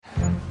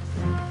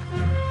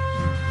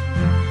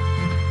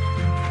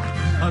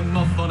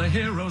on a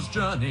hero's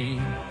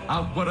journey.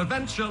 Outward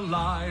adventure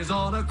lies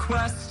on a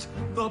quest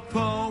the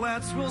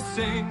poets will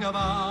sing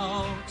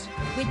about.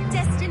 With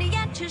destiny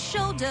at your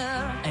shoulder,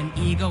 an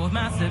ego of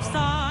massive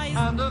size,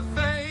 and a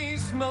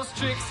face most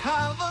chicks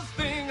have a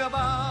thing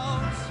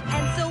about.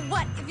 And so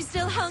what if you're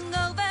still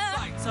hungover?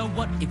 Right. So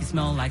what if you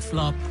smell like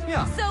slop?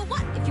 Yeah. So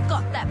what if you've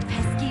got that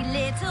pesky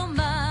little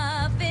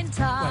muffin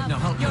top? Well, now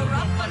help me. You're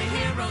off on a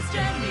hero's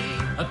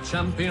journey. A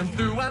champion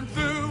through and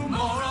through, more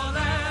or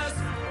less,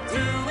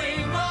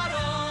 doing what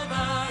all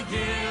the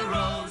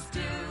heroes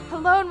do.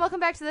 Hello and welcome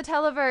back to the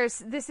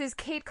Televerse. This is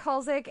Kate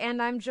Kulzick,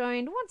 and I'm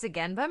joined once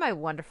again by my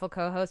wonderful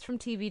co-host from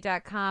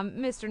TV.com,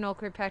 Mr. Noel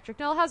Kirkpatrick.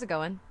 Noel, how's it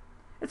going?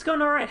 It's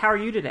going all right. How are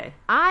you today?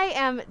 I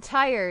am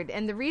tired,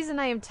 and the reason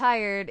I am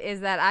tired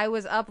is that I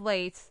was up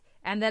late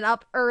and then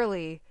up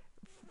early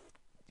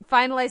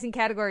finalizing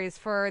categories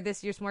for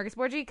this year's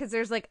Smorgasborgy, because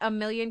there's like a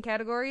million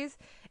categories,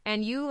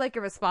 and you, like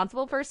a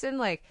responsible person,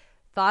 like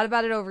thought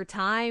about it over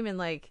time and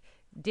like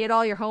did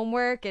all your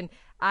homework, and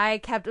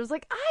it was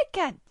like,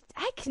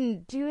 I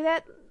can do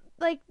that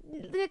like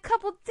in a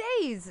couple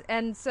days,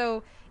 and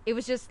so it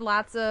was just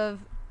lots of,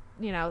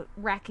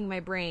 racking my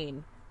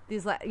brain in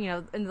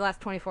the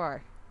last 24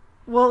 hours.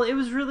 Well, it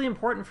was really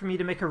important for me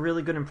to make a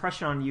really good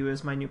impression on you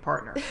as my new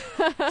partner.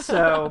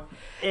 So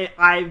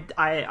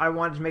I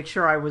wanted to make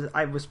sure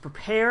I was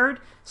prepared.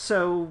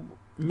 So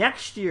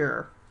next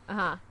year,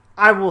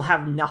 I will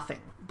have nothing.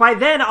 By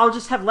then, I'll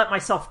just have let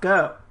myself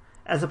go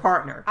as a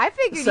partner. I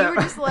figured you were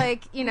just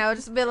like,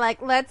 just be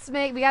like,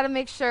 we got to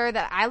make sure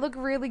that I look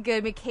really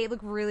good, make Kate look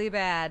really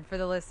bad for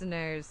the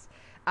listeners.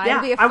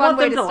 It'll be a fun I want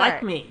way them to start.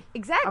 like me.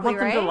 Exactly, I want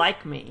right? them to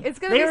like me. It's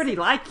gonna they be already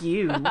like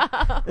you.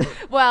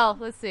 Well,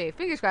 let's see.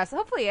 Fingers crossed.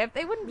 Hopefully, if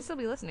they wouldn't still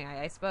be listening,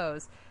 I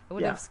suppose. I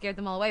wouldn't have scared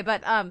them all away.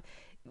 But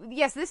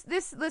yes,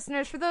 this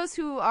listeners, for those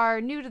who are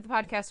new to the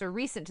podcast or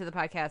recent to the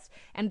podcast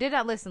and did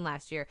not listen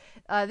last year,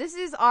 this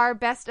is our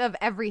best of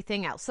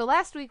everything else. So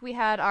last week we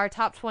had our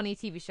top 20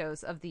 TV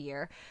shows of the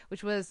year,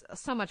 which was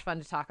so much fun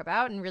to talk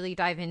about and really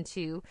dive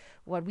into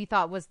what we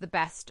thought was the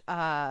best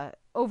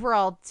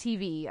overall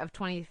TV of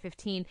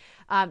 2015.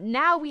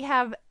 Now we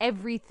have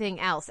everything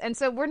else. And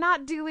so we're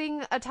not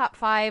doing a top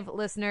 5,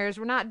 listeners.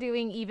 We're not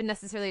doing even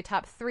necessarily a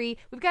top 3.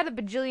 We've got a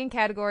bajillion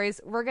categories.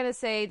 We're going to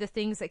say the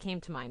things that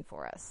came to mind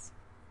for us.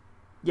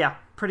 Yeah,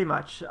 pretty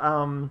much.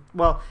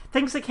 Well,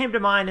 things that came to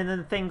mind, and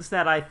then things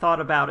that I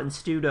thought about and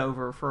stewed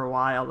over for a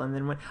while, and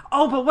then went,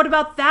 oh, but what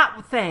about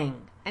that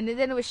thing? And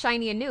then it was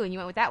shiny and new, and you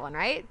went with that one,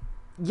 right?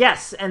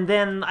 Yes, and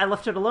then I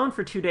left it alone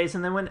for 2 days,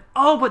 and then went,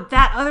 oh, but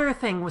that other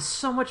thing was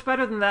so much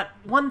better than that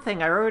one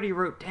thing I already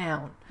wrote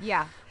down.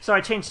 Yeah. So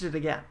I changed it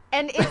again.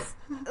 And it's,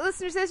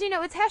 listeners, as you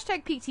know, it's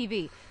hashtag Peak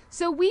TV.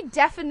 So we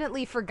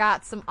definitely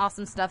forgot some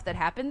awesome stuff that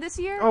happened this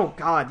year. Oh,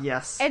 God,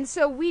 yes. And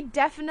so we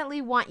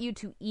definitely want you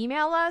to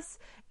email us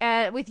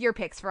with your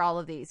picks for all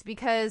of these,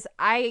 because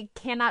I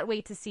cannot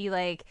wait to see,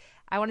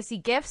 I want to see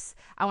GIFs.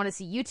 I want to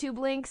see YouTube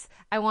links.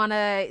 I want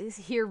to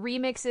hear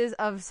remixes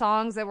of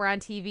songs that were on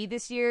TV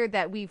this year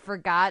that we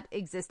forgot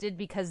existed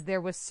because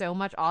there was so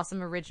much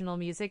awesome original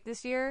music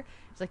this year.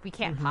 It's like we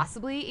can't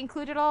possibly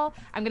include it all.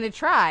 I'm going to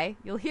try.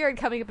 You'll hear it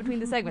coming up between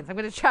the segments. I'm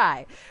going to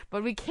try.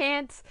 But we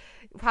can't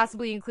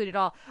possibly include it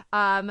all.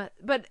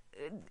 But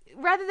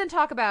rather than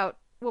talk about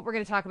what we're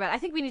going to talk about, I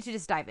think we need to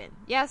just dive in.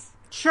 Yes?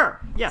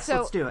 Sure. Yes, So,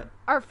 let's do it.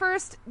 Our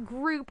first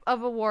group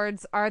of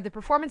awards are the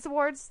performance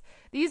awards.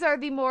 These are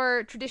the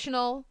more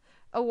traditional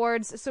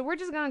awards, so we're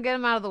just going to get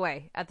them out of the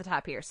way at the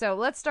top here. So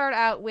let's start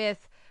out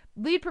with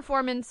lead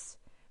performance,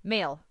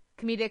 male,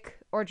 comedic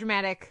or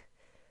dramatic,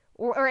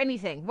 or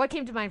anything. What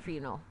came to mind for you,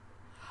 Noel?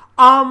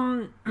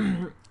 I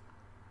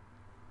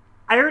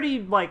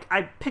already,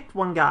 I picked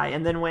one guy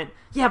and then went,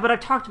 yeah, but I've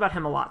talked about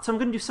him a lot, so I'm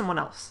going to do someone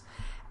else.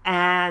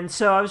 And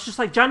so I was just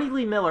like, Johnny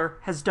Lee Miller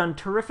has done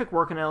terrific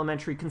work in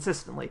Elementary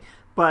consistently,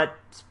 but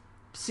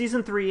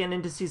season 3 and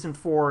into season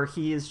 4,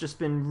 he has just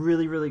been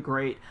really, really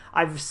great.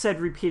 I've said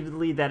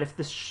repeatedly that if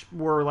this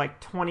were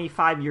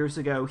 25 years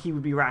ago, he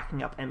would be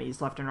racking up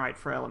Emmys left and right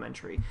for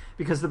Elementary,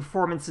 because the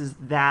performance is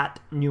that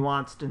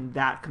nuanced and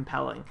that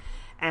compelling.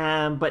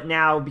 But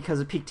now, because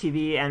of Peak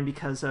TV and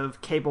because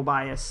of cable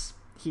bias,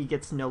 he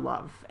gets no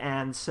love.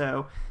 And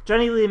so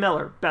Johnny Lee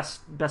Miller,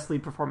 best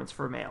lead performance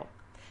for a male.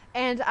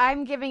 And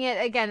I'm giving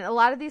it, again, a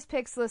lot of these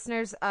picks,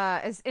 listeners,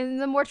 as in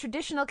the more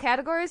traditional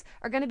categories,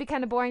 are going to be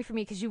kind of boring for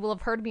me because you will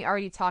have heard me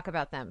already talk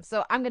about them.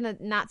 So I'm going to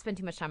not spend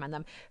too much time on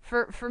them.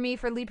 For me,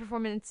 for lead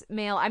performance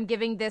male, I'm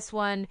giving this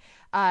one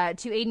to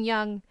Aiden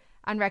Young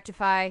on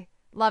Rectify.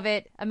 Love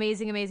it.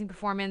 Amazing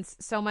performance.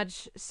 So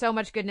much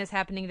goodness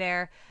happening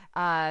there.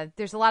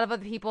 There's a lot of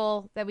other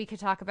people that we could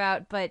talk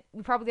about, but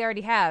we probably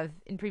already have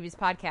in previous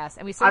podcasts,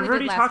 and we certainly I've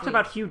already did last talked week.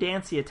 about Hugh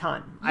Dancy a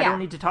ton. Yeah. I don't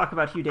need to talk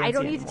about Hugh Dancy I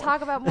don't need anymore. to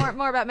talk about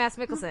more about Mads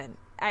Mikkelsen.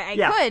 I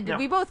Yeah, could. no.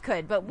 We both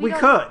could, but We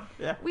could.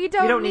 Yeah. We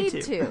don't need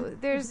need to.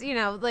 There's,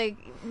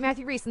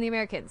 Matthew Rhys and The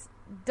Americans.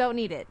 Don't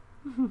need it.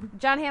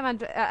 John Hamm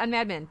on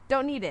Mad Men.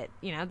 Don't need it.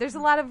 There's a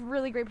lot of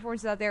really great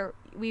performances out there.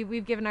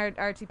 We've given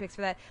our 2 picks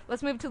for that.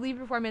 Let's move to lead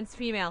performance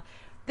female.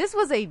 This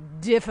was a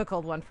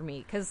difficult one for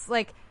me because,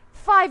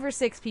 5 or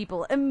 6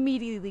 people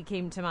immediately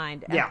came to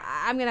mind. Yeah.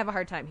 I'm going to have a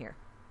hard time here.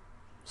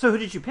 So who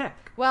did you pick?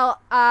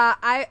 Well,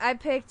 I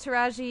picked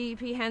Taraji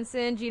P.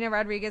 Henson, Gina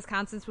Rodriguez,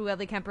 Constance Wu,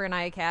 Ellie Kemper, and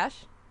Aya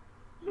Cash.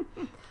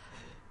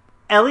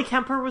 Ellie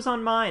Kemper was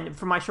on mine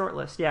for my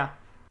shortlist, yeah.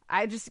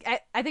 I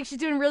think she's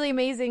doing really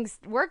amazing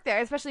work there,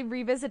 especially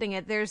revisiting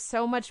it. There's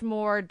so much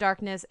more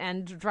darkness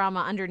and drama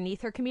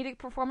underneath her comedic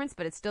performance,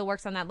 but it still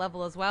works on that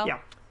level as well. Yeah.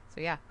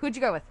 So yeah, who'd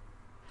you go with?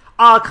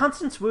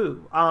 Constance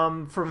Wu,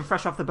 from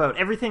Fresh Off the Boat.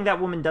 Everything that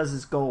woman does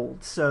is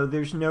gold, so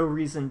there's no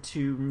reason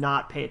to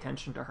not pay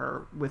attention to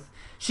her.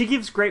 She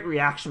gives great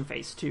reaction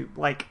face, too.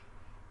 Like,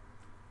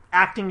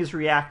 acting is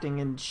reacting,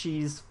 and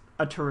she's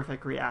a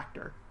terrific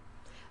reactor.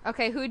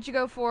 Okay, who'd you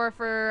go for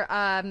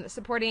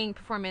supporting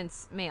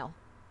performance male?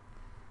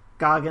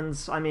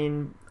 Goggins. I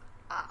mean,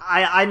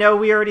 I know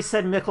we already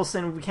said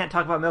Mickelson. We can't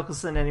talk about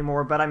Mickelson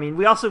anymore, but I mean,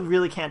 we also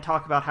really can't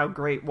talk about how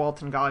great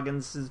Walton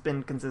Goggins has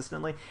been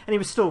consistently, and he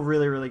was still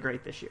really, really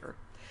great this year.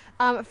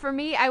 For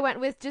me, I went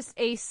with just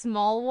a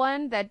small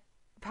one that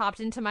popped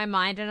into my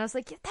mind, and I was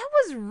like, yeah, that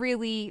was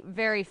really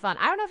very fun.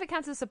 I don't know if it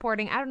counts as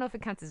supporting. I don't know if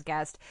it counts as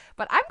guest,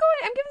 but I'm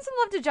giving some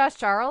love to Josh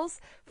Charles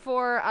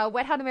for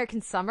Wet Hot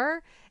American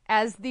Summer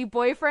as the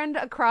boyfriend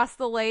across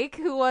the lake,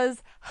 who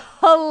was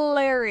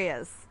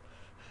hilarious.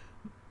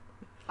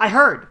 I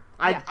heard.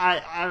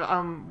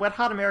 Yeah. Wet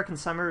Hot American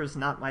Summer is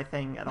not my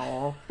thing at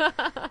all.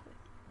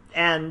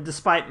 And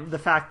despite the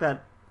fact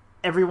that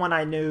everyone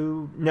I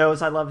knew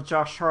knows I love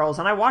Josh Charles,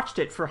 and I watched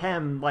it for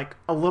him, like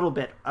a little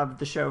bit of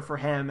the show for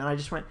him, and I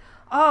just went,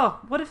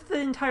 oh, what if the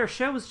entire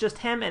show was just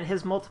him and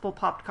his multiple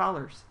popped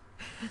collars?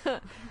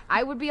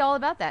 I would be all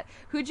about that.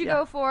 Who'd you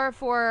go for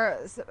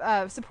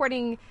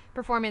supporting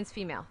performance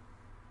female?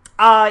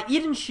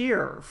 Eden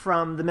Shear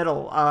from The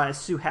Middle, as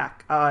Sue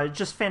Heck.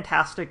 Just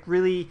fantastic,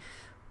 really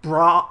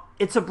broad.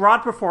 It's a broad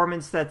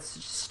performance that's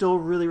still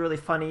really, really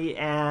funny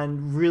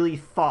and really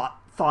thought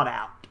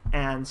out.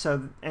 And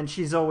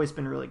she's always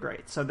been really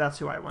great. So that's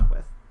who I went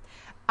with.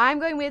 I'm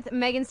going with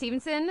Megan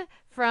Stevenson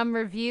from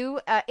Review.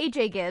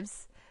 AJ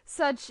Gibbs,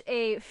 such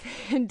a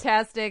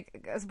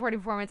fantastic supporting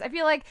performance. I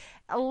feel like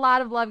a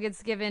lot of love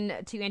gets given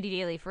to Andy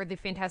Daly for the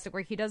fantastic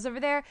work he does over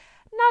there.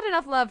 Not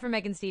enough love for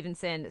Megan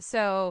Stevenson.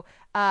 So,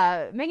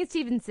 Megan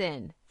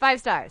Stevenson, 5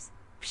 stars.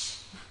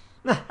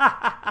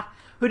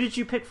 Who did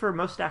you pick for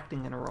most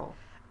acting in a role?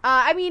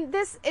 I mean,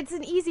 it's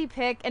an easy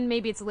pick, and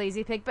maybe it's a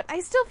lazy pick, but I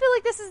still feel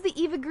like this is the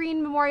Eva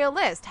Green memorial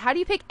list. How do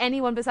you pick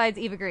anyone besides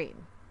Eva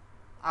Green?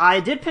 I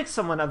did pick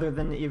someone other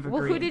than Eva Green.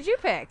 Well, who did you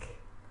pick?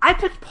 I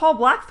picked Paul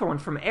Blackthorne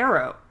from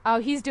Arrow. Oh,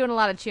 he's doing a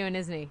lot of chewing,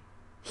 isn't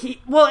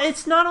he? Well,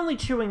 it's not only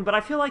chewing, but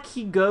I feel like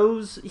he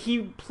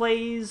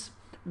plays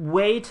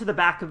way to the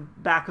back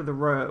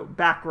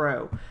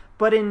row,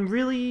 but in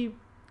really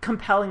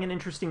compelling and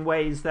interesting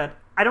ways that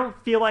I don't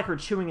feel like are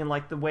chewing in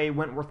like the way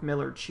Wentworth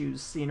Miller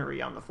chews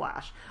scenery on The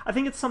Flash. I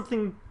think it's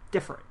something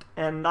different,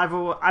 and I've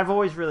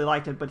always really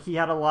liked it, but he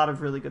had a lot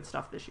of really good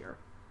stuff this year.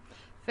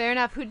 Fair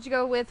enough. Who'd you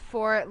go with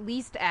for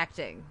least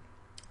acting?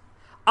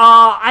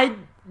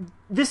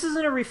 This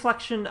isn't a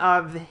reflection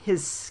of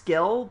his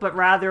skill, but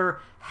rather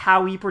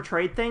how he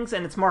portrayed things,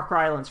 and it's Mark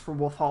Rylance for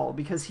Wolf Hall,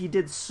 because he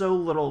did so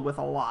little with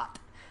a lot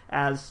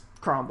as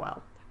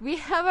Cromwell. We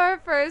have our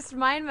first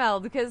mind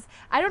meld, because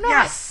I don't know.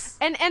 Yes!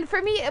 And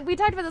for me, we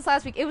talked about this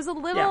last week. It was a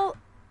little...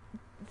 Yeah.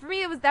 For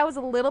me, that was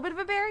a little bit of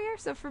a barrier.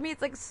 So for me,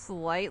 it's like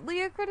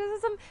slightly a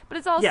criticism, but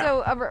it's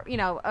also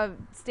a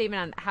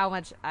statement on how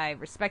much I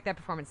respect that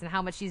performance and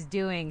how much she's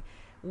doing,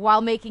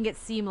 while making it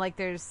seem like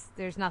there's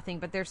nothing,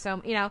 but there's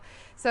so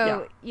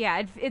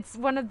it's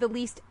one of the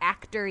least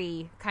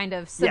actory kind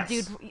of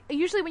subdued. Yes.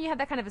 Usually, when you have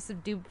that kind of a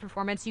subdued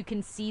performance, you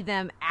can see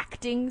them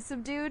acting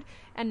subdued,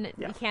 and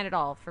you can't at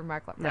all for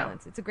Mark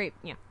Rylance. It's a great,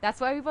 that's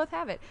why we both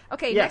have it.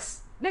 Okay,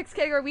 yes. Next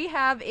category we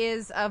have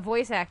is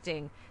voice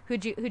acting.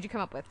 Who'd you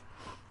come up with?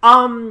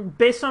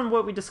 Based on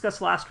what we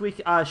discussed last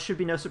week, should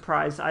be no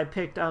surprise. I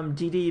picked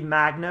Dee Dee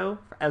Magno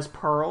as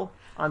Pearl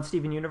on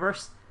Steven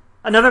Universe.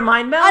 Another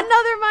mind meld?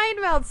 Another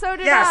mind meld. So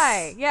did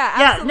I. Yeah,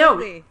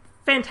 absolutely. Yeah, no,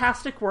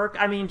 fantastic work.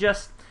 I mean,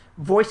 just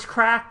voice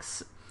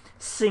cracks,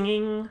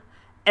 singing,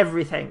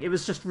 everything. It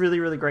was just really,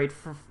 really great.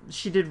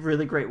 She did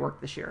really great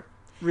work this year.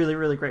 Really,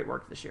 really great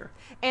work this year.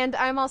 And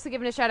I'm also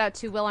giving a shout out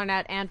to Will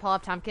Arnett and Paul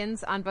F.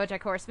 Tompkins on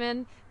BoJack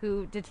Horseman,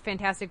 who did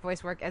fantastic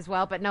voice work as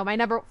well. But no, my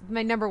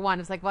number one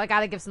was like, well, I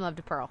gotta give some love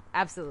to Pearl.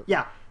 Absolutely.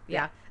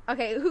 Yeah.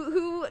 Okay,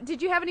 who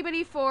did you have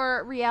anybody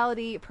for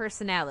reality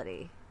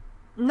personality?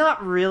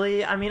 Not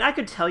really. I mean, I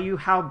could tell you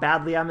how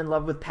badly I'm in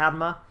love with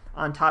Padma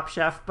on Top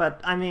Chef, but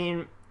I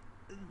mean,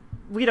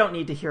 we don't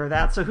need to hear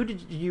that. So who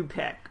did you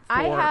pick?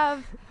 I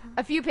have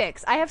a few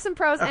picks. I have some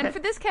pros, and for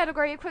this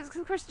category, of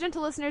course,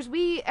 gentle listeners,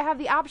 we have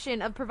the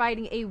option of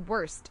providing a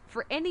worst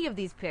for any of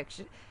these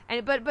picks.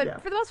 But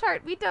for the most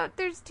part, we don't.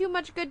 There's too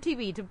much good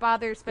TV to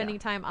bother spending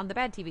time on the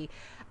bad TV.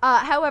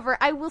 However,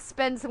 I will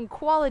spend some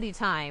quality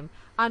time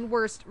on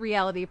worst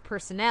reality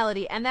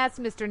personality, and that's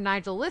Mr.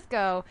 Nigel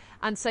Lithgow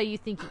on So You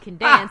Think You Can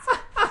Dance.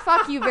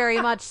 Fuck you very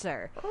much,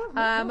 sir.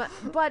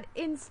 But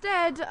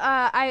instead,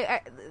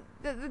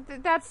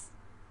 that's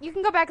you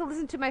can go back and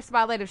listen to my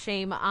Spotlight of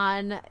Shame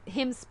on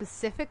him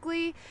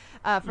specifically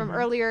from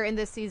earlier in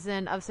this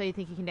season of So You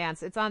Think You Can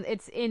Dance.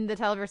 It's in the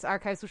Televerse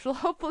archives, which will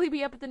hopefully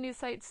be up at the news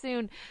site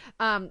soon.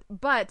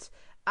 But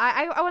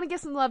I want to give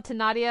some love to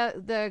Nadia,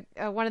 the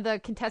one of the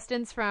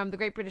contestants from the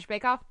Great British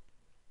Bake Off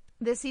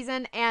this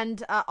season,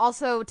 and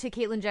also to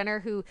Caitlyn Jenner,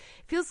 who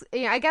feels,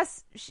 I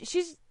guess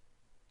she's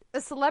a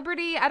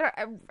celebrity. I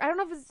don't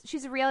know if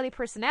she's a reality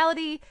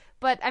personality,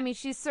 but I mean,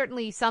 she's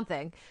certainly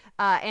something.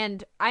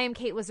 And I Am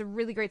Kate was a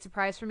really great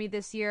surprise for me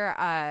this year.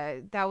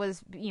 That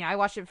was, I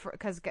watched it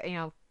because,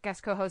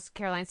 guest co-host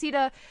Caroline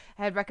Sita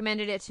had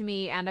recommended it to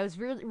me, and I was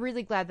really,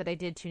 really glad that I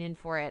did tune in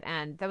for it.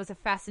 And that was a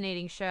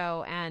fascinating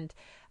show. And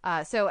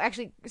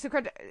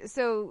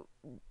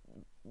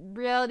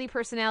reality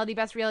personality,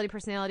 best reality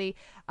personality,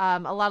 a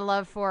lot of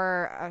love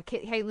for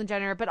Caitlyn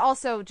Jenner, but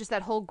also just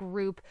that whole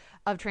group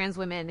of trans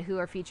women who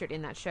are featured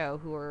in that show,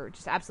 who are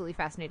just absolutely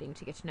fascinating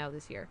to get to know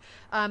this year.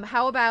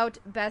 How about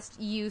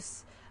best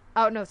use?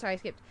 Oh no, sorry, I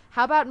skipped.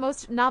 How about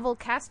most novel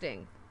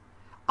casting?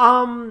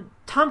 Tom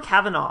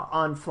Cavanaugh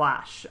on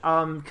Flash,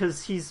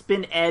 because he's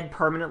been Ed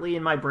permanently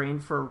in my brain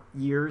for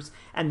years,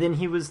 and then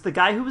he was the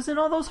guy who was in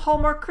all those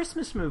Hallmark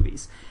Christmas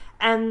movies,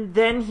 and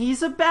then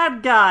he's a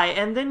bad guy,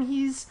 and then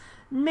he's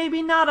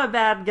maybe not a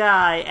bad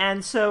guy,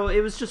 and so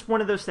it was just one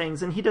of those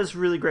things, and he does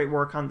really great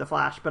work on The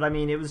Flash, but I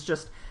mean, it was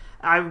just,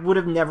 I would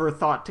have never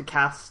thought to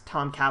cast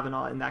Tom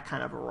Cavanaugh in that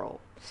kind of a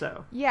role,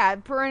 so. Yeah,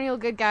 perennial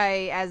good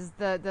guy as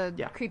the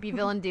creepy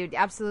villain dude,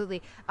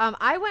 absolutely.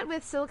 I went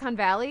with Silicon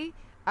Valley,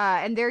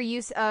 and their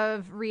use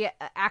of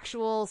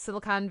actual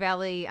Silicon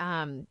Valley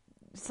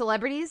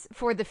celebrities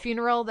for the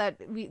funeral that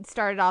we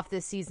started off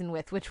this season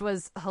with, which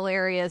was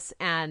hilarious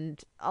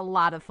and a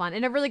lot of fun,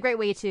 and a really great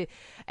way to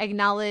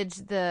acknowledge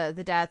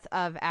the death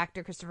of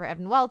actor Christopher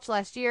Evan Welch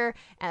last year,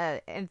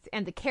 and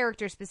the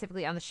character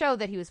specifically on the show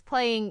that he was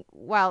playing,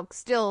 while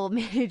still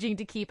managing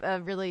to keep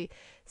a really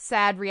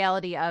sad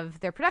reality of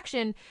their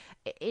production,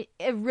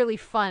 a really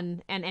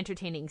fun and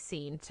entertaining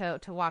scene to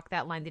walk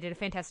that line. They did a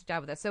fantastic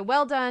job with it. So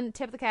well done,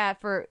 tip of the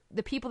cap for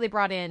the people they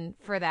brought in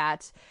for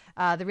that,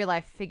 the real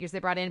life figures they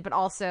brought in, but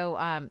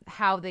also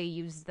how they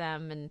used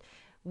them and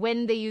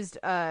when they used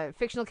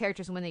fictional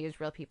characters and when they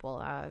used real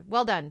people.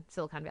 Well done,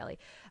 Silicon Valley.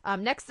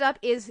 Next up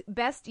is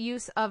best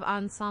use of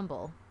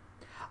ensemble.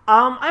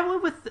 I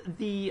went with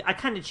I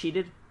kind of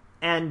cheated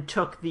and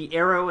took the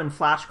Arrow and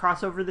Flash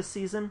crossover this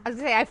season. I was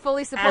going to say, I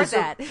fully support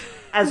that.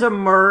 As a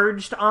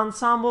merged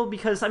ensemble,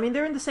 because, I mean,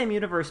 they're in the same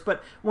universe,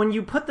 but when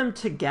you put them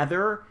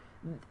together,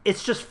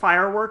 it's just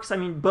fireworks. I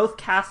mean, both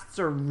casts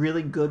are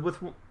really good with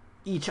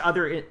each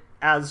other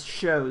as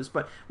shows,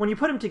 but when you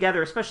put them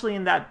together, especially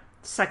in that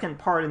second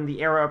part in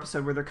the Arrow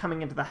episode where they're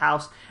coming into the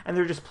house and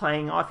they're just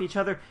playing off each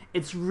other,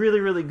 it's really,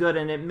 really good,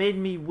 and it made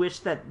me wish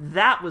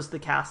that was the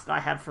cast that I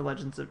had for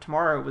Legends of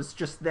Tomorrow, was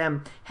just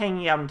them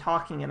hanging out and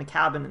talking in a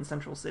cabin in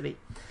Central City.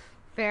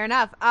 Fair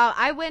enough.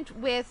 I went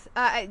with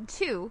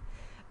two.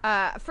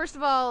 First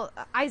of all,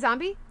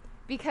 iZombie,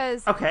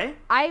 because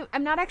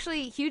I'm not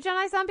actually huge on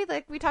iZombie,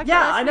 like we talked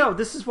about last week. Yeah, I know.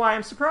 This is why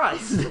I'm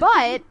surprised.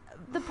 But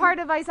the part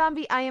of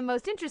iZombie I am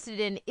most interested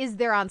in is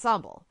their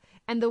ensemble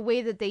and the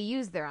way that they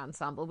use their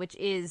ensemble, which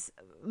is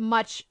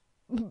much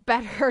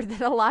better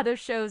than a lot of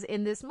shows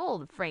in this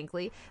mold,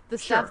 frankly. The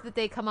stuff that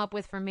they come up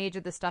with for Major,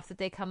 the stuff that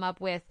they come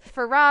up with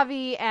for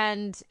Ravi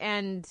and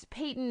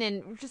Peyton,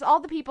 and just all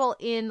the people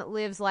in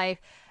Liv's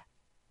life.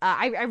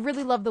 I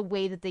really love the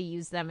way that they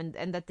use them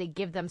and that they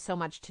give them so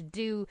much to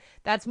do.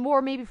 That's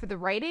more maybe for the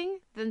writing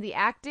than the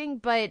acting,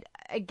 but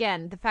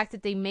again, the fact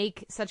that they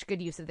make such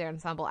good use of their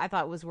ensemble, I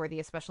thought was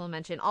worthy of special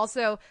mention.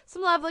 Also,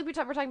 some love, like we were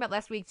talking about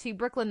last week, to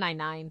Brooklyn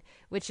Nine-Nine,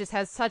 which just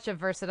has such a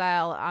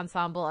versatile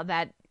ensemble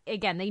that,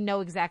 again, they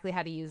know exactly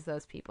how to use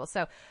those people.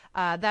 So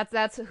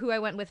that's who I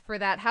went with for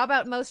that. How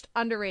about most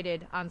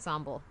underrated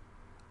ensemble?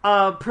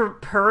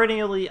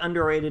 Perennially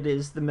underrated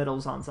is the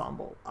Middles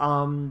ensemble.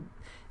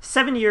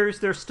 7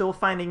 years, they're still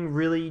finding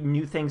really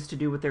new things to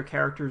do with their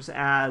characters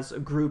as a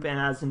group and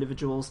as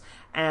individuals.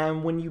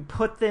 And when you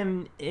put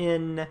them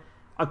in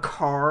a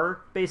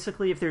car,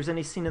 basically, if there's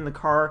any scene in the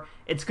car,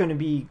 it's going to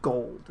be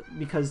gold,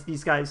 because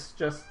these guys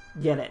just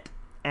get it.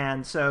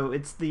 And so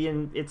it's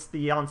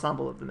the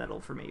ensemble of the middle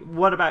for me.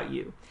 What about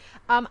you?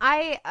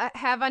 I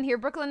have on here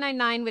Brooklyn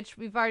Nine-Nine, which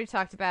we've already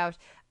talked about.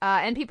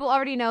 And people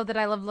already know that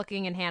I love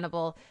Looking and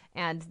Hannibal,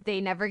 and they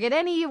never get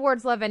any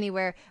awards love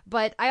anywhere.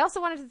 But I also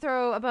wanted to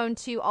throw a bone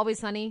to Always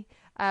Sunny,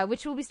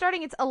 which will be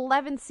starting its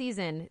 11th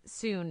season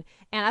soon.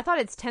 And I thought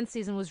its 10th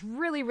season was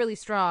really, really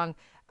strong.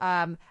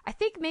 I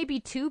think maybe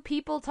 2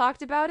 people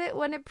talked about it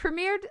when it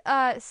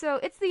premiered. So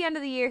it's the end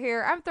of the year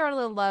here. I'm throwing a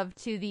little love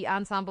to the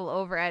ensemble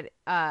over at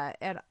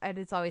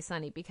It's Always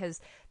Sunny, because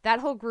that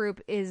whole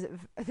group is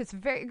a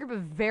group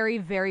of very,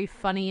 very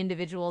funny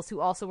individuals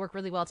who also work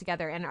really well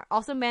together and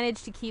also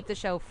managed to keep the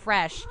show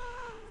fresh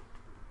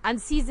on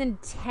season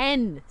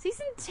 10.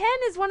 Season 10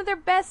 is one of their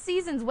best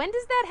seasons. When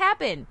does that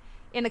happen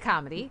in a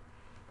comedy?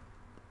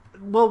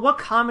 Well, what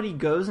comedy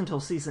goes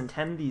until season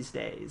 10 these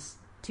days?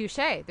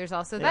 Touche. There's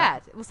also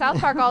that. Well, South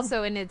Park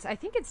also in its, I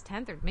think it's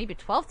 10th or maybe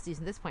 12th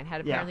season at this point,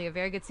 had apparently a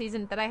very good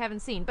season that I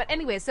haven't seen. But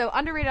anyway, so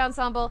underrated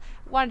ensemble,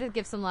 wanted to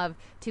give some love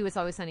to It's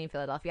Always Sunny in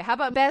Philadelphia. How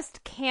about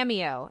best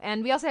cameo?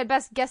 And we also had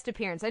best guest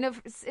appearance. I know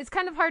it's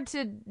kind of hard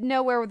to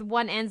know where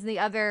one ends and the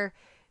other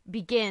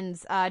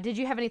begins. Did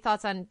you have any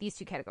thoughts on these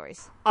two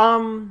categories?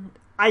 I'm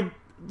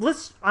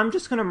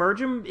just going to merge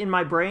them in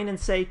my brain and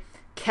say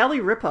Kelly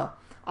Ripa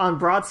on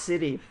Broad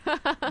City.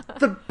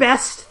 The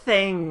best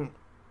thing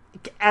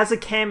as a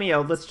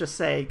cameo, let's just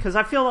say, because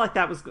I feel like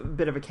that was a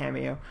bit of a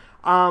cameo,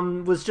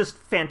 was just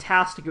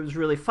fantastic. It was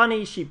really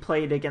funny. She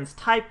played against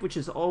type, which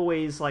is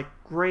always like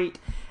great.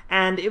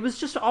 And it was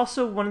just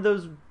also one of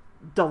those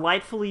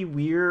delightfully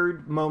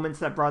weird moments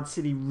that Broad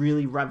City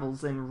really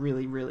revels in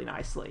really, really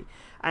nicely.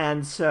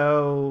 And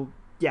so,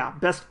 yeah,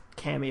 best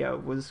cameo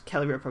was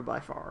Kelly Ripa by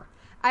far.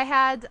 I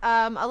had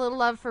a little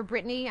love for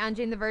Brittany on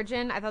Jane the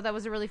Virgin. I thought that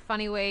was a really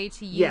funny way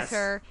to use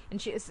her.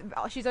 And she's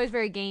always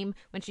very game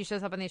when she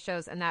shows up on these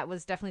shows, and that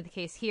was definitely the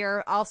case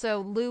here.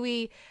 Also,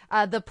 Louis,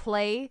 the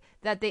play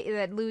that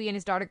Louis and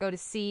his daughter go to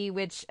see,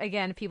 which,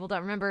 again, if people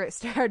don't remember, it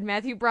starred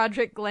Matthew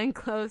Broderick, Glenn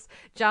Close,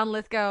 John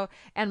Lithgow,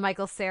 and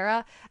Michael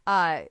Cera.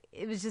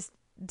 It was just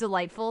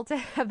delightful to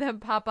have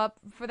them pop up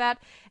for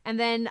that. And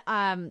then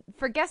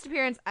for guest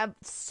appearance,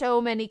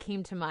 so many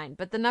came to mind.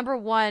 But the number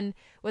one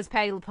was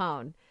Patti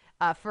LuPone.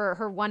 For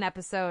her one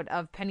episode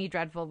of Penny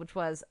Dreadful, which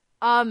was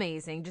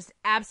amazing. Just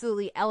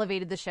absolutely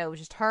elevated the show. It was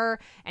just her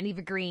and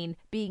Eva Green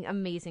being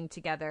amazing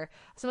together.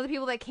 Some of the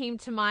people that came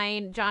to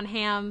mind, John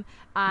Hamm.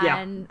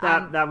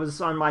 That was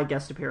on my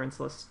guest appearance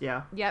list,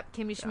 yeah. Yep,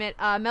 Kimmy Schmidt.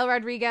 Mel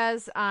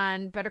Rodriguez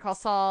on Better Call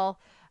Saul.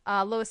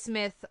 Lois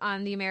Smith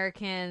on The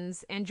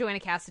Americans. And Joanna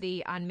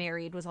Cassidy on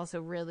Married was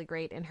also really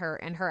great in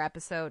her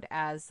episode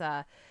as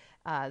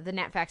the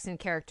Nat Faxon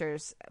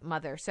character's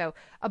mother. So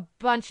a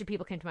bunch of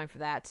people came to mind for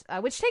that,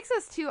 which takes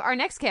us to our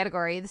next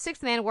category, the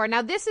Sixth Man Award.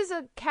 Now, this is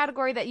a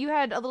category that you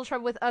had a little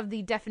trouble with of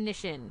the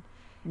definition.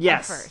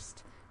 Yes.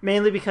 First.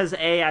 Mainly because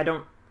A, I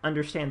don't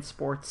understand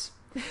sports.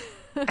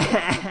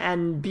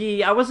 And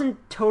B, I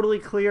wasn't totally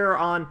clear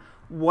on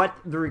what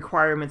the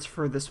requirements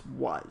for this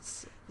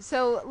was.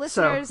 So,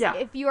 listeners,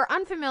 if you are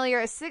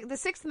unfamiliar, the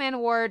Sixth Man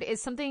Award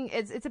is something,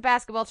 it's a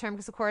basketball term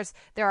because, of course,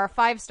 there are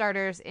 5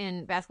 starters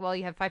in basketball.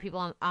 You have 5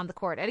 people on the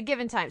court at a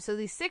given time. So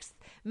the Sixth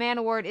Man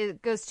Award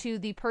goes to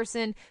the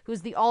person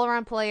who's the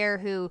all-around player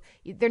who,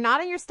 they're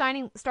not in your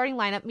starting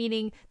lineup,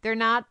 meaning they're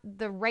not in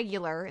the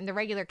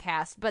regular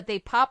cast, but they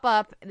pop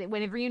up.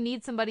 Whenever you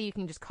need somebody, you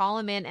can just call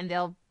them in and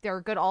they're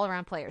a good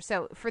all-around player.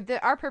 So for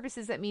our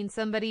purposes, that means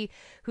somebody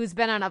who's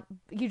been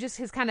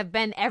has kind of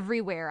been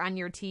everywhere on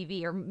your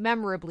TV, or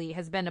memorably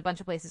has been a bunch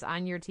of places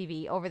on your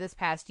TV over this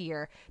past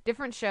year.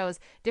 Different shows,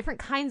 different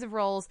kinds of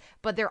roles,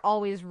 but they're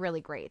always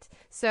really great.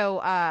 So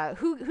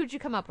who'd you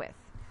come up with?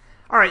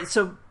 All right,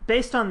 so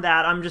based on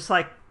that, I'm just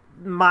like,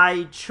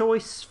 my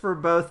choice for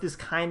both is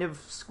kind of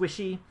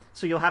squishy,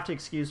 so you'll have to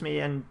excuse me,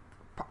 and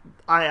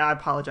I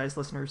apologize,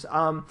 listeners.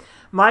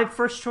 My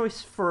first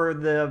choice for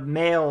the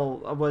male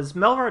was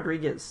Mel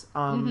Rodriguez.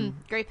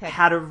 Great pick.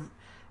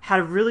 Had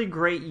a really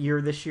great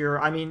year this year.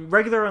 I mean,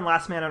 regular on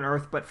Last Man on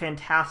Earth, but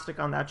fantastic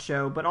on that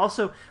show. But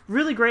also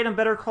really great on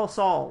Better Call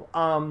Saul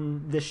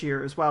this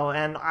year as well.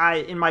 And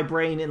in my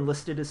brain,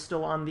 Enlisted is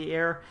still on the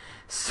air.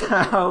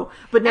 So,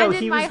 but no,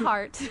 and in my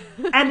heart.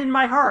 And in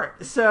my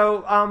heart.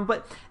 So,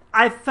 but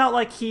I felt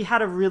like he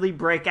had a really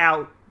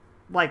breakout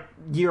like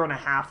year and a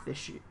half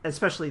this year,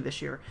 especially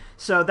this year.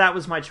 So that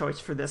was my choice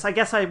for this. I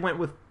guess I went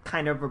with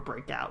kind of a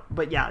breakout.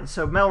 But yeah,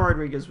 so Mel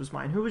Rodriguez was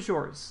mine. Who was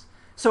yours?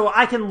 So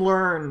I can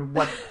learn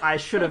what I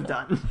should have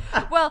done.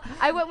 Well,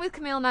 I went with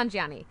Kumail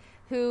Nanjiani,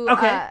 who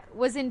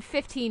was in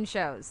 15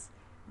 shows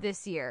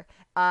this year,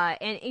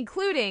 and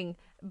including,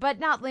 but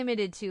not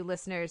limited to,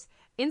 listeners,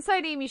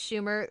 Inside Amy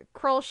Schumer,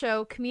 Kroll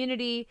Show,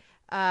 Community,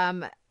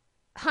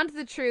 Hunt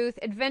the Truth,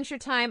 Adventure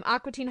Time,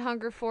 Aqua Teen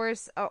Hunger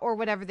Force, or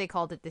whatever they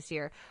called it this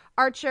year,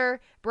 Archer,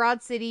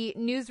 Broad City,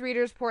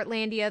 Newsreaders,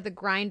 Portlandia, The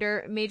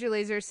Grinder, Major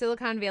Lazer,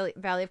 Silicon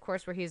Valley, of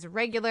course, where he's a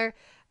regular,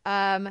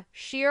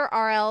 Sheer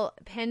RL,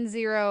 Pen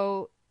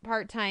Zero,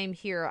 Part-Time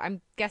Hero.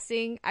 I'm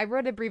guessing, I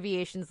wrote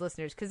abbreviations,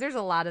 listeners, because there's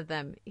a lot of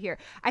them here.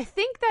 I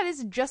think that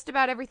is just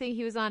about everything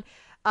he was on,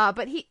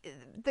 but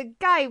the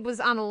guy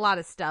was on a lot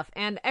of stuff,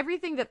 and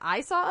everything that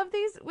I saw of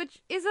these,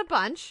 which is a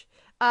bunch,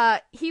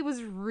 he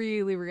was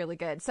really, really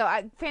good. So,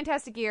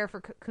 fantastic year for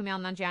Kumail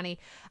Nanjiani.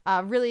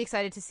 Really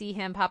excited to see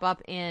him pop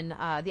up in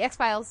The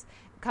X-Files,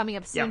 coming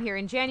up soon here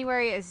in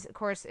January. As, of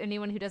course,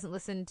 anyone who doesn't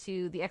listen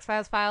to the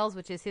X-Files Files,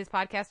 which is his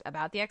podcast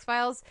about the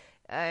X-Files,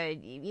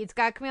 it's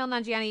got Kumail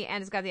Nanjiani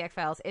and it's got the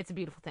X-Files. It's a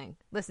beautiful thing.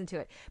 Listen to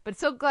it. But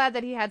so glad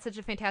that he had such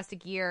a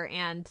fantastic year,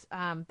 and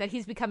that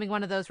he's becoming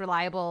one of those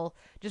reliable,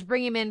 just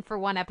bring him in for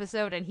one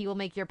episode and he will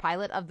make your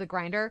pilot of The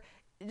Grinder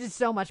just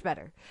so much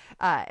better,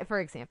 for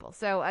example.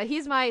 So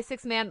he's my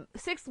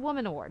Sixth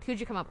Woman Award. Who'd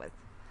you come up with?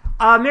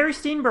 Mary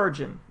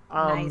Steenburgen.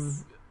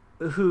 Nice.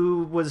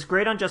 who was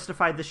great on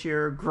Justified this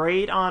year,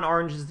 great on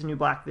Orange is the New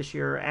Black this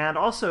year, and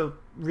also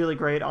really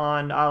great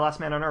on Last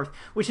Man on Earth,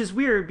 which is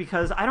weird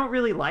because I don't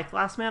really like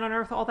Last Man on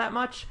Earth all that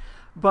much,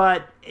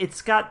 but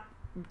it's got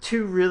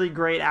two really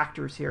great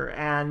actors here,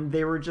 and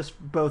they were just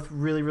both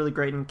really, really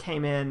great and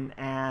came in,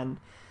 and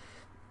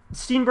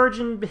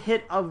Steenburgen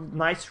hit a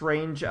nice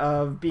range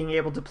of being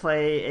able to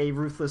play a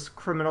ruthless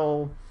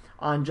criminal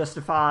on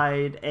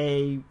Justified,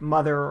 a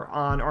mother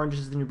on Orange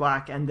is the New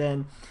Black, and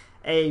then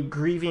a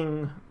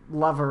grieving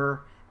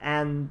lover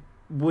and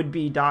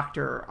would-be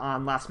doctor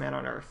on Last Man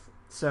on Earth.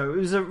 So it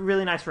was a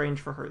really nice range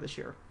for her this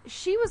year.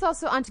 She was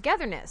also on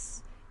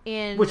Togetherness.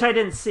 Which I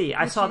didn't see.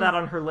 I saw that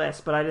on her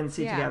list, but I didn't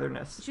see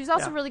Togetherness. She was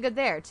also really good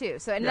there, too.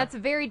 So, and that's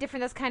very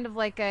different. That's kind of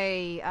like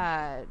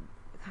a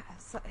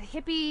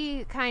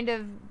hippie kind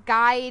of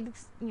guide,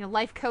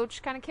 life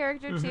coach kind of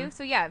character, too.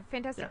 So, yeah,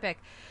 fantastic pick.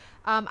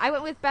 I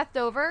went with Beth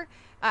Dover.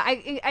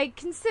 I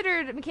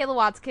considered Michaela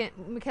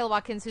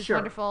Watkins, who's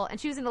wonderful, and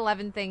she was in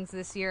 11 Things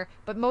this year,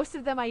 but most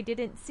of them I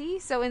didn't see,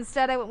 so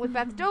instead I went with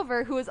Beth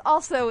Dover, who is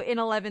also in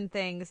 11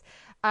 Things,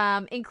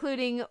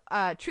 including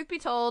Truth Be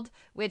Told,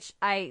 which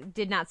I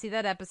did not see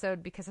that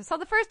episode because I saw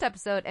the first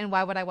episode, and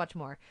why would I watch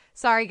more?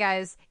 Sorry,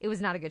 guys, it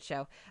was not a good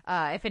show.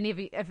 If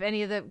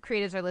any of the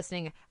creatives are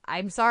listening,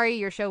 I'm sorry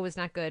your show was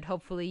not good.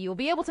 Hopefully you'll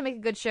be able to make a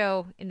good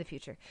show in the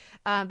future.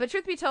 But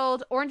Truth Be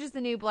Told, Orange is the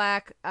New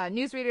Black,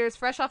 Newsreaders,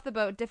 Fresh Off the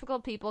Boat,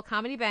 Difficult People,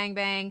 Comedy Bang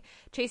Bang,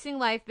 Chasing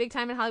Life, Big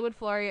Time in Hollywood,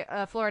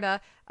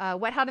 Florida,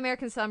 Wet Hot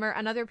American Summer,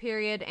 Another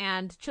Period,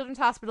 and Children's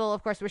Hospital,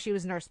 of course, where she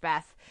was Nurse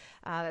Beth.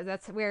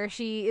 That's where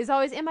she is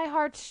always in my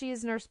heart. She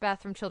is Nurse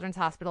Beth from Children's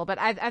Hospital. But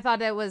I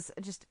thought it was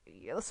just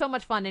so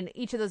much fun in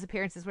each of those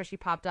appearances where she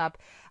popped up.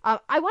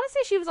 I want to say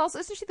she was also,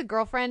 isn't she the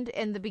girlfriend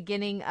in the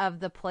beginning of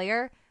The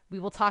Player? We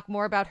will talk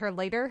more about her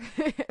later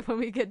when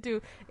we get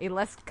to a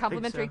less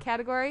complimentary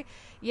category.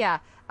 Yeah,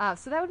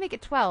 so that would make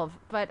it 12.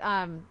 But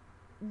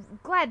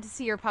glad to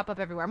see her pop up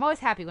everywhere. I'm always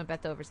happy when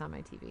Beth Dover's on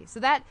my TV.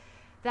 So that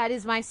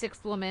is my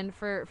sixth woman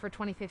for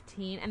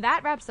 2015. And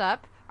that wraps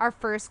up our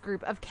first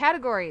group of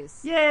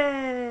categories.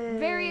 Yay!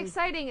 Very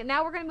exciting.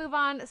 Now we're going to move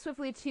on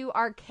swiftly to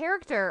our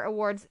character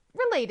awards,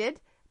 related,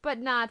 but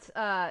not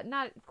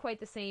quite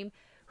the same.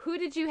 Who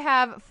did you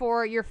have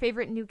for your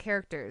favorite new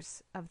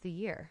characters of the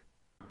year?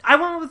 I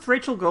went with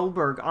Rachel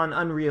Goldberg on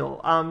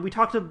Unreal. We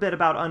talked a bit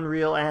about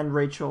Unreal and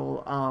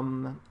Rachel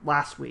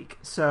last week,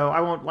 so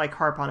I won't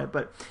harp on it,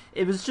 but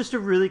it was just a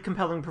really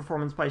compelling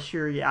performance by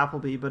Shiri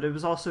Appleby, but it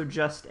was also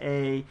just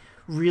a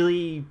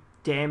really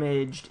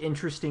damaged,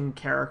 interesting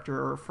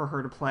character for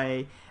her to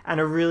play, and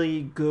a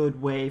really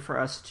good way for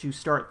us to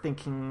start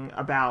thinking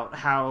about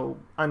how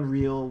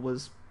Unreal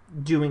was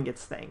doing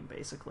its thing,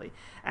 basically.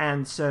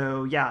 And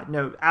so, yeah,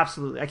 no,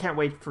 absolutely. I can't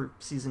wait for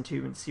season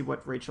 2 and see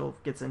what Rachel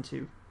gets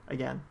into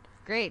again.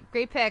 Great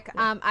pick.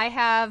 Yeah. I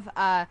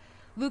have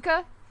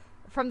Luca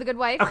from The Good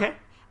Wife. Okay.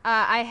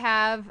 I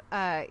have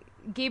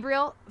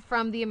Gabriel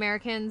from The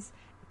Americans,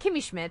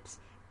 Kimmy Schmidt,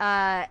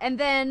 and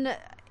then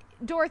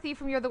Dorothy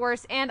from You're the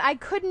Worst, and I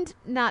couldn't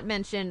not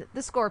mention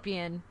the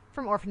Scorpion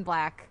from Orphan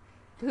Black,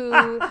 who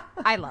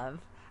I love.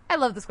 I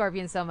love the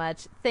Scorpion so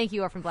much. Thank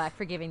you, Orphan Black,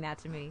 for giving that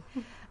to me.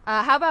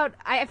 How about,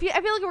 I feel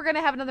like we're going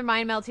to have another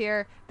mind melt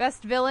here.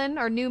 Best villain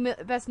or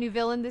best new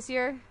villain this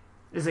year?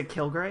 Is it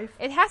Kilgrave?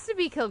 It has to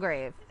be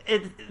Kilgrave.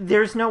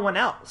 There's no one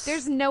else.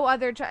 There's no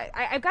other...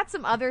 I've got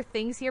some other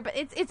things here, but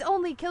it's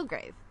only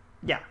Kilgrave.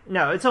 Yeah,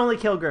 no, it's only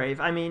Kilgrave.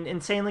 I mean,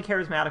 insanely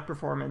charismatic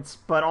performance,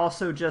 but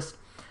also just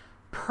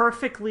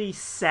perfectly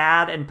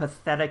sad and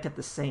pathetic at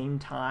the same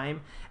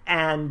time,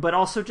 but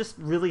also just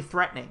really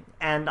threatening.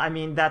 And I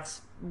mean,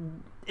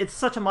 it's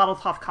such a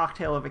Molotov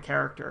cocktail of a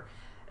character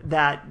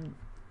that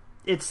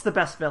it's the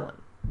best villain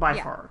by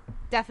far.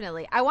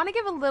 Definitely. I want to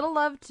give a little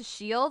love to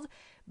S.H.I.E.L.D.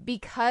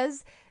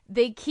 because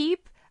they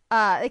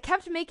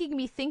kept making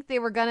me think they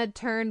were gonna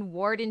turn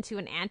Ward into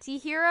an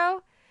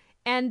anti-hero,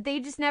 and they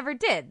just never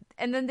did.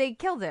 And then they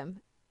killed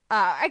him.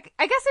 I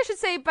guess I should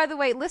say, by the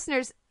way,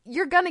 listeners,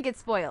 you're gonna get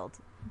spoiled.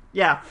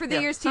 Yeah. For the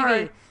year's TV.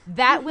 Sorry.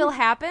 That will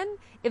happen.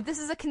 If this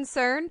is a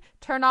concern,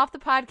 turn off the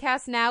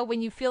podcast now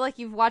when you feel like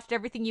you've watched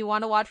everything you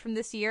want to watch from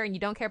this year and you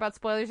don't care about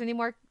spoilers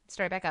anymore.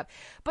 Start back up.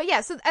 But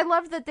yeah, so I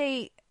love that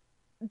they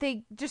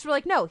just were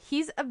like, no,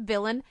 he's a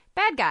villain,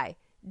 bad guy.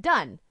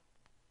 Done.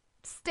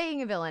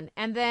 Staying a villain.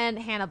 And then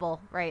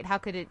Hannibal, right? How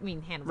could it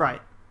mean Hannibal?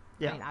 Right.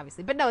 Yeah. I mean,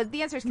 obviously. But no,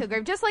 the answer is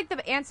Kilgrave. Just like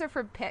the answer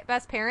for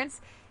Best Parents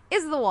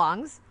is the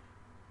Wongs.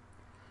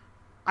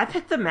 I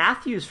picked the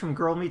Matthews from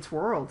Girl Meets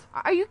World.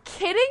 Are you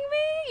kidding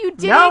me? You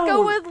didn't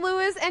go with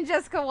Lewis and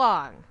Jessica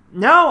Wong.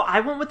 No, I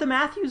went with the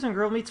Matthews on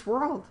Girl Meets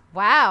World.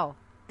 Wow.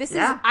 This is,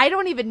 I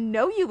don't even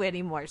know you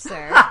anymore,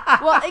 sir.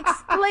 Well,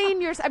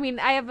 explain I mean,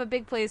 I have a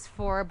big place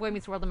for Boy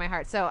Meets World in my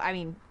heart, so, I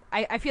mean,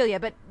 I feel you,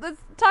 but let's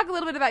talk a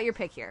little bit about your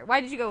pick here. Why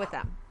did you go with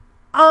them?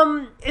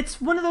 It's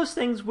one of those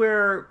things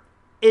where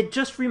it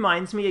just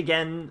reminds me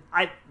again,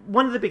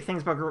 one of the big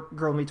things about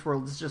Girl Meets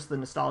World is just the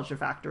nostalgia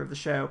factor of the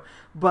show,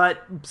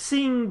 but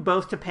seeing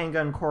both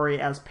Topanga and Corey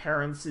as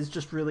parents is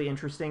just really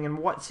interesting, and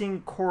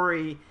seeing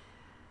Corey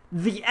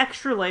the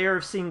extra layer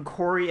of seeing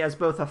Corey as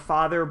both a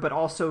father but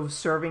also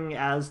serving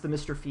as the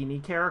Mr. Feeney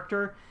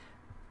character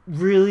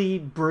really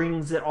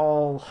brings it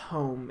all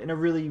home in a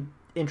really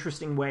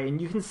interesting way. And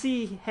you can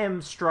see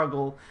him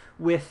struggle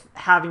with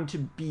having to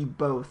be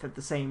both at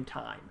the same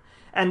time.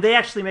 And they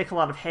actually make a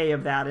lot of hay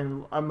of that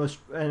in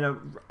a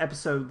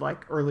episode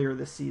like earlier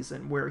this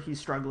season where he's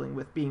struggling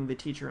with being the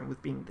teacher and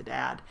with being the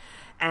dad.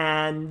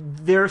 And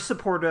their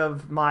support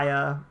of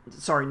Maya,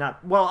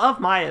 of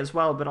Maya as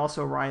well, but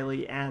also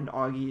Riley and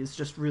Augie is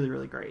just really,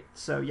 really great.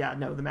 So yeah,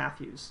 no, the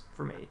Matthews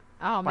for me.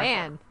 Oh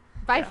man,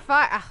 by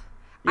far.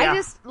 Yeah. I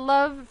just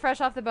love Fresh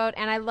Off the Boat,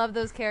 and I love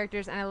those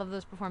characters, and I love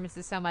those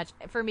performances so much.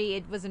 For me,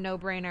 it was a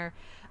no-brainer.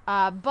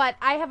 But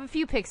I have a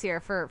few picks here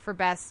for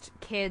best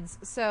kids.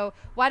 So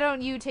why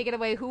don't you take it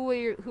away? Who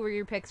are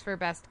your picks for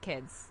best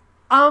kids?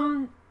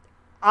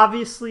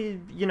 Obviously,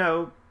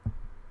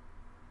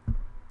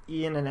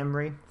 Ian and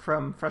Emery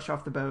from Fresh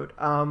Off the Boat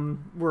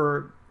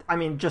were,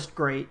 just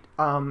great.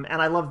 And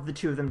I love the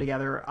two of them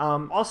together.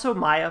 Also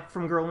Maya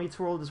from Girl Meets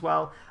World as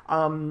well.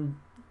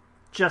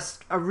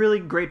 Just a really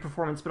great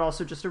performance, but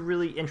also just a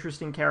really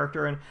interesting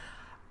character and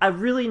a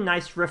really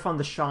nice riff on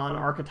the Sean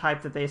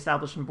archetype that they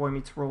established in Boy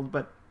Meets World,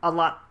 but a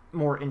lot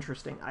more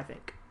interesting, I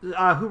think.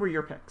 Who were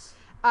your picks?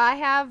 I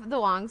have the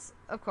Wongs,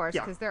 of course,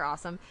 because they're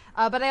awesome.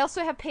 But I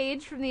also have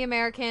Paige from The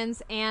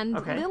Americans and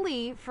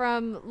Lily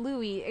from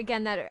Louie.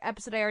 Again, that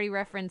episode I already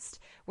referenced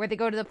where they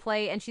go to the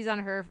play and she's on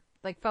her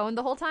phone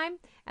the whole time,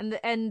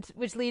 and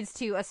which leads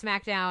to a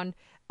SmackDown.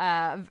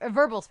 A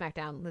verbal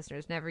SmackDown,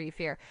 listeners, never you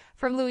fear,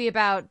 from Louie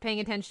about paying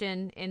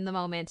attention in the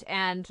moment,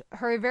 and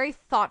her very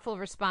thoughtful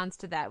response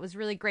to that was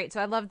really great. So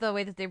I love the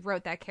way that they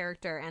wrote that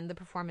character and the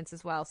performance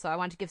as well. So I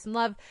want to give some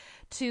love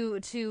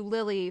to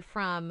Lily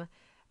from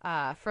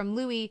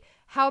Louie.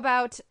 How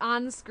about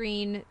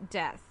on-screen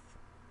death?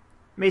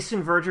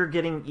 Mason Verger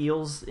getting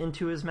eels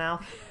into his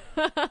mouth.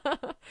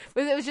 It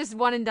was just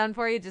one and done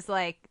for you, just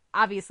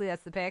obviously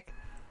that's the pick.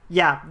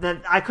 Yeah,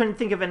 I couldn't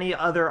think of any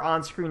other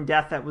on-screen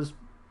death that was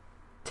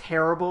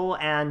terrible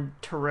and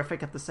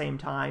terrific at the same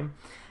time.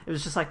 It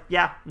was just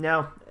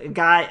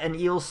an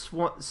eel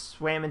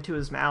swam into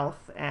his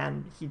mouth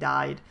and he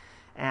died,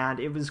 and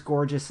it was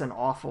gorgeous and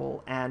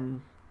awful and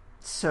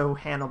so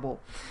Hannibal.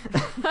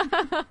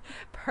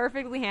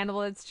 Perfectly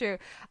Hannibal, it's true.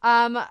 So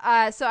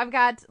I've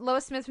got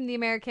Lois Smith from The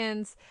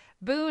Americans,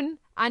 Boone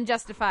on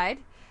Justified,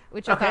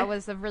 which I thought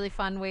was a really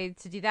fun way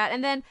to do that,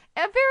 and then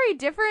a very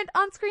different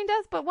on-screen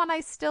death, but one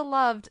I still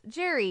loved,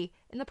 Jerry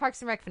in the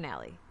Parks and Rec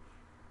finale.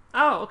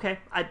 Oh, okay.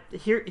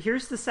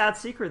 Here's the sad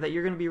secret that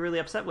you're going to be really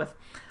upset with.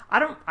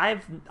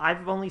 I've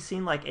only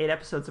seen 8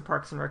 episodes of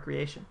Parks and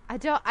Recreation. I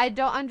don't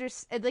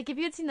understand. If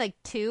you had seen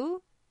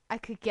 2, I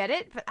could get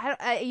it, but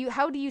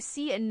how do you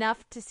see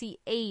enough to see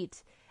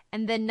 8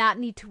 and then not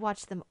need to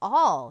watch them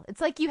all?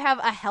 It's like you have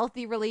a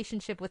healthy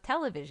relationship with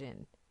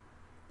television.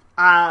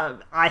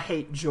 I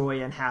hate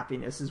joy and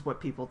happiness is what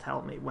people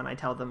tell me when I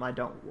tell them I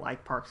don't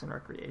like Parks and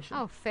Recreation.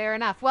 Oh, fair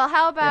enough. Well,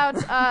 how about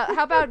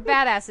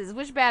badasses?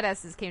 Which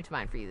badasses came to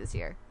mind for you this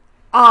year?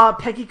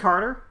 Peggy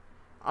Carter,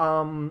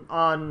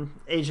 on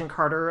Agent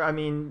Carter.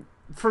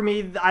 For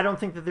me, I don't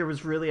think that there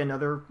was really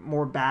another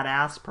more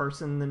badass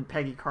person than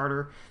Peggy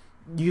Carter.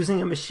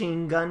 Using a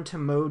machine gun to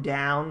mow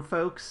down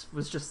folks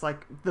was just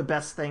the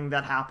best thing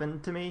that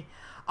happened to me.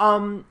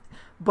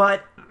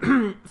 But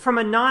from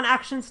a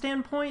non-action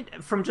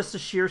standpoint, from just a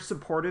sheer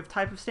supportive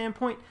type of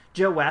standpoint,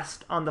 Joe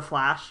West on The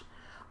Flash,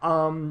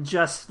 can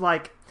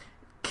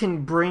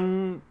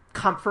bring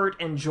comfort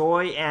and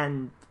joy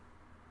and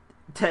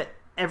to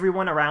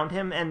everyone around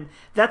him, and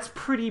that's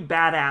pretty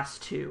badass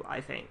too,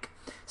 I think.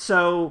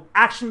 So,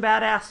 action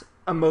badass,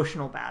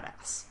 emotional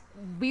badass.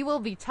 We will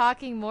be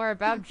talking more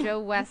about Joe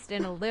West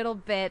in a little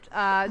bit.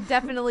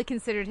 Definitely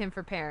considered him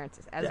for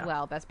parents as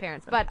well, best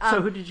parents. But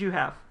so who did you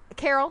have?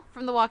 Carol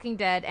from The Walking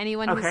Dead.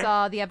 Anyone who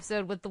saw the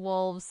episode with the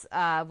wolves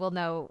will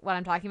know what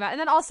I'm talking about. And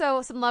then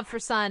also some love for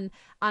Sun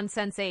on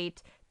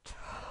Sense8.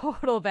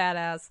 Total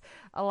badass.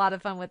 A lot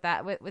of fun with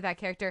that with that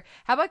character.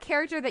 How about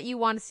character that you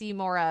want to see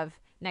more of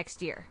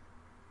next year?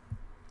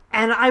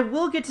 And I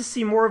will get to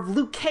see more of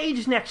Luke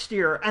Cage next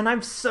year, and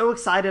I'm so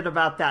excited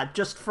about that,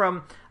 just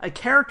from a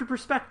character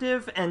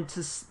perspective and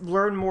to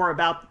learn more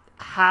about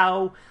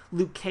how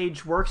Luke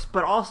Cage works,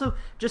 but also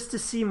just to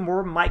see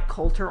more Mike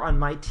Coulter on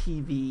my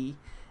TV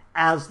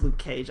as Luke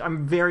Cage.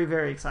 I'm very,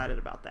 very excited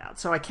about that.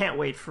 So I can't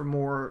wait for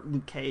more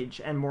Luke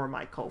Cage and more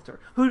Mike Coulter.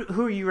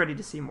 Who are you ready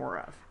to see more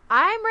of?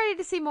 I'm ready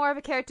to see more of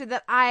a character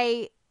that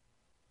I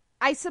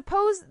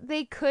suppose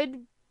they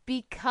could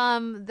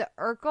become the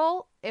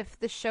Urkel if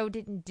the show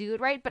didn't do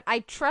it right, but I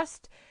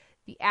trust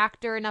the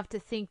actor enough to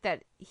think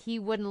that he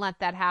wouldn't let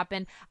that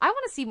happen. I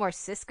want to see more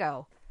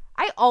Cisco.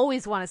 I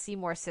always want to see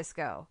more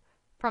Cisco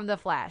from The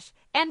Flash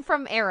and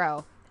from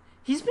Arrow.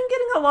 He's been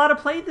getting a lot of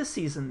play this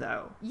season,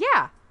 though.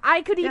 Yeah.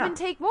 I could even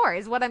take more,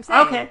 is what I'm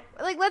saying. Okay.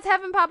 Let's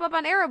have him pop up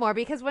on Arrow more,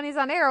 because when he's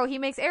on Arrow, he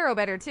makes Arrow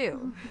better,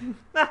 too.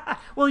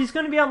 Well, he's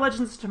going to be on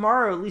Legends of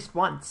Tomorrow at least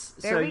once.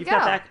 There we go.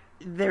 Got that.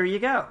 There you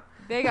go.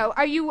 There you go.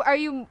 Are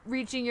you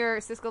reaching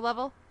your Cisco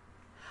level?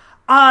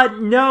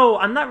 No,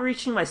 I'm not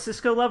reaching my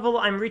Cisco level.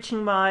 I'm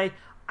reaching my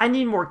I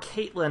need more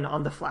Caitlyn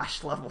on the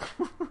Flash level.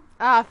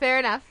 Fair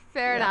enough.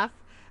 Fair enough.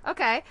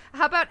 Okay.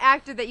 How about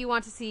actor that you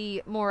want to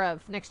see more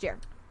of next year?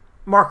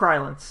 Mark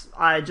Rylance.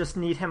 I just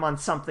need him on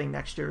something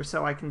next year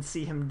so I can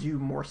see him do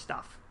more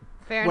stuff.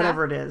 Fair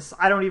Whatever enough. it is.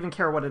 I don't even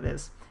care what it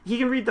is. He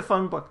can read the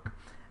phone book.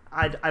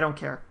 I don't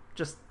care.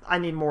 Just, I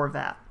need more of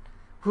that.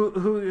 Who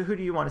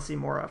do you want to see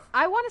more of?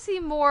 I want to see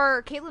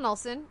more Caitlin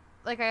Olsen,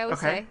 like I always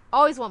say.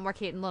 Always want more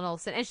Caitlin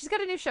Olsen. And she's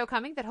got a new show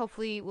coming that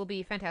hopefully will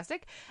be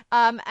fantastic.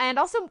 And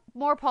also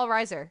more Paul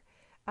Reiser,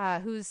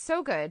 who's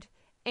so good.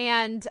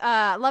 And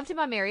loved him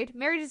on Married.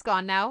 Married is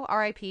gone now.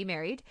 R.I.P.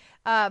 Married.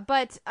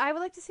 But I would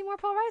like to see more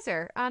Paul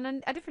Reiser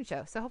on a different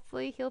show. So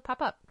hopefully he'll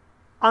pop up.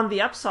 On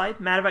the upside,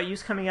 Mad About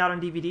You's coming out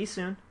on DVD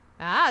soon.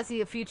 See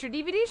a future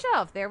DVD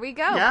shelf. There we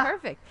go. Yeah.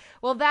 Perfect.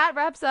 Well, that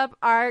wraps up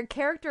our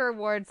Character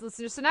Awards,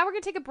 listeners. So now we're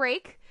going to take a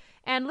break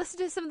and listen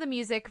to some of the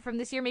music from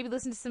this year. Maybe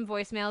listen to some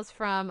voicemails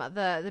from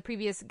the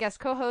previous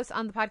guest co-hosts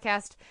on the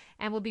podcast.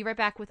 And we'll be right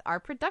back with our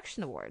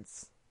Production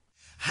Awards.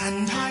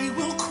 And I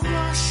will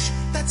crush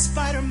that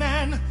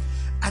Spider-Man,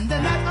 and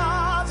then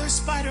that other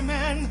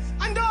Spider-Man,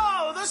 and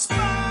all the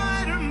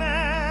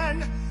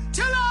Spider-Man,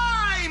 till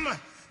I'm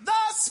the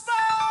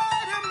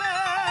Spider-Man.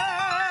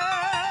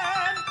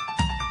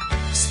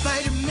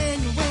 Spider-Man,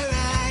 we're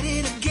at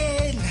it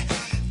again.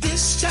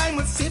 This time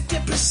with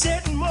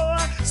 50% more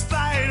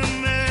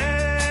Spider-Man.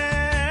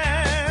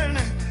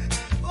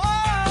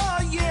 Oh,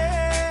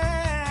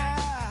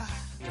 yeah.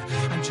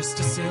 I'm just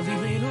a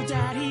silly little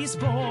daddy's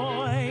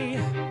boy.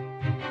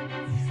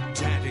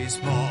 Daddy's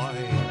boy,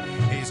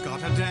 he's got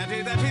a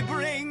daddy that he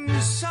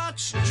brings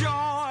such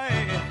joy.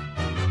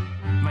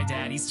 My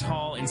daddy's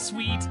tall and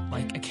sweet,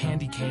 like a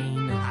candy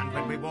cane. And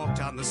when we walk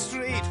down the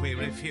street, we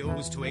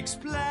refuse to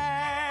explain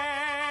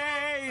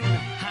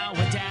How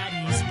a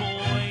daddy's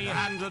boy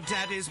and a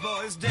daddy's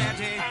boy's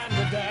daddy and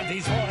a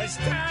daddy's boy's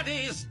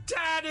daddy's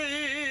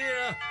daddy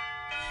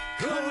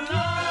could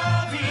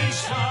love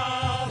each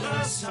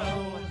other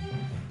so.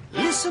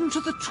 Listen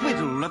to the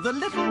twiddle of the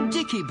little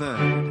dicky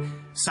bird.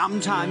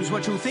 Sometimes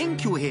what you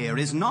think you hear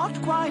is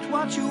not quite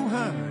what you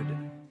heard.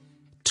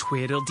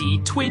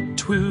 Twiddle-dee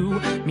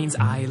twit-twoo means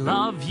I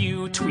love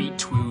you.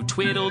 Tweet-twoo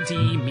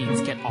twiddle-dee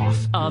means get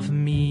off of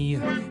me.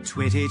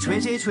 Twitty,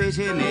 twitty,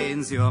 twitty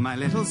means you're my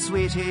little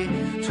sweetie.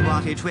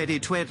 Twatty,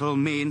 twitty, twiddle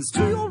means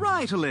do you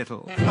right a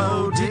little.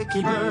 Oh,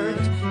 dicky bird,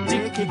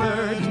 dicky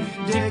bird,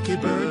 dicky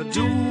bird,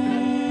 do.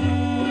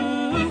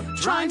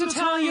 Trying to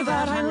tell you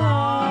that I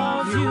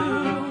love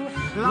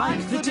you,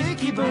 like the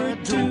dicky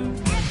bird do.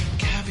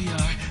 Caviar,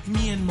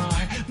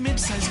 Myanmar,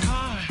 mid-sized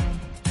car.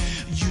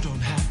 You don't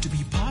have to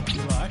be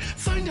popular.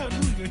 Find out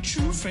who your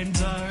true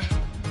friends are.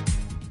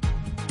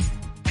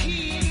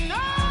 Pinot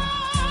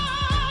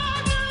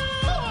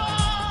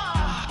Noir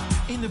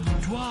in the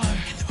boudoir.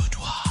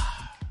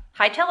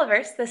 Hi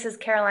Televerse, this is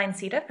Caroline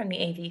Sita from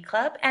the AV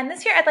Club, and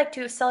this year I'd like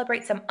to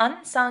celebrate some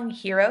unsung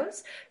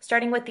heroes,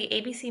 starting with the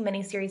ABC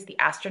miniseries The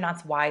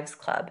Astronauts' Wives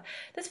Club.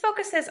 This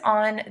focuses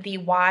on the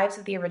wives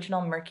of the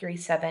original Mercury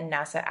 7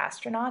 NASA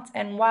astronauts,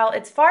 and while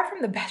it's far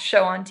from the best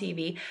show on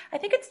TV, I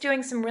think it's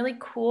doing some really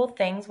cool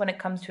things when it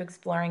comes to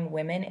exploring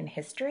women in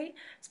history.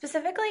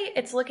 Specifically,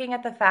 it's looking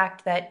at the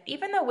fact that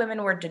even though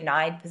women were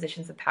denied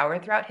positions of power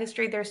throughout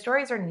history, their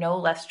stories are no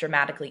less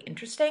dramatically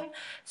interesting.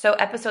 So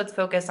episodes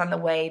focus on the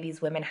way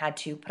these women had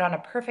to put on a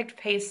perfect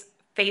face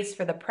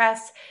for the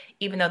press,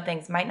 even though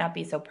things might not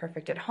be so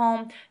perfect at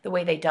home, the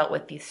way they dealt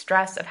with the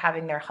stress of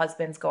having their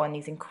husbands go on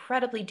these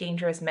incredibly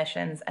dangerous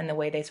missions, and the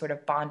way they sort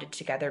of bonded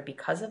together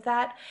because of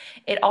that.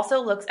 It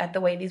also looks at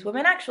the way these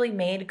women actually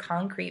made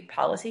concrete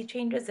policy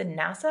changes in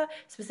NASA,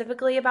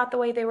 specifically about the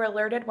way they were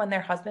alerted when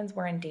their husbands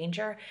were in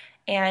danger.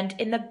 And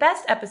in the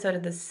best episode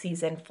of this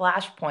season,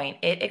 Flashpoint,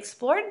 it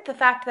explored the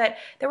fact that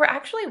there were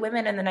actually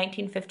women in the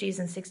 1950s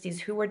and 60s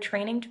who were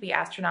training to be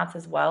astronauts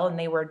as well, and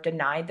they were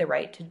denied the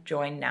right to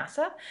join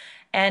NASA.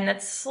 And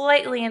that's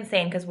slightly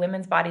insane because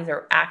women's bodies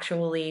are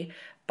actually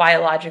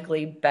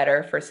biologically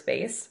better for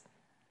space.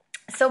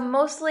 So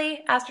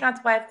mostly,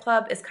 Astronauts' Wives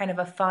Club is kind of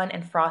a fun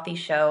and frothy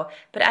show,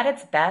 but at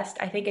its best,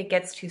 I think it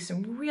gets to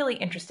some really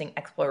interesting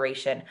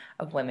exploration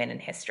of women in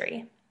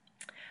history.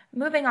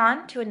 Moving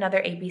on to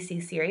another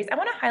ABC series, I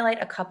want to highlight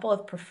a couple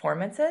of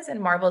performances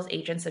in Marvel's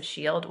Agents of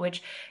S.H.I.E.L.D.,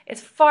 which is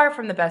far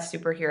from the best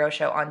superhero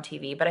show on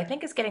TV, but I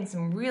think is getting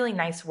some really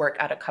nice work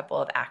out of a couple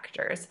of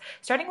actors.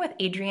 Starting with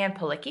Adrienne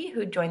Palicki,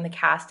 who joined the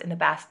cast in the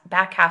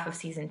back half of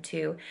Season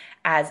 2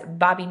 as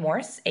Bobby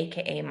Morse,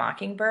 aka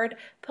Mockingbird.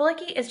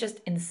 Palicki is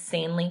just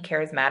insanely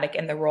charismatic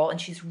in the role,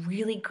 and she's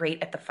really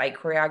great at the fight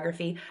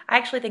choreography. I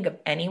actually think of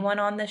anyone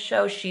on this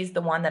show, she's the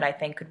one that I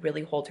think could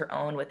really hold her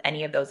own with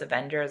any of those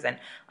Avengers, and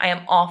I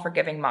am all for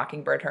giving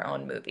Mockingbird her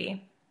own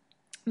movie.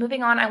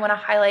 Moving on, I want to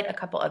highlight a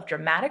couple of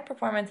dramatic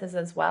performances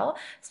as well,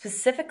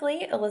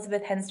 specifically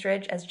Elizabeth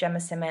Henstridge as Gemma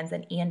Simmons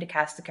and Ian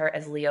DeCastecker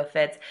as Leo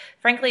Fitz.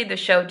 Frankly, the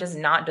show does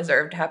not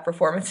deserve to have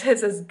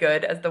performances as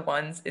good as the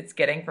ones it's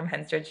getting from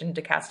Henstridge and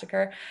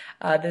DeCastecker.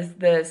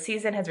 The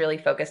season has really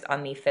focused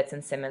on the Fitz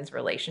and Simmons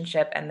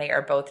relationship, and they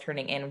are both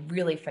turning in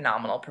really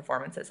phenomenal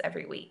performances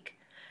every week.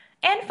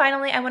 And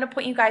finally, I want to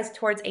point you guys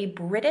towards a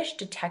British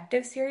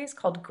detective series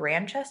called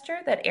Grantchester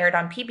that aired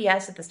on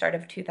PBS at the start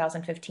of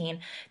 2015.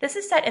 This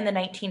is set in the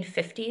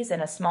 1950s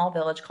in a small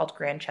village called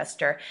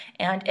Grantchester,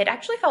 and it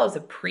actually follows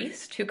a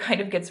priest who kind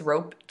of gets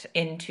roped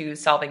into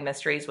solving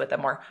mysteries with a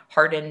more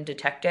hardened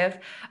detective.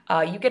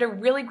 You get a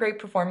really great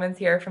performance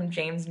here from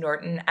James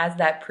Norton as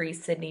that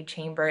priest, Sidney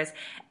Chambers,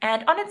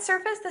 and on its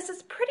surface, this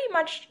is pretty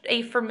much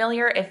a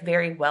familiar, if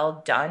very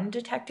well done,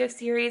 detective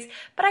series,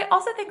 but I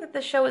also think that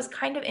the show is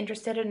kind of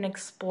interested in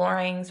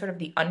exploring sort of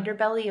the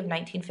underbelly of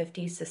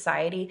 1950s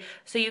society.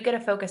 So you get a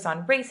focus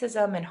on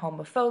racism and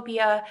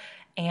homophobia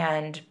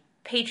and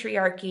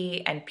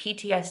patriarchy and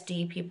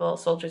PTSD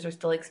soldiers are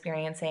still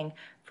experiencing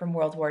from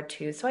World War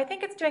II. So I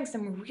think it's doing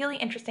some really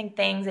interesting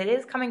things. It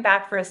is coming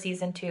back for a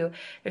season 2.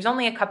 There's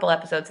only a couple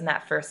episodes in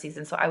that first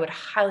season, so I would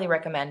highly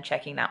recommend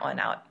checking that one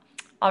out.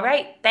 All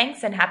right,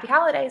 thanks and happy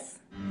holidays.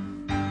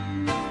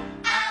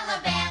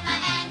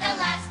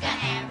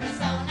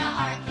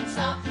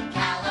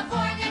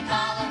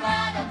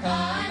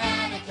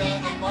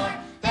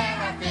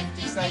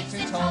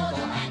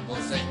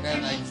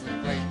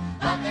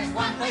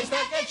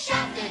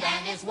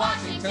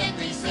 Washington,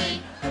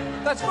 D.C.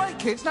 That's right,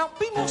 kids. Now,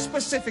 be more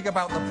specific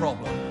about the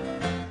problem.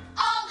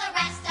 All the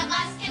rest of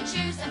us can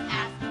choose a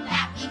path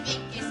that we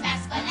think is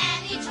best, but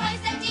any choice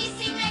that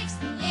DC makes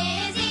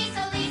is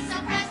easily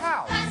suppressed.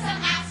 How? 'Cause some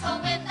asshole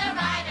with a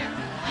rider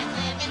who might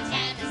live in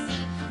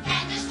Tennessee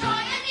can destroy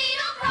a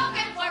needle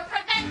program for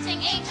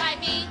preventing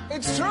HIV.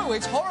 It's true.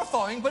 It's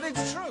horrifying, but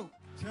it's true.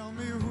 Tell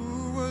me,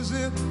 who was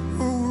it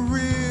who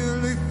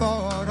really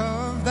thought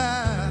of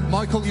that?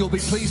 Michael, you'll be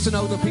pleased to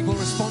know the people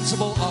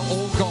responsible are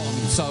all gone,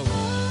 so...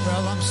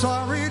 Well, I'm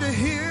sorry to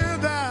hear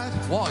that.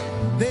 Why?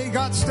 They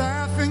got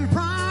staffing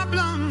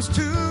problems,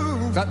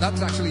 too.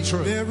 That's actually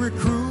true. Their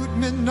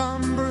recruitment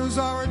numbers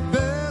are at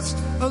best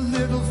a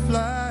little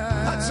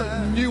flat. That's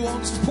a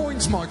nuanced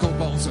point, Michael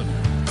Bolton.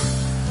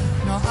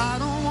 Now, I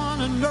don't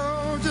want to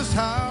know just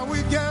how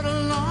we get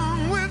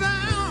along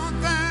without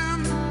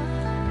them.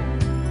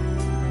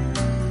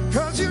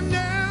 'Cause you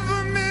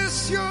never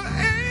miss your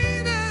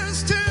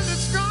anus till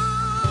it's gone.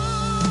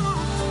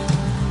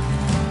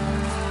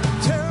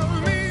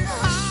 Tell me,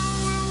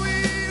 how are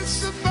we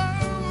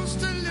supposed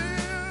to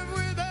live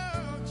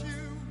without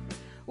you?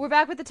 We're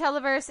back with the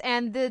Televerse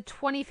and the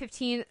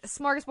 2015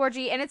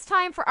 Smorgasborgy, and it's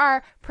time for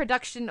our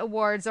production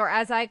awards, or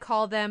as I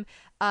call them,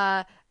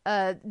 the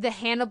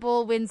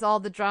Hannibal wins all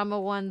the drama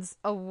ones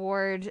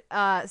award.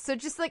 So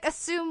just like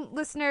assume,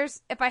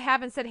 listeners, if I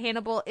haven't said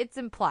Hannibal, it's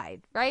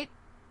implied, right?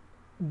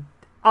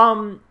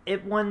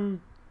 It won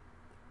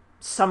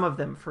some of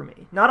them for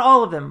me. Not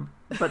all of them,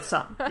 but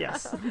some,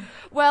 yes.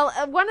 Well,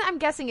 one I'm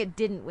guessing it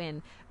didn't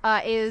win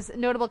is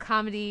notable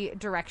comedy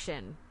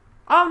direction.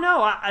 Oh,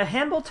 no,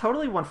 Hannibal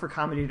totally won for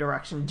comedy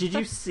direction. Did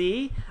you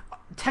see?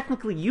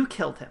 Technically, you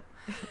killed him.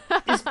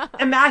 It's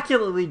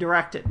immaculately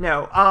directed.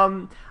 No,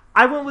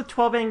 I went with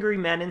 12 Angry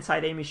Men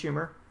inside Amy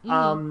Schumer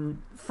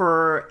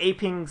for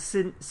aping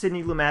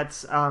Sidney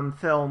Lumet's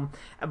film,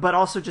 but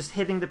also just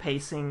hitting the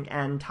pacing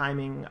and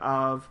timing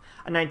of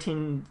a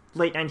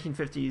late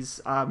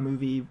 1950s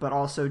movie, but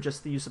also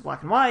just the use of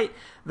black and white,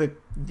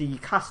 the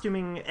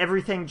costuming,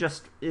 everything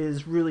just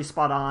is really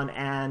spot on,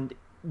 and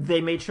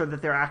they made sure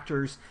that their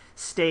actors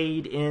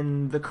stayed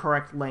in the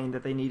correct lane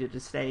that they needed to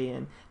stay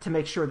in to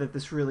make sure that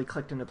this really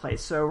clicked into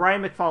place. So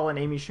Ryan McFall and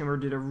Amy Schumer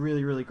did a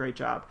really, really great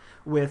job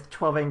with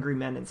 12 Angry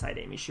Men inside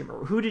Amy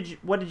Schumer.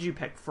 What did you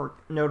pick for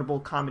notable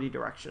comedy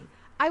direction?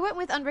 I went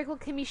with Unbreakable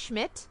Kimmy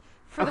Schmidt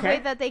for the way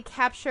that they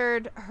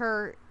captured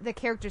the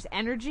character's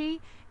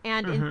energy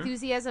and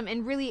enthusiasm,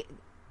 and really,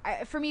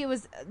 for me, it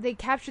was they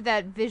captured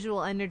that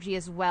visual energy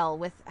as well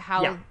with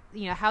how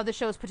how the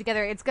show is put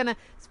together. It's gonna,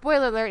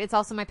 spoiler alert, it's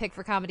also my pick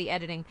for comedy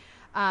editing.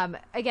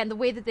 Again, the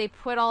way that they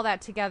put all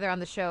that together on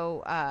the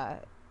show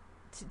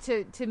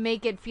to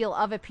make it feel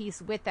of a piece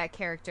with that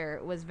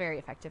character was very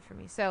effective for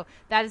me. So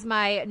that is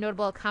my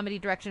notable comedy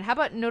direction. How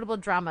about notable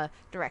drama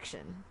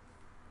direction?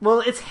 Well,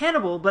 it's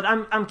Hannibal, but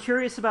I'm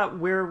curious about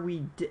where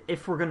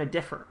if we're gonna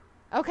differ.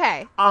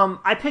 Okay.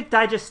 I picked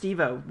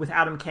Digestivo with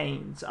Adam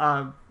Keynes,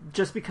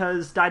 just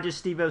because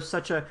Digestivo is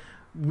such a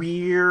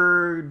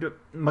weird,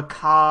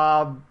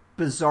 macabre,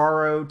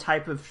 bizarro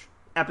type of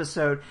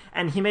episode,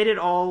 and he made it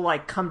all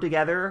like come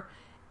together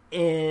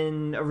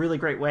in a really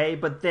great way.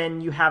 But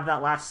then you have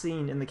that last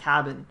scene in the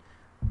cabin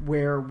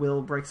where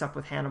Will breaks up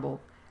with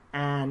Hannibal,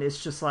 and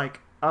it's just like,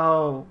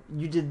 oh,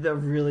 you did a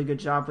really good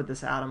job with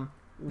this, Adam.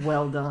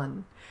 Well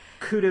done.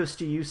 Kudos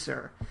to you,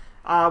 sir.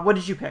 What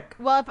did you pick?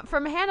 Well,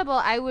 from Hannibal,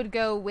 I would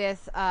go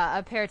with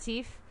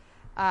Aperitif.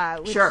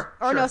 Sure.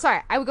 No,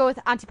 I would go with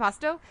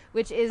Antipasto,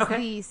 which is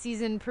the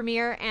season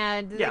premiere.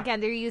 And again,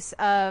 their use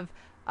of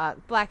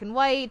black and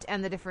white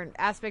and the different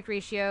aspect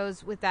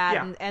ratios with that,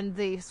 Yeah. and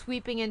the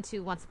sweeping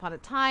into Once Upon a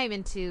Time,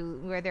 into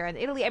where they're in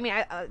Italy. I mean,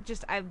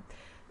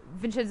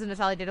 Vincenzo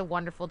Natali did a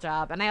wonderful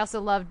job, and I also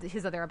loved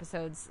his other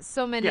episodes.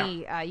 So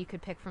many you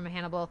could pick from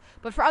Hannibal.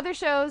 But for other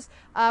shows,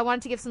 I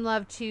wanted to give some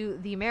love to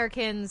The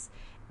Americans,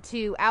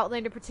 to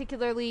Outlander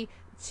particularly,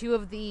 two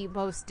of the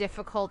most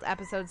difficult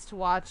episodes to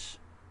watch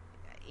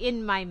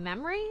in my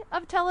memory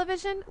of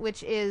television,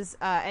 which is,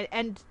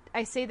 and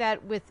I say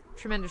that with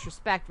tremendous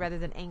respect rather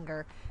than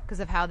anger because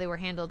of how they were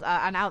handled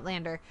on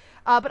Outlander.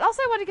 But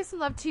also I want to give some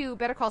love to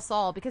Better Call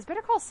Saul, because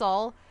Better Call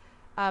Saul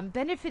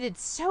benefited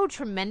so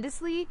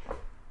tremendously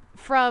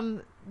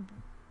from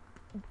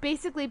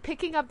basically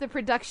picking up the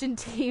production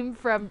team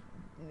from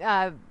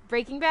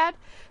Breaking Bad.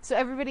 So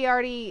everybody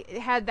already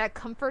had that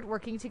comfort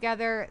working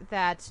together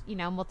that,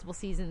 multiple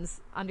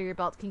seasons under your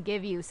belt can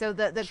give you. So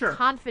the Sure.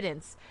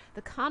 confidence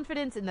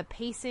in the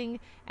pacing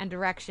and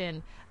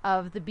direction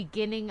of the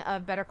beginning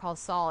of Better Call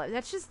Saul,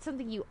 that's just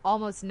something you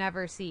almost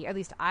never see, or at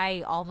least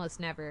I almost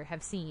never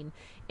have seen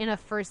in a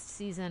first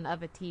season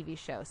of a TV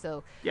show.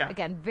 So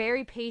again,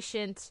 very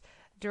patient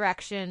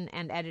direction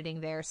and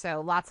editing there.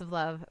 So lots of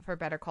love for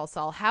Better Call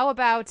Saul. How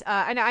about,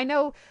 I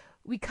know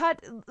we cut,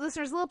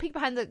 listeners, a little peek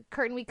behind the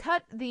curtain. We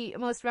cut the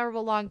most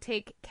memorable long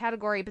take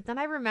category, but then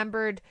I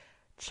remembered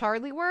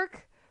Charlie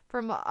Work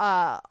from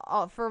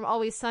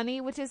Always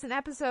Sunny, which is an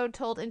episode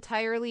told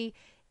entirely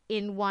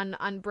in one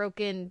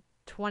unbroken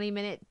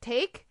 20-minute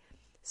take.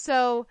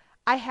 So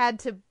I had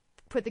to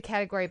put the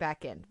category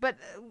back in, but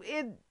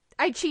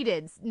I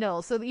cheated,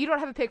 Noel, so you don't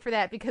have a pick for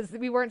that because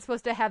we weren't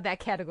supposed to have that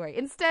category.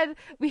 Instead,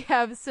 we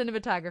have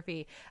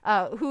cinematography.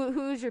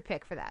 Who's your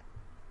pick for that?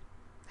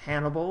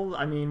 Hannibal.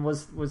 I mean,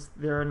 was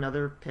there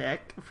another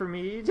pick for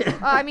me?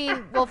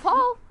 Wolf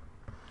Hall.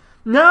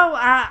 No,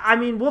 I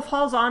mean, Wolf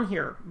Hall's on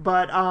here,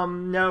 but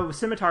no,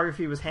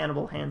 cinematography was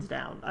Hannibal, hands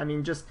down. I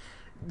mean, just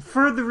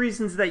for the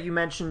reasons that you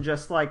mentioned,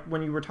 just like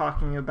when you were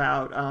talking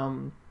about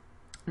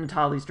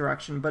Natali's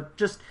direction, but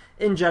just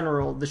in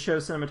general, the show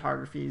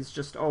cinematography is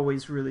just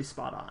always really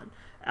spot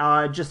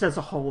on, just as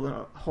a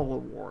whole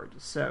award.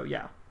 So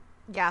yeah,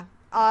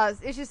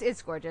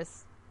 it's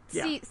gorgeous.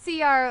 Yeah.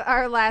 See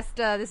our last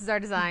This Is Our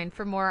Design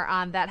for more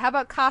on that. How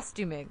about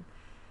costuming?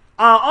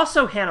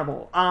 Also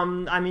Hannibal.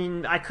 I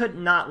mean, I could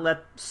not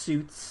let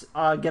suits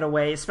get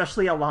away,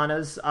 especially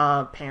Alana's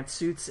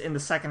pantsuits in the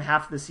second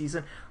half of the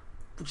season,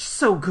 which is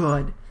so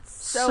good,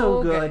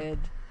 so good.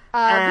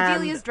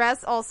 Bedelia's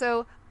dress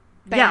also.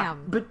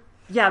 Bam.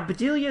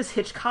 Bedelia's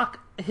Hitchcock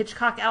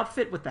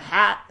outfit with the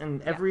hat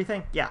and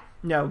everything. Yeah,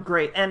 no,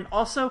 great. And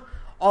also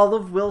all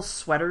of Will's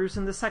sweaters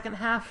in the second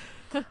half.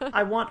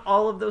 I want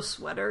all of those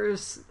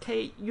sweaters.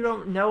 Kate, you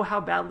don't know how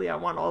badly I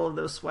want all of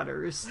those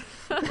sweaters.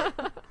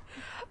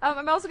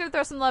 I'm also going to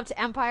throw some love to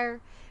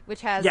Empire, which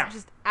has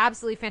just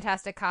absolutely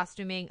fantastic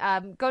costuming.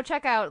 Go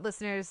check out,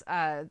 listeners,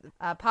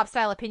 Pop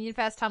Style Opinion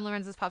Fest, Tom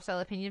Lorenzo's Pop Style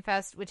Opinion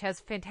Fest, which has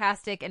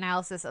fantastic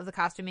analysis of the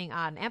costuming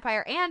on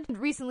Empire. And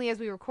recently, as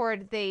we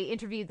record, they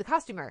interviewed the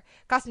costume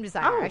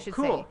designer, I should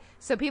say.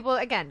 So people,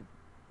 again,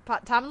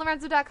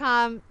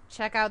 TomLorenzo.com,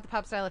 check out the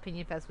Pop Style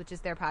Opinion Fest, which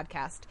is their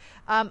podcast.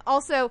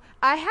 Also,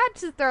 I had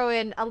to throw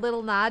in a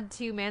little nod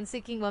to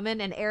Man-Seeking Woman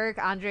and Eric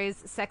Andre's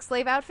sex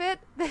slave outfit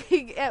that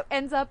he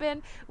ends up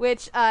in,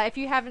 which, if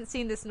you haven't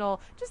seen this,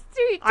 Noel, just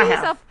do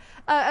yourself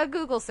a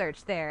Google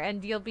search there,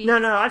 and you'll be...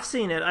 No, I've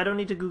seen it. I don't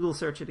need to Google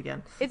search it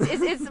again.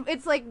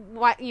 It's like,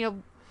 what,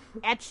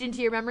 etched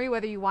into your memory,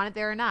 whether you want it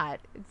there or not.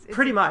 It's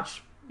pretty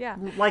much. Yeah.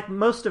 Like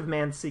most of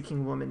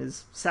Man-Seeking Woman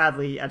is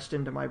sadly etched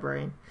into my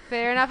brain.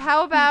 Fair enough.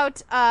 How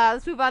about,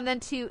 let's move on then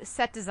to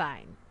set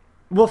design.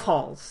 Wolf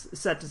Hall's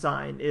set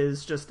design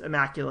is just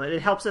immaculate.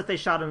 It helps that they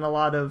shot in a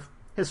lot of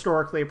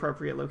historically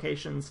appropriate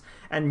locations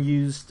and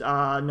used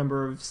a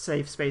number of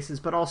safe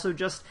spaces, but also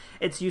just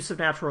its use of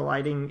natural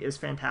lighting is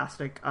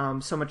fantastic.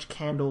 So much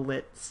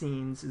candle-lit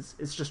scenes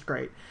is just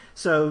great.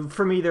 So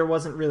for me, there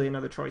wasn't really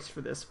another choice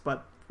for this,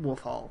 but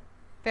Wolf Hall.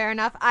 Fair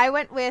enough. I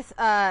went with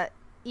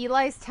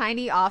Eli's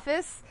tiny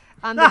office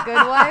on The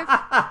Good Wife.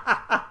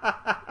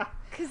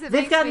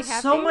 They've gotten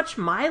so much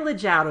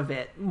mileage out of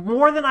it,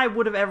 more than I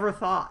would have ever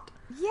thought.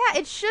 Yeah,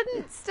 it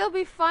shouldn't still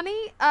be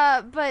funny,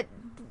 but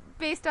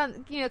based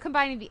on,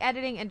 combining the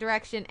editing and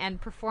direction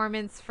and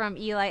performance from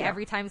Eli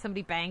every time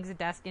somebody bangs a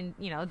desk and,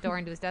 door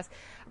into his desk,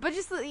 but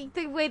just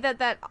the way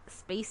that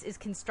space is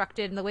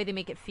constructed and the way they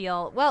make it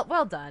feel,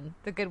 well done,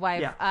 The Good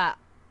Wife. Yeah.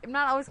 I'm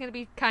not always going to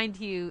be kind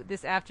to you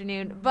this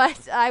afternoon,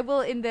 but I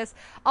will in this.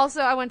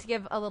 Also, I want to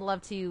give a little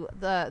love to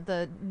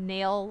the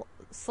nail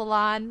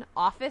salon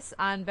office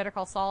on Better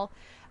Call Saul,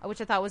 which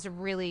I thought was a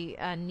really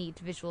neat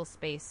visual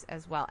space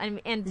as well.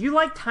 And you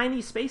like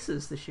tiny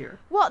spaces this year.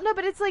 Well, no,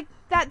 but it's like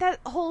that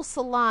whole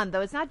salon,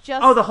 though. It's not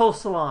just... Oh, the whole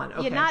salon.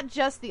 Okay. Yeah, not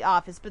just the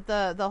office, but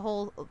the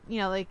whole,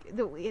 like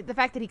the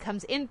fact that he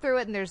comes in through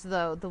it and there's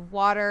the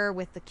water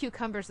with the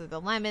cucumbers or the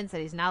lemons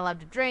that he's not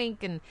allowed to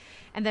drink. And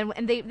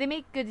they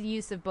make good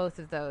use of both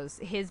of those,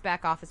 his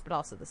back office, but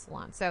also the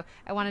salon. So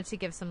I wanted to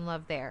give some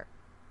love there.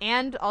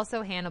 And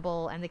also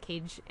Hannibal and the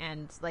cage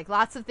and,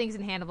 lots of things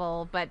in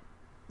Hannibal, but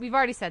we've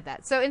already said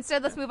that. So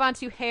instead, let's move on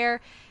to hair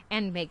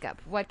and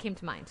makeup. What came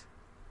to mind?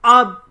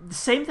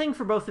 Same thing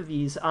for both of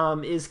these.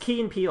 Is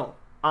Key and Peele.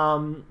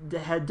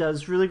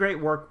 Does really great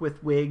work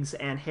with wigs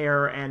and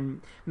hair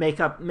and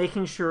makeup,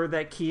 making sure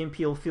that Key and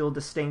Peele feel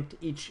distinct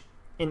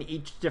in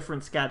each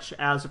different sketch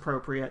as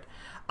appropriate.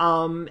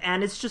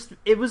 And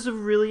it was a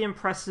really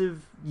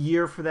impressive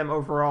year for them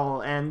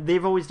overall, and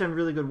they've always done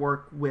really good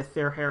work with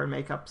their hair and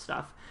makeup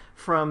stuff,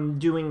 from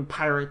doing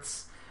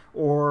pirates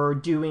or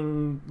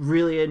doing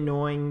really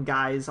annoying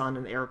guys on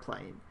an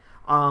airplane.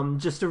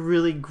 Just a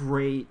really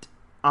great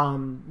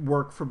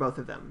work for both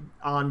of them,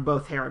 on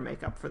both hair and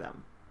makeup for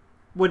them.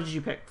 What did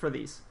you pick for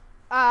these?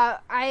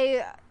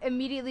 I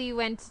immediately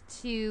went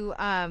to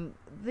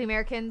the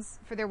Americans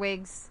for their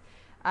wigs,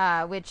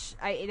 which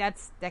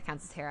that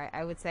counts as hair,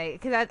 I would say,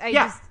 because I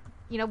just,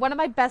 one of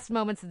my best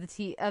moments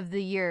of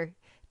the year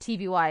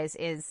TV wise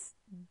is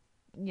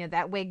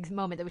that wig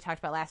moment that we talked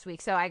about last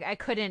week. So I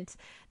couldn't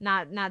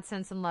not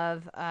send some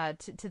love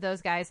to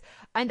those guys.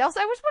 And also,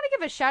 I just want to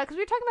give a shout, because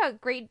we were talking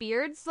about great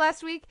beards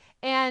last week,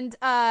 and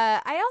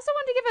I also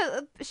want to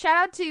give a shout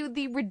out to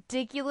the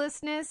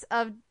ridiculousness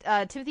of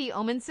Timothy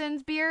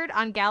Omenson's beard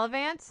on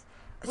Galavant,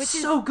 which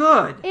is so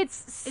good.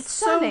 It's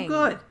stunning.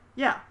 So good.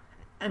 Yeah.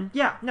 And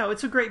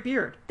it's a great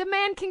beard. The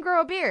man can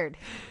grow a beard.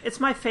 It's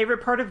my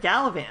favorite part of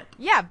Galavant.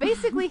 Yeah,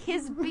 basically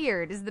his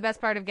beard is the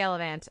best part of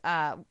Galavant.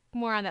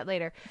 More on that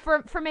later.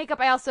 For makeup,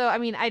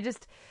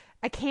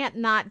 I can't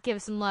not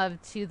give some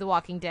love to The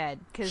Walking Dead.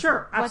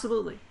 Sure,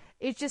 absolutely.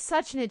 It's just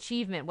such an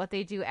achievement what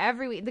they do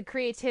every week. The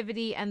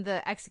creativity and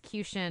the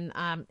execution,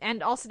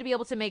 and also to be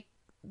able to make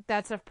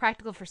that stuff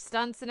practical for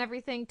stunts and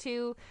everything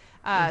too.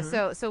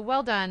 So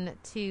well done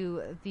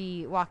to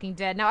The Walking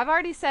Dead. Now, I've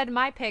already said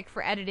my pick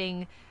for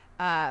editing.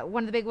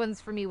 One of the big ones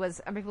for me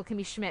was Unbreakable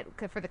Kimmy Schmidt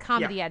for the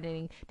comedy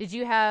editing. Did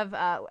you have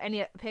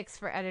any picks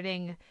for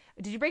editing?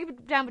 Did you break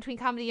it down between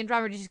comedy and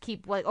drama, or did you just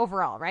keep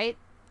overall, right?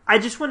 I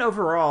just went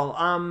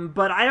overall,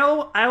 but I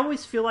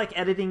always feel like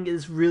editing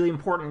is really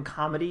important in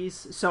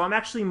comedies, so I'm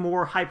actually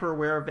more hyper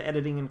aware of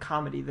editing in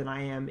comedy than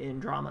I am in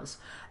dramas.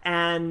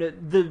 And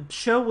the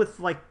show with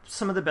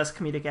some of the best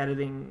comedic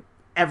editing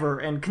ever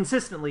and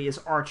consistently is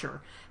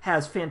Archer.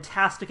 Has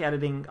fantastic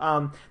editing.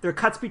 There are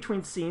cuts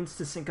between scenes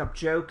to sync up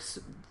jokes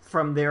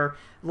from their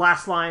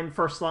last line,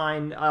 first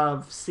line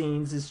of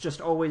scenes is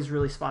just always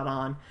really spot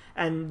on.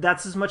 And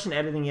that's as much an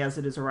editing as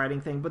it is a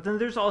writing thing. But then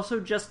there's also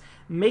just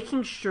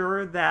making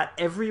sure that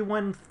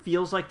everyone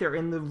feels like they're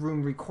in the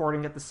room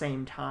recording at the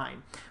same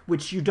time,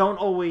 which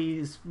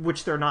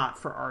they're not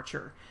for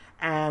Archer.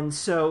 And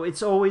so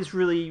it's always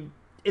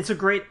it's a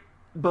great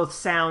both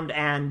sound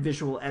and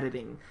visual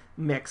editing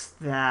mix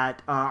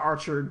that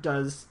Archer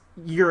does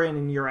year in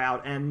and year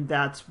out. And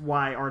that's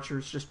why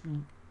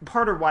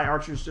part of why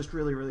Archer's just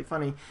really, really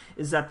funny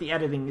is that the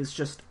editing is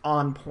just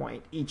on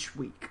point each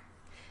week.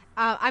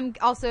 I'm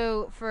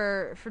also,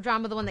 for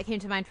drama, the one that came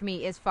to mind for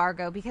me is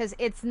Fargo, because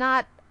it's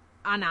not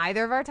on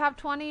either of our top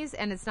 20s,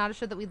 and it's not a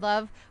show that we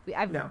love.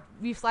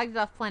 We've flagged it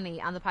off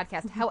plenty on the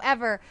podcast.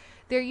 However,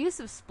 their use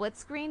of split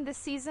screen this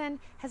season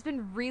has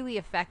been really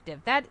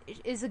effective. That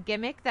is a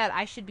gimmick that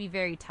I should be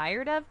very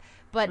tired of,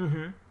 but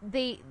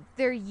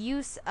their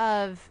use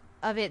of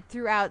it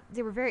throughout,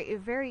 they were very,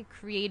 very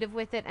creative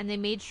with it, and they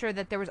made sure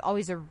that there was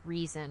always a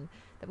reason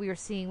that we were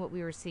seeing what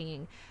we were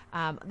seeing.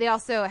 They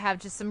also have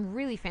just some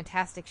really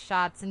fantastic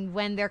shots, and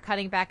when they're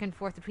cutting back and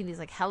forth between these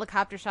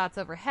helicopter shots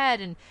overhead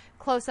and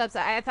close-ups,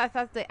 I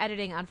thought the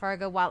editing on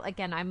Fargo, while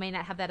again I may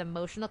not have that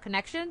emotional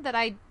connection that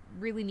I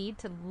really need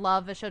to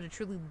love a show, to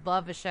truly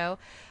love a show,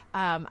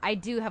 I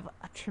do have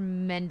a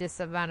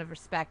tremendous amount of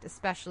respect,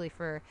 especially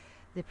for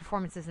the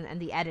performances and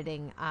the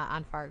editing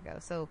on Fargo.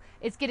 So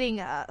it's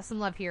getting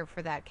some love here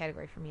for that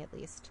category for me, at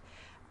least.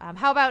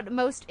 How about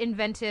most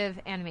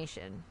inventive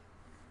animation?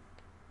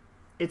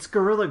 It's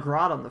Gorilla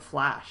Grodd on The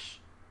Flash.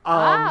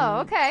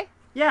 Okay.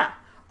 Yeah.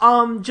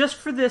 Just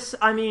for this,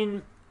 I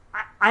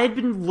had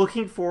been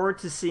looking forward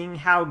to seeing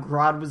how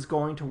Grodd was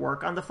going to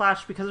work on The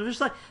Flash, because it was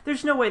just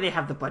there's no way they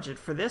have the budget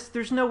for this.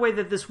 There's no way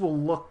that this will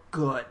look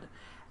good.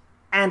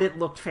 And it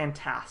looked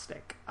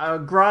fantastic.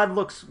 Grodd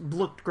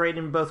looked great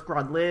in both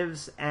Grodd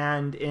Lives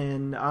and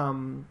in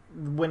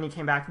when he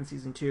came back in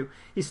season 2.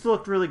 He still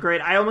looked really great.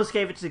 I almost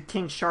gave it to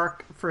King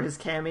Shark for his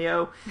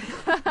cameo,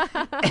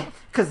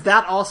 because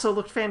that also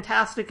looked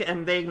fantastic,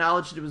 and they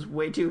acknowledged it was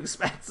way too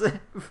expensive.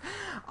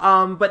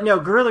 But no,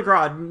 Gorilla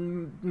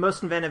Grodd,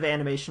 most inventive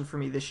animation for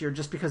me this year,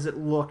 just because it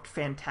looked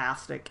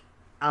fantastic,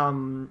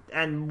 and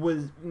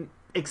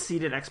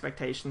exceeded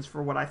expectations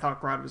for what I thought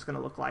Grodd was going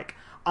to look like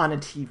on a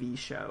TV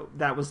show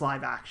that was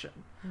live action.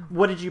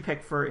 What did you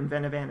pick for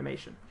inventive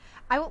animation?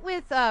 I went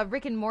with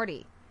Rick and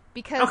Morty,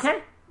 because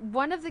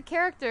one of the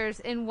characters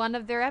in one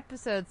of their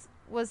episodes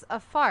was a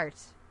fart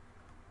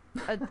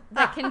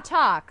that can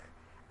talk,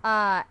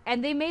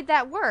 and they made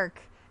that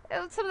work.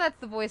 some of that's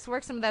the voice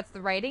work, some of that's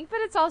the writing, but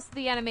it's also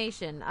the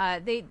animation.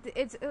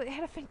 It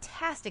had a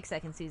fantastic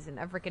second season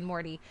of Rick and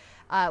Morty,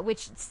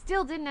 which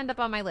still didn't end up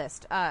on my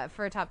list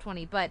for a top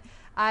 20, but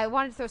I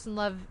wanted to throw some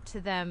love to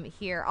them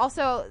here.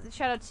 Also,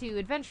 shout out to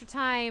Adventure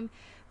Time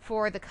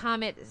for the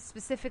comet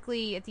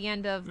specifically at the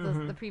end of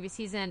the previous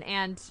season,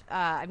 and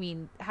I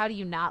mean, how do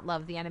you not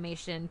love the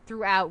animation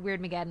throughout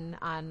Weirdmageddon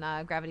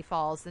on Gravity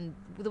Falls, and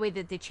the way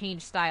that they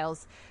change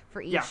styles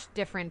for each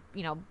different,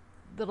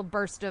 little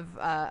burst of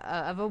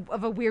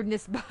a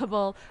weirdness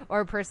bubble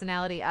or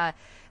personality. That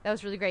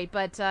was really great.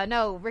 But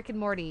no, Rick and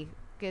Morty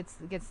gets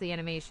the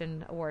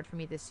animation award for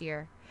me this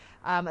year.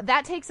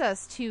 That takes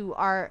us to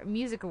our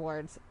music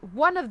awards.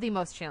 One of the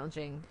most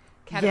challenging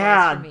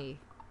categories for me.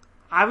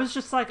 I was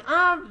just like,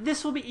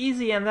 this will be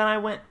easy, and then I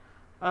went,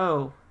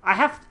 I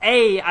have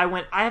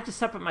to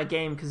step up my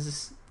game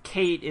because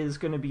Kate is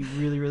going to be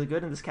really, really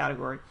good in this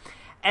category.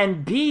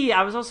 And B,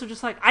 I was also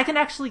just like, I can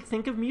actually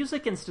think of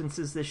music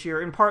instances this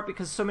year, in part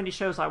because so many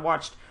shows I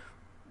watched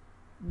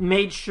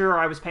made sure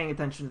I was paying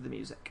attention to the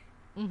music.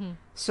 Mm-hmm.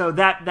 So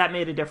that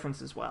made a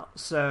difference as well.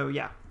 So,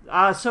 yeah.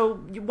 So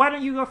why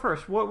don't you go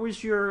first? What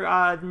was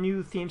your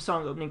new theme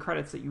song opening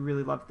credits that you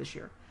really loved this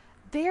year?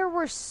 There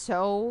were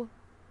so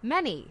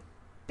many.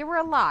 There were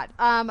a lot.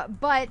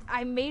 But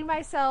I made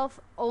myself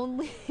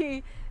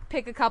only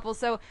pick a couple,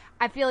 so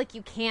I feel like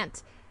you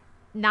can't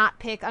not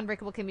pick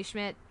Unbreakable Kimmy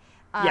Schmidt.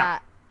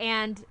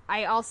 And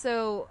I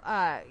also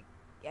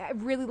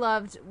really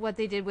loved what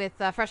they did with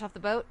Fresh Off the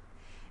Boat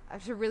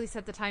to really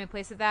set the time and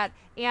place of that.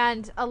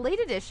 And a late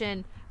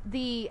edition,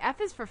 the F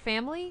is for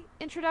Family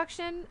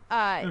introduction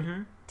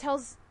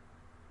tells...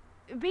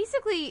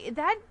 Basically,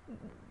 that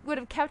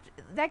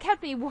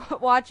kept me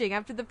watching.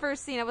 After the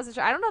first scene, I wasn't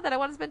sure. I don't know that I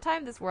want to spend time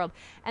in this world.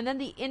 And then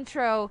the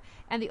intro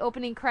and the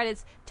opening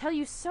credits tell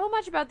you so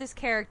much about this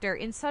character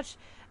in such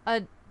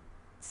a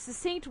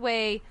succinct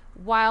way,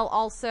 while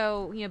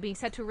also being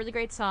set to a really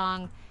great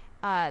song,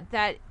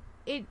 that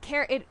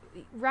it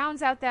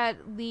rounds out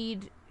that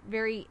lead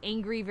very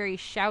angry, very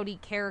shouty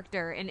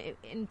character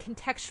and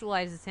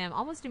contextualizes him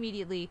almost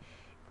immediately.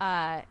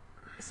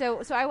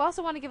 So I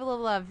also want to give a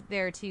little love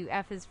there to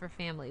F is for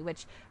Family,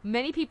 which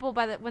many people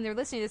when they're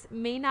listening to this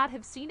may not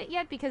have seen it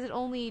yet because it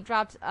only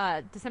dropped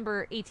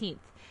December 18th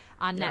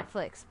on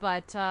Netflix.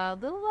 But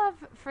little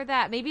love for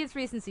that. Maybe it's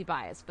recency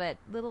bias, but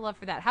little love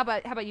for that. How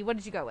about you? What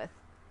did you go with?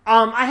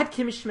 I had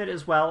Kimmy Schmidt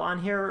as well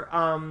on here,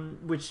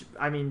 which,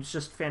 I mean, is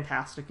just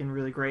fantastic and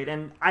really great.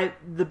 And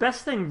the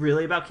best thing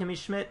really about Kimmy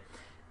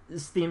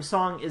Schmidt's theme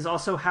song is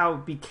also how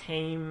it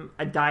became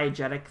a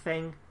diegetic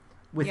thing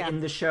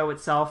within the show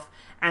itself.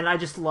 And I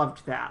just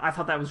loved that. I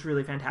thought that was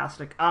really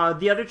fantastic.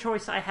 The other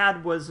choice I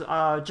had was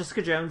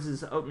Jessica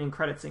Jones's opening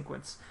credit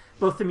sequence.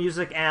 Both the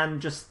music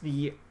and just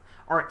the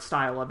art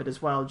style of it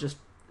as well just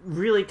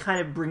really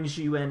kind of brings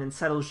you in and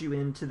settles you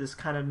into this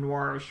kind of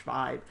noirish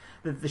vibe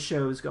that the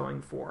show is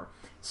going for.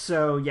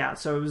 So,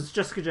 it was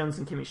Jessica Jones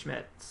and Kimmy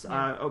Schmidt's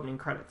opening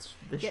credits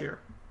this year.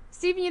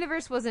 Steven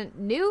Universe wasn't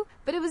new,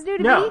 but it was new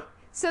to me.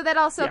 So that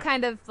also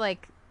kind of,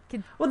 like...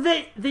 Well,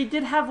 they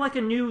did have, like,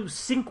 a new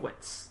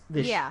sequence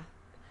this year.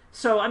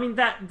 So, I mean,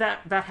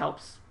 that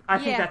helps. I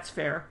think that's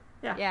fair.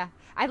 Yeah. Yeah.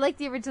 I like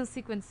the original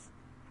sequence.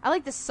 I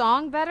like the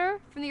song better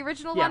from the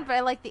original one, but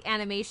I like the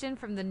animation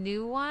from the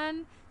new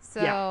one.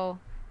 So...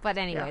 But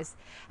anyways,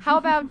 how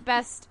about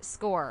best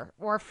score?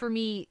 Or for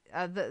me,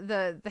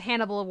 the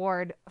Hannibal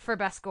Award for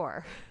best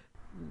score.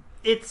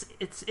 It's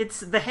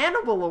the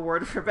Hannibal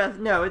Award for best.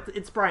 No,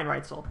 it's Brian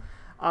Reitzel.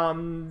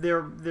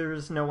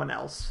 There's no one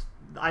else.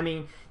 I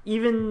mean,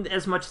 even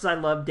as much as I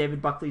love David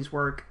Buckley's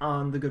work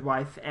on The Good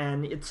Wife,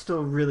 and it's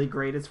still really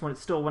great. It's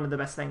still one of the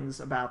best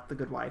things about The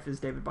Good Wife is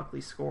David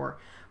Buckley's score.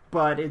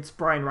 But it's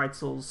Brian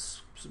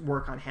Reitzel's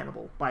work on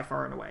Hannibal by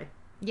far and away.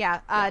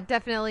 Yeah,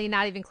 definitely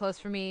not even close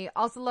for me.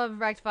 Also love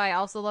Rectify.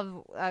 Also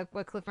love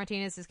what Cliff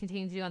Martinez is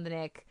continuing to do on the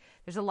Nick.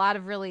 There's a lot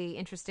of really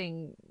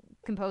interesting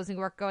composing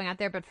work going out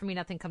there, but for me,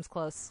 nothing comes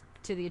close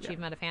to the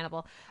achievement of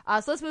Hannibal.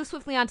 So let's move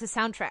swiftly on to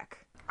soundtrack.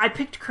 I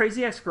picked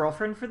Crazy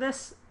Ex-Girlfriend for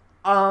this,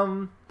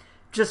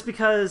 just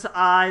because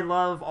I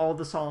love all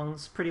the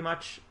songs pretty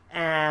much,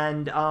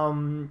 and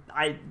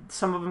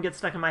some of them get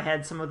stuck in my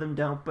head, some of them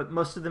don't, but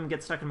most of them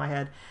get stuck in my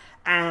head.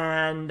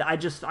 And I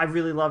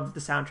really loved the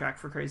soundtrack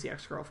for Crazy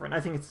Ex-Girlfriend.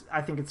 I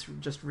think it's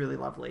just really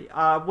lovely.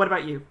 What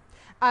about you?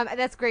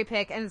 That's a great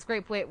pick, and it's a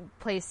great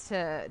place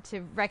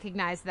to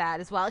recognize that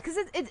as well. Because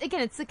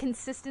it's the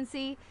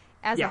consistency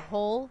as a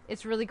whole.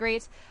 It's really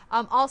great.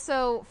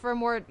 Also, for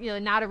more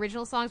not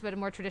original songs, but a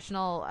more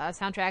traditional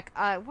soundtrack,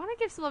 I want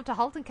to give some love to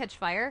 *Halt and Catch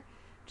Fire*.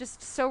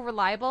 Just so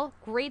reliable.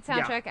 Great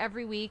soundtrack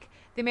every week.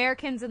 The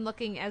Americans and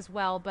Looking as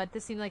well, but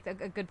this seemed like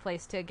a good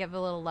place to give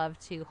a little love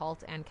to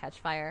 *Halt and Catch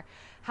Fire*.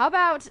 How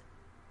about,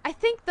 I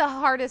think the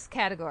hardest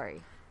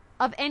category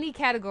of any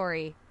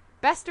category,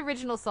 best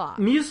original song.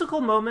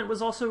 Musical moment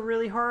was also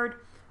really hard.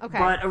 Okay.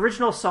 But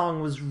original song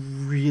was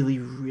really,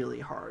 really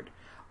hard.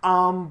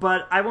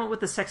 But I went with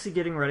the Sexy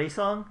Getting Ready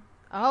song.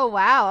 Oh,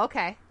 wow.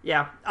 Okay.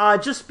 Yeah.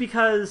 Just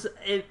because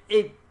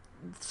it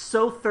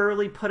so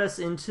thoroughly put us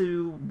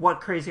into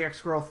what Crazy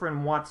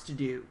Ex-Girlfriend wants to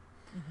do,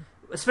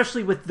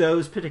 especially with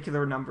those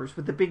particular numbers,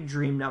 with the big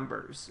dream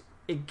numbers.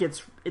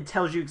 It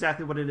tells you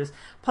exactly what it is.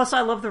 Plus,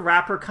 I love the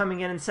rapper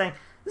coming in and saying,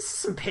 "This is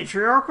some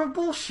patriarchal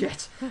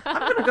bullshit.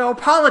 I'm gonna go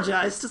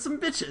apologize to some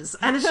bitches,"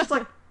 and it's just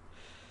like,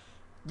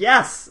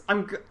 yes,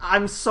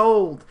 I'm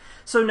sold.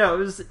 So no,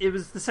 it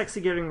was the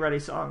Sexy Getting Ready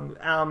song,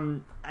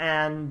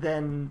 and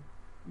then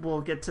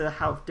we'll get to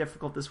how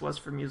difficult this was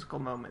for musical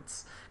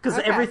moments, because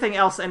everything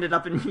else ended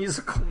up in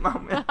musical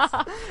moments.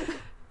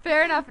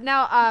 Fair enough.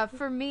 Now,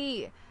 for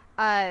me,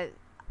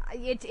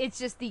 it's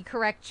just the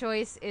correct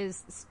choice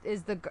is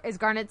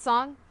Garnet's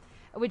song,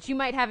 which you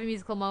might have in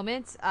musical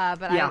moments,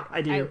 but yeah,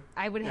 I do.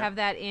 I would have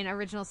that in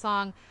original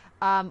song.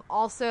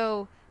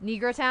 Also,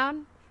 Negro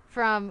Town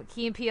from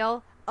Key and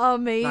Peele,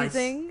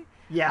 amazing.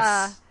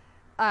 Nice.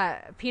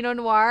 Yes. Pinot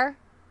Noir,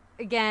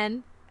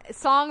 again,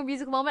 song,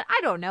 musical moment, I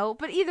don't know,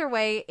 but either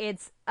way,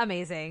 it's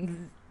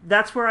amazing.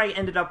 That's where I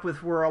ended up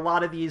with, where a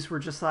lot of these were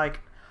just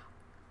like,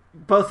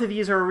 both of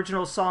these are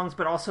original songs,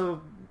 but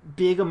also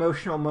big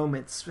emotional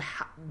moments.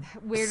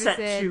 Where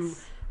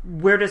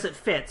does it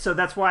fit? So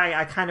that's why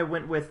I kind of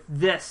went with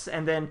this,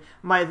 and then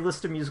my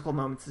list of musical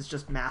moments is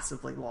just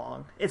massively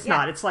long. It's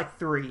not. It's like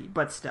 3,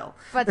 but still.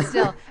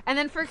 And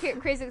then for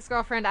Crazy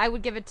Ex-Girlfriend, I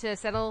would give it to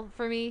Settle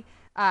for Me,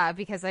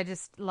 because I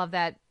just love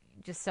that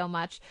just so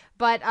much.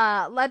 But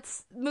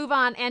let's move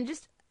on, and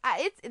just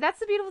that's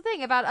the beautiful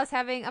thing about us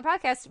having a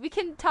podcast. We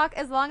can talk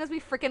as long as we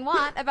freaking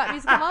want about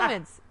musical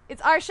moments.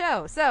 It's our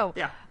show. So,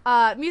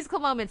 musical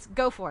moments,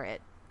 go for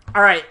it.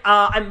 All right.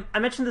 I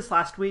mentioned this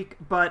last week,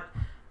 but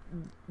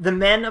the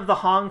men of the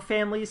Hong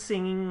family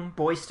singing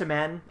Boys to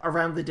Men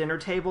around the dinner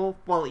table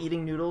while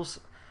eating noodles,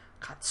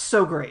 God,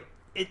 so great.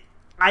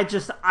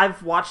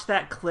 I've watched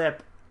that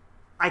clip,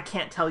 I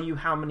can't tell you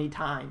how many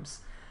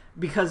times,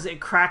 because it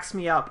cracks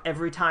me up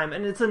every time.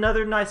 And it's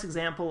another nice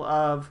example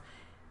of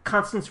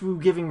Constance Wu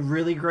giving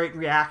really great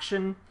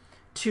reaction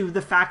to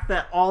the fact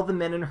that all the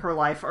men in her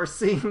life are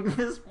singing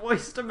this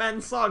Boys to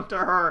Men song to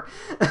her.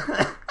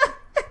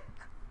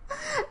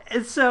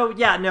 And so,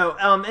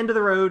 End of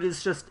the Road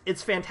is just,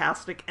 it's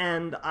fantastic,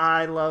 and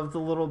I love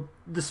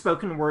the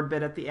spoken word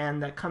bit at the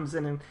end that comes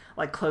in and,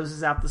 like,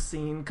 closes out the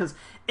scene, because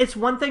it's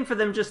one thing for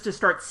them just to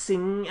start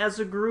singing as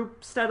a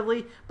group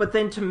steadily, but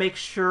then to make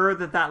sure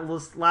that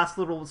last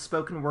little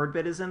spoken word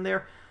bit is in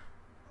there,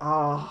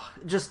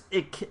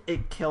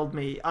 it killed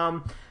me.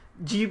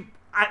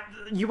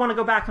 You want to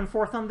go back and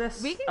forth on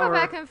this? We can go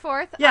back and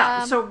forth.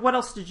 Yeah. So what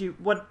else did you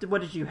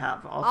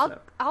have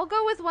also? I'll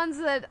go with ones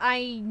that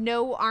I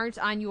know aren't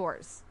on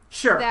yours.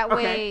 Sure. That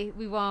way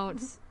we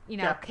won't,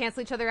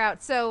 cancel each other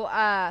out. So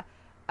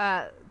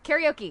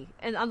karaoke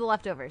and on The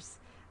Leftovers.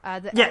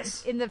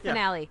 Yes. In the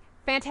finale. Yeah.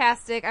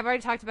 Fantastic. I've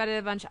already talked about it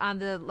a bunch on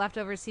the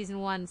Leftovers season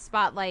 1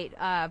 spotlight,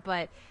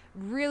 but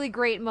really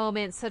great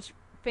moment, such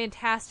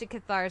fantastic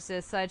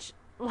catharsis, such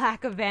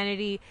lack of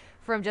vanity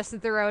from Justin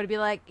Theroux to be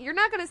like, you're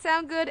not going to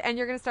sound good, and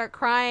you're going to start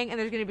crying, and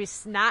there's going to be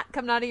snot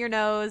coming out of your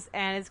nose,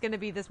 and it's going to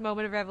be this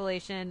moment of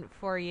revelation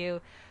for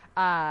you.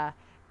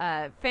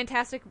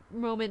 Fantastic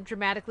moment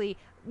dramatically,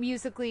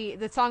 musically,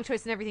 the song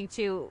choice and everything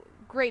too.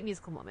 Great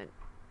musical moment.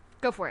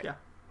 Go for it.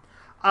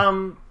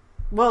 Yeah.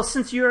 Well,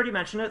 since you already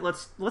mentioned it,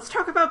 let's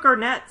talk about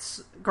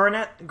Garnet's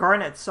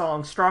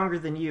song "Stronger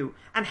Than You"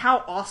 and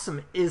how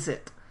awesome is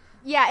it.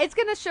 Yeah, it's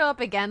going to show up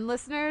again,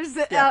 listeners,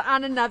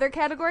 on another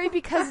category,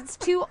 because it's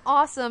too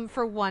awesome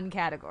for one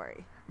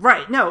category.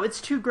 Right. No, it's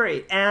too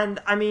great. And,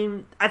 I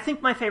mean, I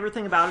think my favorite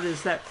thing about it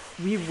is that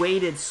we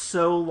waited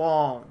so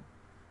long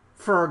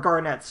for a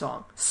Garnet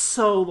song.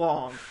 So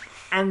long.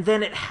 And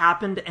then it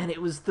happened, and it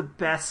was the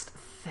best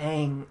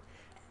thing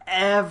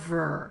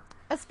ever.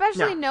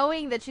 Especially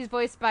knowing that she's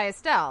voiced by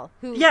Estelle,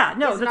 who is that's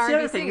an the R&B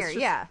other thing.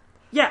 singer.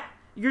 Yeah.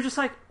 You're just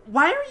like,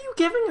 why are you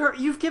giving her?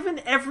 You've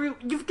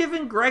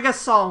given Greg a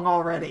song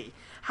already.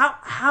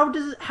 How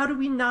do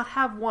we not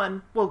have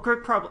one? Well, Greg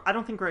I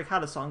don't think Greg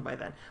had a song by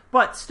then,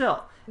 but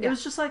still, it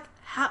was just like,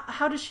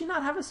 how does she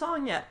not have a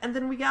song yet? And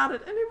then we got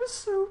it, and it was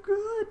so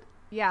good.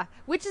 Yeah,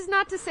 which is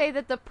not to say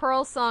that the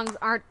Pearl songs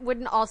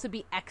wouldn't also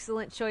be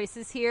excellent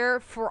choices here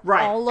for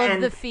all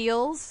of the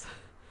feels.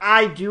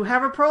 I do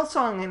have a Pearl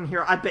song in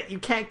here. I bet you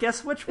can't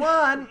guess which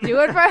one. Do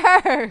it for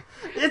her.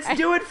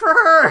 Do it for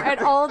her. And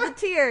all of the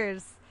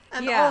tears.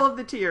 All of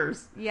the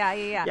tears.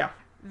 Yeah.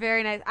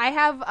 Very nice. I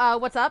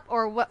have What's Up,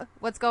 or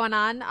What's Going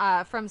On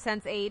from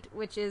Sense8,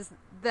 which is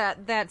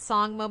that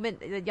song moment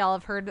that y'all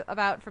have heard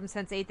about from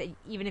Sense8, that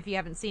even if you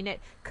haven't seen it,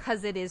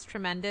 because it is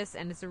tremendous,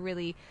 and it's a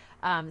really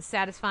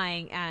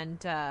satisfying,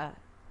 and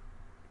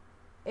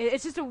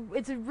it's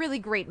a really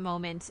great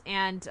moment.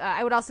 And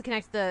I would also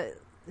connect the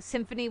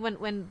symphony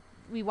when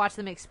we watch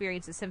them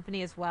experience the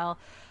symphony as well.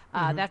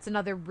 That's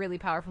another really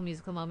powerful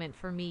musical moment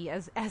for me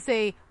as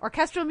a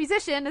orchestral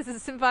musician, as a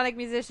symphonic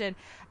musician.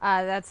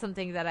 That's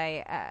something that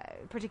I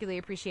particularly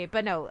appreciate.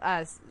 But no,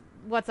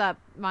 What's Up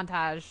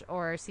montage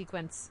or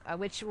sequence,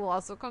 which will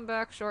also come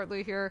back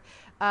shortly here,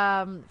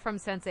 from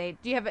Sense8.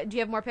 Do you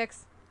have more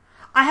picks?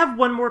 I have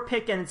one more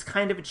pick, and it's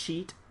kind of a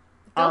cheat.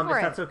 Go for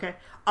if it. that's okay.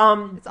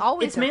 It's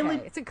always it's mainly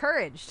okay. It's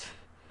encouraged.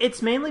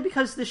 It's mainly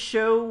because the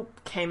show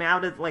came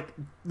out at like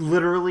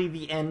literally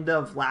the end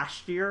of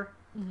last year.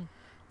 Mm-hmm.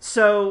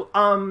 So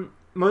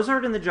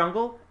Mozart in the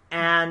Jungle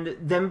and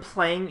them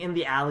playing in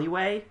the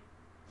alleyway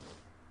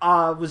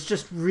was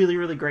just really,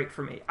 really great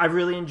for me. I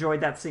really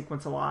enjoyed that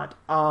sequence a lot.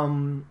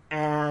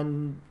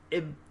 And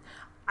I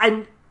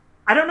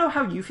don't know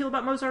how you feel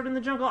about Mozart in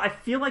the Jungle. I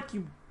feel like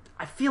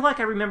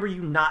I remember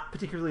you not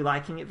particularly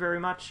liking it very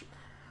much.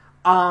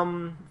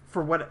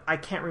 For what I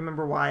can't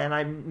remember why, and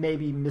I may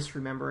be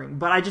misremembering,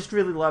 but I just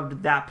really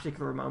loved that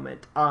particular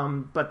moment.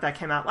 But that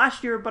came out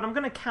last year, but I'm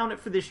going to count it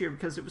for this year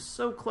because it was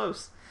so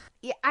close.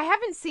 Yeah, I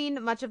haven't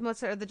seen much of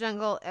Mozart in the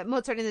Jungle.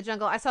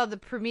 I saw the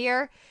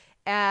premiere,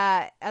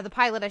 the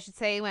pilot, I should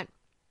say. Went,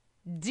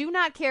 do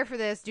not care for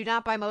this. Do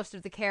not buy most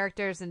of the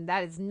characters, and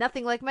that is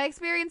nothing like my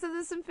experience of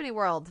the Symphony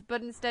World,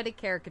 but instead a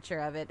caricature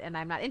of it, and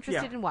I'm not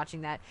interested in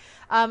watching that.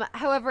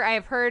 However, I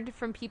have heard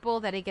from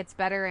people that it gets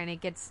better and it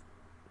gets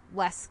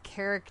less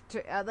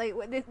character, that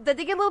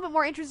they get a little bit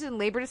more interested in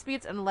labor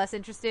disputes and less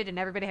interested in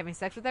everybody having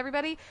sex with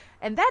everybody,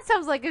 and that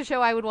sounds like a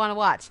show I would want to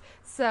watch.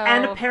 So,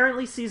 and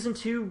apparently season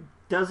 2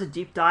 does a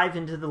deep dive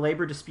into the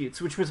labor disputes,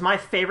 which was my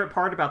favorite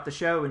part about the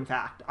show, in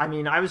fact. I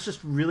mean, I was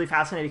just really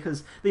fascinated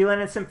because the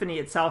Atlantic Symphony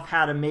itself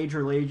had a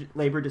major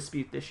labor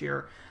dispute this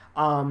year.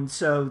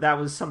 So that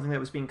was something that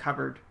was being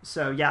covered.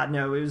 So yeah,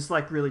 no, it was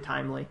like really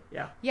timely.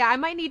 Yeah, I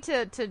might need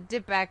to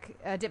dip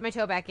my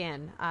toe back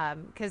in,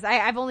 because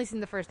I've only seen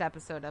the first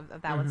episode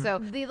of that one. So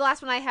the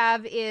last one I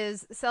have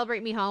is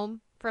Celebrate Me Home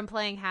from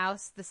Playing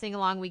House, the sing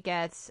along we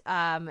get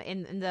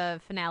in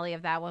the finale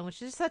of that one,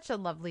 which is such a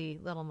lovely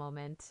little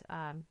moment.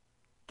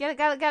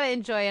 Gotta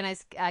enjoy a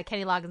nice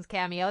Kenny Loggins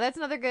cameo. That's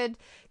another good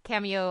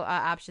cameo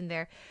option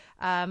there.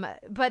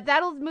 But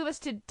that'll move us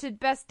to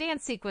best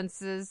dance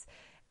sequences.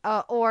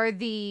 Or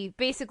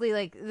basically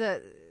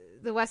the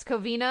West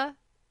Covina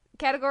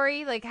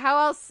category. Like,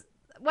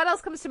 what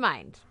else comes to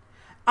mind?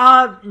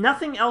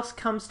 Nothing else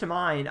comes to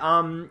mind.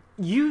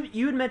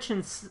 You had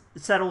mentioned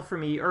Settle for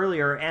Me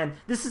earlier, and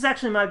this is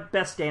actually my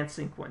best dance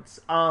sequence.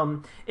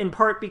 In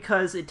part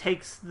because it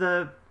takes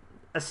the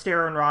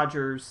Astaire and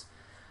Rogers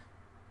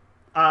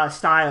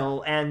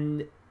style,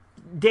 and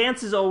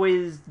dance,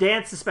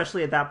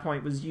 especially at that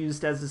point, was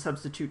used as a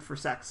substitute for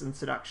sex and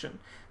seduction,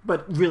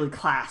 but really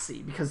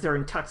classy because they're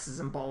in tuxes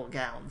and ball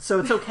gowns, so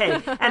it's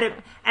okay.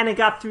 and it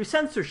got through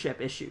censorship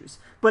issues,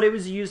 but it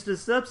was used as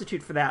a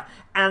substitute for that.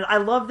 And I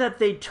love that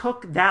they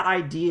took that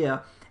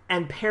idea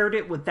and paired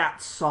it with that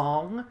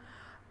song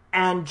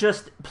and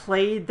just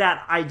played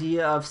that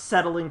idea of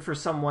settling for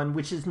someone,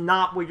 which is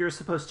not what you're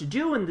supposed to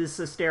do in this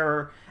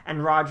Astaire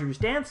and Rogers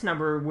dance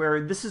number,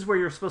 where this is where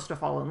you're supposed to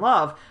fall in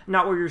love,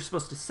 not where you're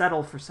supposed to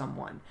settle for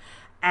someone.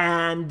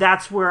 And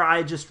that's where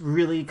I just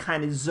really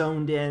kind of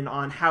zoned in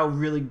on how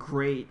really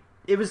great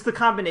it was. The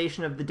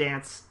combination of the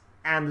dance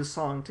and the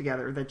song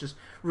together that just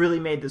really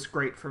made this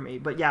great for me.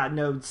 But yeah,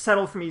 no,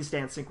 Settle for Me's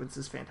dance sequence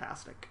is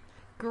fantastic.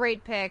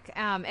 Great pick.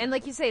 And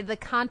like you say, the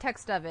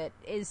context of it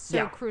is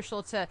so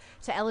crucial to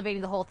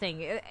elevating the whole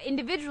thing.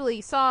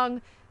 Individually,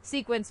 song,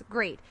 sequence,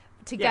 great.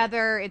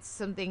 Together, it's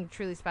something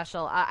truly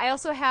special. I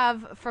also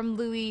have from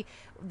Louis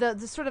the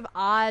sort of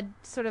odd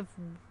sort of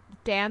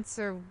dance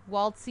or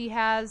waltz he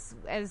has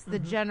as the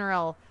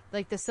general,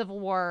 like the Civil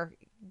War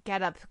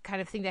get-up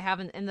kind of thing they have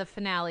in the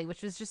finale,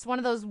 which was just one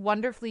of those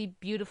wonderfully,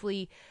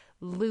 beautifully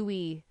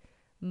Louis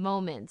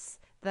moments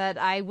that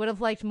I would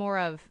have liked more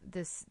of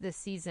this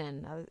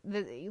season.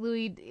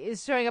 Louis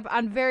is showing up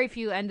on very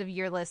few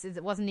end-of-year lists.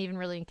 It wasn't even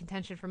really in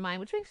contention for mine,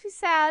 which makes me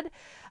sad.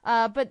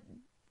 But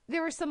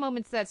there were some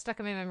moments that stuck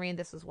in my memory, and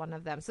this was one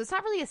of them. So it's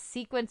not really a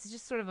sequence, it's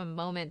just sort of a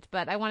moment,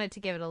 but I wanted to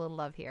give it a little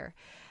love here.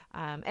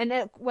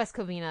 And West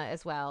Covina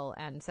as well,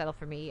 and Settle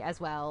for Me as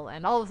well,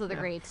 and all of those other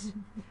great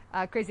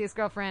Craziest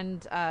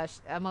Girlfriend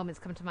moments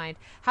come to mind.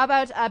 How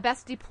about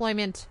best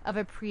deployment of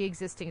a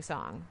pre-existing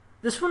song?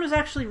 This one was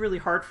actually really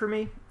hard for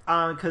me,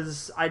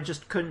 because I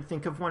just couldn't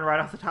think of one right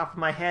off the top of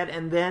my head,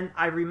 and then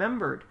I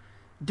remembered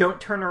Don't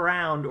Turn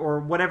Around, or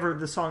whatever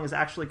the song is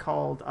actually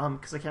called,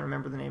 because I can't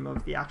remember the name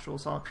of the actual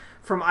song,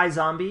 from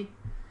iZombie,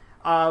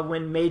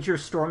 when Major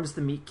storms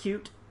the meet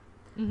cute,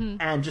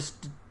 and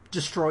just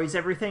destroys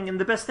everything.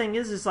 And the best thing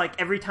is like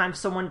every time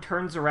someone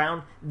turns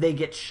around, they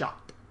get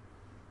shot.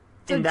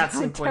 So in that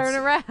sequence. Turn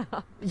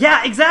around.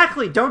 Yeah,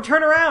 exactly. Don't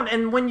turn around.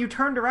 And when you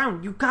turned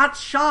around, you got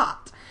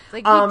shot.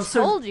 Like we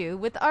told you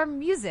with our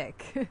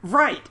music.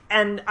 Right.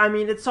 And I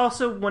mean, it's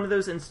also one of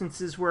those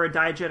instances where a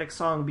diegetic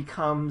song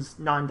becomes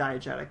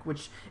non-diegetic,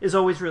 which is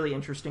always really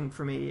interesting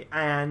for me.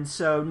 And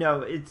so,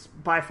 no, it's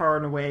by far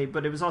and away,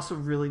 but it was also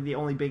really the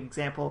only big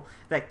example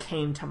that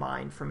came to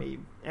mind for me.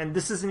 And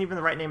this isn't even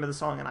the right name of the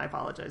song, and I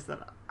apologize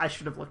that I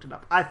should have looked it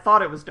up. I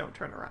thought it was Don't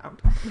Turn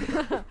Around.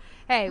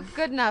 Hey,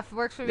 good enough.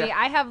 Works for me. Yeah.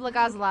 I have La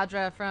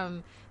Gazaladra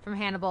from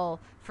Hannibal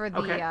for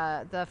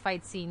the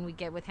fight scene we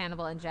get with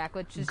Hannibal and Jack,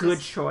 which is good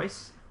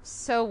choice.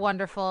 So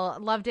wonderful.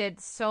 Loved it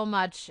so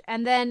much.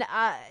 And then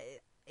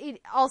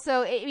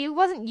it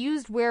wasn't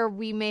used where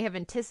we may have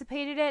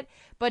anticipated it,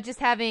 but just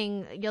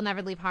having You'll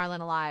Never Leave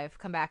Harlan Alive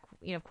come back,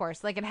 of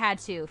course, like it had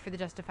to for the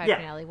Justified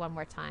finale one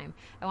more time.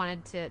 I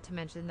wanted to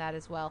mention that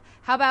as well.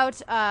 How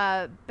about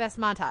best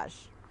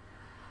montage?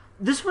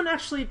 This one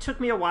actually took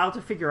me a while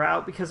to figure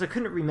out because I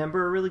couldn't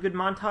remember a really good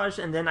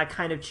montage, and then I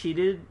kind of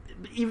cheated,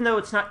 even though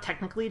it's not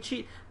technically a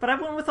cheat, but I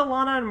went with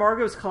Alana and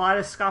Margot's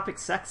kaleidoscopic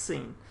sex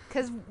scene.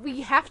 Because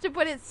we have to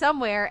put it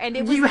somewhere, and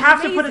it was You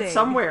have amazing. to put it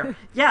somewhere.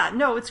 Yeah,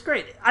 no, it's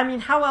great. I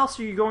mean, how else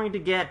are you going to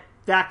get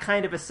that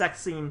kind of a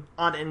sex scene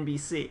on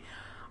NBC?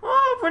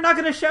 Oh, we're not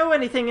going to show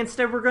anything.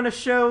 Instead, we're going to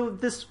show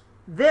this,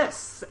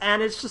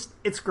 and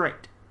it's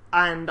great.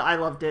 And I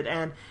loved it,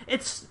 and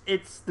it's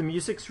the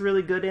music's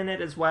really good in it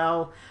as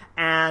well,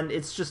 and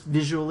it's just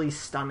visually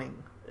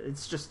stunning.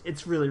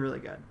 It's really, really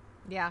good.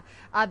 Yeah,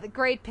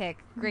 great pick.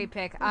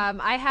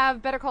 I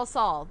have Better Call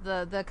Saul,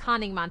 the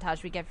conning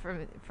montage we get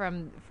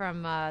from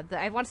the,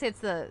 I want to say it's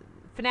the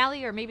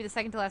finale or maybe the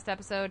second to last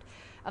episode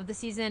of the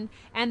season,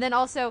 and then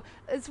also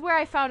it's where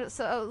I found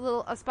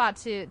a spot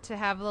to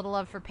have a little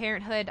love for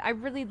Parenthood. I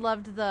really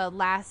loved the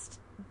last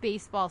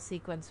baseball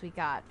sequence we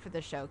got for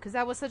the show because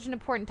that was such an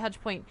important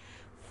touch point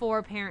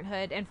for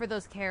Parenthood and for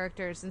those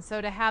characters, and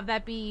so to have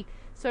that be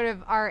sort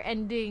of our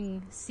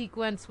ending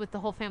sequence with the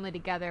whole family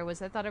together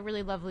was, I thought, a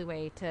really lovely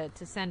way to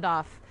send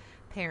off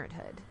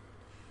Parenthood.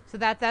 So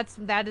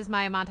that is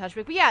my montage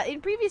pick. But yeah,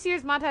 in previous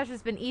years montage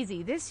has been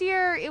easy. This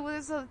year it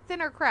was a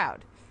thinner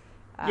crowd.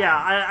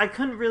 I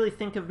couldn't really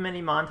think of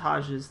many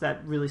montages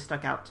that really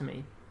stuck out to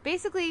me.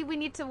 Basically, we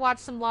need to watch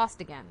some Lost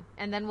again,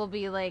 and then we'll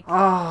be like,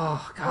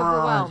 oh god,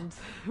 overwhelmed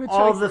with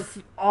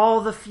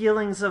all the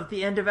feelings of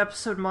the end of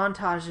episode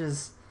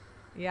montages.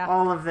 Yeah,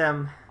 all of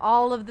them,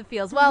 all of the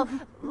feels. Well,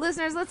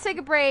 listeners, let's take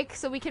a break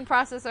so we can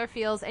process our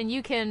feels, and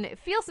you can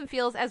feel some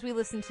feels as we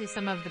listen to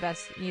some of the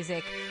best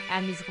music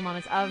and musical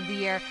moments of the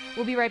year.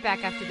 We'll be right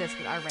back after this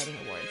with our writing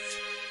awards.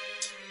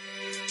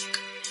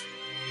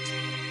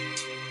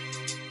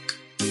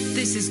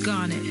 This is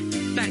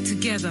Garnet, back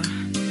together.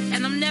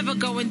 And I'm never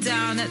going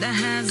down at the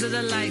hands of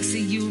the likes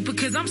of you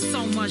because I'm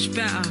so much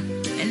better.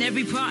 And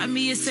every part of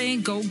me is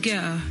saying, go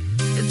get her.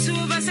 The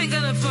two of us ain't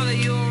gonna follow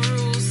your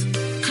rules.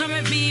 Come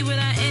at me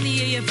without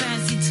any of your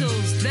fancy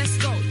tools. Let's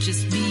go,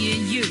 just me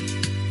and you.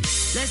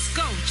 Let's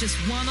go, just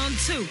 1 on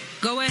 2.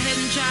 Go ahead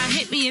and try and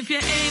hit me if you're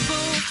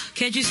able.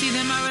 Can't you see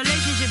that my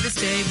relationship is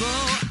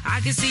stable?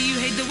 I can see you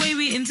hate the way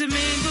we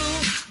intermingle.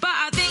 But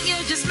I think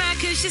you're just mad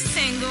cause you're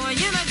single. And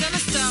you're not gonna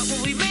stop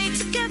what we made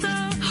together.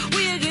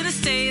 We are gonna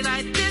stay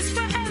like this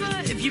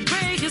forever. If you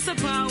break us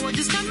apart, we'll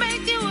just come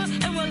make you up.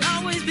 And we'll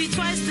always be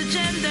twice the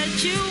gem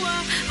that you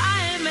are.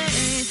 I am a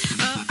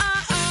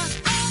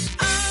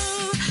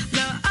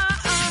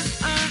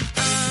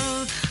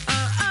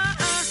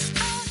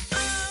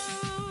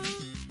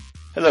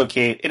Hello,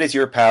 Kate. It is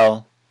your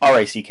pal,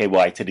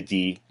 R-I-C-K-Y to the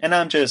D, and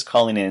I'm just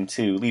calling in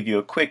to leave you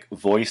a quick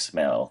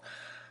voicemail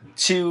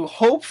to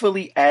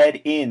hopefully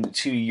add in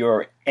to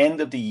your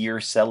end of the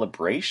year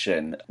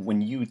celebration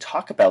when you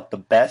talk about the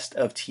best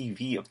of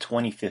TV of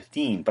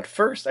 2015. But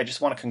first, I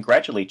just want to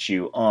congratulate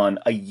you on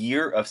a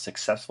year of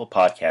successful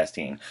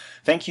podcasting.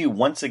 Thank you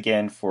once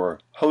again for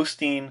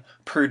hosting,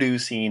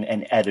 producing,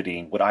 and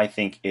editing what I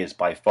think is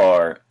by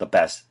far the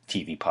best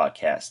TV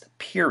podcast,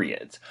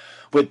 period.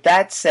 With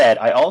that said,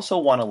 I also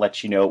want to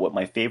let you know what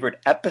my favorite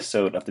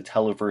episode of the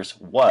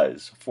Televerse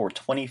was for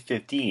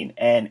 2015,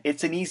 and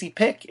it's an easy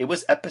pick. It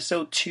was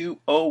episode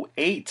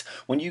 208,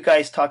 when you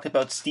guys talked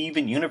about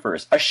Steven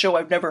Universe, a show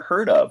I've never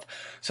heard of.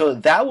 So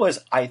that was,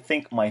 I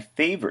think, my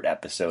favorite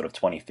episode of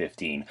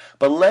 2015.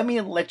 But let me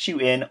let you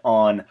in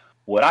on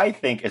what I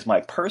think is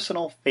my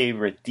personal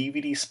favorite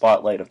DVD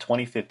spotlight of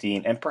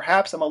 2015, and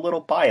perhaps I'm a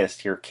little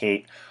biased here,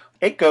 Kate.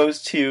 It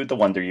goes to The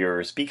Wonder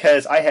Years,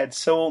 because I had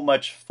so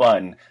much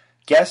fun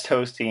guest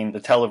hosting the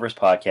Televerse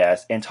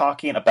podcast and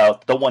talking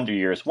about The Wonder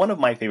Years, one of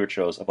my favorite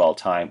shows of all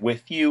time,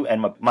 with you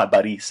and my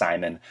buddy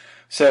Simon.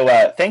 So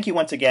thank you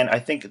once again. I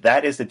think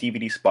that is the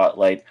DVD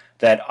spotlight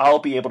that I'll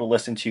be able to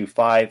listen to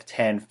 5,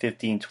 10,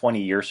 15,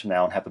 20 years from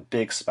now and have a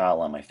big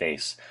smile on my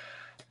face.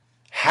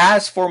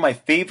 As for my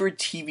favorite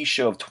TV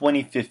show of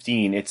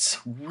 2015, it's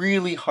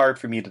really hard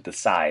for me to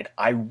decide.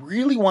 I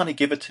really want to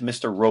give it to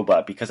Mr.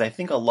 Robot because I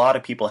think a lot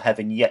of people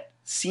haven't yet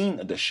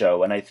seen the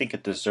show, and I think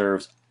it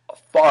deserves a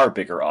far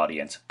bigger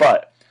audience.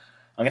 But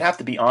I'm going to have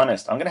to be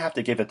honest. I'm going to have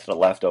to give it to The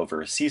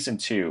Leftovers Season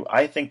 2.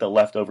 I think The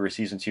Leftovers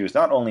Season 2 is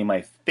not only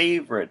my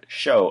favorite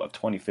show of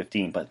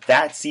 2015, but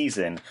that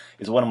season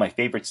is one of my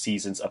favorite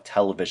seasons of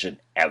television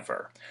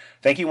ever.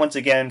 Thank you once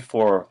again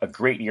for a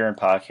great year in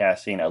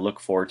podcasting. I look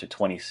forward to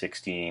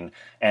 2016.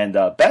 And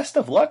best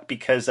of luck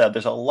because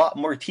there's a lot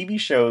more TV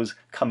shows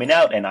coming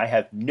out, and I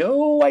have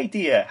no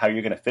idea how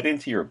you're going to fit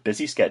into your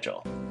busy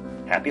schedule.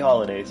 Happy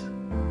holidays.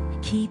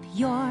 Keep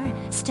your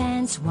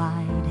stance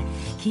wide,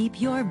 keep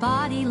your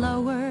body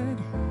lowered.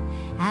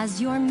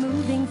 As you're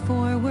moving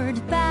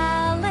forward,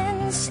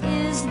 balance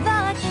is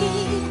the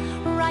key.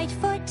 Right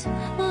foot,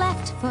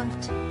 left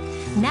foot,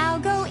 now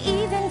go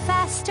even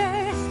faster.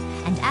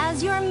 And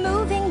as you're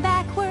moving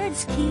backward,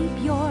 kids, keep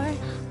your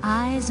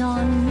eyes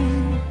on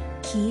me.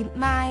 Keep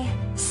my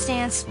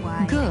stance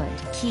wide. Good.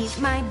 Keep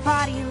my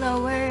body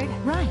lowered.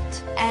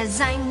 Right.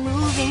 As I'm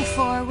moving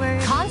forward.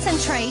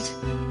 Concentrate.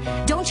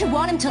 Don't you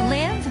want him to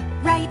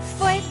live? Right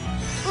foot,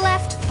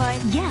 left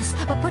foot. Yes,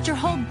 but put your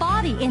whole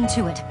body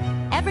into it.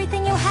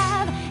 Everything you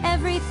have,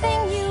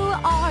 everything you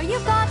are,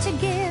 you've got to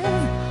give.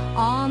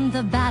 On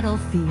the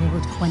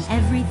battlefield, when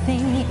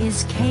everything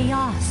is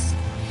chaos,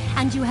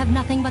 and you have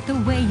nothing but the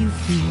way you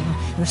feel,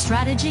 your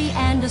strategy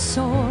and a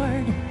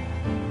sword.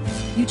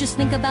 You just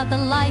think about the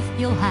life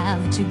you'll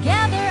have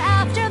together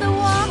after the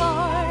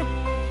war.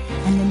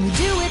 And then you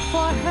do it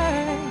for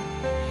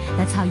her.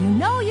 That's how you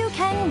know you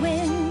can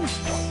win.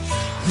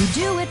 You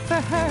do it for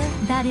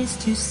her, that is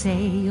to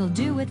say, you'll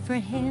do it for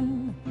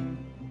him.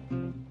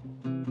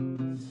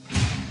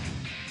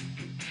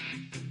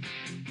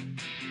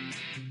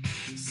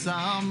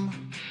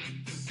 Some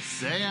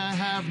say I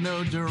have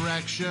no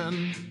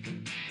direction,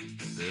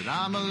 that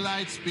I'm a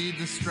light speed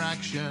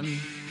distraction,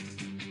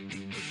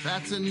 but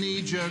that's a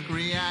knee-jerk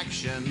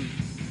reaction.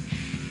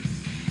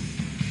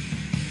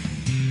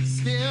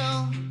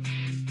 Still,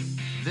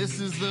 this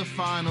is the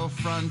final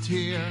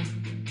frontier.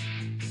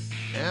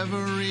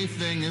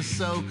 Everything is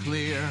so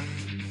clear.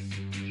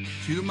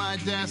 To my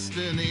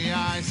destiny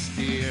I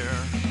steer.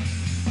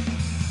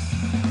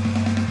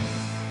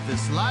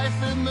 This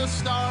life in the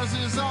stars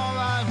is all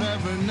I've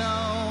ever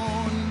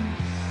known.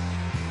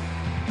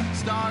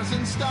 Stars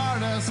and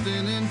stardust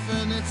in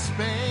infinite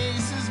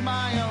space is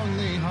my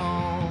only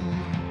home.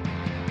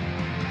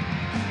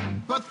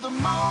 But the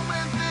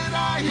moment that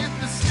I hit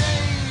the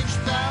stage,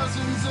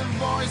 thousands of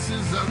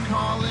voices are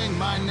calling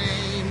my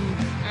name.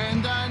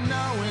 And I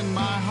know in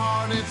my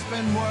heart it's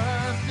been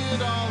worth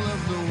it all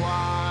of the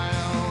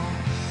while.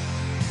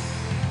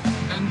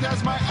 And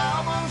as my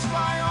albums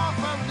fly off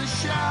of the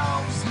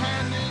shelves,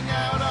 handing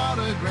out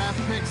autograph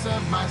pics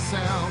of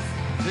myself,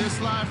 this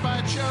life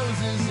I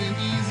chose isn't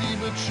easy,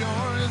 but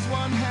sure is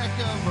one heck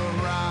of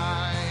a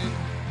ride.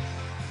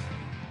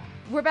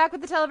 We're back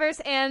with the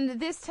Televerse,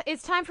 and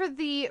it's time for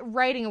the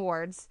Writing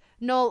Awards.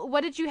 Noel,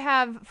 what did you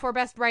have for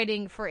Best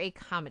Writing for a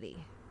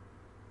Comedy?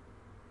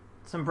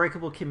 It's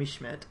Unbreakable Kimmy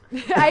Schmidt.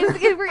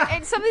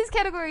 Some of these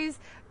categories,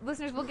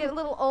 listeners, will get a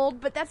little old,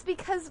 but that's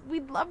because we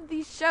love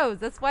these shows.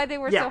 That's why they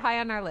were so high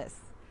on our list.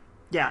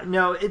 Yeah,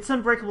 no, it's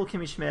Unbreakable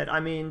Kimmy Schmidt. I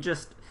mean,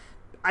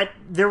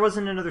 there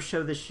wasn't another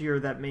show this year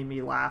that made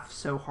me laugh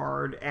so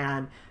hard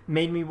and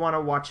made me want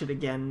to watch it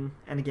again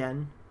and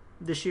again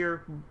this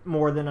year,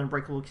 more than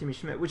Unbreakable Kimmy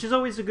Schmidt, which is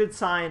always a good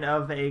sign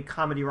of a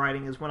comedy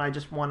writing, is when I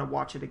just want to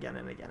watch it again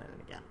and again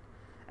and again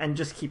and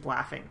just keep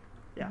laughing.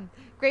 Yeah.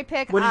 Great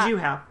pick. What did you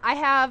have? I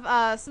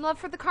have Some Love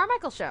for the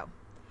Carmichael Show.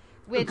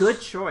 Which,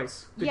 good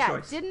choice. Good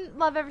choice. Didn't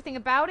love everything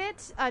about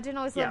it. Didn't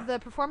always love the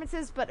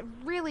performances, but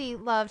really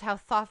loved how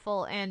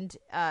thoughtful and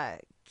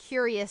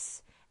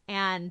curious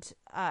and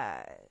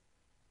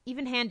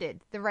even-handed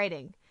the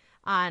writing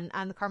on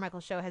the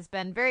Carmichael Show has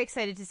been. Very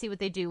excited to see what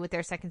they do with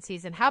their second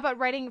season. How about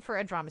writing for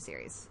a drama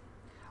series?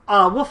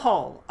 Wolf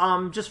Hall,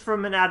 just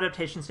from an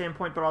adaptation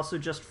standpoint, but also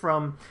just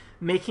from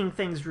making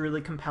things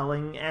really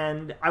compelling.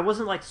 And I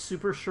wasn't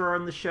super sure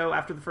on the show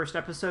after the first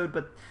episode,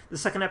 but the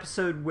second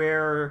episode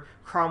where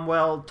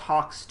Cromwell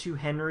talks to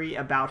Henry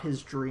about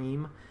his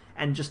dream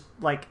and just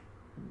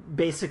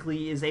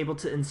basically is able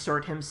to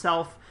insert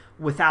himself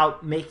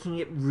without making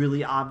it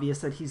really obvious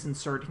that he's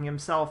inserting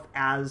himself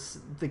as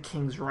the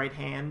king's right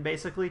hand,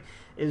 basically,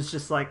 is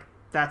just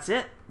that's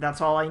it. That's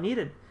all I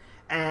needed.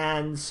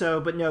 And so,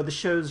 but no, the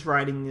show's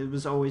writing, it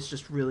was always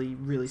just really,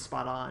 really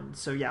spot on.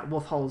 So yeah,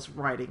 Wolf Hall's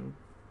writing,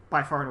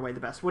 by far and away the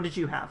best. What did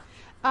you have?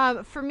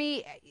 For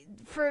me,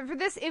 for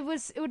this, it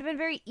would have been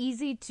very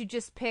easy to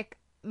just pick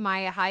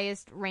my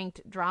highest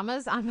ranked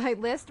dramas on my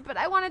list, but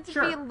I wanted to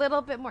be a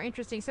little bit more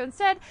interesting. So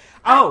instead,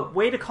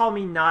 way to call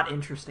me not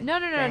interesting. No.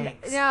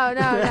 Thanks.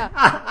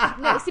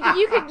 No. See,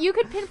 but you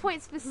could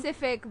pinpoint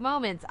specific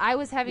moments. I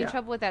was having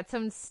trouble with that. So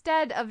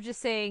instead of just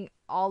saying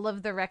all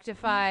of the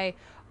Rectify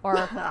or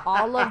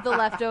all of the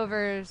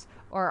Leftovers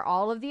or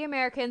all of the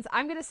Americans,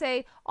 I'm going to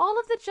say all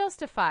of the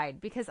Justified,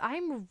 because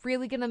I'm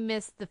really going to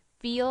miss the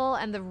feel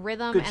and the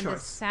rhythm the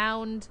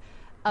sound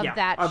of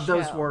that show. Of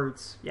those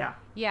words, yeah.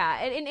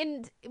 Yeah,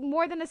 and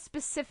more than a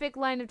specific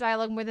line of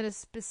dialogue, more than a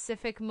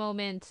specific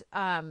moment,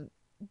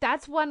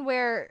 that's one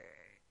where...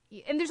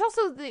 And there's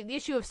also the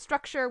issue of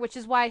structure, which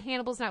is why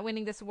Hannibal's not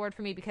winning this award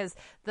for me, because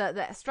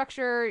the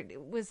structure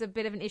was a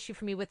bit of an issue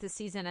for me with this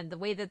season, and the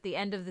way that the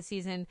end of the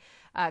season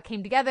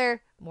came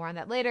together, more on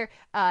that later,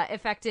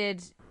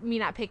 affected me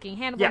not picking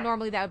Hannibal. Yeah.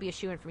 Normally that would be a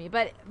shoo-in for me.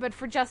 But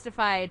for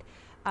Justified,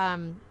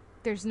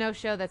 there's no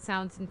show that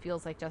sounds and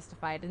feels like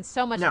Justified, and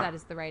so much of that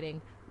is the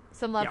writing.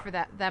 Some love for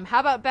them. How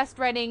about best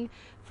writing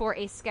for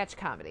a sketch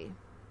comedy?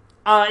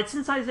 It's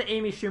Inside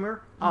Amy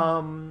Schumer.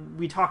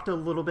 We talked a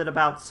little bit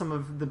about some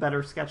of the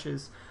better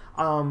sketches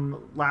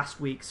last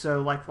week.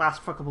 So,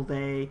 Last Fuckable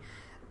Day,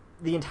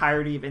 the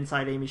entirety of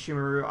Inside Amy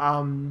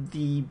Schumer,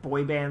 the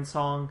boy band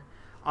song.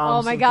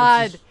 Oh my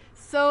god.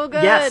 So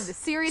good. Yes,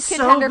 series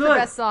contender for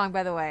best song,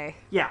 by the way.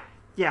 Yeah.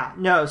 Yeah,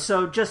 no,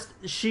 so just,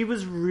 she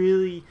was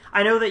really,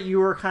 I know that you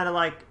were kind of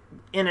like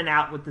in and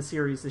out with the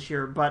series this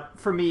year, but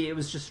for me, it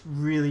was just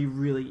really,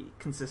 really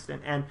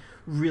consistent and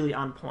really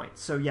on point.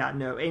 So yeah,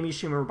 no, Amy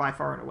Schumer by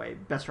far and away,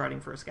 best writing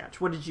for a sketch.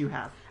 What did you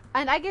have?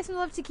 And I gave some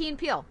love to Key and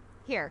Peele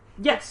here.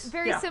 Yes.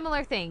 Very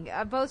similar thing.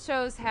 Both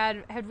shows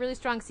had really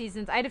strong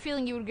seasons. I had a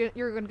feeling you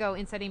were going to go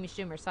inside Amy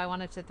Schumer, so I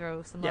wanted to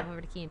throw some love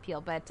over to Key and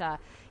Peele. But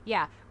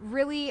yeah,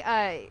 really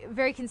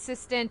very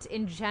consistent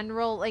in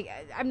general. Like,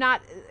 I'm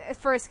not,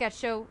 for a sketch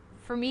show,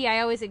 for me,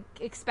 I always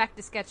expect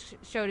a sketch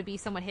show to be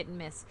somewhat hit and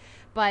miss.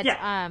 But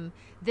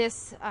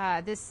this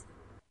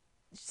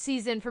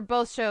season for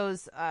both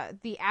shows,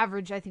 the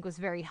average I think was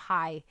very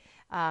high.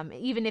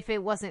 Even if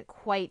it wasn't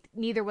quite,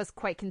 neither was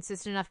quite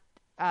consistent enough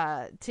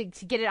to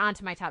get it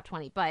onto my top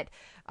 20, but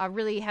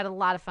really had a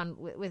lot of fun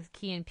with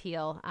Key and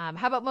Peele.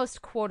 How about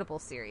most quotable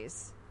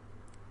series?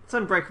 It's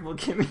Unbreakable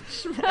Kimmy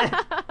Schmidt.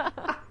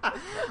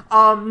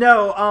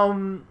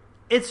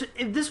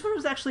 This one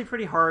was actually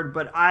pretty hard,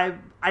 but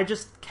I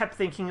just kept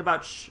thinking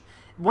about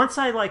once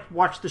I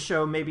watched the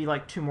show maybe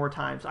 2 more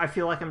times, I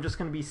feel like I'm just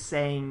going to be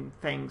saying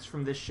things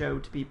from this show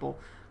to people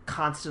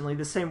constantly,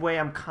 the same way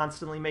I'm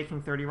constantly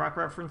making 30 Rock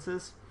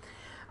references.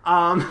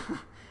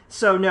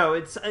 So no,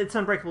 it's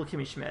Unbreakable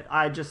Kimmy Schmidt.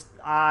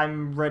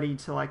 I'm ready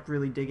to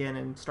really dig in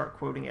and start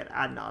quoting it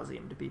ad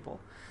nauseum to people.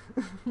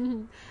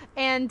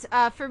 And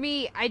for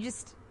me, I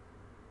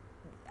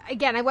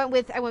went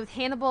with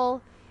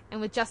Hannibal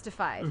and with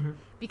Justified,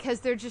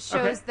 because they're just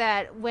shows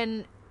that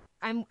when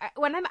I'm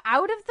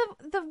out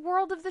of the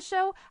world of the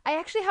show, I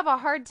actually have a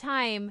hard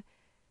time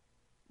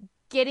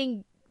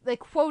getting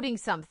quoting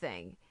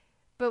something.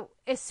 But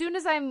as soon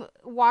as I'm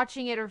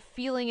watching it or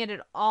feeling it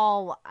at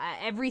all,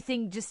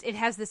 everything just, it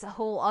has this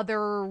whole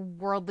other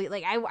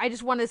worldly, I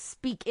just want to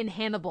speak in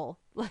Hannibal,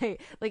 like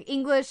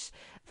English,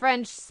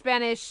 French,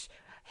 Spanish,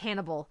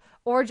 Hannibal,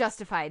 or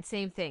Justified,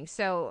 same thing.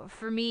 So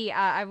for me,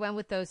 I went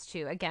with those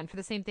two, again, for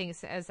the same thing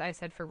as I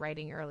said for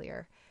writing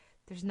earlier.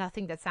 There's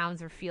nothing that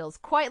sounds or feels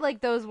quite like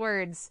those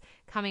words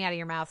coming out of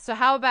your mouth. So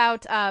how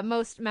about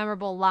most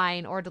memorable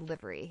line or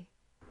delivery?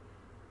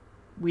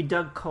 We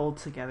dug coal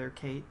together,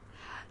 Kate.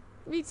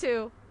 Me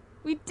too.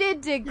 We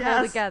did dig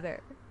coal together.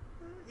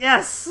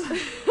 Yes.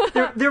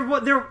 there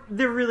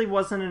really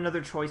wasn't another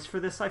choice for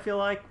this, I feel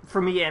like.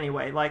 For me,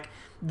 anyway.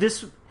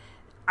 This...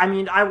 I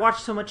mean, I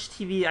watch so much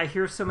TV, I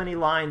hear so many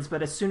lines,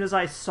 but as soon as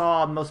I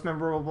saw most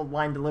memorable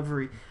line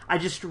delivery, I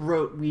just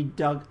wrote, we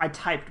dug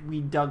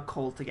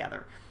coal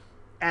together.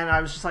 And I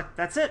was just like,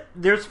 that's it.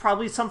 There's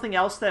probably something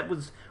else that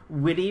was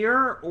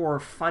wittier or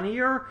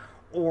funnier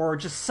or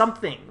just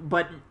something,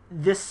 but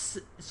this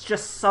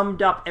just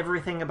summed up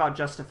everything about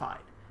Justified.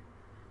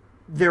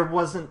 There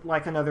wasn't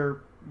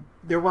another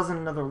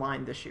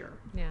line this year.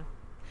 Yeah.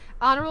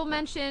 Honorable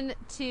mention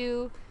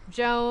to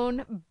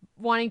Joan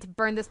wanting to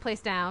burn this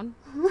place down.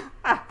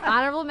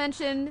 Honorable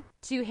mention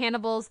to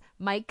Hannibal's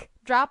mic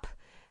drop.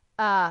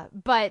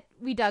 But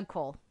we dug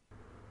coal.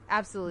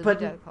 Absolutely, but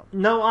we dug coal.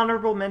 No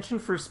honorable mention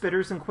for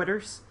Spitters and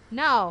Quitters?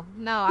 No,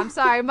 I'm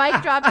sorry.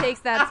 Mic drop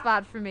takes that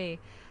spot for me.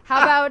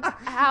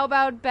 How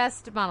about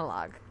best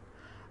monologue?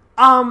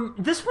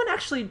 This one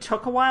actually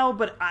took a while,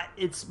 but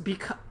it's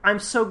because I'm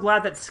so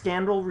glad that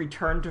Scandal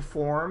returned to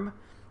form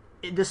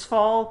this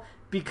fall,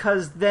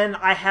 because then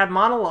I had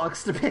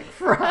monologues to pick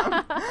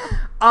from.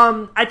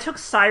 I took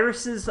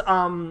Cyrus's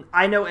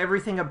I Know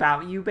Everything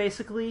About You,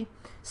 basically,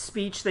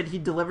 speech that he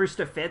delivers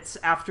to Fitz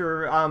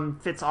after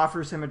Fitz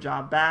offers him a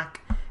job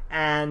back,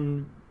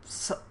 and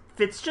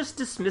Fitz just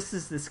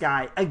dismisses this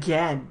guy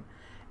again,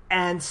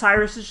 and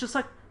Cyrus is just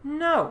like,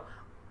 no,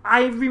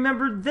 I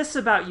remembered this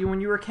about you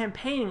when you were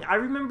campaigning. I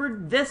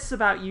remembered this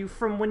about you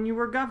from when you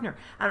were governor.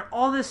 And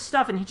all this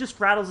stuff, and he just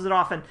rattles it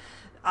off. And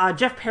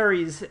Jeff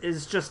Perry's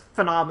is just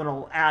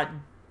phenomenal at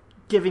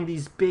giving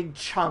these big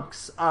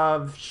chunks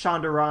of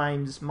Shonda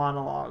Rhimes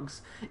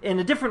monologues in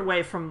a different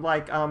way from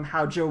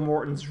how Joe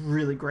Morton's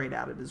really great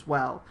at it as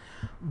well.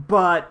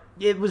 But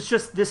it was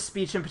just, this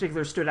speech in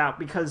particular stood out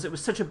because it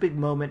was such a big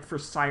moment for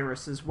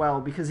Cyrus as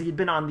well, because he had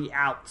been on the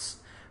outs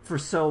for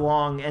so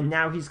long, and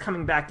now he's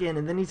coming back in,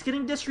 and then he's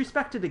getting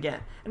disrespected again.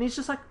 And he's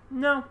just like,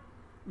 no,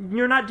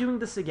 you're not doing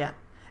this again.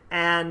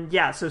 And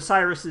yeah, so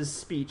Cyrus's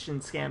speech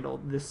in Scandal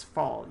this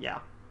fall, yeah.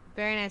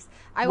 Very nice.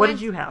 What did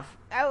you have?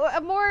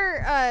 A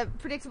more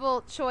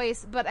predictable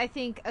choice, but I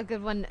think a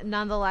good one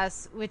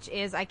nonetheless, which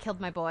is I Killed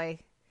My Boy.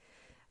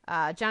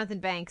 Jonathan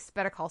Banks,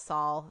 Better Call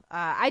Saul.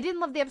 I didn't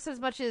love the episode as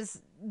much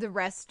as the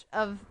rest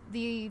of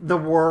the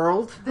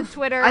world, the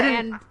Twitter,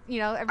 and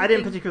everything. I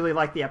didn't particularly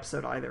like the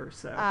episode either.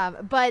 So,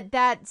 but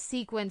that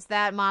sequence,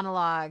 that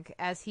monologue,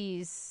 as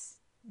he's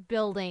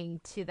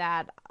building to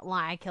that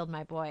line, "I killed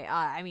my boy."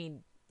 I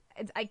mean,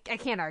 I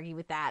can't argue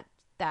with that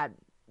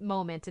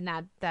moment and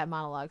that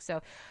monologue.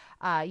 So.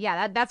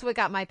 That's what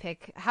got my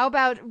pick. How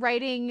about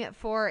writing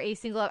for a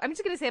single... I'm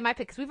just going to say my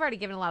pick because we've already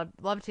given a lot of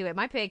love to it.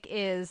 My pick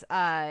is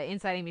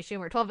Inside Amy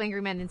Schumer. 12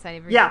 Angry Men Inside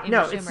Amy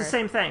Schumer. It's the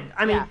same thing.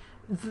 I mean,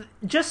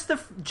 just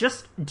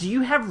do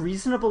you have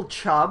reasonable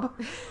chub?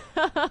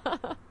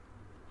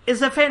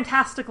 Is a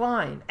fantastic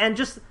line. And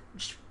just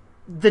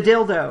The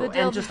dildo,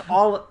 and just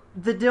all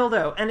the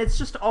dildo, and it's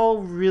just all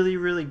really,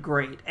 really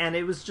great, and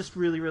it was just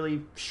really,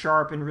 really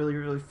sharp and really,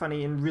 really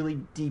funny and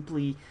really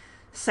deeply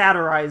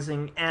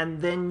satirizing.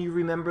 And then you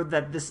remember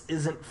that this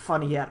isn't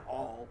funny at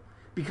all,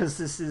 because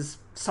this is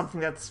something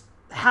that's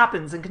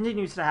happens and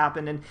continues to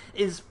happen and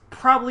is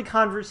probably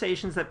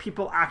conversations that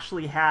people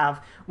actually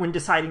have when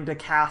deciding to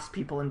cast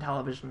people in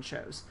television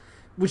shows,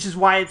 which is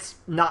why it's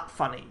not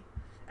funny.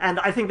 And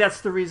I think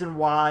that's the reason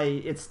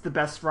why it's the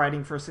best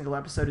writing for a single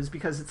episode, is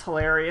because it's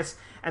hilarious,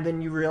 and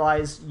then you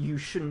realize you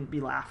shouldn't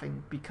be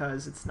laughing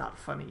because it's not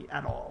funny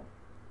at all.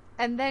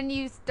 And then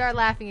you start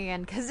laughing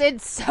again because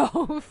it's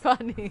so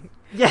funny.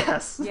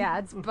 Yes. Yeah,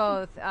 it's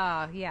both.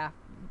 Yeah.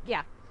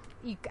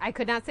 I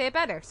could not say it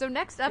better. So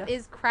next up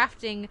is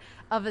crafting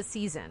of a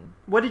season.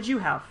 What did you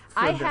have for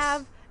I this?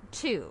 have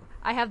 2.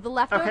 I have The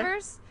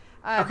Leftovers.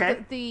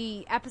 Okay.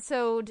 The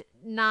episode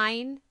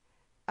 9,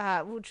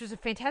 which was a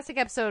fantastic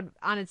episode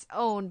on its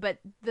own, but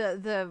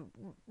the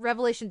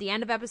revelation at the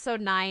end of episode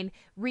 9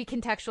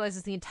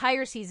 recontextualizes the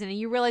entire season, and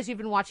you realize you've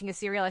been watching a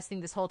serialized thing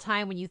this whole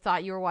time when you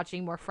thought you were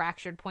watching more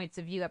fractured points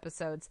of view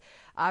episodes.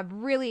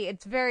 Really,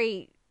 it's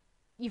very...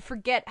 You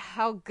forget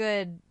how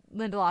good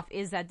Lindelof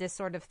is at this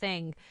sort of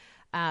thing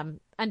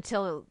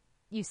until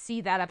you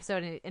see that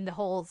episode, and the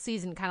whole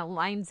season kind of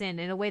lines in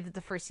a way that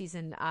the first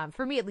season,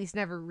 for me at least,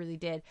 never really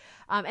did.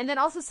 And then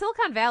also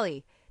Silicon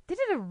Valley. They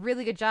did a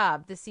really good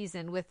job this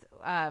season with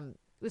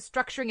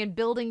structuring and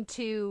building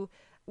to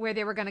where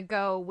they were going to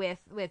go with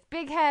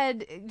Big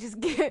Head just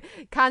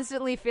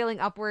constantly feeling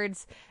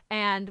upwards,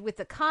 and with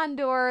the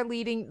Condor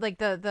leading, like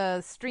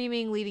the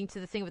streaming leading to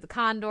the thing with the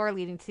Condor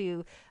leading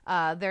to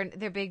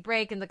their big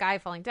break and the guy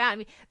falling down. I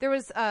mean, there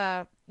was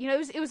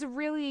it was a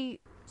really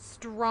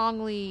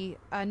strongly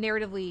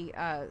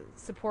narratively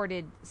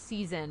supported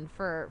season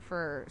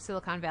for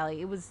Silicon Valley.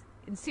 It was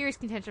in serious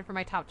contention for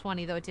my top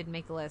 20, though it didn't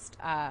make the list.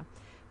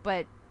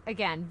 But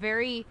again,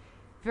 very,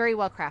 very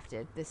well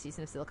crafted this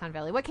season of Silicon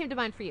Valley. What came to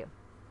mind for you?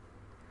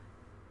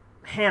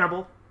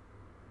 Hannibal.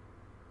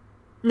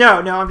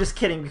 No, I'm just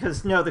kidding,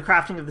 because the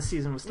crafting of the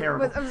season was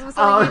terrible. It was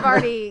something you've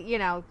already,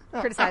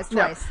 criticized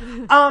twice.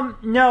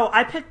 No,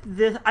 I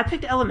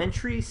picked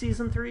Elementary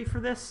season 3 for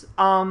this.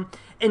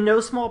 In no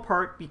small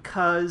part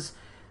because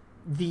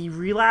the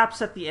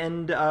relapse at the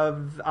end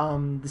of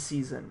the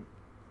season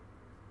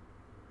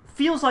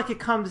feels like it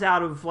comes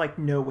out of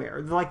nowhere.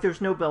 Like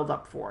there's no build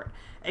up for it.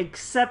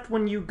 Except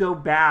when you go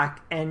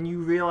back and you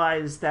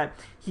realize that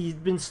he's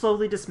been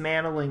slowly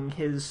dismantling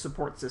his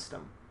support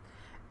system.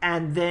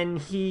 And then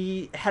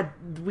we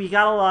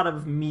got a lot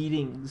of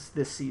meetings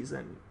this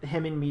season.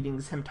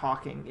 Him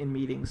talking in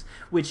meetings,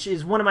 which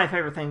is one of my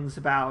favorite things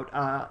about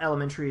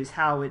Elementary, is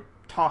how it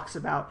talks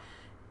about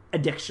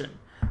addiction.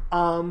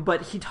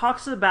 But he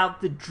talks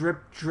about the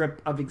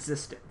drip of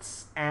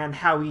existence and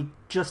how he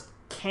just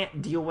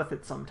can't deal with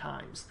it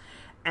sometimes.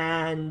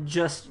 And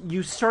just,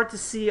 you start to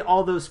see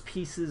all those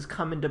pieces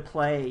come into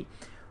play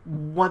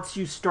once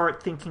you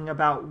start thinking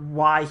about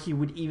why he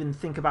would even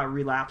think about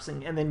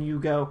relapsing. And then you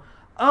go,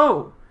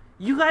 oh,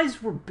 you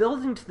guys were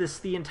building to this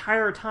the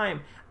entire time,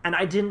 and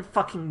I didn't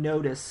fucking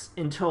notice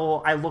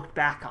until I looked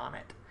back on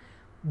it.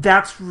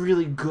 That's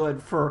really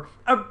good for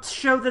a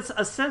show that's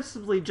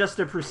ostensibly just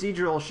a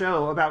procedural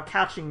show about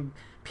catching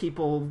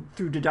people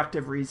through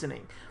deductive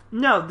reasoning.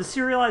 No, the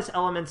serialized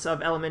elements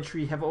of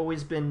Elementary have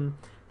always been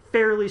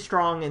fairly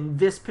strong, and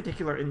this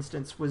particular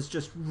instance was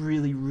just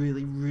really,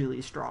 really,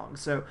 really strong.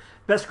 So,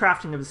 best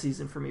crafting of the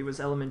season for me was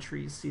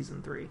Elementary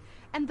season 3.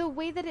 And the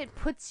way that it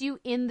puts you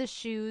in the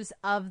shoes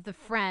of the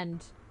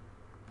friend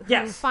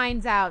who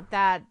finds out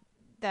that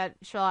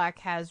Sherlock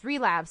has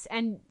relapsed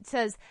and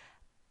says,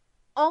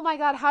 oh my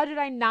god, how did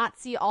I not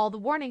see all the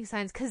warning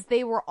signs? Because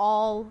they were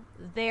all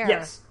there.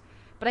 Yes.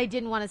 But I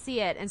didn't want to see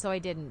it, and so I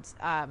didn't.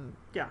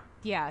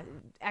 Yeah,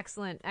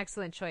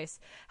 excellent choice.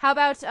 How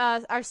about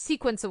our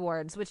sequence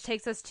awards, which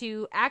takes us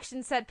to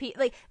action set piece?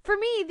 Like, for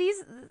me,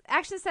 these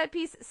action set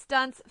piece,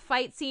 stunts,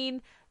 fight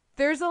scene,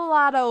 there's a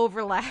lot of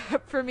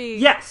overlap for me.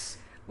 Yes.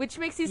 Which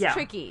makes these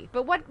tricky.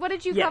 But what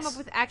did you come up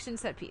with action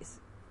set piece?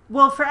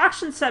 Well, for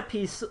action set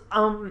piece,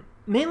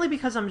 mainly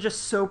because I'm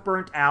just so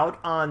burnt out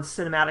on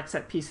cinematic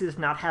set pieces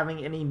not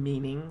having any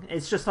meaning.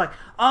 It's just like,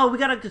 oh, we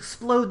gotta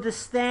explode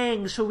this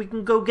thing so we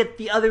can go get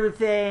the other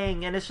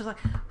thing. And it's just like,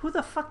 who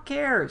the fuck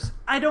cares?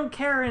 I don't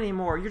care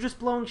anymore. You're just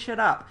blowing shit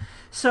up.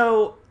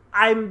 So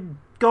I'm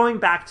going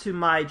back to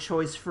my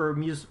choice for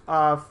use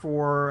of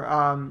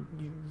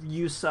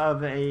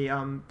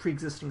a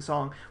pre-existing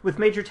song, with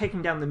Major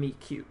taking down the meat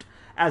cute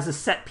as a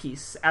set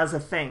piece, as a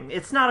thing.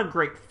 It's not a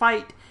great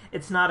fight.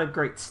 It's not a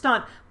great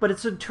stunt, but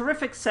it's a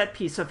terrific set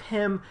piece of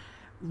him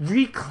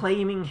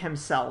reclaiming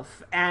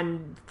himself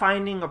and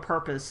finding a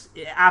purpose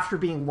after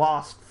being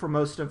lost for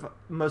most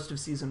of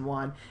season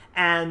 1.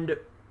 And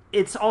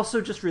it's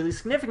also just really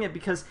significant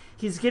because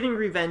he's getting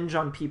revenge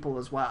on people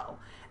as well.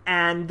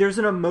 And there's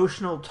an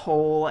emotional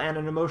toll and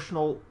an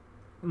emotional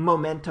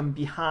momentum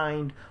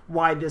behind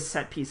why this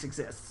set piece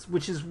exists,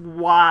 which is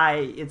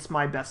why it's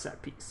my best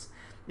set piece.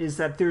 is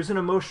that there's an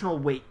emotional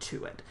weight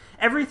to it.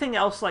 Everything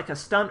else, like a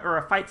stunt or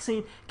a fight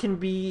scene, can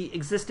be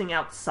existing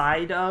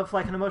outside of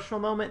like an emotional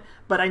moment,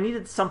 but I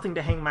needed something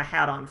to hang my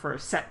hat on for a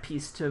set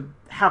piece to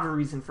have a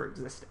reason for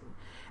existing.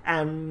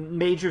 And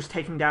Major's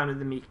taking down of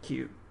the meet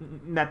cute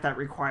met that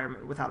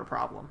requirement without a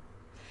problem.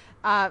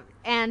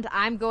 And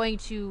I'm going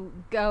to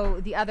go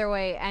the other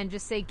way and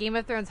just say Game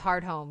of Thrones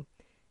Hard Home.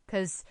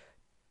 Because,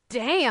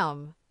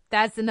 damn,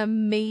 that's an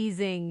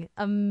amazing,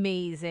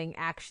 amazing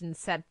action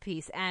set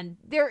piece. And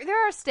there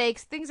are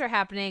stakes. Things are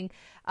happening.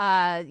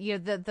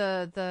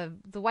 The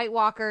White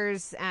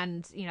Walkers,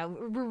 and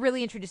we're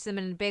really introducing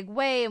them in a big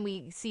way. And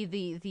we see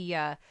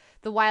the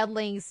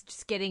wildlings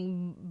just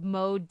getting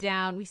mowed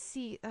down. We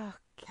see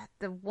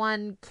the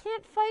one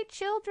can't fight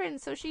children,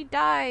 so she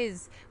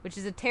dies, which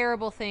is a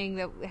terrible thing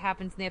that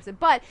happens in the episode.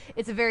 But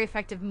it's a very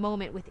effective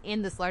moment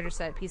within this larger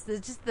set piece.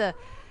 There's just the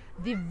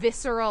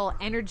visceral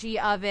energy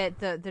of it.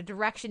 The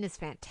direction is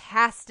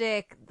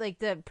fantastic. Like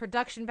the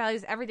production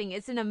values, everything.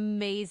 It's an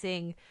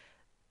amazing,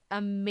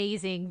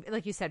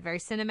 like you said, very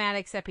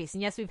cinematic set piece.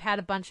 And yes, we've had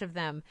a bunch of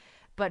them,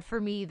 but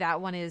for me,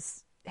 that one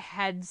is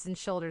heads and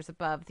shoulders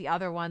above the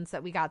other ones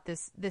that we got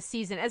this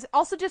season. As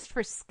also just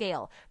for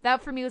scale,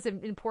 that for me was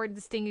an important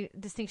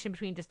distinction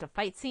between just a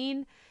fight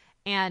scene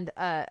and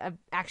a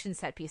action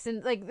set piece.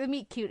 And like the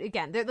meet cute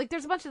again,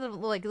 there's a bunch of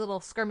little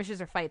skirmishes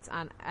or fights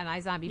on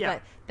iZombie,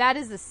 but that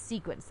is a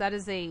sequence. That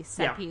is a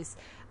set piece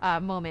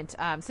moment.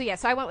 So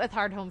I went with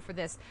Hard Home for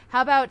this.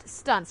 How about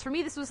stunts? For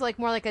me, this was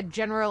more like a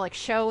general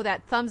show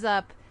that thumbs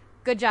up.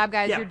 Good job,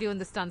 guys. You're doing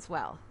the stunts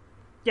well.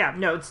 Yeah,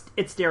 no,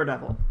 it's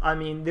Daredevil. I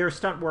mean, their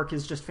stunt work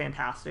is just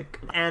fantastic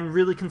and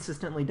really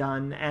consistently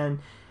done. And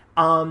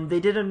they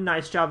did a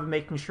nice job of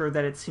making sure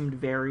that it seemed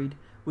varied,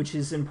 which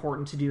is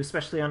important to do,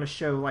 especially on a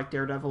show like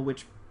Daredevil,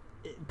 which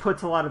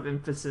puts a lot of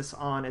emphasis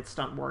on its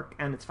stunt work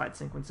and its fight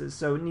sequences.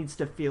 So it needs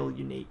to feel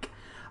unique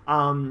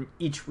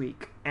each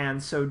week.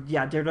 And so,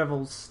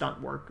 Daredevil's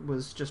stunt work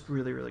was just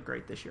really, really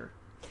great this year.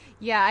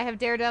 Yeah, I have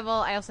Daredevil.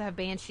 I also have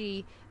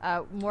Banshee.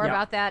 More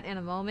about that in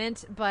a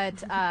moment.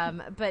 But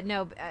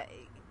no,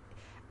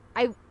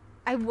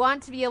 I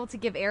want to be able to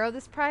give Arrow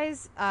this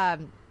prize.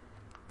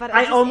 But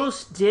I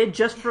almost did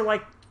just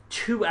for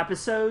 2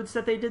 episodes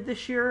that they did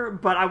this year,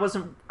 but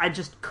I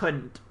just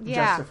couldn't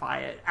justify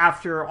it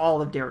after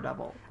all of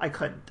Daredevil. I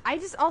couldn't. I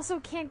just also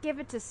can't give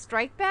it to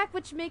Strike Back,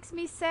 which makes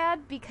me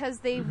sad because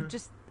they've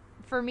just,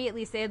 for me at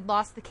least, they had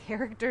lost the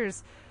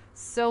characters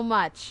so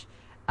much.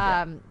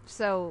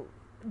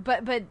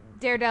 But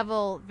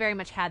Daredevil very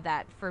much had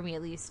that for me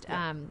at least.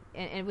 And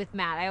with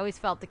Matt, I always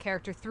felt the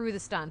character through the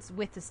stunts,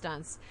 with the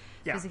stunts,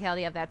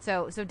 physicality of that.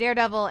 So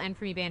Daredevil and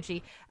for me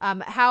Banshee.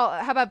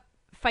 How about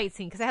fight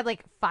scene? Because I had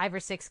 5 or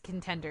 6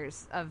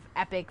 contenders of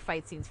epic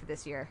fight scenes for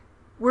this year.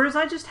 Whereas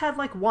I just had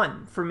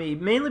one for me,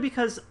 mainly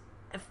because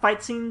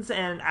fight scenes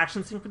and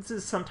action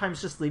sequences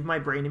sometimes just leave my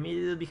brain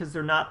immediately because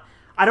they're not.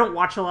 I don't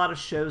watch a lot of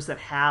shows that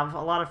have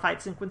a lot of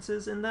fight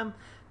sequences in them,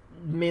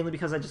 mainly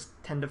because I just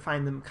tend to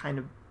find them kind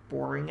of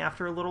boring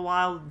after a little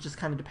while. It just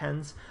kind of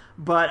depends.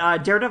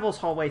 But Daredevil's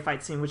hallway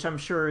fight scene, which I'm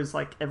sure is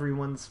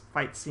everyone's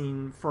fight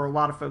scene for a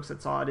lot of folks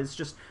that saw it, is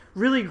just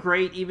really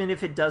great. Even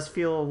if it does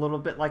feel a little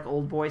bit like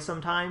Old Boy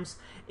sometimes,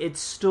 it's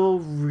still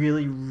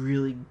really,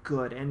 really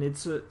good. And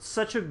it's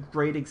such a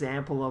great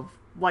example of,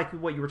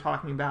 what you were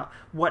talking about,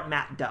 what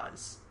Matt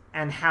does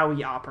and how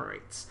he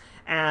operates.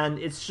 And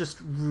it's just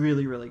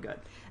really, really good.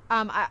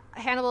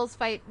 Hannibal's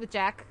fight with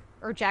Jack,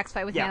 or Jack's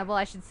fight with Hannibal,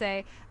 I should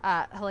say,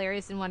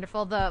 hilarious and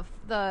wonderful.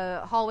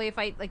 The hallway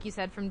fight, like you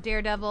said, from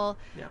Daredevil.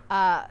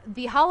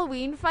 The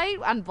Halloween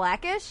fight on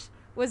Blackish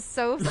was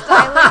so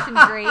stylish and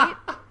great.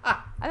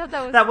 I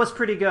thought that was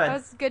pretty good. That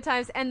was good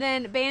times. And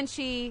then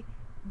Banshee,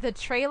 the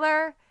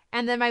trailer,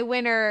 and then my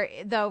winner,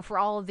 though, for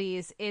all of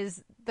these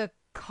is the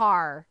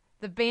car,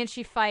 the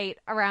Banshee fight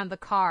around the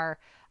car,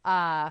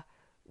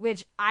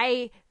 which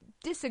I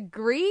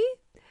disagree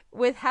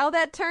with how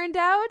that turned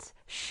out.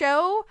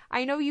 Show,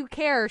 I know you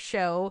care,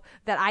 show,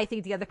 that I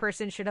think the other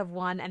person should have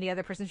won and the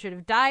other person should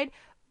have died,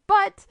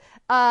 but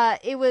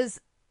it was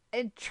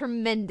a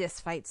tremendous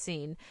fight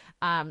scene.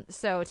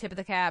 So tip of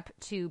the cap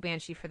to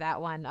Banshee for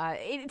that one.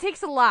 It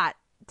takes a lot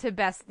to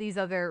best these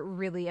other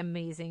really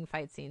amazing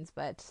fight scenes,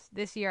 but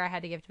this year I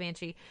had to give it to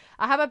Banshee.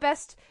 How about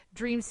best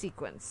dream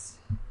sequence?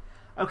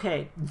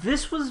 Okay,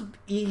 this was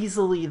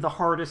easily the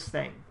hardest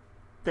thing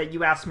that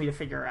you asked me to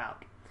figure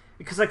out,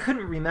 because I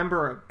couldn't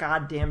remember a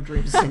goddamn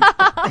dream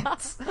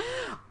sequence.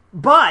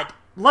 But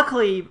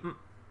luckily,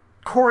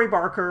 Corey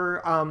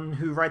Barker,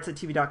 who writes at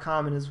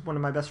TV.com and is one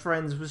of my best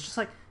friends, was just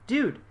like,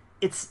 dude,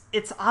 it's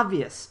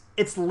obvious.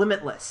 It's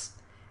Limitless.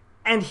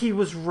 And he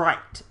was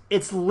right.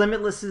 It's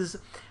Limitless's...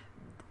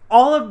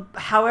 all of...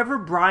 however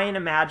Brian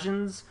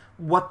imagines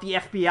what the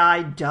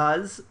FBI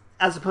does,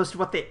 as opposed to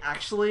what they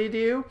actually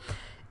do,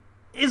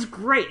 is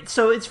great.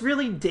 So it's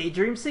really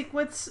daydream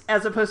sequence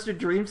as opposed to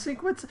dream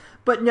sequence.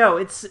 But no,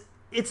 it's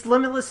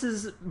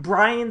Limitless's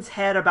Brian's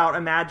head about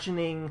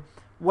imagining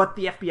what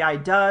the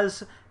FBI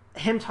does,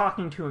 him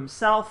talking to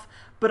himself,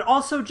 but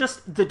also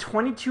just the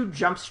 22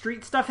 Jump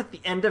Street stuff at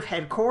the end of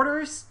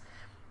Headquarters.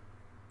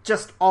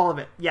 just all of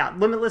it. Yeah,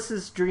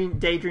 Limitless's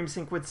daydream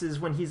sequences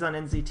when he's on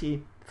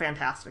NZT,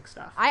 fantastic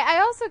stuff. I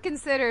also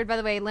considered, by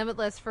the way,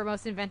 Limitless for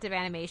most inventive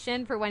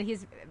animation for when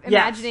he's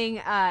imagining,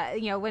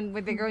 when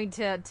they're going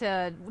to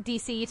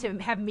DC to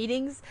have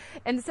meetings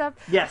and stuff.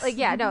 Yes.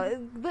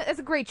 It's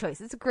a great choice.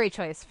 It's a great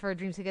choice for a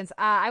dream sequence.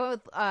 I went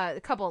with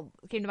a couple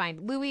came to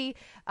mind. Louis,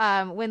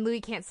 when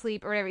Louis can't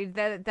sleep or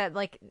whatever, that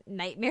like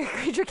nightmare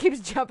creature keeps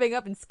jumping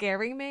up and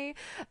scaring me.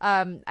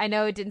 I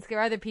know it didn't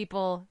scare other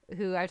people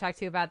who I talked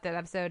to about that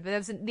episode,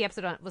 but the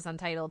episode was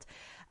untitled.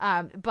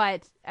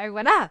 But I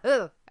went,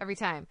 every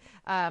time.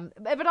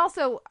 But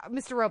also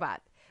Mr.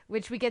 Robot,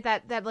 which we get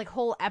that like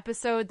whole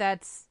episode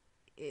that's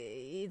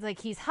like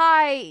he's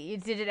high.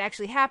 Did it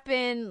actually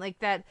happen? Like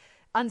that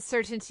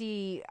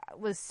uncertainty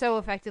was so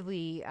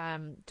effectively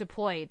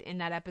deployed in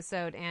that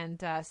episode.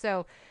 And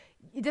so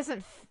it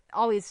doesn't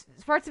always,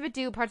 parts of it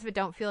do, parts of it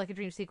don't feel like a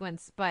dream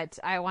sequence, but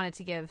I wanted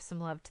to give some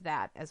love to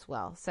that as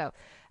well. So,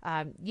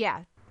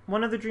 yeah.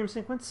 One other dream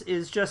sequence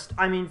is just,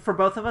 I mean, for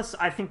both of us,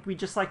 I think we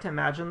just like to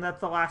imagine that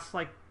the last,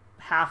 like,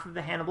 half of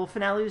the Hannibal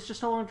finale is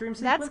just a long dream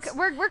sequence.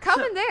 We're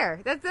coming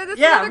there. That's another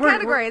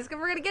category. We're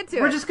going to get to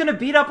it. We're just going to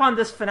beat up on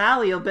this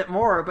finale a bit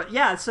more, but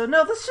yeah, so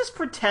no, let's just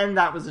pretend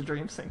that was a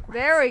dream sequence.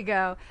 There we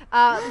go.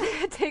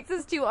 That takes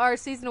us to our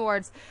season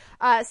awards.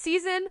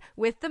 Season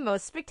with the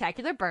most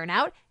spectacular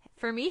burnout.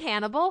 For me,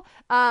 Hannibal,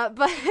 but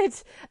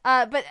that's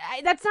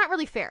not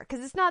really fair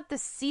because it's not the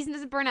season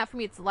doesn't burn out for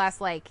me. It's the last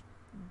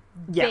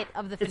bit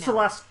of the finale. It's the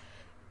last,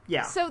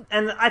 So,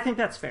 and I think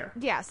that's fair.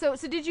 Yeah. So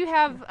did you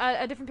have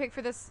a different pick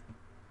for this?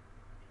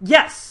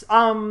 Yes.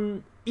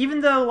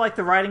 Even though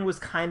the writing was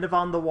kind of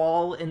on the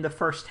wall in the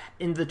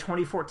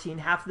 2014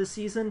 half of the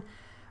season,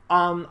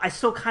 I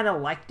still kind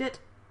of liked it.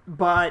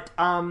 But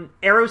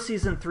Arrow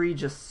season 3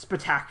 just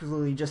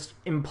spectacularly just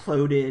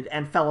imploded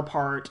and fell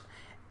apart.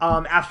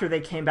 After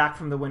they came back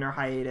from the winter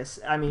hiatus.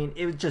 I mean,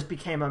 it just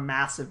became a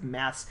massive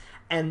mess,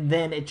 and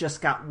then it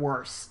just got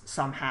worse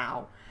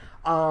somehow.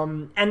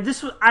 And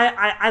this was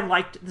I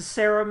liked the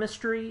Sarah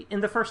mystery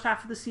in the first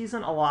half of the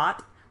season a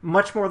lot,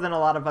 much more than a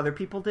lot of other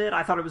people did.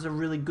 I thought it was a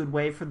really good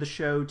way for the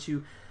show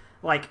to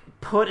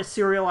put a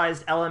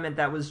serialized element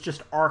that was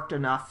just arced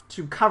enough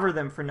to cover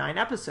them for 9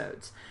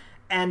 episodes.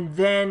 And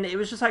then it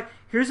was just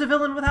here's a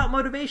villain without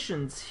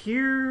motivations.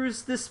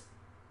 Here's this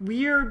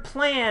weird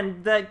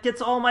plan that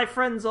gets all my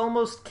friends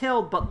almost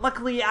killed, but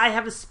luckily I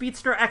have a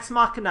speedster ex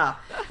machina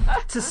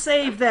to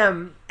save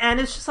them. And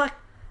it's just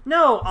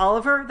no,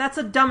 Oliver, that's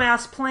a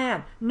dumbass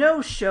plan.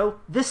 No, show,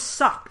 this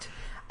sucked.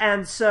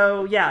 And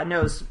so, yeah,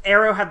 no,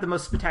 Arrow had the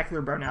most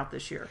spectacular burnout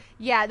this year.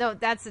 Yeah, no,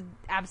 that's an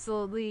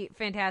absolutely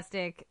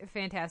fantastic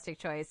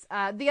choice.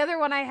 The other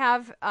one I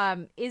have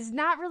doesn't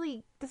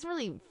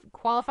really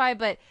qualify,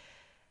 but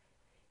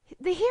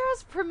the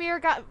Heroes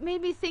premiere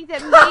made me think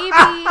that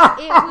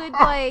maybe it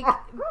would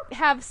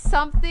have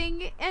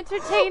something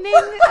entertaining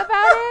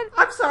about it.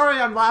 I'm sorry,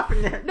 I'm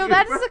laughing at No, you.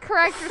 that is the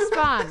correct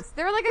response.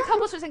 There were a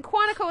couple shows, and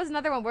Quantico was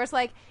another one where it's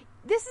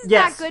this is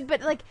not good,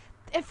 but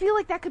I feel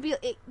like that could be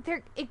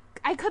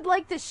I could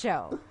like this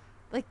show,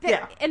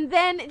 and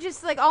then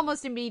just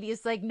almost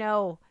immediately it's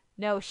no,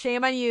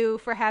 shame on you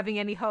for having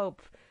any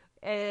hope,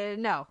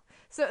 no.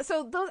 So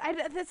those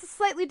that's a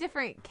slightly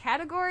different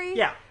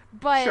category,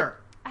 but. Sure.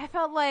 I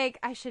felt like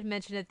I should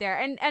mention it there.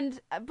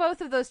 And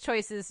both of those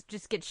choices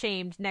just get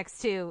shamed next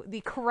to the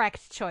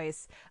correct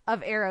choice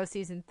of Arrow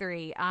Season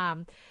 3.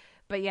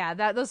 But yeah,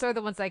 those are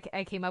the ones I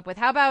came up with.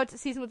 How about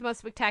Season with the most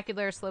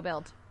spectacular slow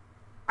build?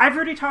 I've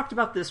already talked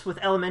about this with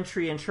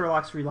Elementary and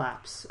Sherlock's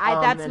Relapse.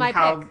 That's my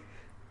pick.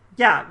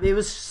 Yeah, it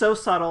was so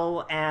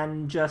subtle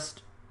and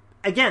just,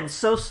 again,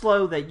 so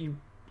slow that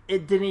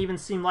it didn't even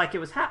seem like it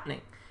was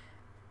happening.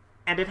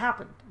 And it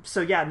happened.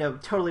 So yeah, no,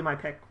 totally my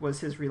pick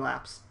was his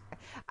Relapse.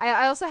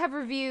 I also have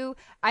Review.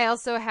 I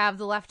also have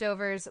The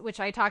Leftovers, which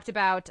I talked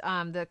about,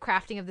 the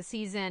crafting of the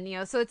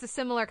season. So it's a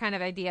similar kind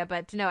of idea.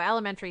 But no,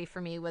 Elementary for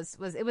me was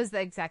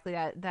exactly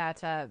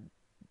that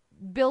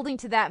building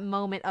to that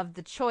moment of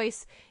the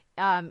choice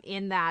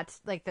in that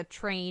the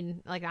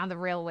train on the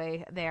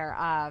railway there.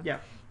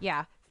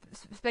 Yeah,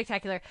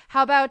 spectacular.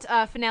 How about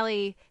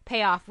finale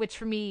payoff, which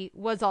for me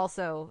was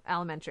also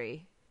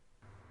Elementary.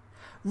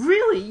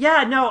 Really?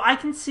 Yeah, no, I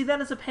can see that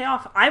as a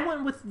payoff. I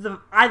went with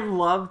I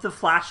love the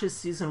Flash's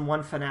season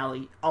 1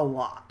 finale a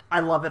lot. I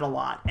love it a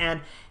lot.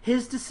 And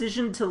his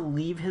decision to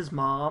leave his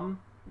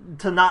mom,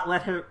 to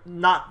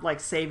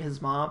not save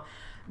his mom,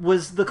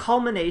 was the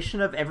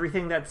culmination of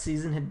everything that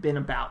season had been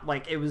about.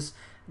 It was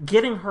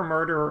getting her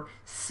murderer,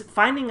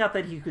 finding out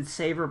that he could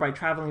save her by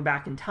traveling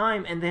back in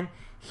time, and then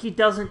he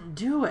doesn't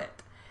do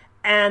it.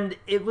 And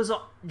it was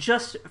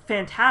just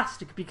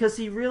fantastic because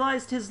he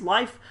realized his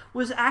life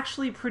was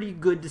actually pretty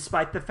good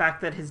despite the fact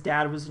that his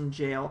dad was in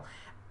jail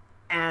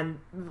and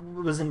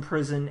was in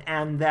prison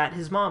and that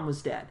his mom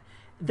was dead.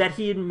 That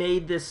he had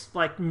made this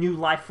new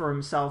life for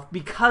himself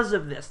because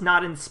of this,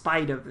 not in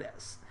spite of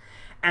this.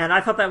 And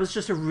I thought that was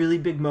just a really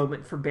big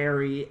moment for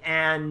Barry.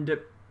 And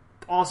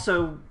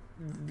also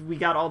we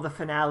got all the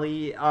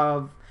finale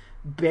of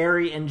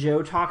Barry and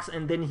Joe talks,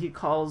 and then he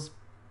calls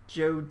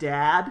Joe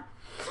Dad.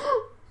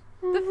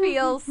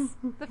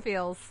 The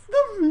feels.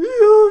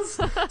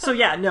 So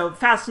yeah, no,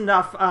 Fast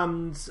Enough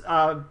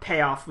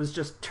payoff was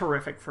just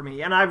terrific for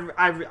me, and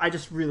I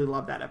just really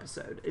love that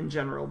episode in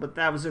general. But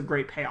that was a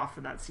great payoff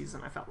for that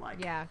season, I felt like.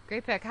 Yeah,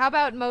 great pick. How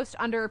about most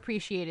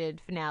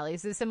underappreciated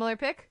finales? Is it a similar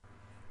pick?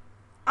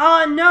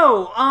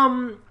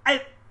 No.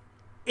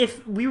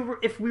 If we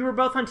were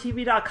both on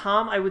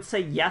TV.com, I would say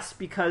yes,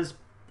 because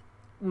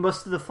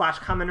most of the Flash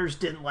commenters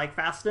didn't like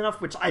Fast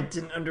Enough, which I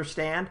didn't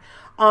understand.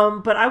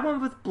 But I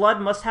went with Blood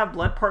Must Have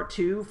Blood Part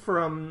 2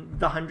 from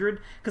The 100,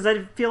 because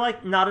I feel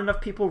like not enough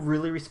people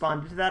really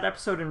responded to that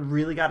episode and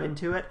really got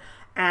into it.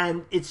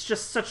 And it's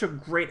just such a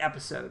great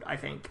episode, I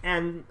think,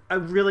 and a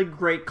really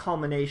great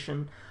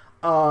culmination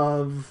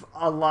of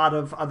a lot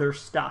of other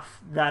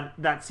stuff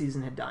that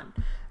season had done.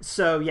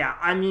 So yeah,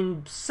 I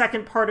mean,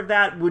 second part of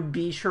that would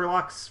be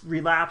Sherlock's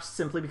Relapse,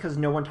 simply because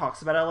no one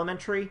talks about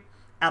Elementary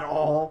at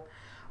all.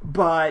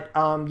 But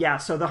yeah,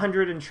 so The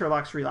 100 and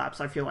Sherlock's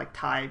Relapse, I feel like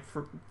tie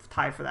for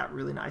that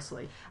really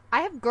nicely.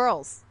 I have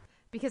Girls,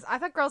 because I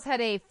thought Girls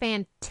had a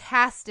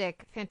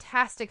fantastic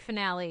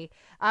finale,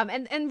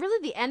 and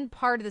really the end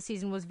part of the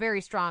season was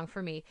very strong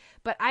for me.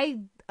 But I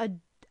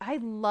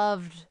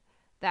loved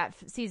that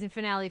season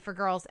finale for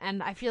Girls,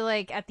 and I feel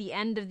like at the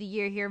end of the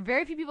year here,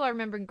 very few people are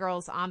remembering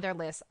Girls on their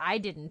list. I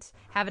didn't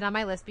have it on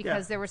my list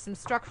because there were some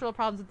structural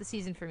problems with the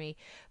season for me.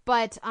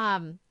 But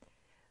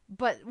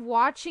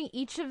watching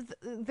each of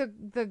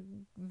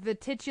the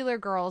titular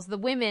girls, the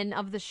women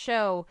of the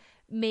show,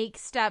 make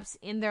steps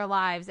in their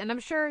lives, and I'm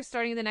sure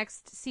starting the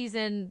next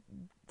season,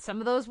 some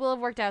of those will have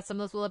worked out, some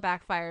of those will have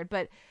backfired.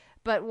 But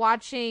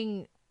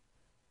watching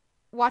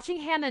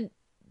Hannah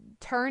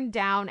turn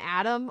down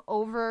Adam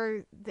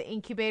over the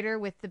incubator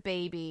with the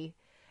baby,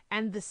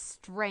 and the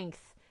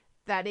strength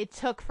that it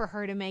took for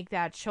her to make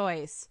that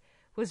choice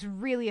was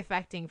really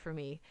affecting for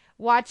me.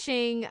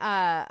 Watching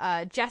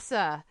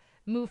Jessa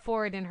move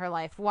forward in her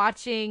life,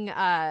 watching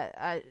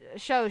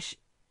Show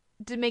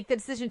to make the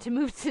decision to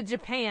move to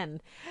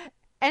Japan,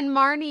 and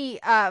Marnie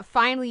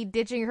finally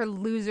ditching her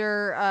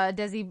loser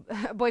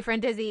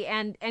boyfriend Dizzy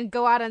and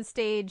go out on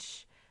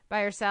stage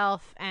by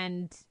herself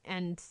and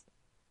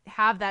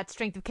have that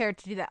strength of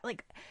character to do that.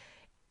 Like,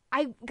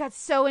 I got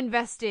so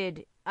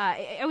invested.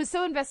 I was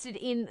so invested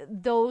in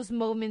those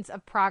moments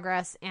of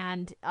progress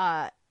and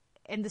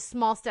the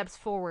small steps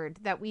forward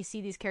that we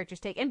see these characters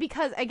take. And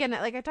because, again,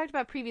 like I talked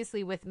about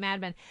previously with Mad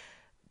Men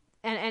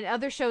and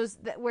other shows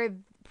where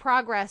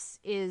progress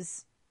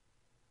is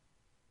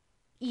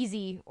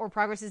easy or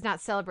progress is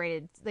not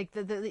celebrated, like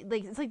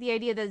it's like the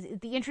idea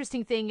that the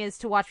interesting thing is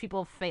to watch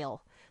people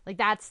fail. Like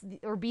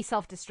or be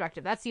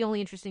self-destructive. That's the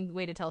only interesting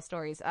way to tell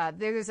stories.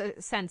 There's a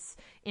sense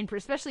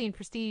especially in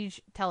prestige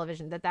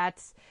television,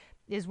 that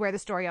is where the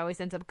story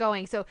always ends up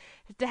going. So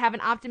to have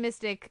an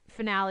optimistic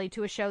finale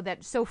to a show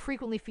that so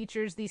frequently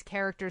features these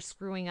characters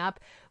screwing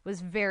up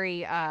was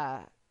very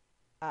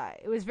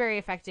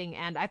affecting,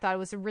 and I thought it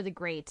was a really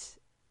great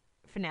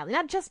finale.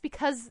 Not just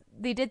because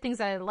they did things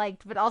that I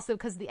liked, but also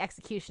because of the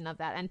execution of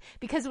that, and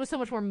because it was so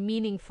much more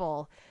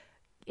meaningful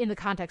in the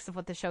context of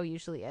what the show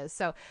usually is.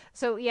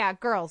 So yeah,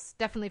 Girls.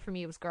 Definitely for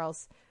me it was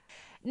Girls.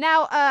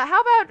 Now, how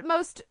about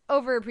most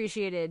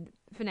overappreciated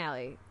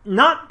finale?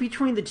 Not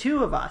between the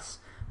two of us,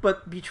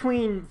 but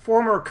between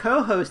former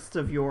co-hosts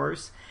of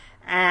yours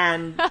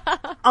and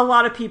a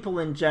lot of people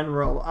in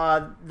general.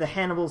 The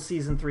Hannibal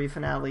season 3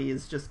 finale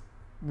is just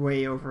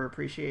way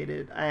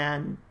overappreciated.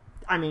 And,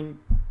 I mean,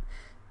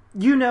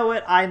 you know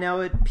it, I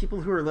know it,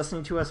 people who are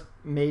listening to us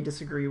may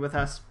disagree with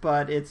us,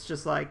 but it's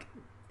just like,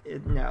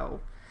 no.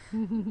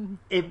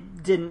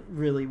 It didn't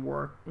really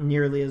work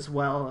nearly as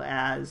well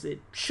as it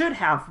should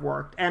have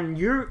worked, and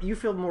you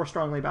feel more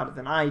strongly about it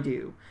than I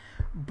do,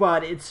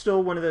 but it's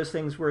still one of those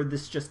things where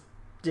this just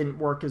didn't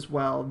work as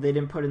well. They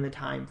didn't put in the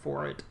time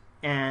for it,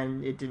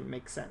 and it didn't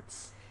make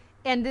sense.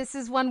 And this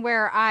is one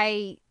where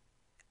I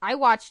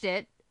watched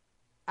it.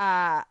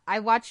 I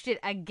watched it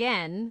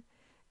again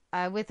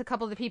with a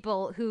couple of the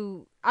people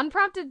who,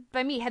 unprompted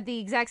by me, had the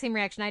exact same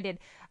reaction I did.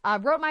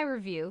 Wrote my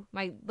review,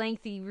 my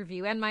lengthy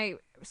review, and my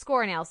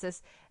score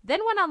analysis, then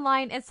went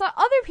online and saw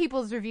other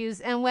people's reviews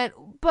and went,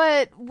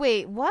 but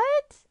wait,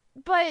 what?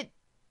 But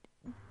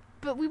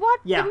we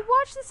watched, did we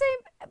watch the same,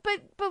 but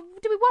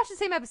did we watch the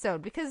same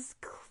episode? Because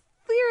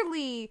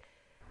clearly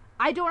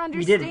I don't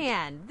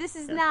understand. This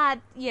is not,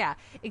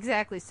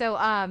 exactly. So,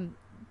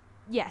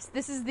 yes,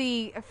 this is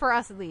for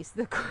us at least,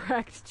 the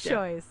correct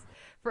choice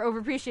for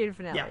overappreciated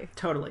finale. Yeah,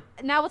 totally.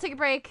 Now we'll take a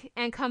break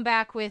and come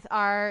back with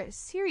our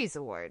series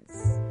awards.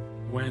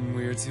 When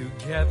we're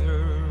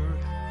together,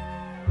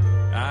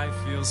 I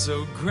feel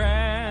so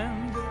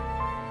grand.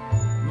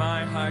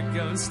 My heart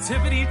goes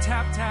tippity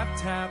tap tap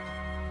tap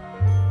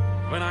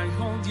when I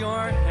hold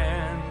your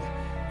hand.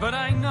 But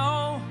I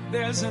know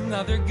there's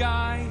another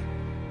guy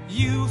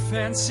you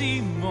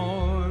fancy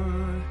more.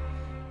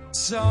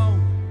 So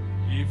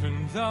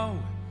even though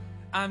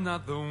I'm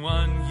not the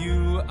one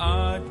you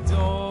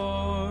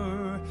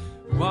adore,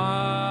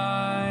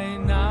 why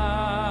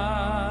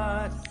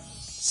not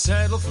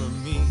settle for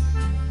me?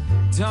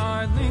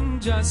 Darling,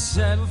 just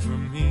settle for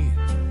me.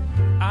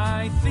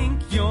 I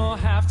think you'll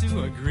have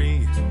to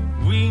agree,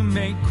 we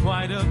make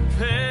quite a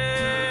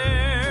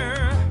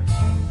pair.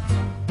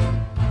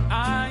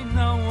 I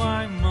know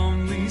I'm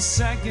only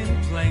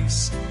second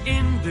place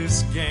in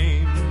this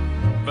game,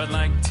 but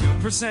like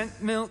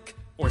 2% milk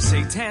or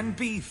seitan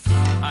beef,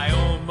 I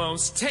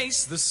almost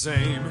taste the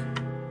same.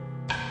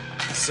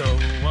 So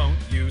won't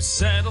you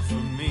settle for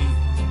me?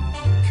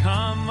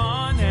 Come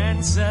on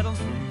and settle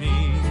for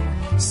me.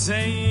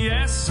 Say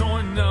yes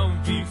or no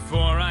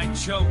before I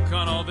choke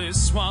on all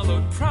this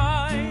swallowed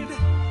pride.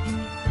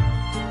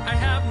 I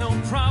have no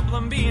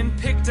problem being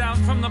picked out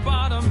from the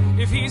bottom.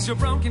 If he's your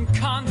broken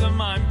condom,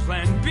 I'm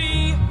plan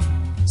B.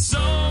 So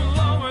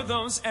lower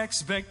those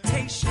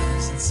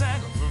expectations and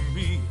settle for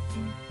me.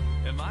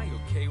 Am I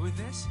okay with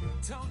this?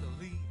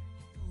 Totally.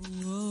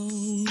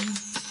 Whoa.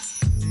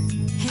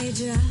 Hey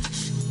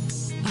Josh,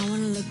 I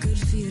wanna look good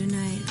for you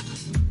tonight,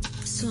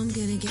 so I'm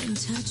gonna get in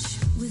touch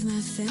with my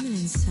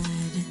feminine side.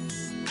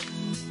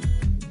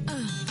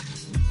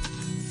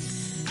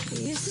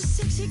 It's the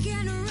sexy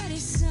getting ready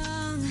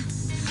song,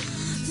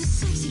 the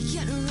sexy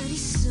getting ready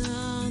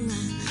song.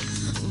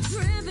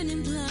 Primping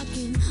and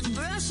plucking,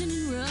 brushing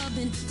and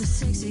rubbing, the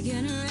sexy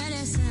getting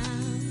ready song.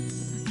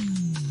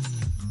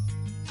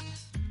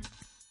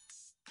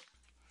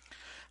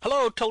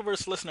 Hello,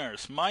 Televerse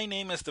listeners. My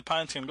name is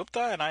Dipan Singh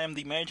Gupta, and I am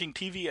the managing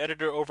TV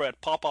editor over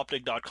at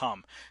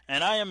popoptic.com.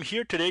 And I am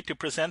here today to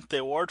present the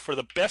award for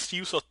the best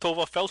use of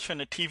Tova Feldscher in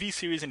a TV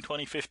series in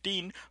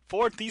 2015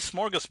 for the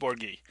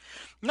Smorgasborgy.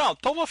 Now,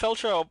 Tova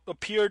Feldscher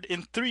appeared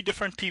in 3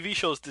 different TV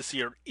shows this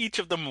year, each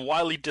of them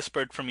wildly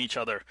disparate from each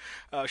other.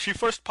 She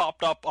first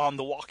popped up on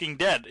The Walking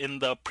Dead in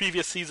the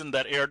previous season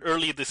that aired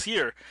early this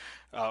year,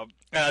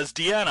 as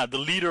Deanna, the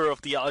leader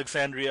of the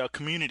Alexandria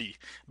community,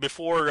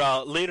 before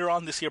later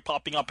on this year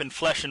popping up in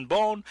Flesh and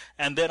Bone,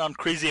 and then on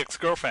Crazy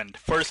Ex-Girlfriend,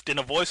 first in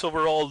a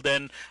voiceover role,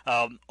 then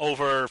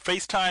over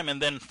FaceTime,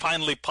 and then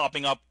finally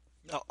popping up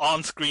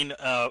on screen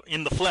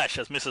in the flesh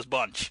as Mrs.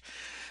 Bunch.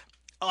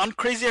 On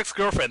Crazy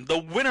Ex-Girlfriend, the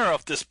winner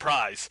of this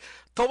prize,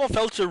 Tova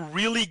Feldscher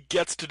really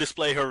gets to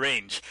display her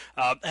range,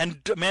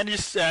 and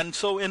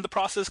so in the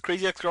process,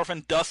 Crazy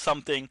Ex-Girlfriend does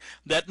something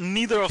that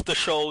neither of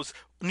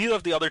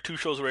the other 2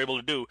 shows were able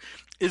to do,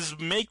 is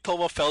make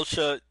Tova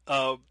Feldscher,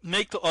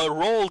 make a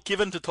role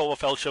given to Tova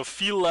Feldscher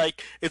feel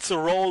like it's a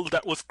role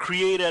that was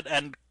created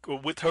and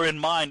with her in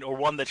mind, or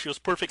one that she was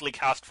perfectly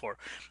cast for,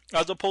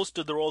 as opposed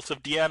to the roles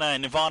of Deanna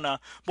and Ivana,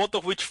 both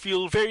of which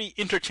feel very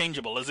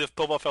interchangeable, as if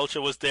Tova Feldscher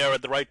was there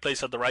at the right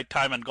place at the right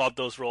time and got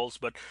those roles,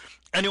 but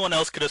anyone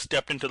else could have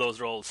stepped into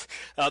those roles.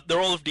 The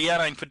role of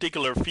Deanna in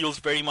particular feels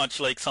very much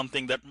like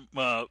something that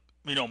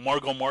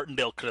Margot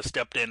Martindale could have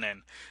stepped in,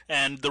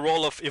 and the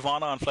role of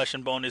Ivana on Flesh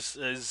and Bone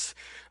is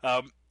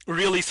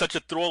really such a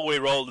throwaway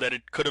role that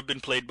it could have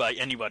been played by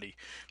anybody,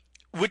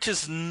 which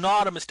is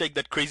not a mistake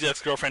that Crazy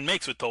Ex-Girlfriend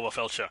makes with Tova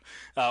Feldscher.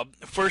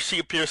 First, she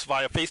appears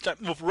via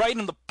FaceTime. Right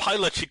in the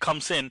pilot, she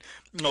comes in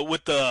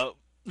with the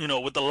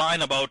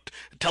line about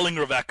telling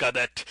Rebecca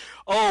that,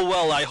 oh,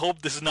 well, I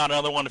hope this is not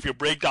another one of your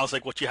breakdowns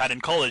like what you had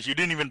in college. You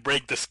didn't even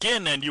break the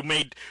skin, and you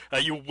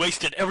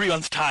wasted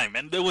everyone's time.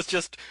 And there was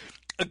just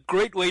a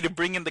great way to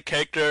bring in the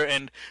character,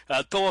 and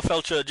Tova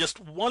Feldscher, just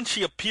once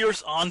she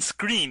appears on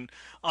screen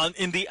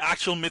in the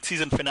actual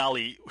mid-season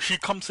finale, she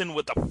comes in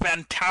with a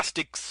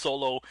fantastic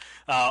solo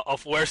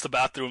of Where's the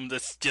Bathroom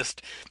that's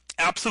just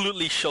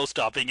absolutely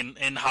show-stopping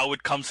in how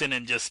it comes in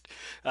and just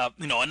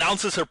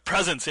announces her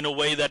presence in a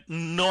way that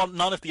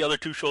none of the other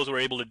 2 shows were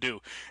able to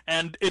do.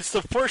 And it's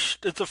the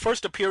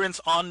first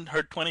appearance on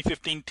her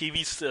 2015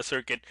 TV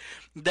circuit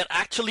that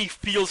actually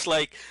feels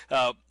like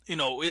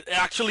it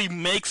actually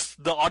makes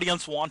the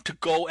audience want to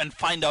go and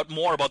find out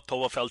more about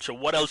Tova Feldscher,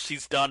 what else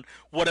she's done,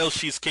 what else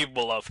she's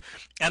capable of.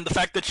 And the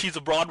fact that she's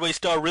a Broadway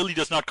star really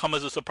does not come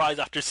as a surprise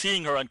after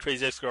seeing her on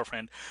Crazy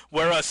Ex-Girlfriend,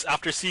 whereas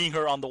after seeing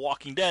her on The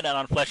Walking Dead and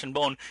on Flesh and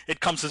Bone,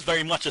 it comes as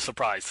very much a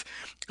surprise.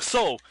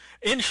 So,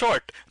 in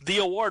short, the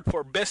award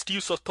for Best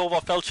Use of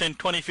Tova Feldscher in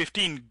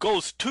 2015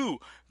 goes to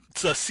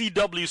the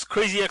CW's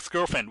Crazy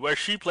Ex-Girlfriend, where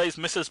she plays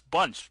Mrs.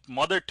 Bunch,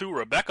 mother to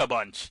Rebecca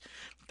Bunch.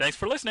 Thanks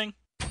for listening.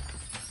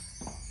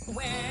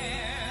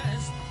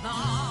 Where's the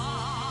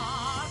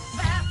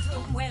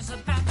bathroom? Where's the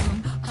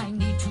bathroom? I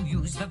need to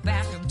use the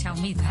bathroom. Tell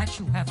me that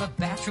you have a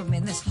bathroom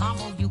in this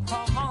hovel you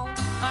call home.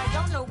 I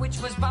don't know which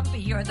was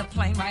bumpy, or the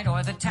plane ride,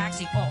 or the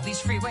taxi. All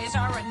these freeways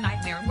are a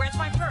nightmare. Where's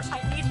my purse?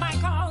 I need my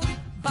code.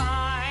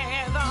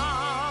 By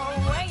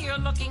the way, you're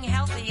looking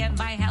healthy, and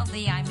by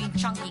healthy I mean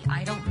chunky.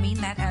 I don't mean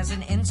that as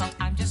an insult.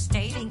 I'm just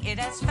stating it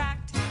as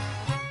fact.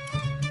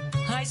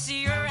 I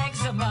see your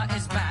eczema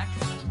is back.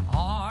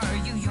 Are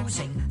you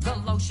using the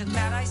lotion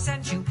that I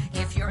sent you?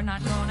 If you're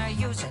not gonna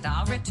use it,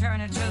 I'll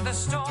return it to the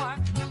store.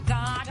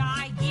 God,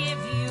 I give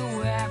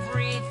you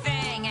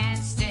everything, and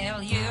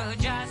still you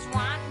just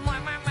want more.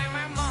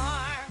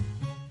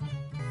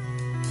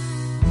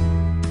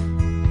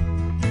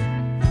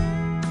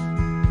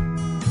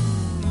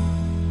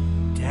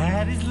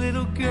 Daddy's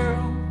little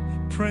girl,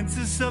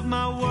 princess of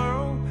my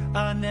world.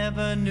 I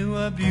never knew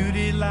a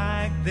beauty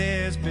like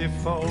this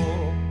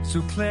before.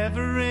 So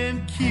clever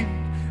and cute,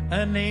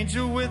 An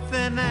angel with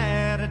an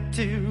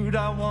attitude,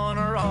 I want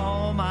her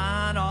all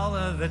mine all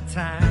of the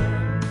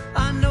time.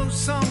 I know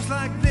songs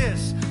like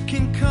this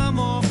can come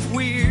off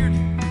weird,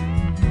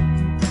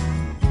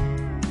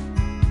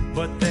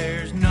 but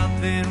there's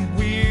nothing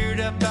weird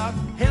about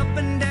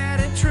helping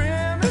Daddy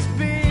trim his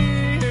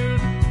beard.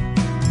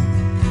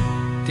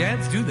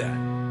 Dads do that.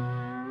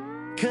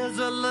 'Cause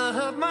I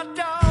love my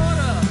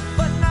daughter,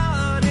 but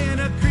not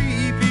in a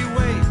creepy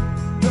way.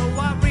 Though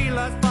I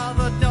realize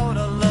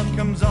father-daughter love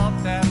comes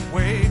off that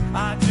way.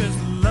 I just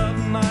love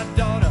my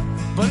daughter,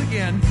 but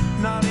again,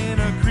 not in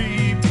a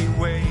creepy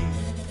way.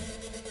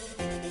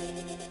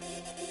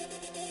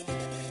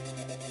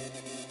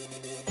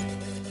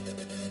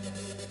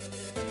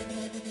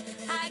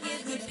 I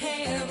get good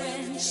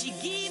parents, she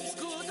gives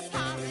good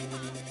parent.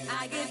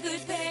 I get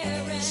good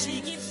parents,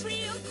 she gives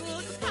real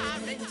good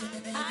parent.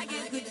 I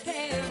get good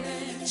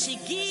parents, she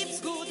gives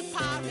good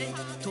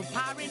parent to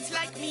parents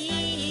like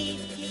me.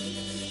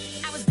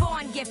 I was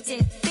born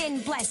gifted,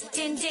 been blessed,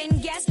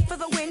 didn't guess for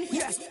the win.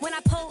 Yes, when I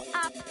pull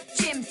up,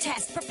 gym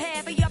test,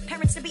 prepare for your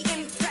parents to be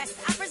impressed.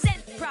 I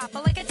present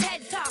proper like a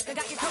TED talk. I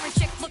got your current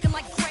chick looking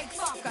like Craig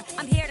Falker.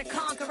 I'm here to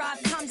conquer,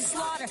 I've come to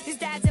slaughter. His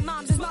dads and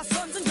moms is my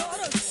sons and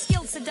daughters.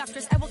 Skilled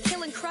seductors, I will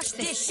kill and crush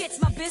this. This shit's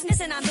my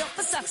business and I'm built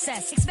for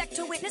success. Expect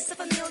to witness a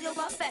familial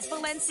love fest.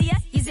 Valencia,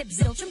 you zip,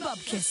 zilch, and bub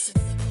kiss.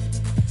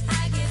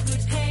 I get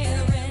good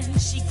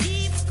parents, she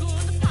gives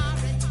good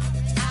parent.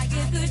 I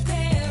get good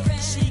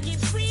parents, she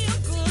gives real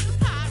good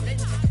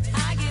parent.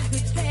 I get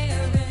good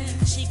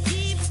parents, she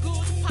gives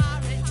good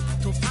parent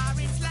to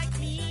parents like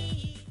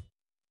me.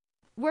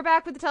 We're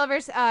back with the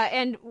Televerse,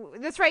 and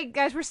that's right,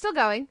 guys. We're still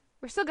going.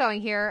 We're still going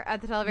here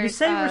at the Televerse. You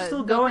say we're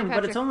still going, but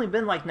Patrick. it's only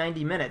been like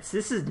 90 minutes.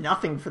 This is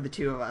nothing for the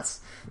two of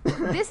us.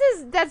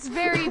 That's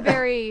very,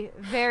 very,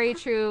 very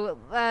true.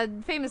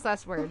 Famous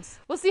last words.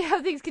 We'll see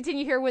how things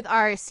continue here with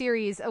our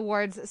series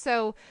awards.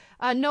 So,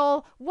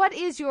 Noel, what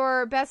is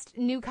your best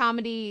new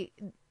comedy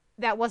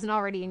that wasn't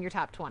already in your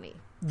top 20?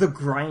 The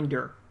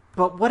Grinder.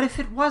 But what if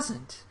it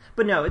wasn't?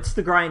 But no, it's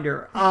The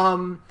Grinder.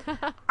 The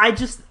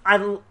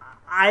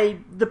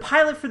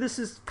pilot for this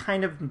is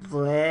kind of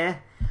bleh.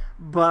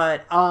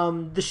 But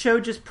the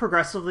show just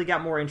progressively got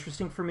more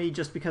interesting for me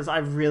just because I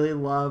really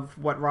love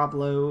what Rob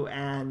Lowe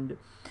and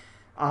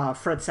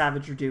Fred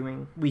Savage are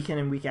doing week in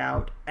and week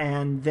out.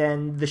 And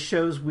then the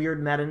show's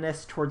weird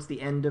meta-ness towards the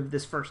end of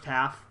this first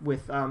half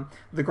with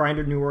The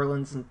Grinder New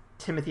Orleans and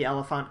Timothy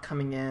Elephant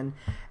coming in.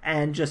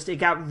 And just it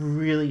got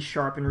really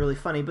sharp and really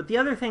funny. But the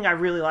other thing I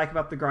really like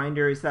about The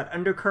Grinder is that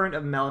undercurrent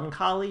of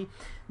melancholy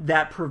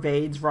that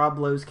pervades Rob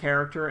Lowe's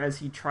character as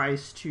he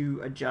tries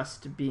to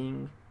adjust to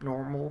being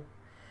normal.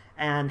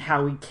 And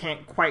how he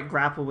can't quite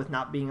grapple with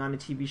not being on a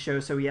TV show,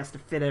 so he has to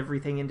fit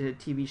everything into a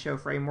TV show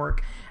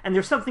framework. And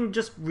there's something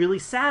just really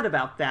sad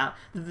about that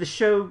the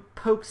show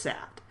pokes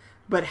at,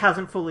 but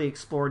hasn't fully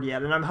explored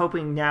yet. And I'm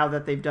hoping now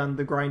that they've done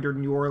The Grinder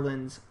New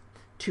Orleans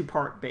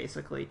 2-part,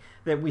 basically,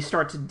 that we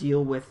start to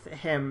deal with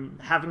him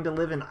having to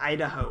live in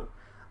Idaho,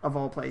 of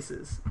all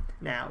places,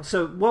 now.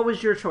 So what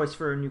was your choice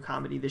for a new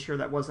comedy this year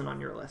that wasn't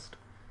on your list?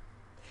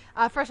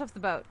 Fresh Off the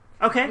Boat.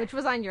 Okay. Which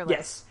was on your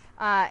list.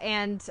 Yes.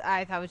 And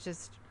I thought it was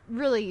just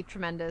really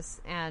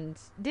tremendous and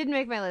didn't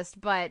make my list,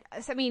 but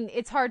I mean,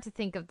 it's hard to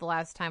think of the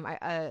last time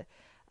a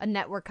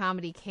network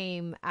comedy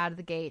came out of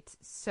the gate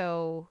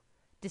so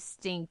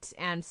distinct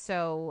and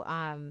so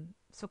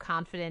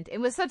confident. It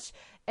was such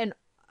an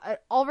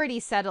already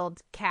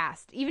settled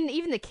cast. Even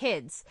the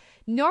kids.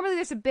 Normally,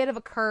 there's a bit of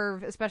a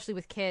curve, especially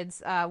with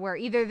kids, where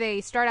either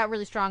they start out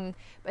really strong,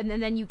 and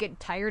then you get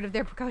tired of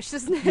their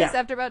precociousness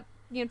after about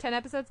 10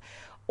 episodes.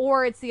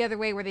 Or it's the other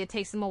way where it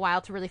takes them a while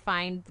to really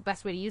find the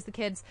best way to use the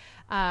kids.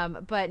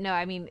 But no,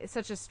 I mean, it's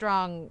such a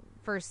strong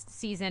first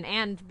season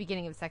and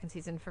beginning of the second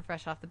season for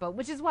Fresh Off the Boat,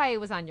 which is why it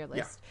was on your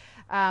list.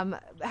 Yeah.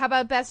 How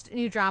about best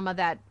new drama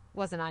that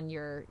wasn't on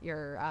your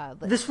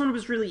list? This one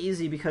was really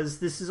easy because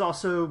this is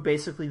also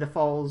basically the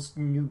fall's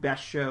new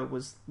best show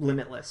was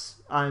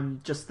Limitless.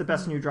 Just the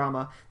best new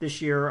drama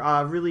this year.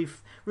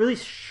 Really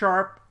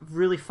sharp,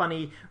 really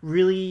funny,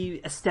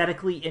 really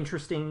aesthetically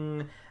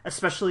interesting.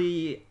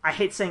 Especially, I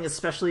hate saying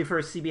especially for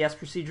a CBS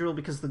procedural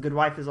because The Good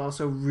Wife is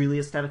also really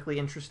aesthetically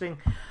interesting.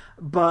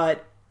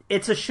 But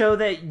it's a show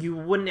that you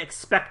wouldn't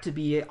expect to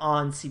be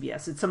on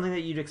CBS. It's something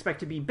that you'd expect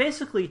to be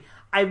basically,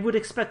 I would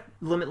expect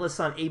Limitless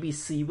on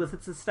ABC with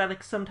its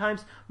aesthetics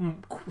sometimes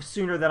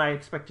sooner than I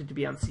expected to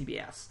be on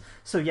CBS.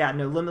 So yeah,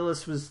 no,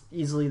 Limitless was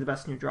easily the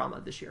best new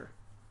drama this year.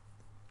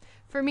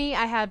 For me,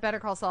 I had Better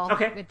Call Saul,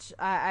 which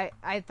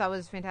I thought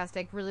was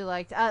fantastic. Really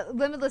liked.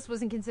 Limitless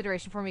was in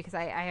consideration for me because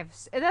I have.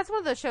 That's one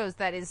of those shows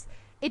that is.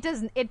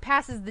 It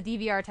passes the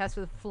DVR test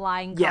with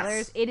flying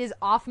colors. It is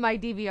off my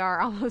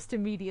DVR almost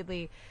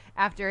immediately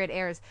after it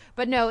airs.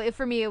 But no,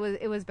 for me,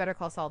 it was Better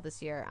Call Saul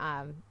this year.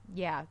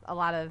 A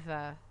lot of.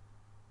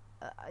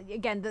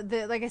 Again,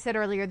 the like I said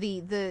earlier,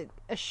 the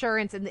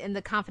assurance and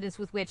the confidence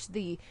with which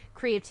the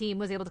creative team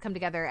was able to come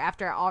together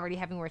after already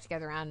having worked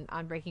together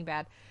on Breaking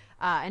Bad.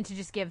 And to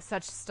just give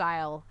such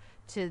style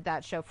to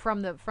that show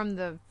from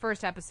the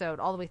first episode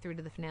all the way through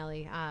to the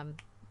finale,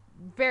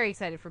 very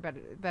excited for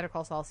Better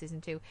Call Saul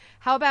season 2.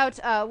 How about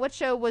what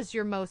show was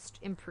your most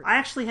improved? I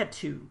actually had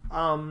two.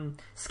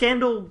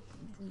 Scandal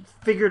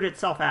figured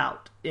itself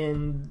out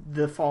in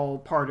the fall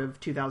part of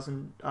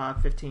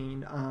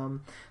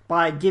 2015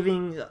 by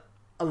giving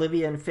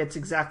Olivia and Fitz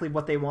exactly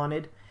what they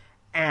wanted,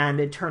 and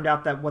it turned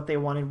out that what they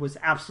wanted was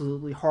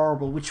absolutely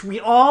horrible, which we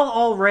all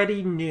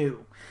already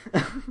knew.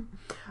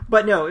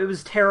 But no, it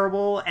was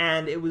terrible,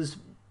 and it was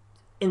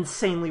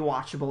insanely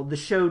watchable. The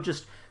show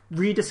just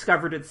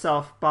rediscovered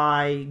itself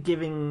by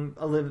giving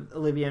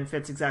Olivia and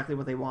Fitz exactly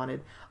what they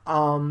wanted,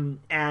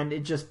 and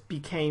it just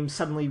became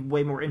suddenly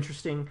way more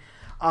interesting.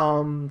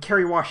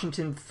 Kerry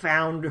Washington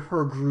found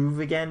her groove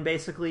again,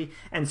 basically,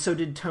 and so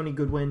did Tony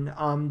Goodwin.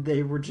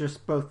 They were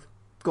just both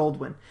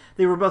Goldwyn.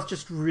 They were both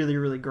just really,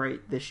 really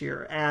great this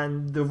year,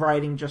 and the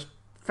writing just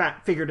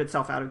figured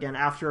itself out again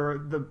after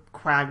the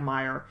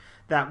quagmire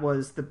that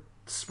was the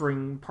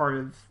spring part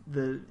of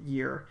the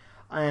year.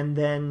 And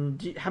then,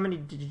 how many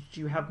did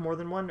you have? More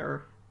than one,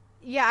 or?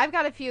 Yeah, I've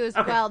got a few as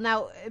well.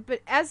 Now,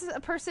 but as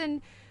a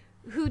person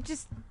who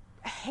just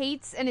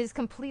hates and is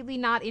completely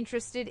not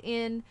interested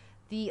in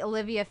the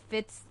Olivia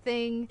Fitz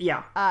thing,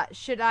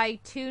 should I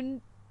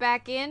tune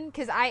back in?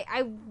 Because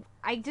I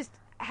just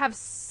have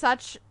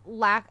such a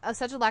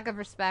lack of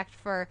respect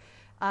for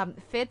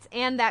Fitz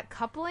and that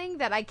coupling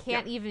that I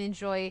can't even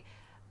enjoy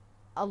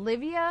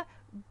Olivia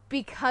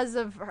because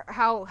of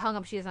how hung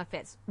up she is on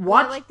Fitz.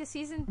 What I like this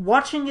season?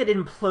 Watching it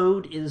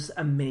implode is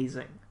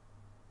amazing.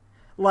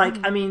 Like,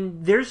 I mean,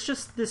 there's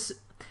just this...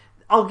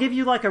 I'll give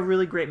you, like, a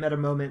really great meta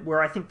moment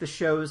where I think the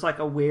show's, like,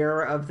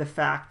 aware of the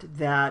fact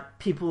that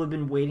people have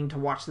been waiting to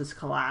watch this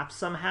collapse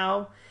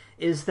somehow,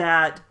 is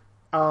that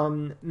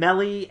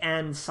Melly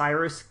and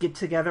Cyrus get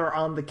together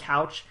on the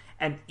couch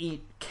and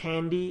eat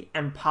candy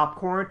and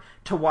popcorn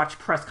to watch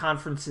press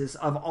conferences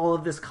of all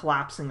of this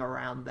collapsing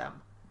around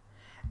them.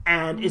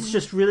 And it's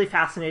just really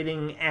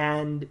fascinating,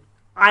 and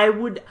I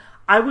would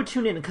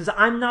tune in because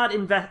I'm not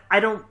I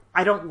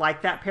don't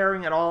like that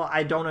pairing at all.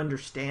 I don't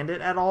understand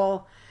it at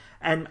all,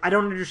 and I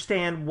don't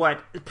understand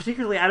what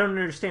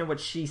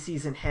she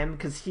sees in him,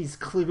 because he's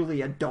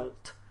clearly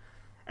adult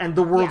and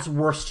the world's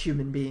worst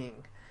human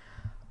being.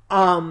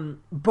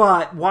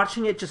 But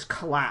watching it just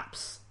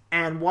collapse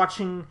and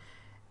watching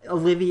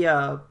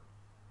Olivia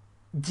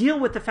deal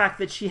with the fact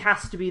that she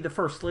has to be the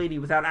first lady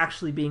without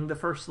actually being the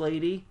first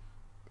lady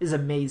is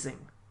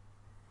amazing.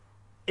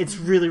 It's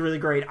really, really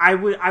great. I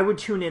would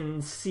tune in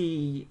and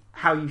see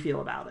how you feel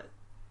about it.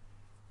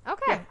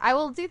 Okay, I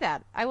will do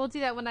that. I will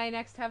do that when I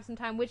next have some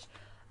time, which,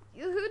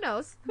 who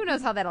knows? Who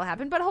knows how that'll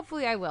happen, but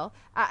hopefully I will.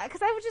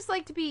 Because I would just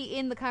like to be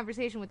in the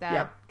conversation with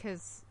that,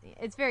 because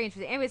it's very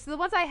interesting. Anyway, so the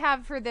ones I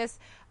have for this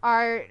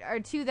are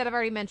two that I've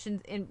already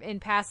mentioned in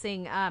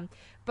passing.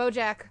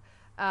 BoJack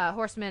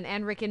Horseman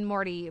and Rick and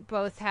Morty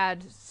both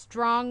had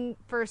strong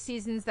first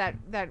seasons that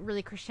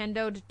really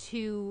crescendoed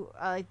to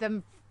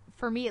them,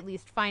 for me at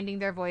least, finding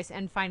their voice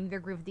and finding their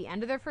groove at the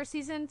end of their first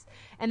seasons,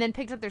 and then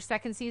picked up their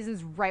second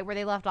seasons right where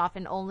they left off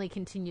and only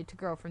continued to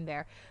grow from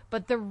there.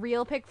 But the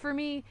real pick for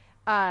me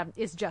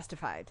is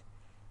Justified,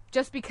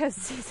 just because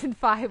season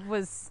 5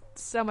 was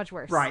so much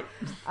worse. Right.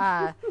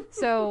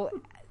 So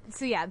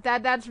yeah,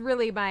 that's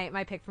really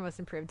my pick for most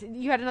improved.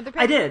 You had another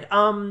pick? I did.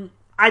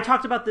 I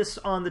talked about this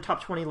on the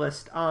top 20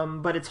 list,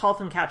 but it's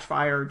Halt and Catch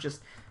Fire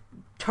just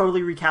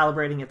totally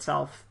recalibrating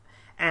itself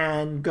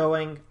and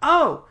going,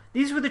 oh,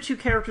 these were the two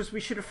characters we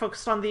should have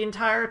focused on the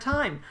entire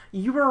time.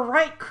 You were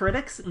right,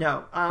 critics.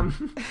 No.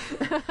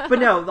 But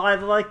no,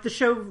 like the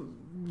show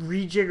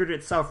rejiggered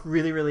itself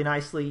really, really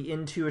nicely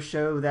into a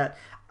show that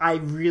I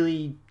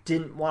really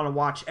didn't want to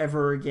watch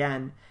ever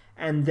again.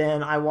 And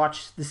then I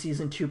watched the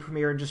season 2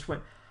 premiere and just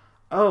went,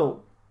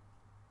 oh,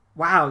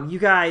 wow, you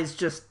guys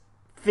just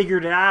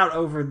figured it out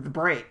over the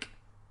break.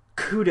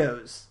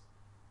 Kudos.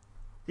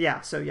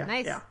 Yeah, so yeah.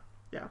 Nice. Yeah.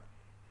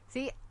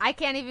 See, I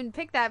can't even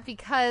pick that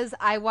because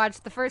I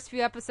watched the first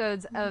few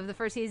episodes of the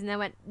first season and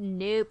went,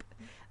 nope.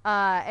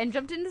 And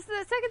jumped into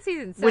the second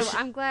season. So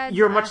I'm glad.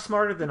 You're much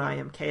smarter than I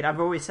am, Kate. I've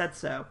always said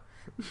so.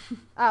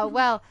 Oh,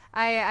 well,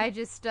 I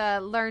just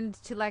learned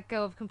to let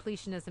go of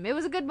completionism. It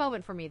was a good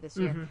moment for me this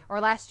year,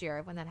 or last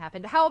year when that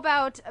happened. How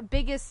about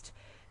biggest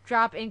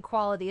drop in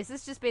quality? Is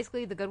this just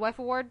basically the Good Wife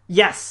Award?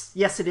 Yes,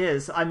 it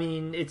is. I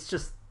mean, it's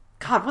just,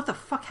 God, what the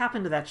fuck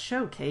happened to that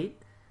show, Kate?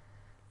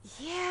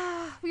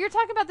 Yeah, we were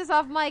talking about this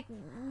off mic.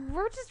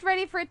 We're just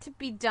ready for it to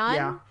be done.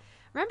 Yeah.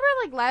 Remember,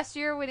 like, last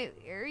year,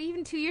 or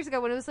even 2 years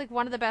ago, when it was, like,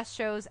 one of the best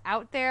shows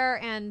out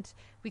there, and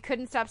we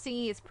couldn't stop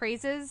singing its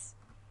praises?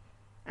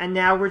 And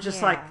now we're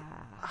just like,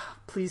 oh,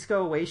 please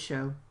go away,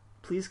 show.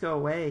 Please go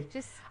away.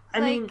 Just, I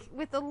mean,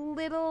 with a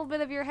little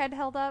bit of your head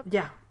held up?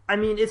 Yeah. I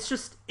mean,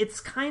 it's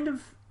kind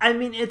of, I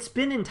mean, it's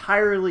been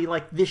entirely,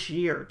 like, this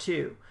year,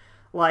 too.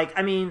 Like,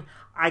 I mean,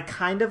 I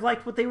kind of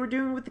liked what they were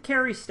doing with the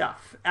Carrie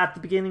stuff at the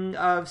beginning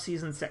of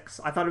season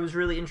 6. I thought it was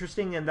really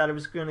interesting and that it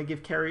was going to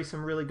give Carrie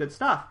some really good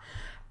stuff.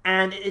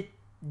 And it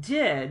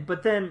did,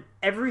 but then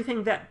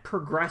everything that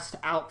progressed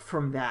out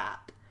from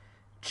that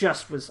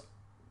just was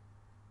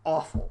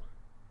awful.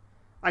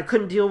 I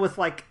couldn't deal with,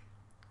 like,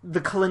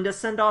 the Kalinda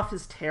send-off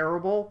is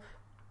terrible.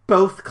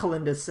 Both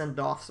Kalinda's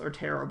send-offs are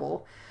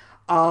terrible.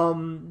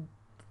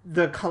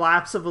 The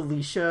collapse of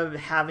Alicia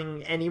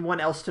having anyone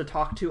else to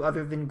talk to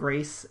other than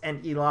Grace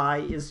and Eli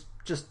is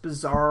just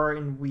bizarre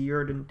and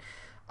weird and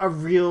a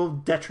real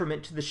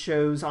detriment to the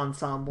show's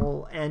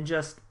ensemble, and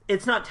just,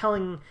 it's not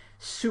telling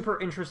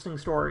super interesting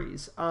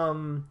stories.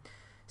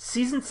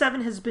 Season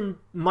 7 has been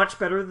much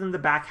better than the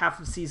back half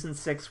of Season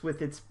 6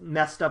 with its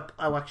messed up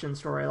election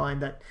storyline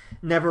that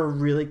never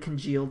really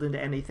congealed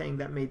into anything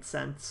that made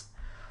sense.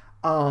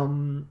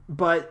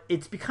 But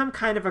it's become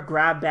kind of a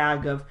grab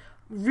bag of,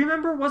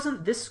 remember,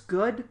 wasn't this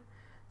good?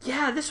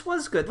 Yeah, this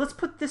was good. Let's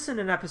put this in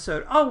an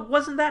episode. Oh,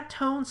 wasn't that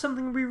tone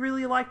something we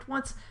really liked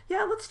once?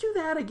 Yeah, let's do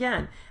that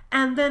again.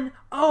 And then,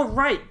 oh,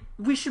 right,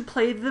 we should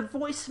play the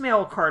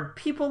voicemail card.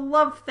 People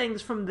love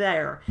things from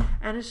there.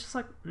 And it's just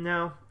like,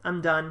 no,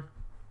 I'm done.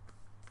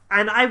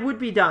 And I would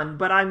be done,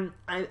 but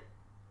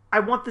I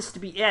want this to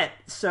be it.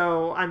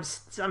 So I'm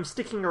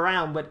sticking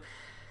around, but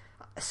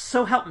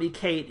so help me,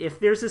 Kate, if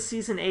there's a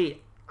season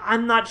 8,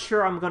 I'm not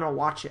sure I'm going to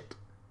watch it.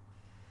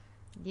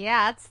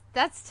 Yeah,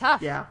 that's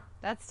tough. Yeah.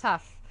 That's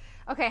tough.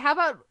 Okay, how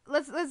about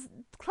let's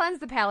cleanse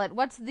the palate.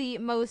 What's the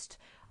most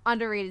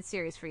underrated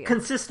series for you?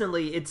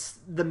 Consistently, it's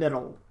The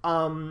Middle.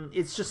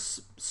 It's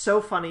just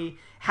so funny.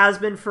 Has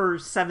been for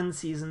 7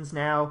 seasons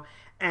now,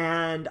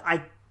 and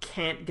I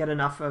can't get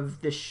enough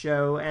of this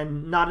show,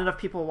 and not enough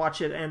people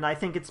watch it, and I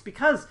think it's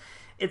because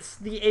it's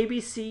the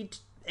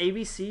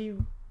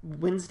ABC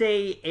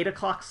Wednesday 8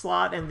 o'clock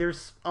slot, and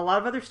there's a lot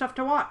of other stuff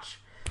to watch.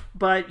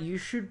 But you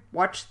should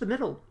watch The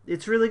Middle.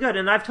 It's really good,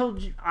 and I've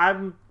told you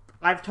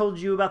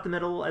about The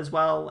Middle as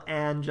well,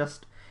 and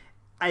just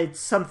it's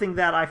something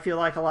that I feel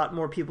like a lot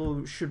more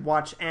people should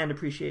watch and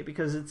appreciate,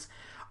 because it's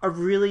a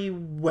really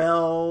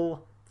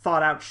well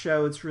thought out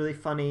show. It's really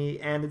funny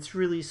and it's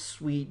really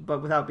sweet,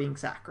 but without being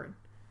saccharine.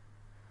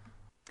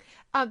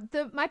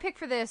 My pick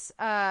for this,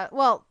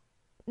 enough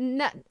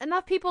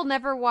people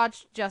never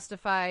watched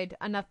Justified.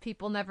 Enough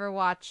people never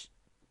watch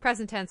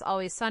Present Tense,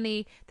 Always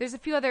Sunny. There's a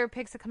few other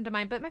picks that come to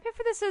mind, but my pick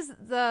for this is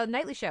The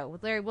Nightly Show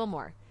with Larry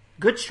Wilmore.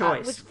 Good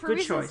choice.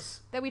 Good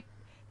choice. That we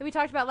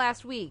talked about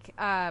last week.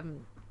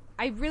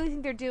 I really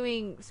think they're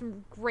doing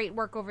some great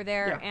work over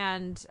there,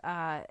 and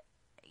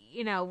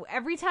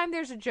every time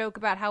there's a joke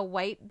about how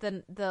white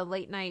the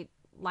late night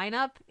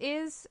lineup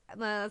is,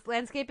 the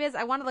landscape is,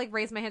 I want to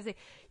raise my hand and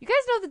say, you guys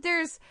know that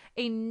there's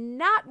a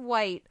not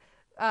white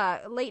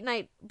late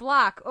night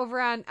block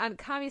over on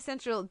Comedy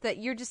Central that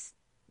you're just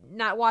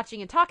not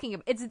watching and talking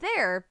about. It's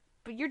there,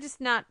 but you're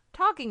just not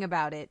talking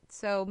about it.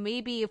 So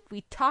maybe if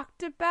we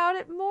talked about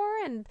it more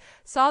and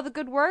saw the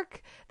good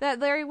work that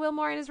Larry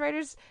Wilmore and his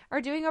writers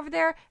are doing over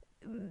there,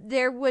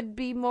 there would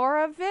be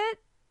more of it.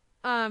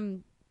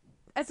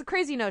 That's a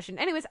crazy notion.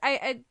 Anyways,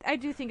 I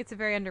do think it's a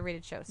very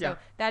underrated show. So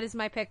that is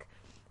my pick.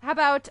 How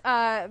about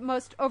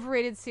most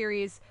overrated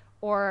series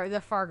or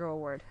the Fargo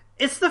Award?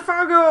 It's the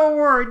Fargo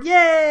Award!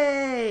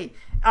 Yay!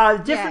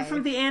 Different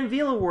from the Ann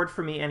Veal Award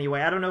for me,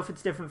 anyway. I don't know if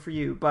it's different for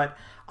you, but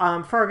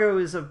Fargo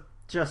is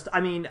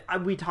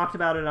we talked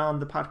about it on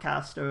the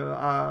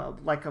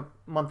podcast like a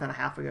month and a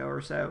half ago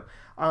or so.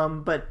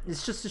 But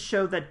it's just a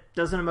show that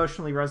doesn't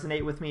emotionally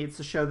resonate with me. It's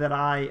a show that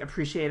I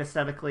appreciate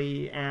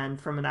aesthetically and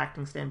from an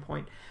acting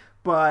standpoint.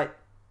 But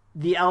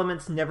the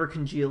elements never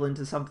congeal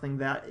into something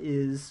that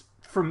is,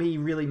 for me,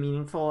 really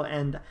meaningful.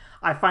 And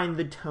I find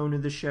the tone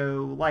of the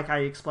show, like I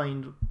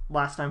explained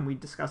last time we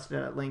discussed it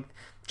at length,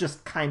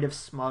 just kind of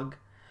smug.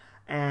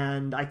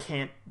 And I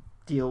can't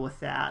deal with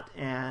that.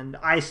 And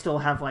I still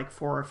have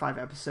 4 or 5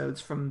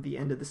 episodes from the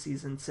end of the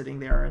season sitting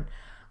there, and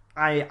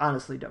I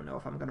honestly don't know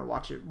if I'm going to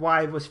watch it.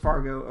 Why was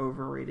Fargo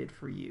overrated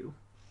for you?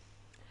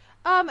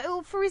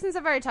 For reasons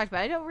I've already talked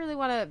about. I don't really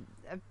want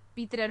to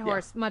beat the dead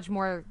horse much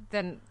more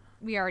than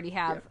we already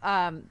have.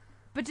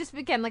 But just,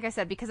 again, like I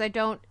said, because I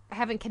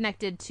haven't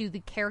connected to the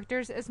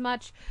characters as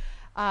much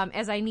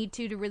as I need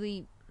to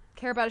really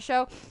care about a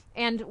show.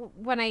 And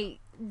when I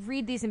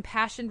read these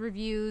impassioned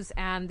reviews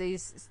and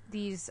these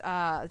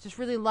just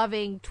really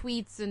loving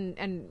tweets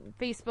and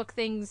Facebook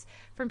things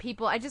from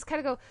people, I just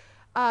kind of go,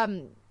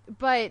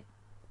 but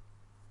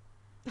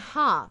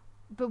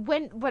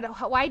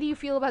why do you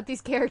feel about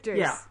these characters?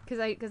 Yeah.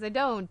 Because I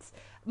don't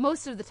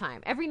most of the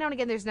time. Every now and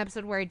again, there's an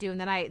episode where I do, and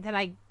then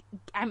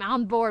I'm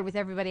on board with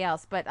everybody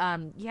else. But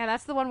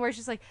that's the one where it's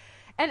just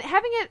and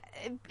having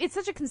it's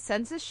such a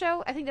consensus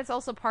show. I think that's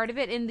also part of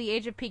it. In the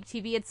age of peak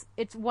TV,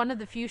 it's one of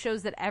the few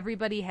shows that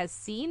everybody has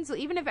seen. So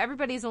even if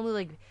everybody's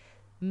only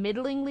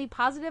middlingly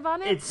positive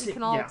on it, we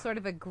can all sort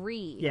of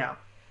agree. Yeah.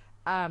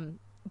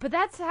 But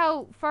that's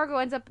how Fargo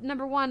ends up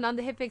number 1 on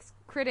the HitFix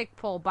critic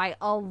poll by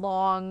a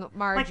long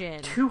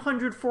margin.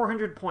 200,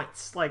 400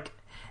 points.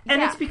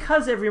 And it's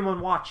because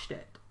everyone watched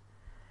it.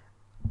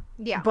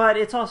 Yeah. But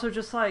it's also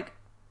just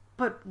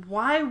but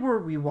why were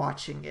we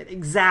watching it?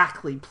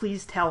 Exactly.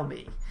 Please tell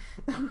me.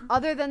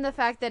 Other than the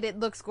fact that it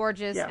looks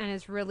gorgeous and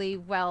is really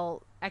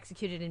well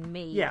executed and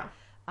made.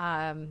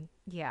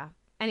 Yeah.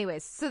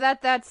 Anyways, so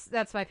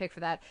that's my pick for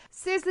that.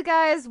 Seriously,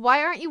 guys,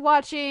 why aren't you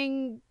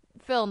watching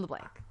fill in the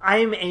blank. I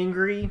am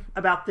angry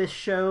about this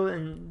show,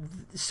 and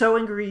so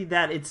angry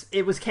that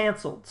it was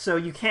canceled, so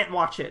you can't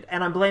watch it,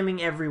 and I'm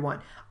blaming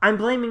everyone. I'm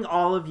blaming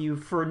all of you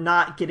for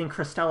not getting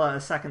Christella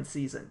a second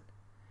season,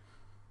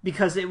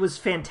 because it was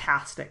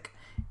fantastic,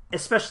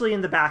 especially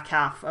in the back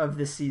half of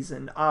this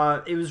season.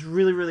 It was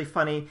really, really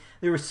funny.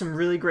 There was some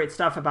really great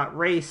stuff about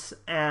race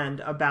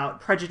and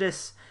about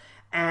prejudice,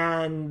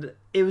 and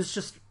it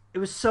was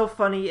so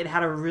funny. It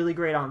had a really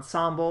great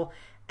ensemble.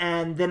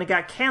 And then it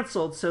got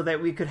canceled so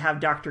that we could have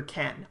Dr.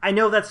 Ken. I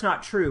know that's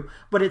not true,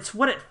 but it's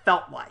what it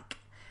felt like.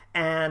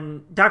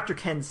 And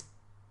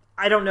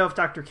I don't know if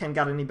Dr. Ken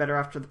got any better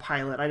after the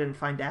pilot. I didn't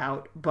find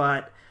out,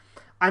 but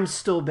I'm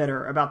still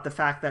bitter about the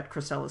fact that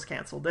Christella's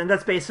canceled. And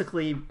that's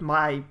basically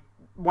why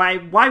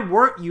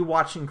weren't you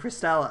watching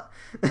Christella?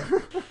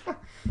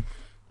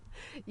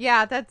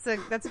 Yeah, that's a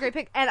great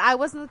pick. And I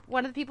wasn't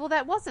one of the people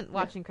that wasn't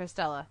watching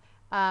Christella.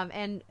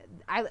 And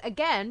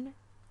again,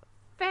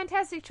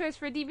 fantastic choice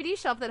for a DVD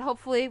shelf that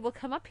hopefully will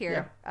come up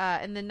here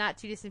in the not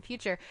too distant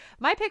future.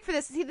 My pick for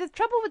this, see, the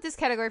trouble with this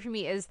category for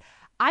me is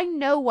I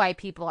know why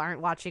people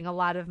aren't watching a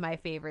lot of my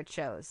favorite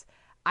shows.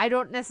 I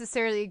don't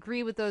necessarily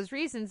agree with those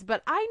reasons,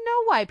 but I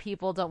know why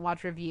people don't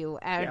watch Review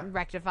and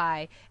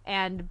Rectify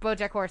and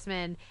BoJack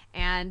Horseman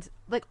and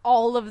like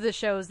all of the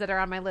shows that are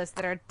on my list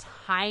that are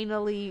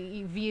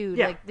tinily viewed,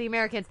 like The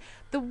Americans.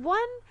 The one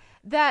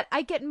that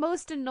I get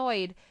most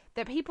annoyed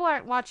that people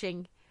aren't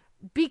watching,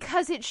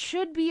 because it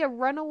should be a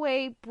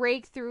runaway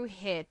breakthrough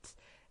hit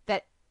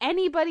that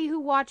anybody who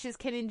watches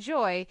can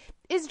enjoy,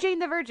 is Jane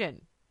the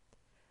Virgin.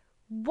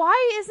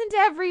 Why isn't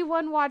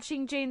everyone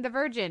watching Jane the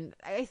Virgin?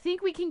 I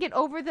think we can get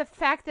over the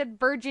fact that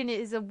virgin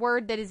is a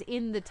word that is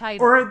in the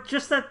title. Or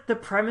just that the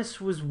premise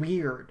was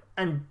weird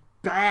and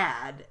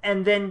bad,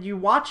 and then you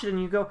watch it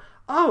and you go,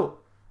 oh,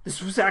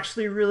 this was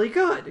actually really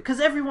good.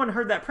 Because everyone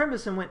heard that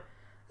premise and went,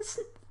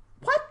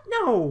 what?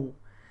 No.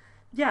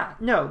 Yeah,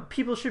 no,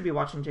 people should be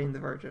watching Jane the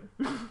Virgin.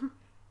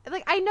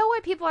 Like, I know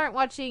why people aren't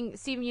watching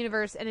Steven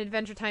Universe and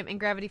Adventure Time and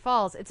Gravity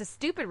Falls. It's a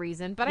stupid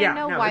reason, but I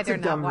know why they're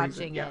not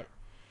watching it.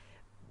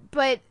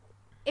 But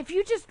if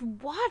you just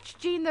watch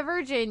Jane the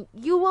Virgin,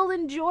 you will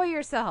enjoy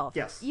yourself.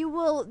 Yes. You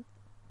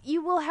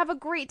will have a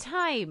great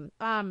time.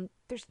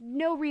 There's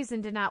no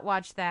reason to not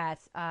watch that,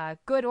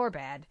 good or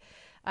bad.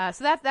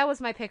 So that was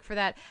my pick for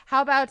that.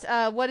 How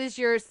about what is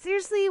yours?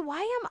 Seriously,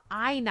 why am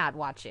I not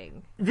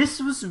watching?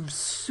 This was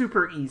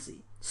super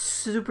easy.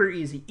 Super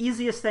easy.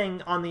 Easiest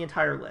thing on the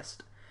entire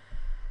list.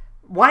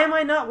 Why am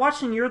I not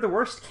watching You're the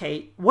Worst,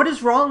 Kate? What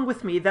is wrong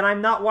with me that I'm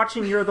not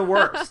watching You're the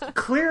Worst?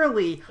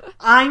 Clearly,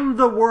 I'm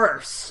the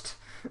worst.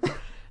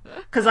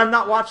 Because I'm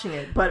not watching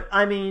it. But,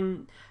 I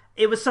mean,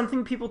 it was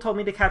something people told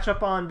me to catch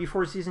up on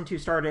before season 2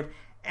 started.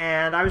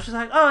 And I was just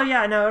like, oh,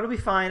 yeah, no, it'll be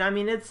fine. I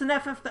mean, it's an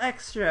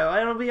FFX show.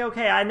 It'll be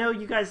okay. I know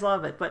you guys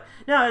love it. But,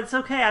 no, it's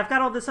okay. I've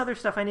got all this other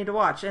stuff I need to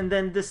watch. And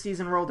then this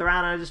season rolled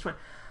around, and I just went,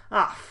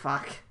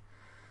 fuck.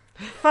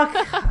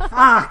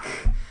 Fuck.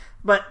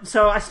 But,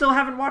 so I still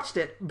haven't watched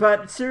it.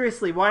 But,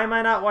 seriously, why am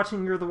I not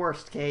watching You're the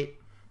Worst, Kate?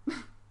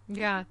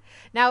 Yeah.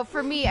 Now,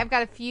 for me, I've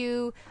got a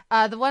few.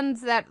 The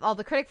ones that all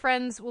the critic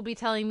friends will be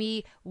telling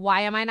me,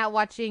 why am I not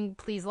watching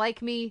Please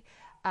Like Me?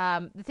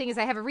 The thing is,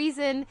 I have a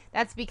reason.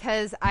 That's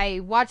because I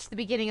watched the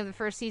beginning of the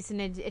first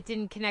season and it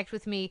didn't connect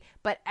with me.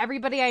 But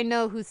everybody I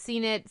know who's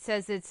seen it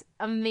says it's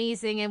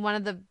amazing and one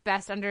of the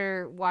best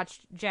underwatched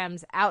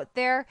gems out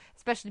there,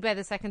 especially by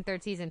the second,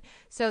 third season.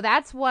 So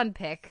that's one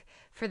pick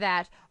for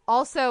that.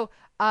 Also,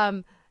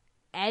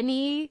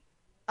 any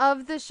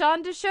of the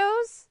Shonda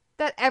shows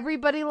that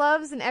everybody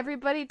loves and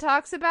everybody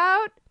talks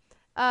about,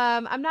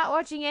 I'm not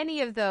watching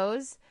any of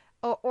those.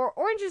 Or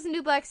Orange is the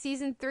New Black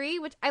Season 3,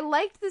 which I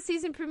liked the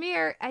season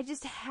premiere. I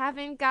just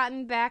haven't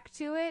gotten back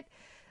to it.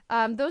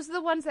 Those are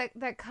the ones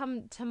that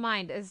come to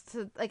mind as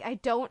to, like, I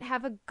don't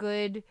have a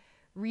good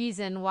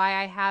reason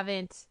why I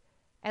haven't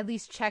at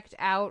least checked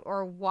out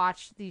or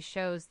watched these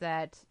shows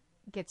that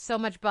get so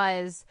much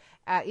buzz,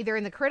 either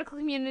in the critical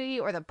community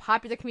or the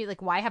popular community.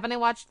 Like, why haven't I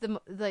watched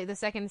the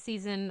second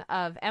season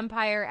of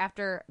Empire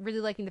after really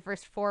liking the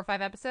first 4 or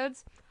 5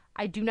 episodes?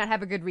 I do not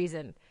have a good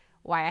reason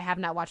why I have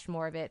not watched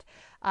more of it.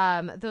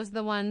 Those are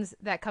the ones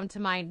that come to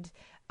mind.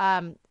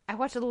 I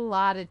watch a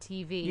lot of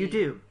TV. You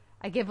do.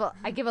 I give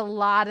a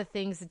lot of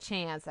things a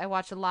chance. I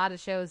watch a lot of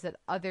shows that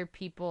other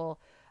people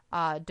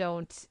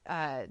don't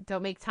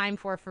make time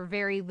for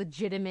very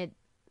legitimate,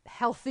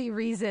 healthy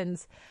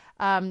reasons.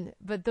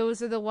 But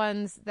those are the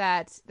ones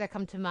that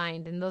come to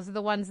mind, and those are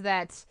the ones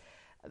that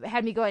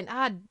had me going,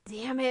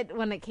 damn it,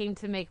 when it came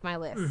to make my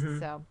list. Mm-hmm.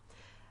 So,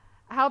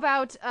 how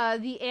about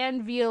the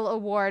Ann Veal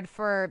Award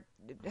for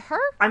her?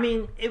 I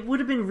mean, it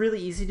would have been really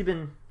easy to have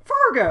been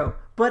Fargo,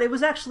 but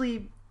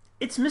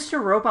it's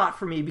Mr. Robot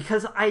for me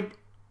because I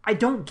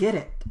don't get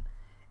it.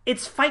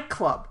 It's Fight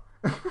Club.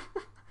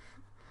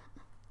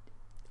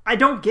 I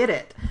don't get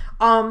it.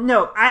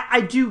 No,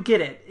 I do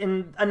get it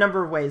in a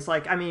number of ways.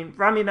 Like, I mean,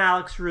 Rami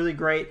Malek's really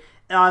great.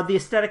 The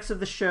aesthetics of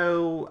the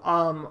show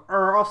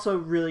are also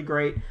really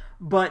great.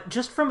 But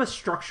just from a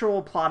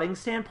structural plotting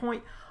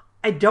standpoint,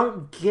 I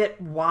don't get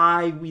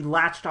why we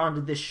latched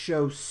onto this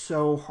show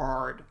so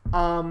hard.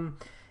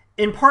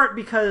 In part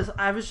because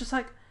I was just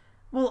like,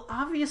 well,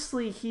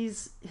 obviously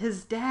he's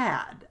his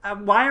dad.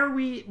 Why are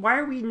we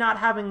not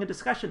having a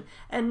discussion?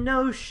 And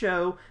no,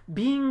 show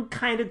being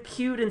kind of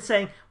cute and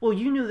saying, well,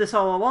 you knew this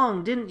all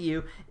along, didn't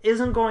you?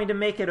 Isn't going to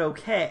make it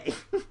okay.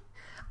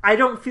 I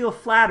don't feel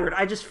flattered.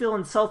 I just feel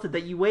insulted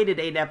that you waited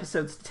 8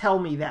 episodes to tell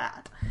me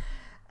that.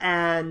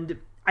 And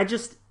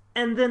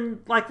then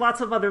like lots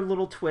of other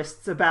little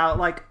twists about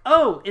like,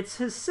 oh, it's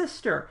his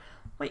sister.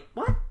 Wait,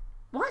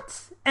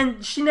 what?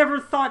 And she never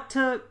thought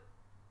to.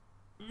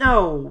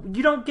 No,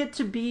 you don't get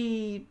to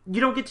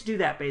do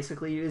that,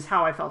 basically, is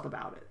how I felt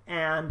about it.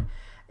 And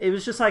it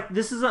was just like,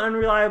 this is an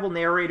unreliable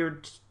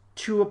narrator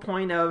to a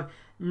point of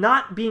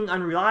not being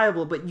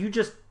unreliable, but you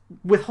just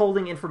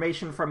withholding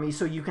information from me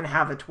so you can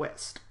have a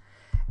twist.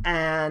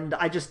 And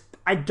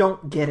I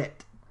don't get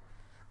it.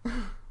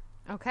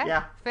 Okay.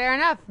 Yeah. Fair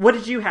enough. What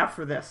did you have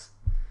for this?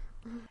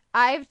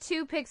 I have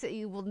 2 picks that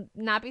you will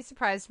not be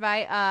surprised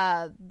by.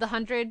 The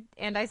 100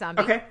 and iZombie.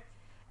 Okay.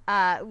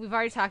 We've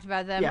already talked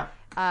about them. Yeah.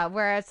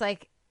 Where it's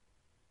like,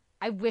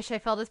 I wish I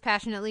felt as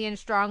passionately and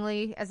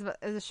strongly about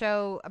the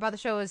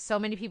show as so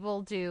many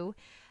people do.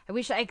 I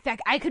wish I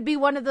could be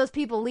one of those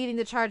people leading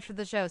the charge for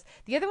the shows.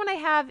 The other one I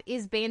have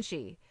is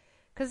Banshee,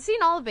 because I've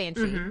seen all of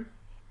Banshee, mm-hmm.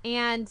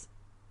 and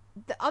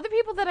the other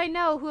people that I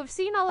know who have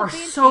seen all of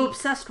Banshee are so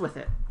obsessed with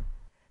it.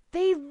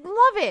 They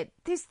love it.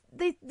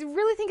 They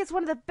really think it's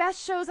one of the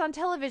best shows on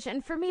television.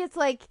 And for me, it's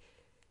like,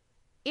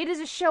 it is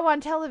a show on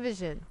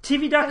television.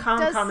 TV.com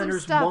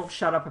commenters won't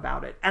shut up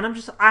about it. And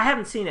I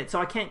haven't seen it, so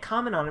I can't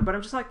comment on it, but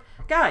I'm just like,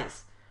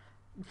 guys,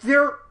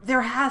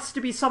 there has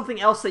to be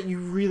something else that you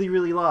really,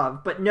 really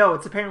love. But no,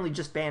 it's apparently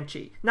just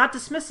Banshee. Not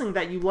dismissing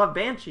that you love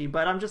Banshee,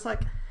 but I'm just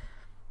like,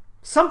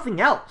 something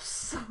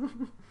else.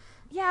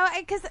 Yeah,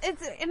 because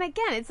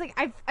it's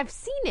like, I've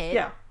seen it.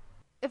 Yeah.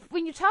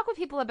 When you talk with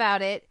people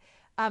about it,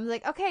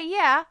 like, okay,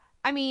 yeah,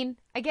 I mean,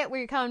 I get where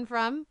you're coming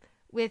from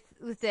with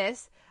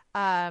this,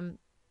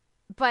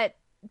 but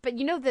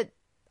you know that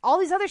all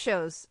these other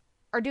shows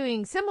are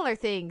doing similar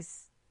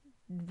things,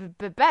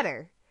 but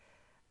better.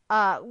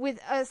 With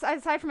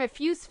aside from a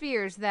few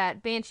spheres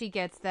that Banshee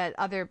gets that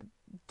other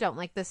don't,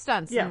 like the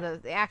stunts and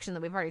the action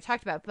that we've already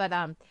talked about.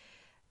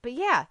 But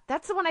yeah,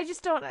 that's the one I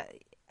just don't.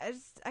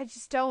 I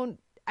just don't.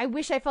 I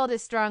wish I felt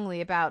as strongly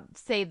about,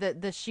 say, the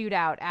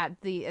shootout at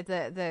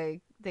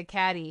the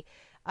caddy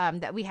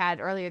that we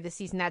had earlier this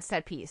season. That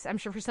set piece, I'm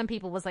sure for some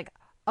people was like,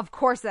 of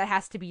course that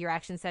has to be your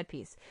action set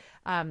piece.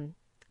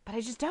 But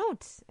I just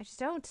don't.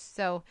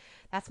 So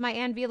that's my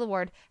Ann Veal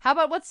award. How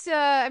about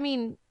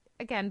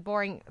again,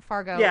 boring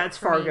Fargo. Yeah, it's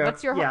Fargo.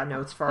 What's your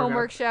it's Fargo.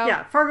 Homework show?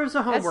 Yeah, Fargo's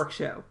a homework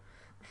show.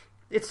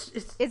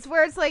 It's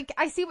where it's like,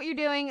 I see what you're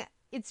doing.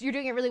 You're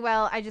doing it really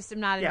well. I just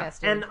am not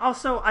invested. And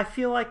also, I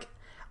feel like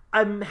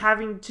I'm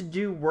having to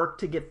do work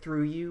to get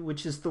through you,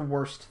 which is the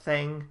worst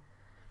thing.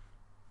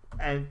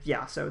 And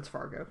yeah, so it's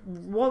Fargo.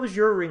 What was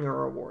your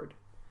Ringer award?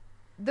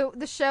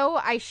 The show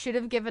I should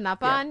have given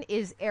up on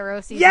is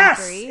Arrow Season 3.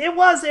 Yes! It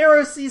was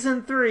Arrow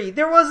Season 3.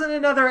 There wasn't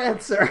another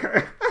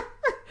answer.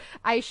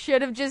 I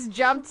should have just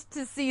jumped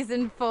to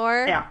Season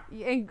 4. Yeah.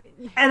 And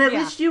at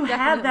least you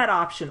had that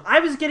option. I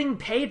was getting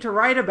paid to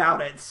write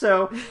about it,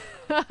 so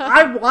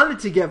I wanted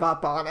to give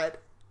up on it.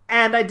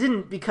 And I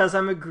didn't, because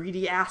I'm a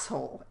greedy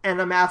asshole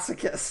and a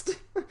masochist.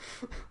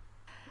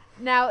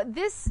 Now,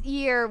 this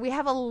year, we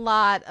have a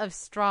lot of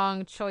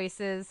strong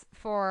choices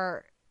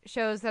for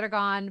shows that are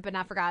gone but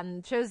not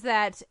forgotten, shows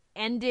that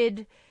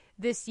ended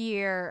this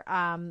year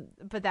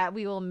but that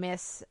we will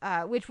miss,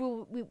 which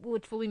will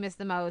we miss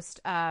the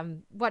most.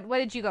 What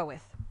did you go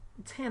with?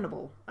 It's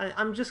Hannibal.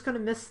 I'm just gonna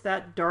miss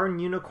that darn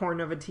unicorn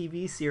of a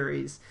TV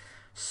series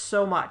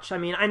so much. I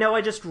mean, I know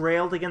I just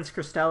railed against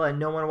Cristela and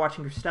no one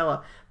watching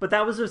Cristela, but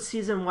that was a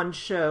season 1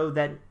 show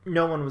that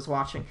no one was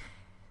watching.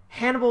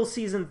 Hannibal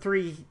season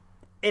 3,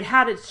 it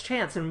had its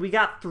chance, and we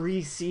got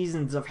 3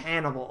 seasons of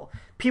Hannibal.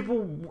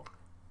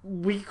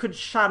 We could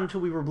shot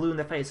until we were blue in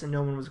the face and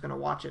no one was going to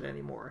watch it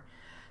anymore.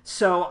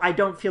 So I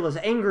don't feel as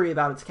angry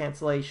about its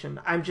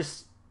cancellation. I'm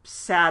just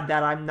sad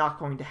that I'm not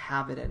going to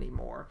have it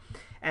anymore.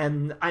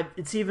 And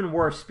it's even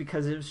worse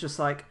because it was just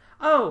like,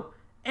 oh,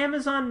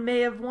 Amazon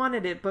may have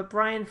wanted it, but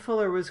Brian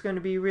Fuller was going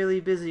to be really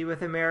busy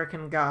with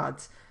American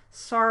Gods.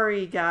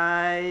 Sorry,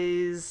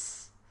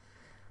 guys.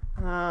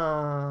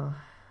 I'm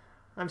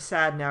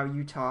sad now.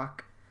 You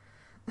talk.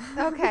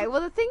 Okay,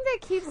 well, the thing that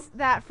keeps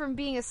that from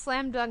being a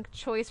slam dunk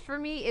choice for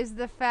me is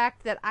the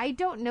fact that I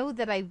don't know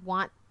that I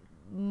want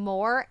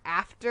more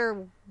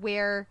after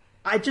where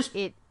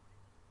it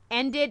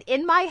ended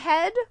in my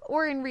head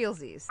or in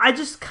realsies. I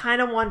just kind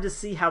of wanted to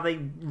see how they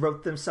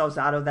wrote themselves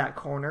out of that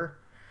corner.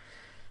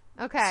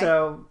 Okay.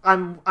 So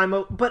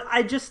but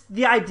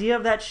the idea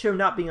of that show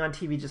not being on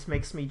TV just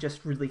makes me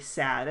just really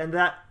sad, and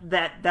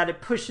that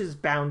it pushes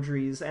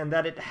boundaries, and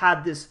that it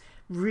had this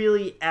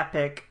really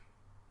epic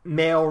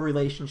male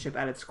relationship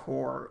at its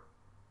core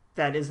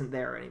that isn't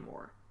there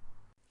anymore.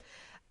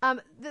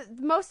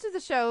 Most of the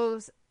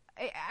shows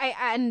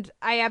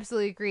I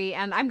absolutely agree,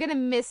 and I'm gonna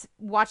miss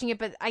watching it,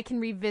 but I can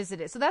revisit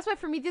it. So that's why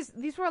for me,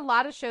 these were a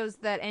lot of shows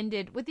that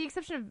ended, with the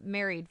exception of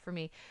Married for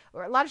me,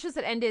 or a lot of shows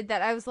that ended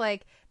that I was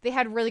like, they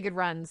had really good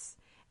runs,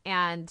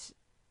 and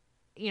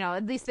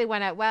at least they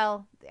went out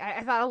well.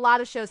 I thought a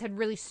lot of shows had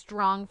really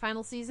strong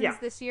final seasons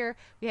this year.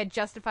 We had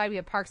Justified, we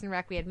had Parks and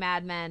Rec, we had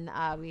Mad Men,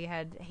 we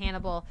had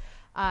Hannibal.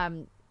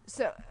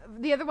 So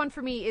the other one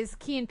for me is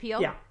Key and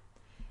Peele. Yeah.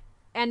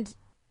 And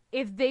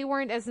if they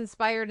weren't as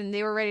inspired and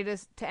they were ready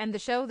to end the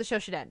show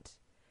should end.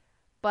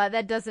 But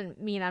that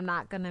doesn't mean I'm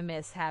not going to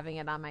miss having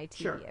it on my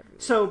TV every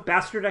week. So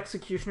Bastard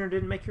Executioner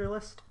didn't make your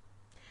list?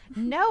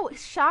 No,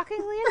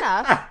 shockingly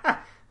enough,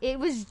 it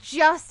was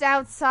just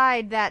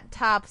outside that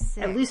top 6.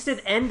 At least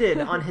it ended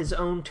on his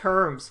own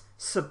terms,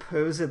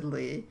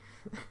 supposedly.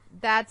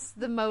 That's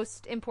the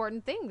most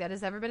important thing that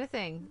has ever been a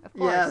thing. Of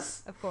course.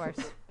 Yes. Of course.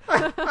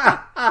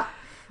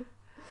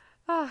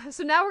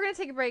 So now we're going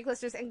to take a break,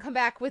 listeners, and come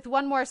back with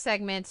one more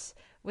segment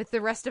with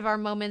the rest of our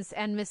moments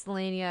and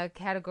miscellanea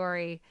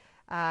category.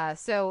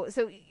 So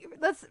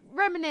let's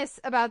reminisce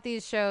about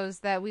these shows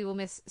that we will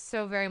miss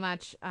so very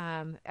much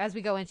as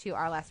we go into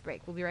our last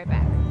break. We'll be right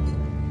back.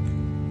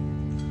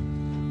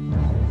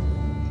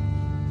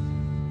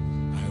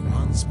 I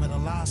once met a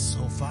lass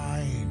so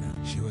fine,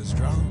 she was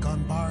drunk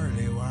on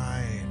barley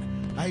wine.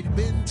 I'd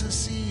been to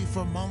sea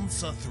for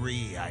months or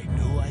 3, I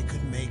knew I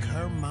could make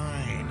her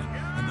mine.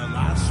 And the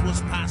lass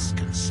was past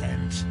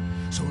consent,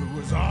 so it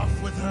was off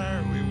with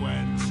her we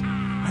went.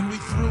 And we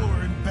threw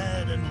her in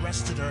bed and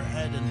rested her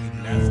head, and he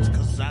left,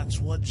 'cause that's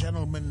what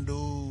gentlemen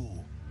do.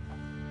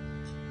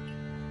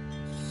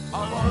 A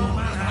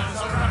woman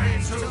has a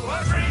right to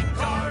a drink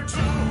or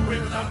two,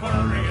 with a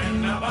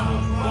worrying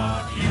about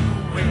what you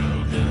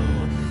will do.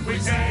 We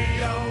say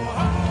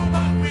yo-ho,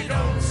 but we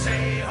don't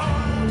say ho,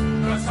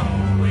 'cause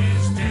ho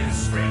is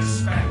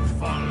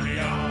disrespectful,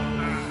 yo.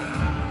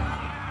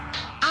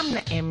 I'm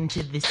the M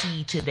to the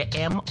C to the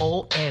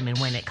M-O-M, and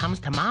when it comes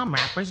to mom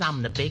rappers,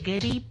 I'm the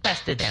biggity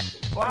best of them.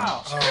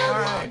 Wow. Oh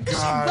my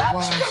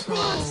God.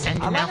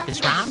 Sending out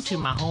this rhyme to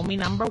my homie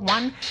number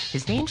 1.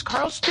 His name's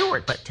Carl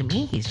Stewart, but to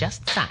me, he's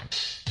just the son.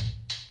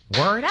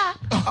 Word up.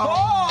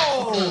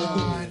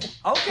 Oh!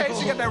 Okay, so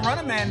you got that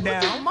running man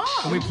down.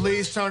 Can we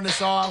please turn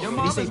this off? Did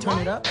he say turn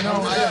it up? No,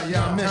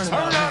 I missed it.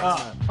 Turn it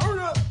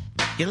up.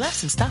 You left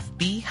some stuff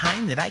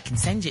behind that I can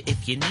send you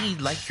if you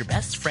need, like your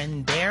best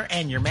friend Bear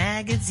and your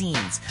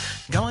magazines.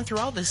 Going through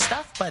all this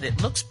stuff, but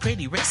it looks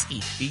pretty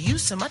risky. You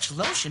use so much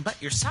lotion, but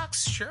your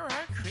socks sure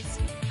are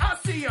crispy. I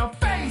see your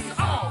face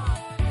off.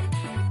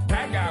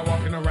 That guy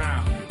walking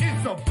around,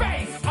 it's a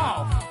face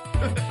off.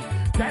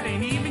 That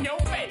ain't even your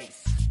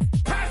face.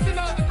 Passing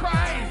on the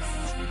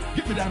Christ.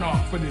 Get me down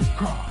off of this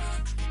cross.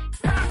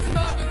 Passing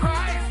on the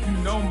Christ. You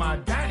know my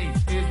daddy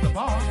is the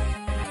boss.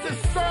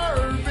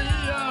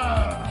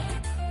 Disturbia.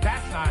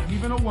 That's not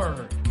even a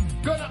word.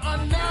 Gonna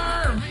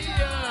unnerve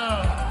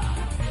ya.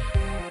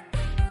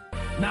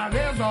 Now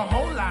there's a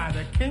whole lot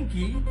of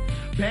kinky.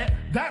 Bet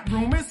that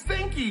room is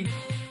stinky.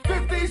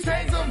 50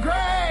 Shades of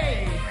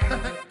Grey.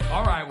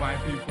 All right, white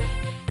people.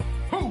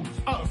 Who's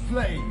a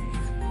slave?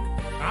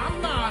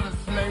 I'm not a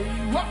slave.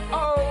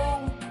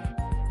 Whoa.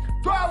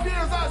 12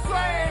 years a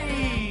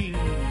slave.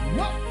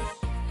 Whoops.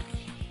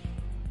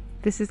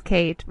 This is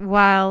Kate.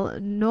 While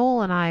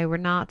Noel and I were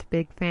not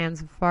big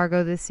fans of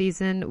Fargo this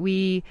season,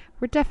 we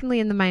were definitely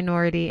in the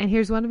minority. And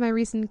here's one of my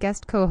recent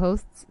guest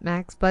co-hosts,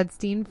 Max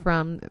Bloodstein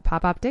from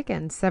Pop Optic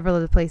and several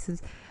other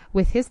places,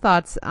 with his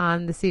thoughts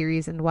on the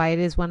series and why it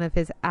is one of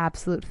his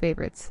absolute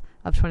favorites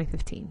of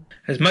 2015.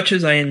 As much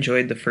as I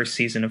enjoyed the first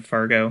season of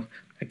Fargo,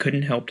 I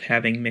couldn't help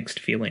having mixed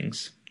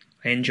feelings.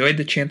 I enjoyed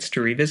the chance to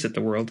revisit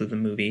the world of the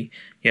movie,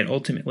 yet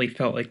ultimately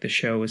felt like the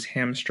show was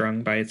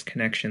hamstrung by its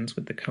connections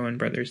with the Coen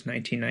brothers'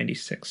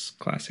 1996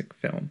 classic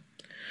film.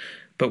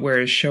 But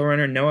whereas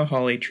showrunner Noah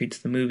Hawley treats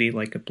the movie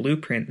like a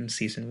blueprint in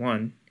Season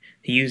 1,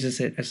 he uses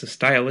it as a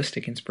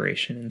stylistic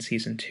inspiration in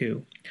Season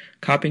 2,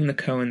 copying the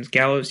Coens'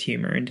 gallows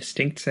humor and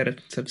distinct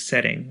sets of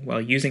setting while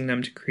using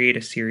them to create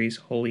a series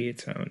wholly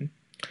its own.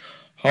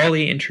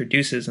 Hawley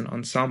introduces an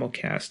ensemble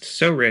cast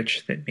so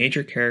rich that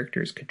major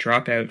characters could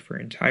drop out for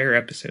entire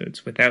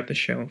episodes without the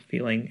show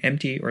feeling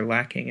empty or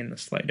lacking in the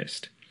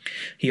slightest.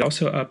 He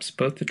also ups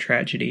both the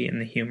tragedy and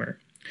the humor.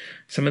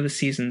 Some of the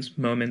season's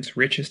moments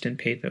richest in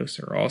pathos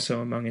are also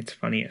among its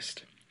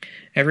funniest.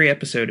 Every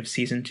episode of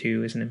Season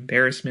 2 is an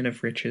embarrassment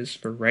of riches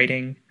for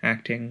writing,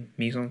 acting,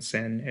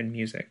 mise-en-scène, and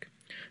music.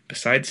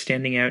 Besides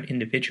standing out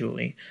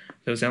individually,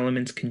 those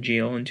elements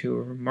congeal into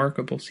a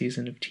remarkable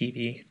season of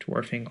TV,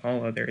 dwarfing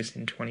all others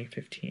in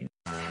 2015.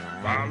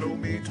 Follow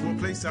me to a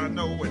place I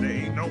know where there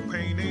ain't no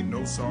pain, ain't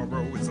no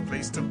sorrow. It's a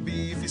place to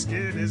be if your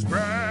skin is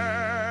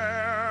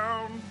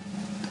brown.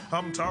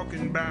 I'm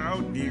talking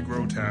about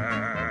Negro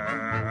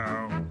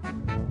Town.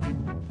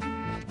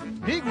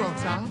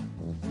 Negro Town?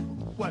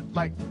 What,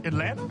 like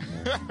Atlanta?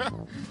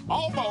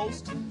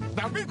 Almost.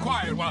 Now be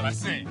quiet while I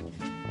sing.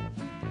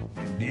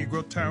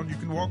 Negro Town, you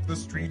can walk the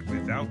street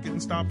without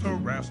getting stopped,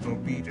 harassed, or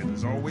beat. And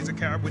there's always a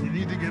cab when you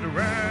need to get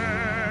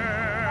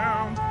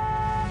around.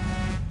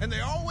 And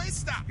they always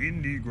stop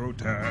in Negro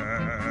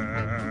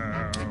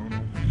Town.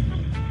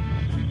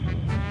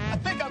 I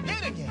think I'm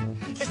getting it.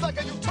 It's like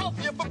a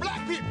utopia for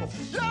black people.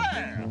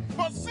 Yeah,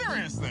 but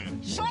seriously,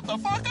 shut the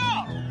fuck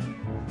up.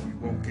 You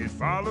won't get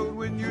followed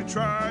when you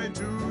try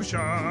to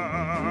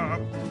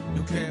shop.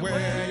 You can't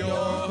wear your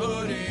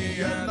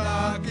hoodie and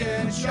not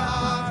get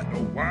shot. No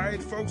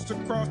white folks to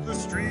cross the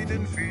street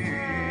in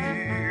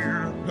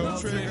fear. No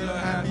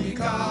trigger-happy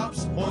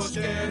cops or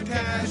scared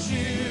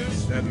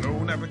cashiers. That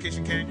loan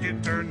application can't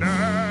get turned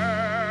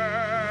down.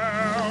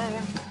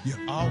 You're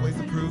always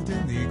approved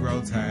in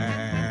Negro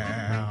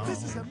Town.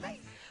 This is amazing.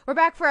 We're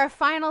back for our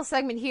final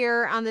segment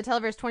here on the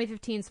Televerse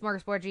 2015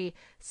 Smorgasborgy.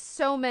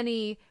 So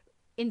many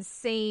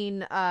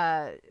insane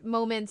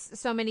moments,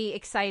 so many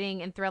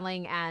exciting and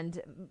thrilling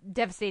and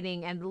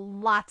devastating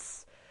and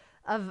lots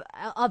of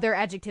other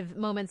adjective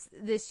moments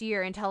this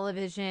year in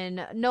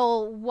television.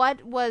 Noel,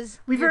 what was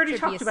We've your already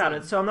talked trippiest about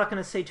scene? it, so I'm not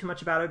going to say too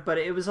much about it, but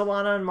it was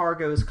Alana and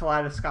Margot's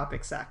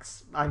kaleidoscopic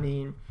sex. I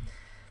mean,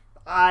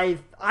 I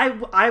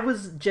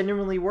was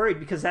genuinely worried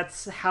because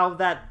that's how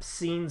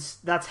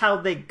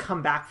they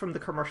come back from the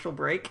commercial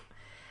break,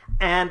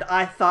 and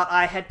I thought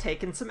I had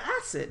taken some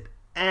acid,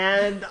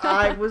 and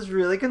I was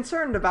really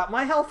concerned about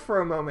my health for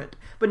a moment.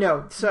 But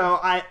no, so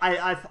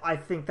I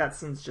think that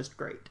scene's just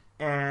great,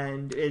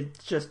 and it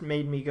just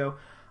made me go,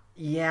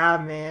 yeah,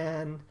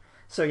 man.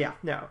 So yeah,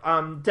 no,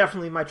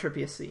 definitely my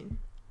trippiest scene.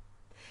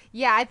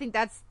 Yeah, I think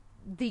that's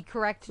the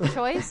correct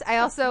choice. I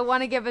also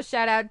want to give a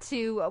shout out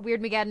to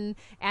Weird Mageddon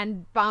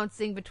and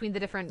bouncing between the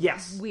different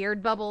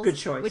weird bubbles. Good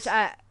choice.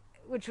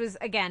 Which was,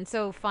 again,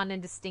 so fun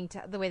and distinct,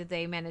 the way that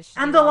they managed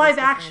to And do the all this live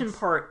action difference.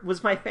 part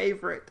was my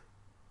favorite.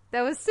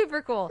 That was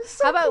super cool.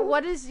 So How about, cool.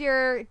 what is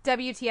your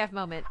WTF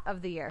moment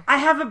of the year? I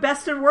have a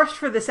best and worst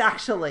for this,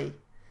 actually.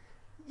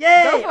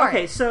 Yay! Go for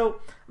Okay, it.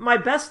 so my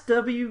best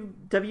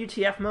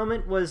WTF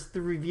moment was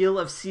the reveal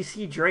of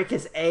CC Drake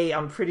as A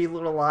on Pretty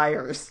Little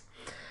Liars.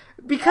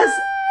 Because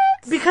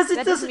it that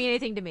doesn't doesn't mean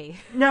anything to me.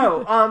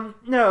 No,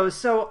 no.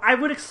 So I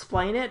would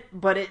explain it,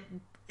 but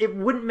it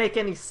wouldn't make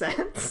any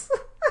sense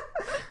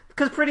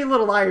because Pretty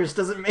Little Liars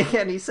doesn't make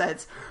any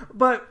sense.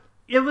 But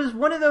it was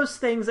one of those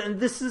things, and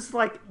this is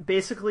like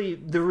basically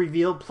the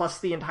reveal plus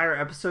the entire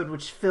episode,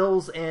 which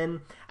fills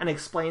in and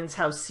explains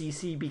how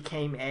Cece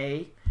became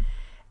A,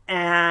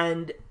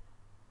 and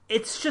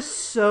it's just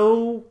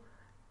so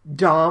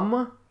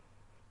dumb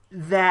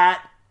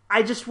that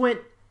I just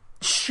went,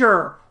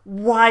 sure.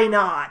 Why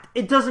not?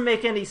 It doesn't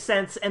make any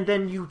sense, and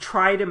then you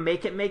try to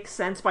make it make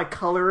sense by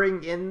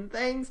coloring in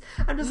things.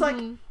 I'm just like,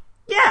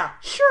 yeah,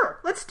 sure,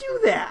 let's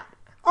do that.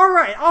 All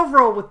right, I'll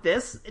roll with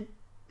this.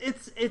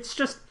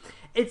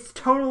 It's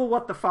total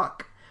what the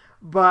fuck,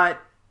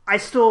 but I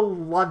still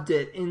loved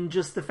it in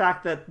just the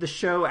fact that the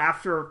show,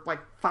 after like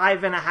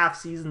 5.5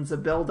 seasons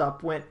of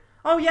build-up, went,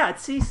 oh yeah,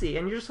 it's Cece,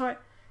 and you're just like,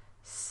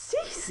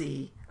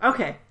 Cece?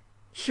 Okay,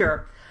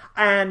 sure.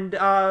 And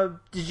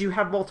did you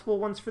have multiple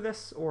ones for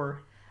this,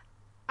 or?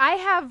 I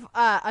have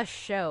a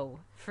show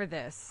for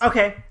this.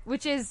 Okay.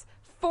 Which is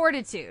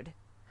Fortitude.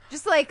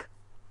 Just like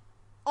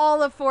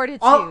all of Fortitude.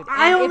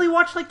 I only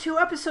watched like 2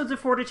 episodes of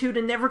Fortitude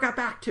and never got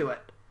back to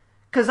it.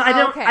 Because I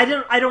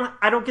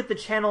don't get the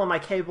channel in my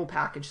cable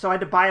package, so I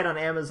had to buy it on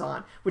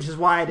Amazon, which is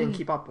why I didn't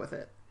keep up with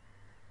it.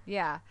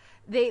 Yeah.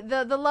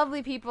 The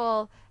lovely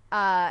people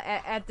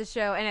at the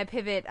show and at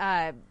Pivot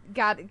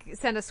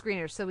sent us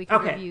screeners so we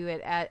could review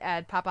it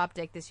at Pop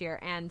Optic this year,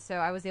 and so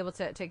I was able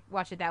to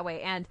watch it that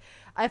way. And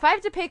if I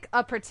have to pick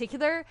a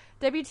particular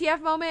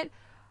WTF moment,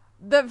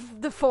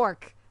 the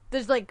fork.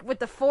 There's like with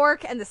the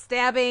fork and the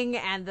stabbing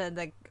and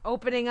the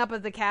opening up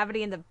of the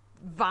cavity and the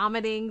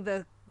vomiting,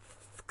 the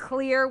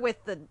clear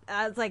with the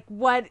it's like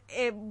what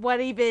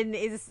even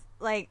is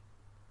like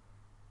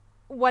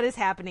what is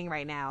happening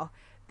right now?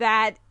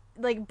 That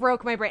like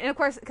broke my brain. And of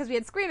course, because we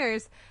had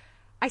screeners,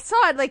 I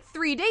saw it like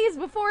 3 days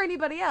before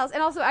anybody else,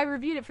 and also I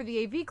reviewed it for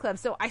the AV Club,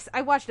 so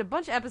I watched a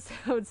bunch of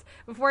episodes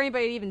before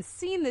anybody had even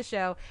seen the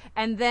show,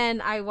 and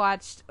then I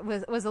watched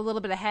was a little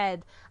bit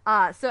ahead.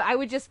 So I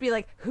would just be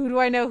like, who do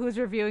I know who's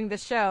reviewing the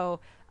show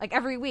like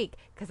every week,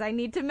 because I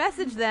need to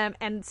message them,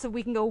 and so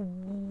we can go,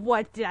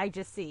 what did I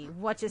just see?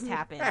 What just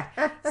happened?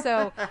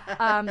 So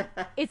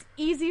it's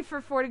easy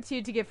for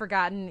Fortitude to get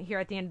forgotten here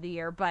at the end of the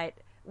year, but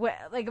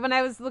like when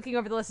I was looking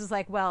over the list, it was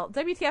like, well,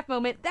 WTF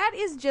moment, that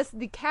is just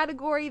the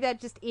category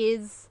that just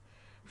is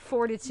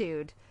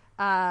Fortitude.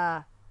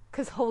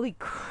 Because holy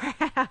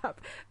crap,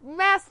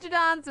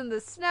 mastodons in the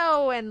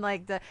snow and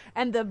like the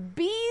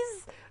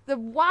bees, the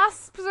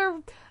wasps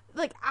are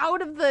like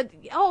out of the,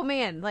 oh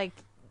man,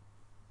 like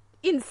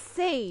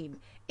insane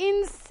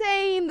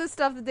the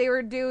stuff that they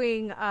were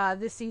doing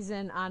this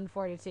season on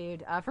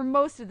Fortitude. For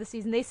most of the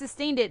season, they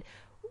sustained it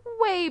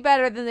way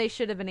better than they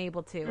should have been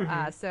able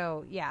to.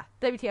 So yeah,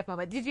 WTF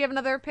moment. Did you have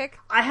another pick?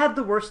 I had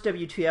the worst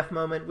WTF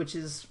moment, which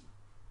is,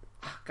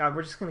 oh God,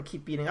 we're just going to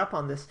keep beating up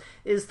on this,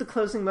 is the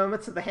closing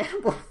moments of the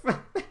Hannibal finale.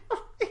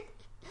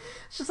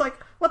 It's just like,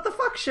 what the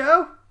fuck,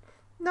 show?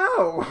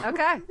 No.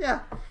 Okay.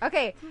 Yeah.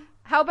 Okay.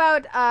 How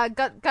about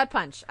gut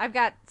punch? I've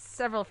got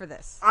several for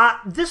this.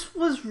 This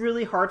was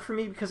really hard for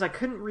me because I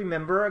couldn't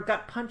remember a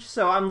gut punch,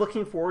 so I'm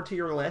looking forward to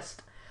your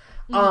list.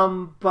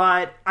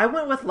 But I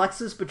went with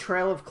Lex's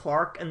betrayal of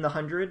Clark and the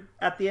 100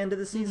 at the end of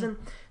the season,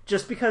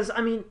 just because, I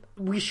mean,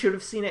 we should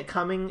have seen it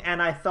coming,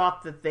 and I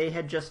thought that they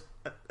had just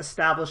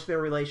established their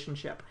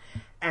relationship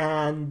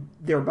and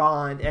their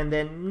bond, and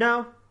then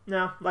no,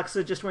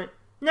 Lexa just went,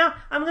 no,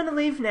 I'm going to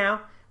leave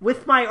now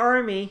with my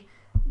army.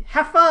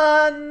 Have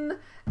fun!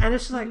 And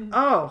it's just like,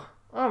 oh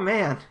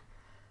man,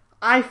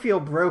 I feel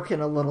broken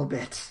a little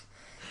bit.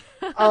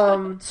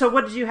 So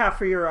what did you have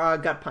for your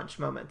gut punch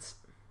moments?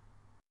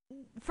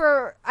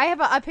 I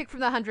have a pick from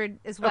the 100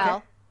 as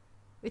well,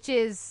 which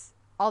is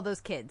all those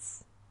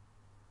kids.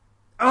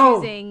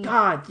 Oh,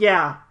 God,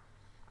 yeah.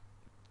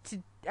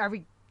 Are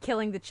we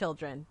killing the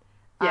children?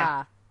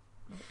 Yeah.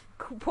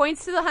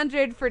 Points to the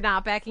 100 for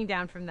not backing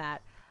down from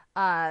that.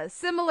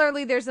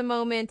 Similarly, there's a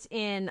moment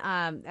in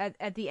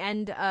at the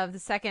end of the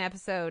second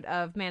episode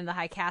of Man in the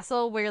High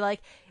Castle where you're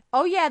like,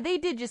 oh yeah, they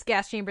did just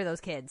gas chamber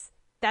those kids.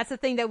 That's the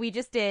thing that we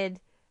just did.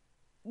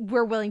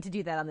 We're willing to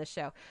do that on this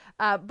show.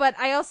 But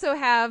I also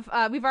have,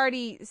 we've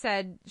already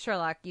said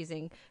Sherlock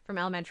using from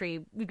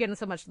Elementary. We've given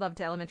so much love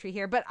to Elementary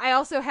here. But I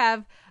also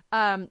have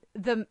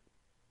the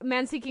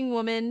Man-Seeking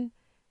Woman,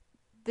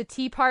 the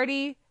tea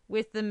party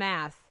with the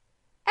math.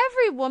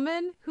 Every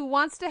woman who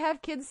wants to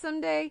have kids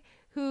someday,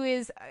 who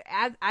is,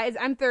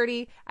 I'm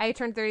 30, I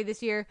turned 30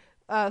 this year,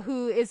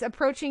 who is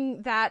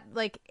approaching that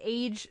like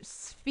age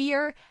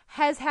sphere,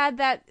 has had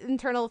that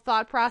internal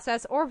thought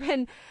process or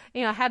been,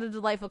 had a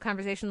delightful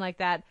conversation like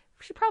that.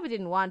 She probably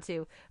didn't want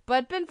to,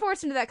 but been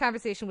forced into that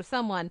conversation with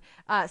someone.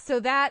 So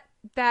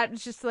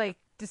that's just like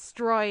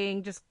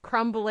destroying, just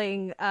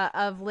crumbling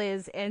of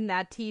Liz in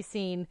that tea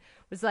scene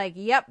was like,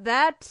 yep,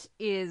 that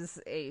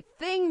is a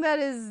thing that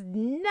has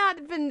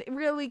not been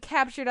really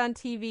captured on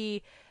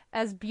TV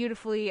as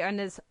beautifully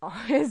and as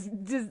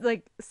just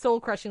like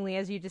soul crushingly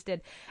as you just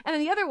did. And then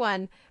the other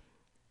one,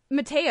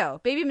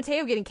 baby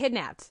Mateo getting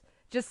kidnapped.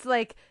 Just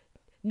like,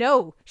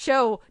 no,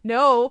 you're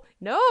not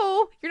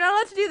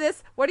allowed to do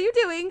this. What are you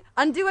doing?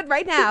 Undo it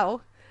right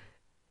now.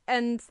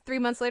 And 3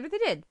 months later they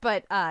did.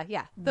 But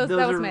yeah, that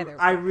was my other one.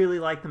 I really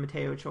like the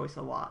Mateo choice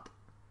a lot.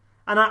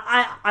 And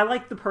I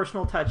like the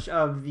personal touch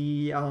of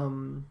the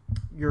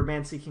your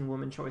Man-Seeking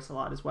Woman choice a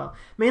lot as well.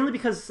 Mainly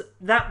because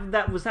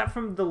that was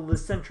from the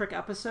Liz-centric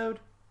episode?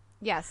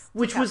 Yes.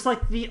 Which was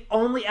like the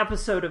only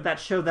episode of that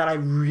show that I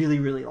really,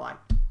 really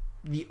liked.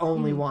 The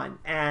only one.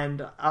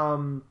 And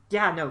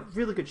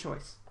really good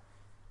choice.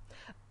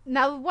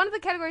 Now, one of the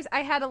categories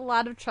I had a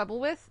lot of trouble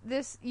with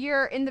this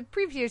year, in the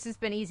previous years it's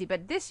been easy,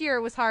 but this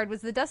year was hard,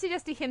 was the Dusty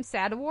Dusty Him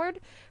Sad Award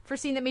for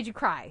scene that made you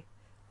cry.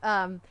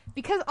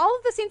 Because all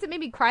of the scenes that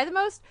made me cry the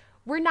most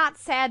were not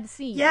sad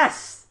scenes.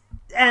 Yes!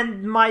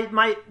 And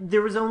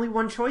there was only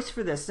one choice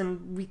for this,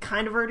 and we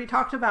kind of already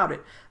talked about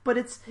it. But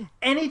it's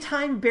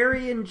anytime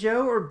Barry and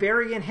Joe or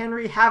Barry and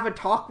Henry have a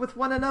talk with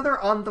one another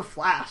on The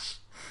Flash.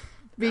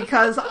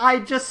 Because I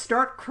just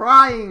start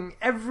crying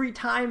every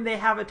time they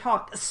have a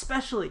talk,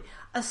 especially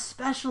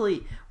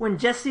when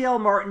Jesse L.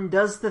 Martin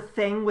does the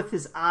thing with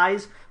his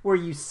eyes where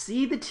you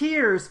see the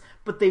tears,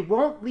 but they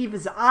won't leave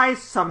his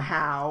eyes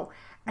somehow.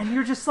 And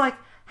you're just like,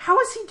 how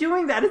is he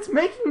doing that? It's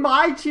making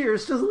my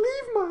tears just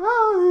leave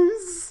my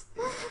eyes.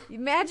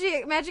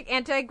 Magic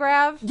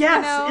anti-grav.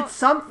 Yes, it's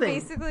something.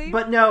 Basically.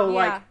 But no,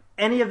 like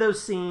any of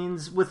those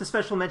scenes, with a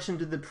special mention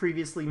to the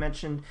previously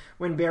mentioned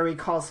when Barry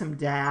calls him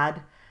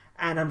Dad,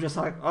 and I'm just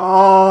like,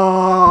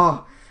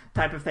 oh,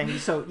 type of thing.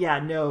 So yeah,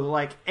 no,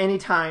 like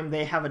anytime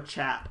they have a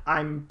chat,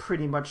 I'm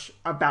pretty much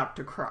about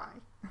to cry.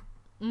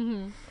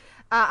 Mm-hmm.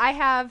 I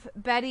have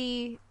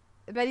Betty's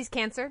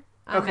cancer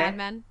on Mad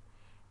Men.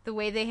 The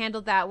way they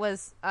handled that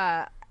was,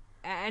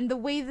 and the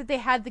way that they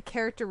had the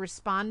character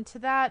respond to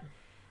that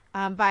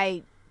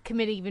by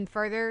committing even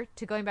further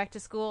to going back to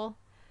school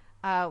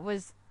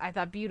was, I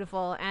thought,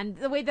 beautiful. And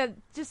the way that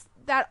just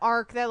that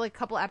arc, that like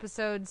couple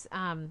episodes,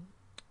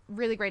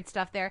 really great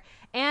stuff there.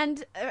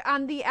 And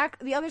on the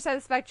other side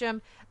of the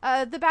spectrum,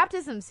 the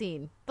baptism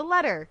scene, the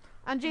letter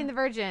on Jane the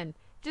Virgin,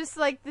 just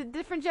like the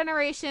different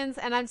generations,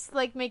 and I'm just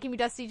like making me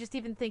dusty just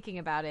even thinking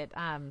about it.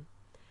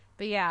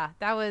 But yeah,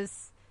 that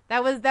was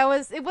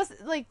it was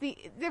like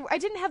I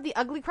didn't have the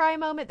ugly cry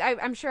moment.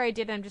 I'm sure I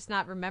did. I'm just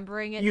not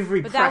remembering it. You've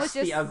repressed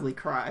the ugly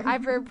cry.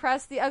 I've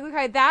repressed the ugly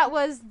cry. That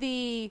was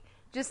the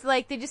just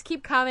like they just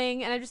keep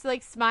coming, and I'm just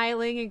like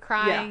smiling and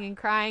crying and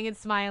crying and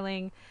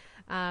smiling.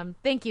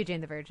 Thank you,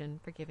 Jane the Virgin,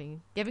 for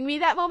giving me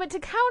that moment to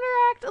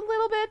counteract a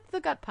little bit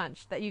the gut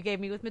punch that you gave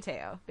me with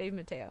Baby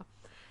Mateo.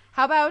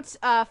 How about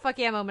Fuck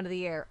Yeah Moment of the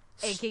Year,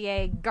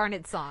 aka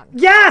Garnet's song?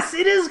 Yes,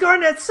 it is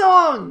Garnet's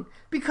song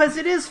because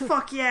it is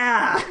Fuck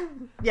Yeah.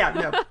 Yeah,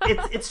 no,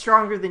 it's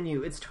stronger than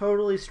you. It's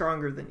totally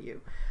stronger than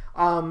you.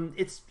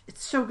 It's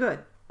so good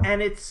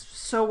and it's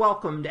so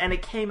welcomed, and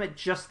it came at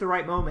just the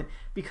right moment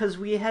because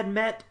we had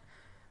met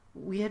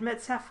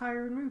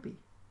Sapphire and Ruby.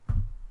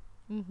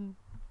 Mm-hmm.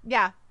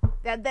 Yeah,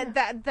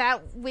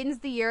 That wins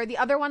the year. The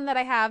other one that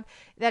I have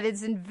that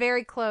is in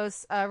very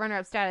close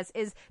runner-up status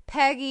is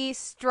Peggy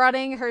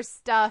strutting her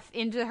stuff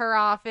into her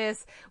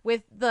office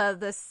with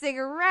the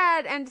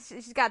cigarette, and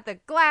she's got the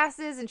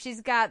glasses, and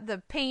she's got the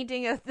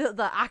painting of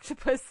the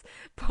octopus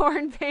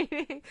porn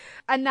painting.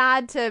 A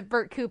nod to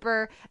Bert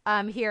Cooper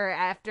here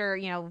after,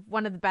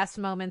 one of the best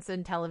moments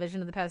in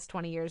television of the past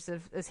 20 years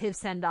is his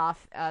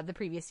send-off the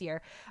previous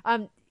year.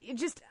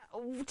 Just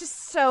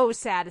so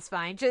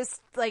satisfying.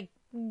 Just like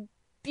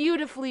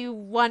beautifully,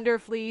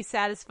 wonderfully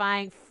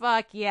satisfying.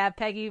 Fuck yeah,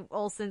 Peggy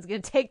Olsen's gonna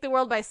take the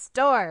world by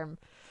storm.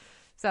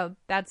 So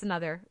that's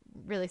another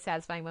really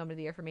satisfying moment of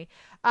the year for me.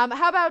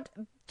 How about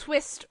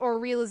twist or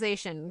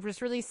realization?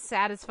 Just really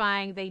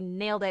satisfying. They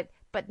nailed it,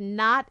 but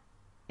not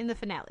in the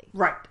finale.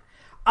 Right.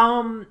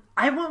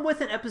 I went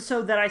with an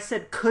episode that I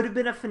said could have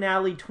been a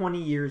finale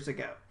 20 years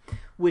ago,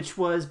 which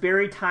was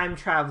Barry time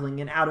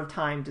traveling and out of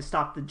time to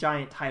stop the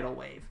giant tidal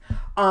wave.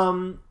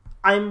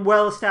 I'm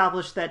well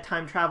established that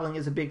time traveling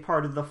is a big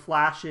part of the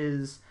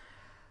Flash's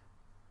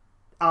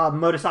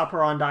modus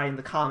operandi in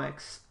the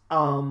comics.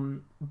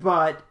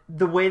 But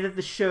the way that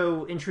the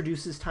show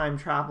introduces time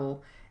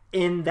travel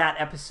in that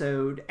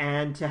episode,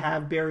 and to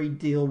have Barry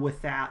deal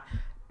with that,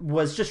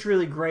 was just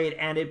really great.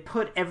 And it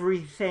put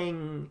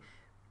everything...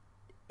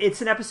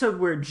 It's an episode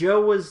where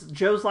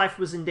Joe's life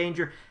was in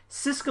danger.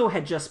 Cisco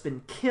had just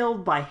been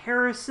killed by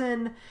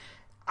Harrison.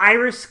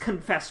 Iris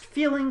confessed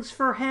feelings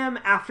for him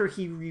after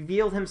he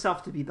revealed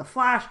himself to be the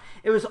Flash.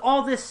 It was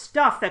all this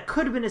stuff that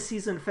could have been a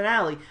season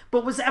finale,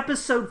 but was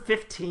episode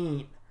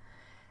 15.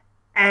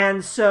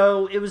 And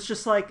so it was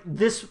just like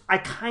this. I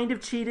kind of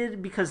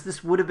cheated because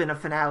this would have been a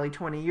finale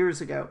 20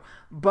 years ago,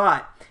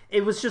 but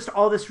it was just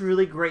all this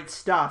really great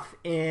stuff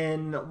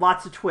in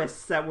lots of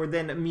twists that were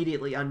then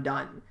immediately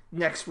undone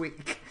next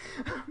week.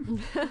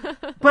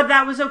 But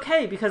that was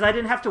okay because I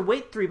didn't have to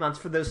wait 3 months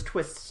for those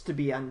twists to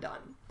be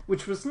undone,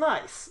 which was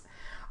nice.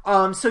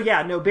 So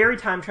yeah, no, Barry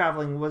time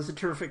traveling was a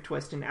terrific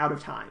twist in Out of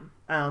Time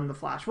on The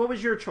Flash. What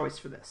was your choice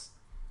for this?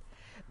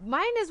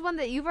 Mine is one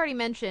that you've already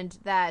mentioned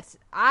that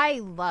I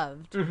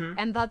loved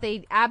and thought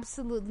they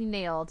absolutely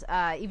nailed,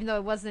 even though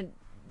it wasn't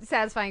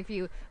satisfying for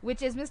you,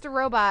 which is Mr.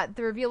 Robot,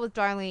 the reveal with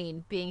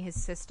Darlene being his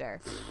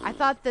sister. I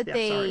thought that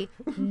they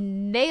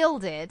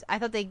nailed it. I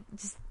thought they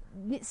just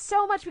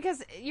so much,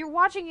 because you're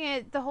watching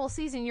it the whole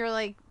season, you're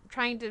like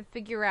trying to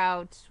figure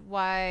out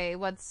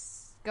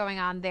what's going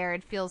on there.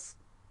 It feels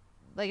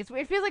like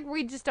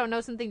we just don't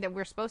know something that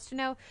we're supposed to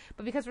know,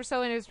 but because we're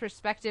so in his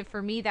perspective,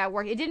 for me that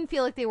worked. It didn't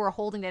feel like they were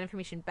holding that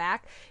information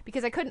back,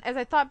 because as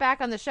I thought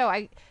back on the show,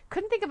 I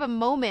couldn't think of a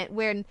moment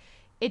when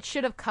it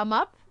should have come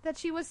up that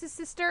she was his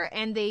sister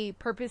and they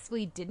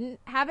purposely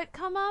didn't have it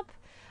come up.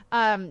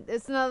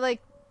 It's not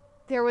like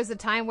there was a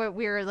time where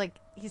we were like,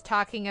 he's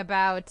talking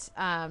about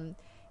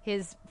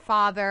his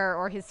father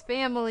or his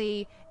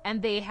family,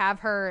 and they have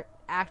her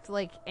act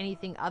like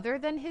anything other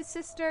than his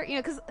sister,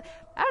 because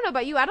I don't know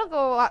about you, I don't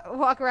go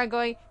walk around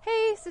going,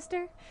 hey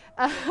sister,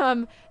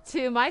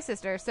 to my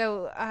sister.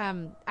 So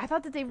I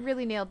thought that they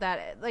really nailed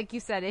that. Like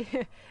you said,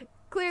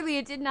 clearly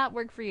it did not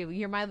work for you.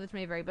 Your mileage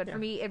may vary, but for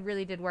me it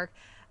really did work.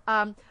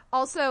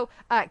 Also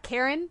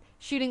Karen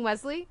shooting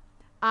Wesley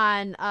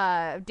on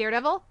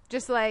Daredevil,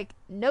 just like,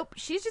 nope,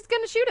 she's just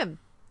gonna shoot him.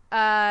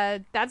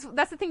 That's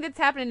the thing that's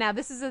happening now.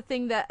 This is a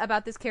thing that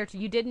about this character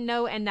you didn't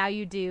know, and now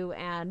you do,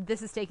 and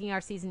this is taking our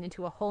season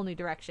into a whole new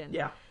direction.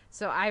 Yeah.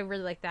 So I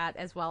really like that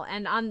as well.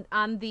 And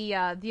on the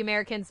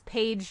Americans,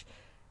 Paige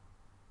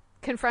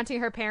confronting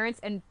her parents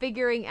and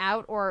figuring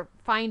out or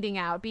finding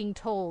out, being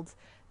told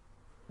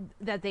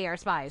that they are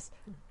spies,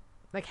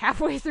 like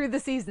halfway through the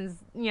seasons,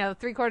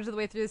 3/4 of the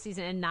way through the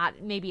season, and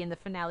not maybe in the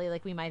finale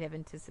like we might have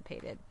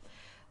anticipated.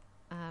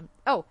 And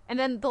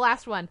then the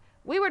last one,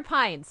 Wayward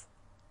Pines.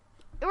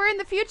 We're in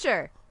the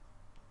future.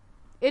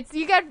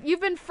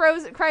 You've been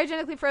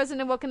cryogenically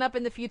frozen and woken up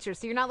in the future,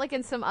 so you're not like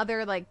in some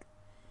other like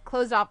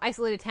closed off,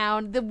 isolated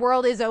town. The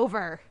world is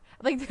over.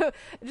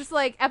 Just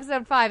like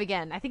episode 5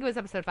 again. I think it was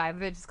episode 5.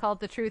 They just call it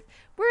The Truth.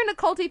 We're in a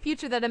culty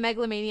future that a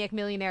megalomaniac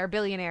millionaire,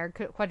 billionaire,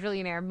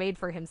 quadrillionaire made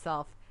for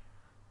himself.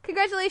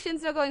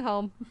 Congratulations, no going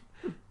home.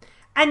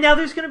 And now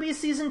there's going to be a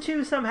season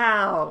 2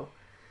 somehow.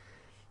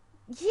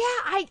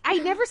 Yeah, I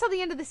never saw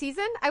the end of the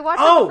season. I watched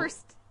the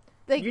first.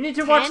 Like, you need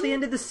to watch the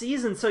end of the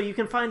season so you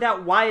can find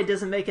out why it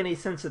doesn't make any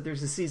sense that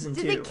there's a season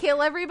 2. Did they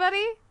kill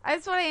everybody?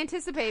 That's what I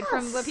anticipate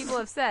from what people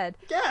have said.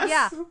 Yes.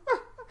 Yeah.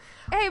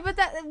 Hey, but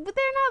they're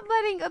not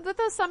letting with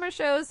those summer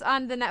shows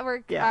on the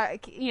network.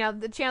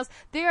 The channels.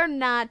 They are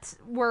not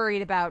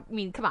worried about. I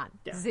mean, come on,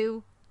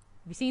 Zoo.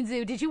 Have you seen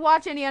Zoo? Did you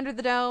watch any Under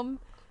the Dome?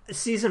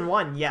 Season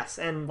 1, yes,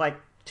 and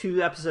like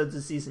 2 episodes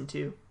of season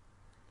 2.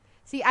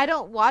 See, I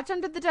don't watch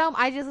Under the Dome.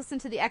 I just listen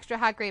to the Extra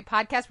Hot Great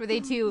podcast where they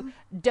do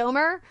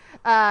Domer.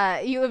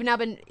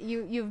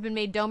 You've been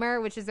made Domer,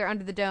 which is their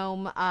Under the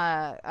Dome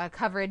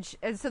coverage,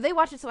 and so they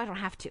watch it, so I don't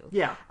have to.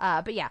 Yeah.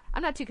 But yeah,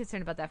 I'm not too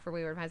concerned about that for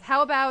Wayward Pines.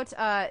 How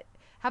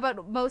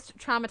about most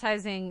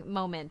traumatizing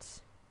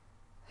moment?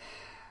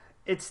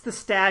 It's the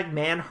Stag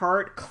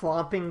Manhart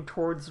clomping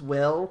towards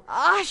Will.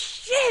 Ah,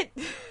 shit!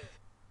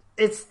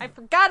 I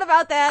forgot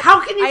about that.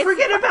 How can you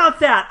forget about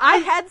that? I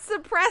had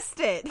suppressed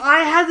it.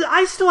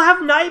 I still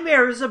have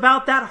nightmares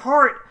about that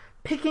heart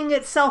picking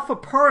itself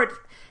apart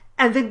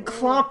and then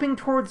clomping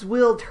towards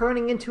Will,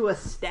 turning into a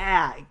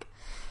stag.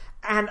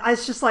 And I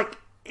was just like,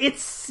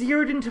 it's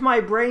seared into my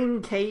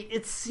brain, Kate.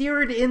 It's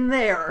seared in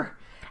there.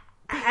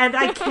 And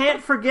I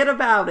can't forget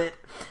about it.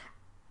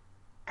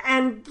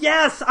 And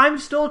yes, I'm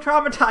still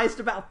traumatized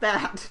about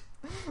that.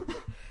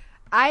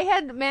 I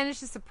had managed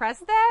to suppress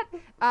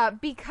that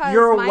because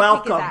You're my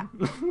welcome.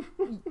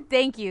 pick is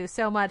Thank you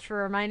so much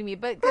for reminding me.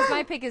 But because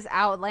my pick is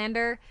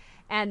Outlander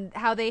and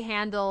how they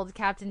handled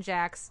Captain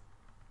Jack's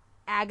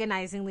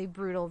agonizingly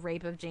brutal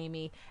rape of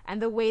Jamie,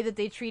 and the way that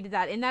they treated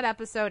that in that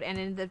episode and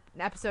in the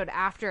episode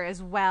after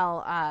as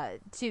well,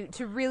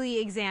 to really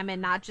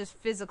examine not just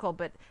physical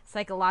but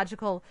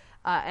psychological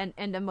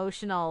and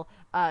emotional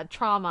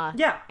trauma.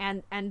 Yeah.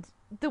 And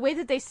the way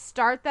that they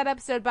start that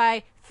episode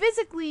by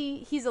physically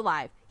he's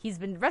alive. He's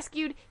been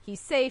rescued. He's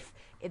safe.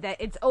 That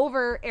it's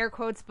over, air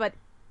quotes, but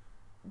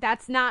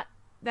that's not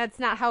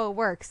how it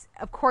works.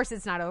 Of course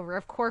it's not over.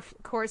 Of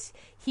course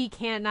he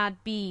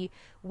cannot be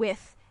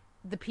with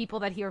the people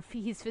that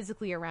he's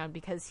physically around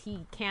because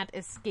he can't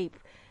escape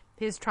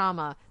his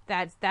trauma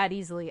that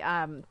easily.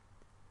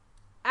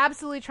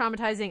 Absolutely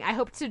traumatizing. I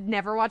hope to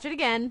never watch it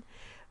again,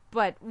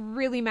 but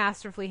really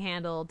masterfully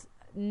handled.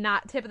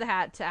 Not tip of the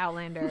hat to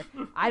Outlander.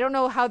 I don't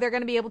know how they're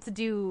going to be able to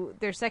do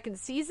their second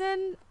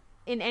season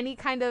in any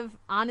kind of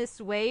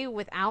honest way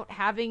without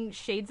having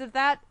shades of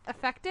that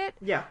affect it.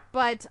 Yeah.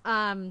 But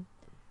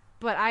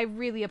I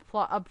really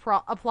applaud.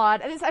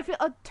 And I feel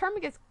a term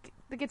that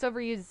gets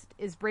overused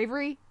is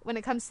bravery when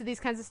it comes to these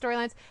kinds of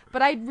storylines.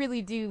 But I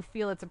really do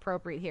feel it's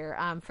appropriate here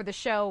for the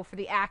show, for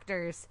the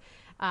actors,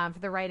 for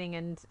the writing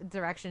and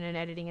direction and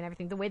editing and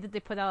everything. The way that they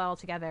put that all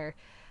together.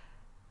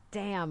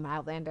 Damn,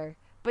 Outlander.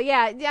 But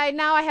yeah.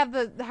 Now I have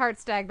the heart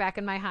stag back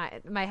in my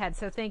head.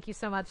 So thank you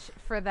so much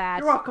for that.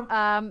 You're welcome.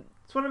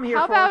 That's what I'm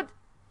here for.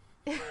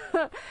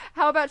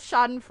 How about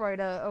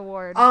Schadenfreude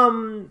Award?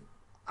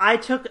 I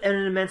took an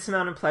immense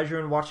amount of pleasure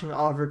in watching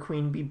Oliver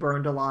Queen be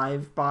burned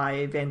alive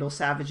by Vandal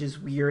Savage's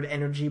weird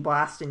energy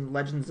blast in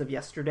Legends of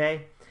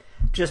Yesterday.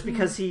 Just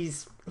because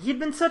he'd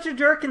been such a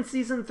jerk in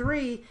season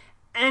 3,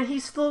 and he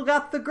still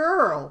got the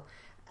girl.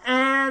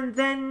 And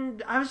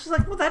then I was just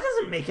like, well, that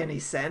doesn't make any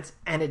sense.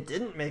 And it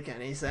didn't make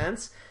any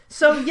sense.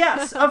 So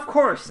yes, of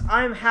course,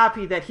 I'm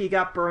happy that he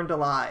got burned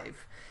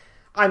alive.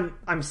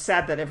 I'm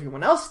sad that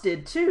everyone else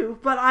did too,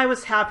 but I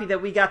was happy that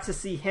we got to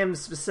see him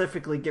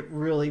specifically get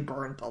really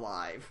burnt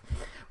alive.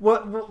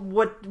 What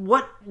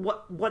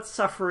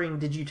suffering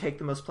did you take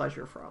the most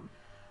pleasure from?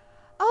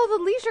 Oh,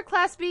 the leisure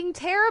class being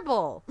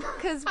terrible.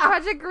 Because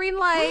Project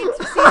Greenlight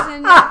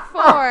season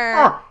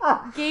 4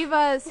 gave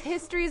us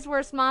history's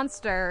worst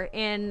monster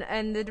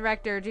in the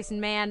director,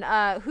 Jason Mann,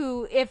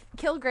 who, if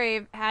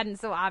Kilgrave hadn't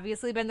so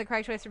obviously been the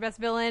correct choice for best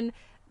villain,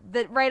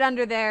 that right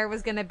under there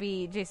was going to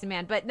be Jason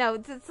Mann. But no,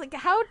 it's like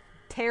how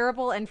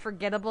terrible and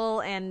forgettable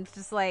and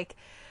just like,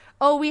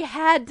 oh, we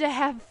had to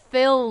have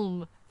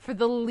film for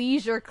the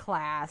leisure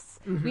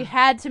class. Mm-hmm. We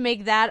had to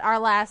make that our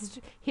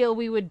last hill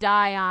we would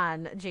die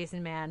on,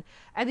 Jason Mann.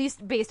 At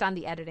least based on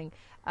the editing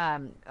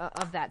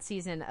of that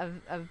season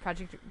of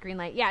Project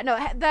Greenlight. Yeah, no,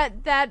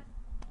 that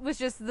was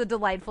just the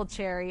delightful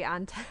cherry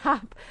on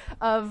top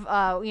of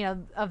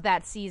of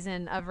that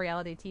season of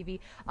reality TV.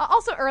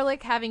 Also,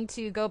 Ehrlich having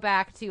to go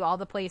back to all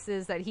the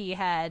places that he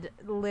had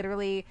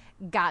literally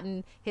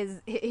gotten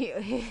his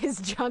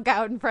junk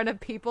out in front of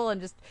people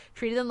and just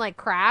treated them like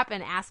crap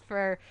and asked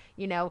for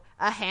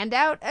a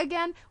handout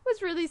again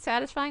was really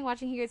satisfying.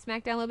 Watching him get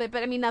smacked down a little bit,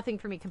 but I mean nothing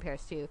for me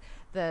compares to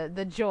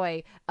the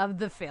joy of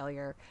the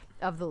failure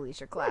of the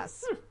leisure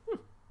class.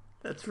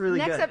 That's really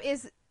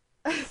good.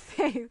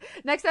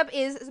 Next up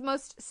is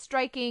most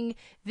striking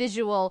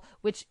visual,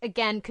 which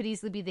again could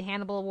easily be the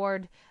Hannibal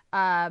Award.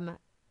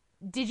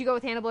 Did you go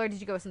with Hannibal or did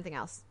you go with something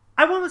else?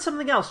 I went with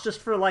something else just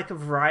for like a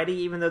variety,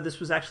 even though this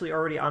was actually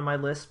already on my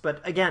list.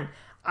 But again,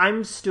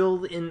 I'm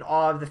still in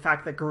awe of the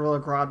fact that Gorilla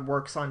Grodd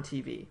works on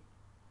TV.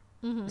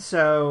 Mm-hmm.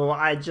 So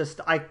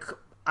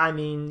I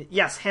mean,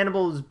 yes,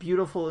 Hannibal is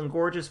beautiful and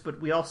gorgeous,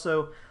 but we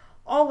also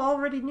all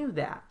already knew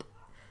that.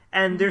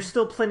 And there's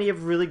still plenty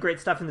of really great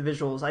stuff in the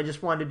visuals. I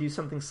just wanted to do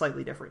something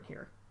slightly different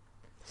here.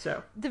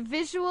 So the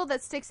visual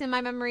that sticks in my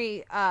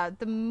memory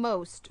the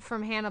most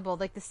from Hannibal,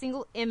 like the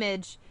single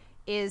image,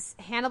 is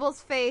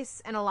Hannibal's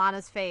face and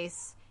Alana's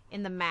face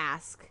in the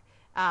mask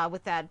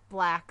with that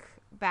black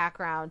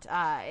background.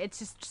 It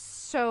just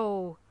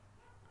so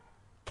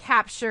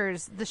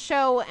captures the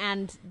show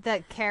and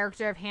the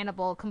character of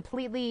Hannibal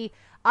completely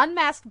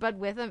unmasked, but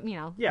with him,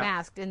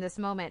 masked in this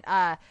moment.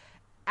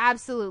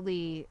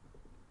 Absolutely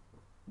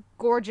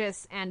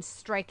gorgeous and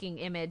striking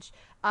image.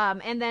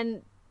 And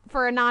then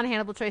for a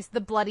non-Hannibal choice,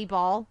 the bloody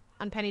ball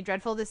on Penny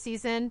Dreadful this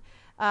season,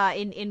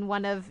 in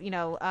one of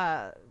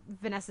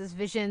Vanessa's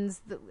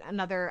visions.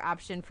 Another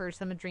option for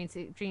some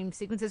dream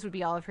sequences would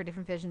be all of her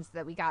different visions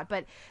that we got,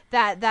 but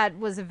that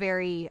was a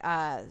very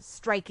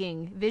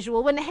striking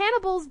visual. When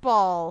Hannibal's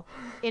ball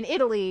in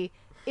Italy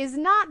is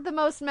not the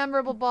most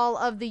memorable ball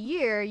of the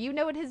year, you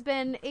know it has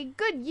been a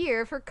good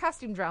year for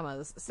costume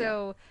dramas.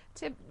 So,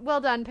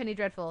 well done, Penny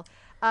Dreadful.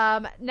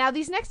 Now,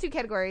 these next two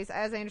categories,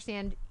 as I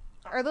understand,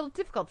 are a little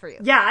difficult for you.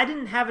 Yeah, I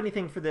didn't have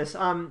anything for this.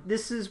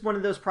 This is one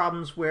of those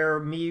problems where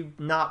me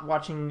not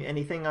watching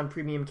anything on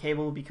premium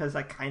cable because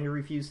I kind of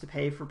refuse to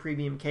pay for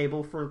premium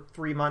cable for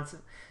 3 months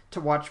to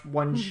watch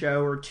one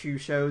show or two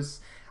shows.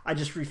 I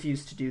just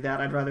refuse to do that.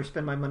 I'd rather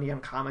spend my money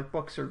on comic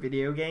books or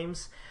video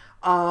games.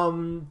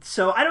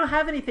 So I don't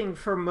have anything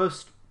for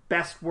most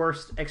best,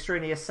 worst,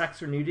 extraneous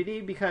sex or nudity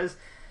because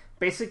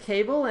basic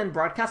cable and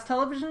broadcast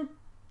television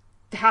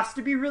has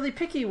to be really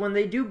picky when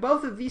they do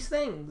both of these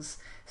things.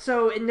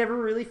 So it never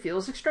really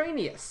feels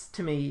extraneous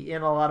to me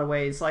in a lot of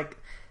ways. Like,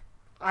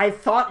 I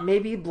thought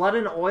maybe Blood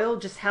and Oil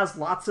just has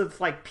lots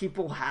of, like,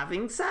 people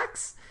having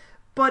sex,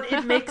 but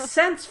it makes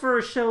sense for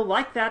a show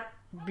like that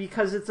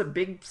because it's a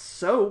big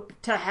soap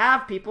to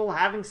have people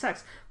having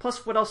sex.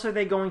 Plus, what else are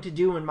they going to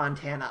do in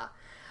Montana?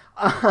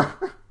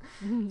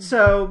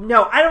 So,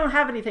 no, I don't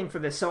have anything for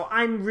this. So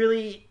I'm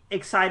really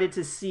excited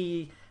to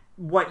see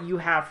what you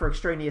have for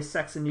extraneous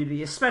sex and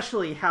nudity,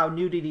 especially how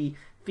nudity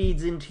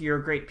feeds into your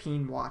Great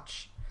Peen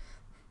watch.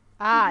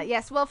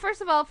 Yes. Well,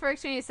 first of all, for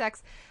extraneous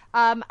sex,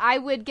 I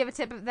would give a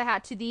tip of the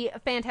hat to the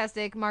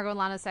fantastic Margot and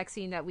Lana sex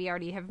scene that we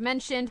already have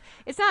mentioned.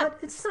 It's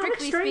not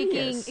strictly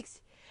speaking,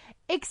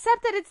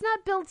 except that it's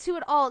not built to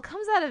at all. It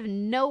comes out of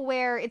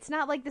nowhere. It's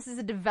not like this is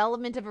a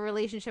development of a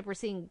relationship we're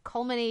seeing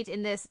culminate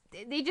in this.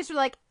 They just were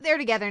like, they're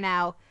together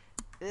now.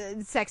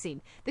 Sex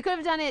scene. They could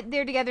have done it,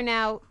 they're together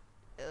now.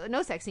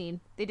 No sex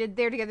scene. They did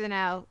they're together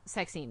now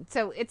sex scene.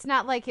 So it's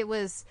not like it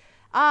was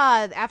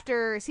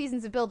after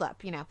seasons of build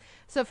up, you know.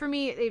 So for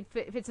me it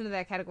fits into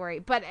that category.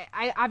 But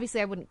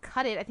I wouldn't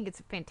cut it. I think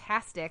it's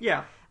fantastic.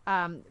 Yeah.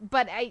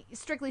 But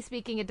strictly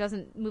speaking, it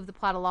doesn't move the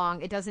plot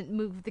along. It doesn't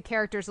move the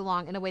characters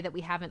along in a way that we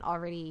haven't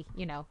already,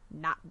 you know,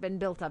 not been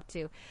built up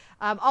to.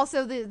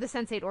 Also the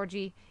Sense8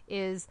 orgy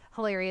is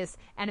hilarious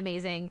and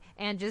amazing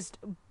and just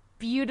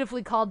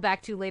beautifully called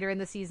back to later in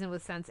the season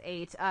with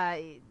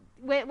Sense8.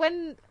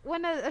 When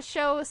a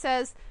show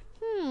says,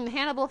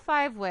 Hannibal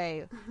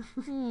 5-way,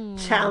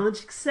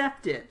 challenge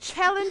accepted,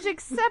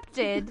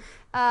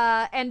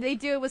 and they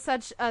do it with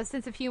such a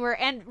sense of humor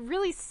and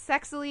really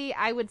sexily,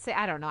 I would say.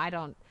 I don't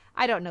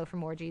know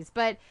from orgies,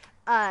 but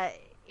as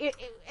really,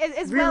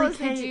 well as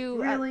Kate, they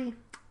do. Really,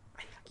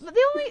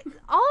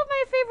 all of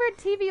my favorite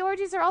TV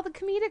orgies are all the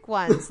comedic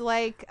ones,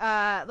 like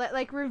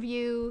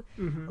Review,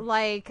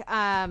 like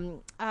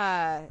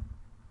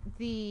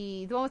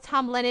the one with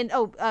Tom Lennon.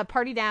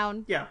 Party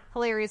Down. Yeah.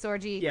 Hilarious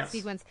orgy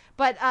sequence.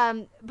 But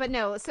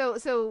no.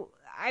 So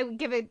I would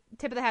give a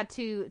tip of the hat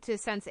to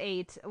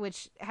Sense8,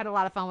 which had a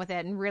lot of fun with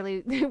it and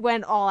really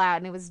went all out,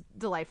 and it was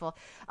delightful.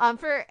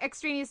 For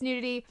extraneous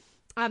nudity,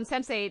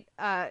 Sense8,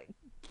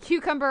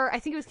 Cucumber. I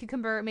think it was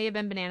Cucumber. It may have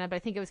been Banana, but I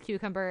think it was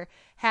Cucumber.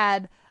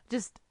 Had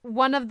just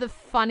one of the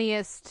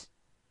funniest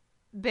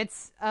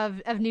bits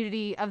of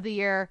nudity of the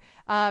year,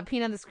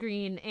 peeing on the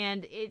screen,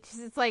 and it's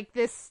like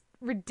this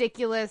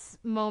ridiculous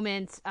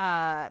moment,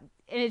 and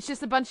it's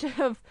just a bunch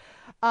of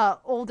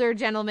older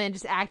gentlemen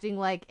just acting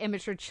like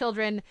immature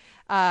children,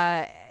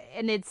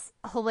 and it's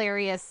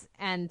hilarious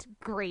and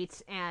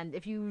great. And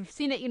if you've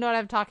seen it, you know what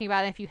I'm talking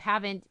about. And if you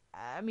haven't,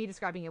 me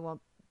describing it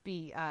won't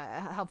be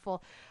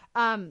helpful.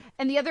 And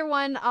the other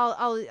one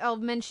I'll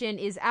mention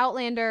is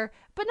Outlander,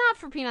 but not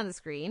for peeing on the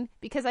screen,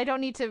 because I don't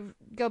need to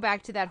go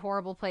back to that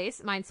horrible place,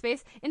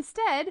 Mindspace.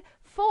 Instead,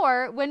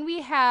 for when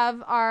we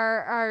have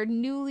our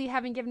newly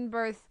having given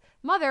birth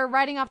mother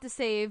riding off to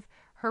save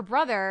her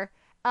brother,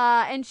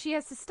 and she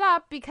has to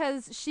stop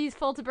because she's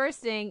full to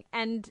bursting,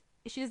 and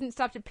she doesn't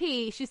stop to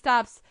pee, she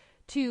stops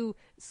to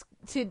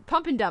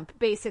pump and dump,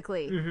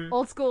 basically.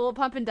 Old school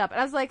pump and dump.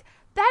 And I was like,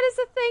 that is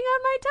a thing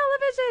on my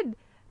television.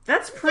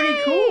 That's pretty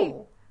Yay!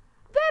 cool.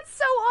 That's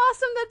so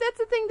awesome that's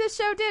the thing this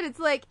show did. It's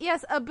like,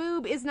 yes, a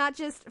boob is not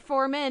just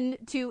for men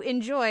to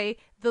enjoy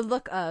the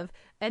look of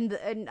and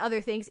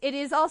other things. It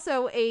is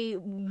also a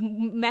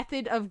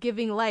method of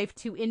giving life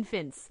to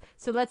infants.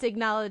 So let's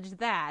acknowledge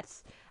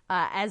that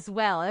as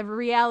well. A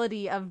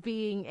reality of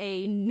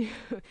being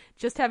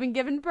just having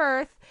given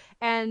birth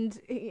and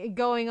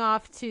going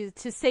off to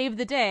save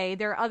the day.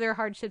 There are other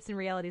hardships and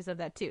realities of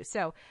that too.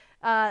 So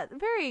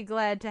very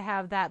glad to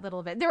have that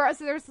little bit.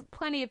 There's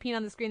plenty of peeing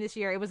on the screen this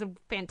year. It was a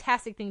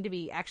fantastic thing to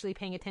be actually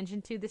paying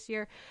attention to this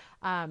year.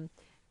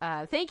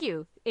 Thank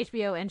you,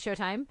 HBO and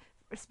Showtime,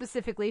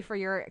 specifically for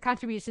your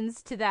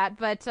contributions to that.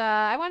 But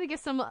I want to give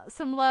some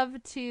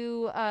love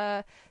to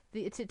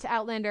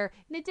Outlander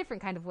in a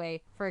different kind of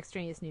way for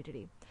extraneous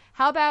nudity.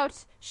 How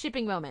about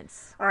shipping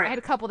moments? All right. I had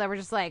a couple that were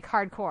just like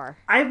hardcore.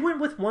 I went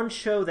with one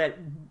show that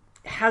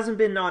hasn't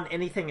been on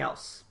anything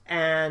else,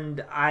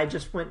 and I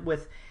just went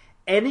with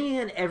any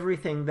and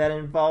everything that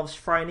involves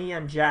Phryne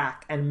and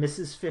Jack and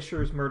Mrs.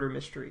 Fisher's murder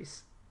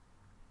mysteries.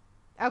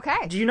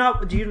 Okay. Do you not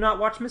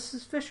watch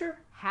Mrs. Fisher?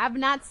 Have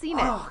not seen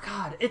it. Oh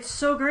God, it's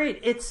so great.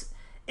 It's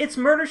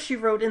Murder, She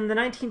Wrote in the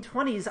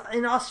 1920s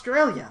in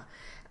Australia.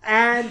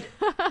 And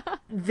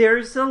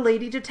there's a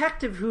lady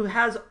detective who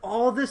has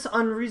all this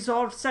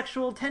unresolved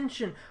sexual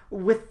tension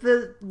with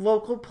the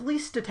local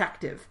police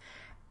detective.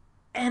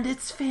 And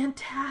it's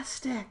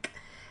fantastic.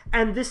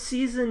 And this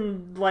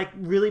season, like,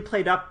 really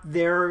played up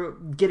their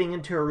getting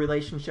into a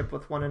relationship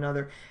with one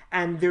another.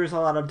 And there's a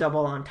lot of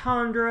double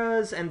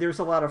entendres, and there's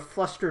a lot of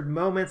flustered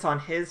moments on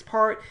his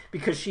part,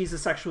 because she's a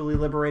sexually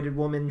liberated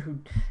woman who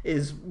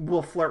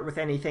will flirt with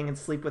anything and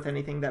sleep with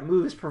anything that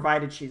moves,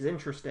 provided she's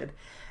interested.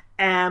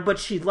 But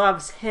she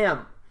loves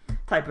him,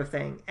 type of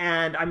thing.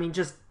 And, I mean,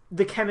 just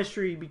the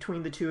chemistry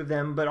between the two of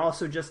them, but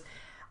also just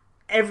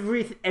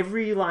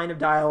every line of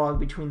dialogue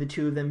between the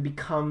two of them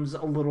becomes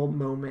a little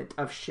moment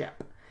of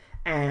ship.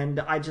 And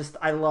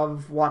I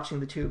love watching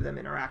the two of them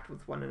interact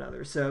with one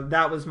another. So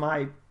that was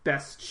my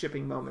best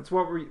shipping moments.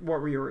 What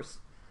were yours?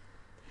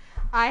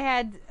 I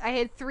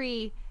had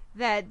 3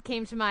 that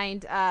came to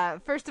mind.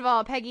 First of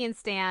all, Peggy and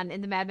Stan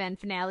in the Mad Men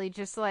finale,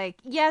 just like,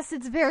 yes,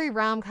 it's very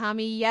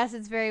rom-com-y, yes,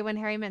 it's very When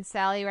Harry Met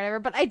Sally or whatever,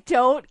 but I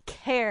don't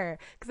care,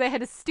 because I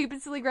had a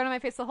stupid silly grin on my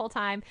face the whole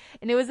time,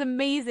 and it was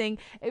amazing.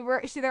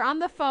 They're on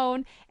the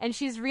phone, and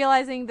she's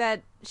realizing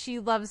that she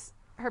loves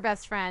her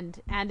best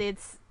friend, and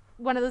it's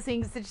one of those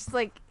things that just,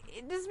 like,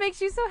 it just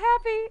makes you so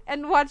happy.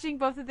 And watching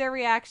both of their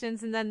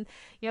reactions, and then,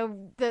 you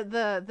know,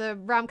 the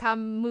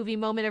rom-com movie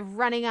moment of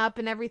running up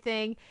and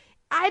everything.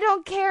 I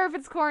don't care if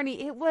it's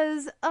corny. It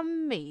was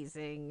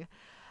amazing.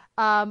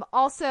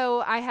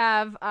 Also, I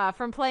have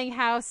from Playing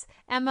House,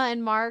 Emma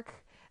and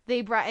Mark.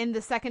 They brought in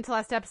the second to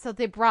last episode.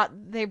 They brought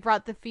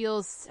the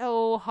feels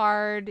so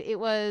hard. It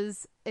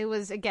was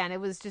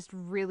just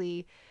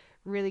really,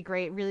 really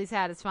great, really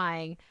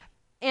satisfying.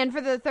 And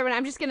for the third one,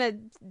 I'm just gonna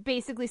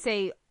basically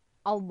say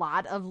a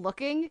lot of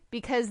looking,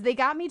 because they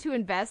got me to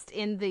invest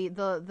in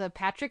the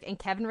Patrick and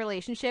Kevin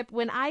relationship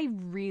when I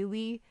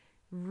really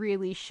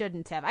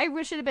shouldn't have. I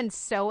wish it had been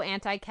so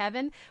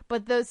anti-Kevin,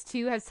 but those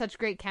two have such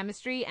great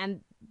chemistry, and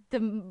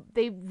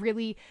they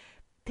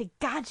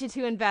got you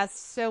to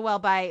invest so well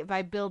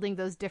by building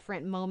those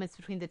different moments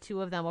between the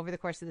two of them over the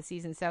course of the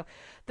season. So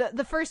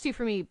the first two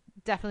for me,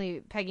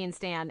 definitely Peggy and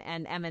Stan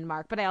and Emma and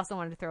Mark, but I also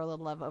wanted to throw a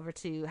little love over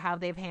to how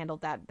they've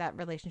handled that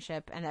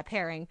relationship and that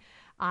pairing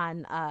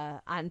on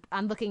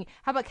looking.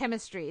 How about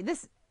chemistry?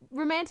 This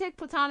romantic,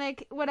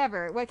 platonic,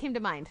 whatever. What came to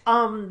mind?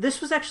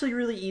 This was actually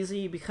really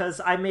easy, because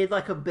I made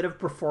like a bit of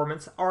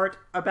performance art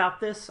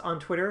about this on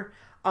Twitter.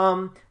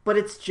 But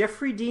it's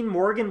Jeffrey Dean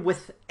Morgan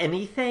with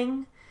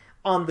anything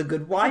on The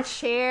Good Wife. A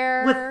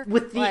chair.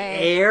 With the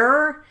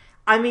air.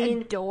 I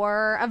mean... A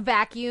door, a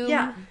vacuum.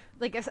 Yeah.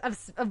 Like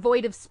a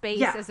void of space,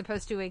 yeah, as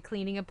opposed to a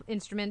cleaning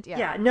instrument. Yeah.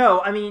 Yeah,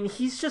 no, I mean,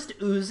 he's just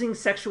oozing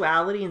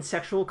sexuality and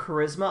sexual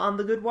charisma on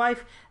The Good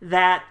Wife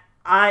that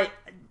I...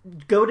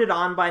 goated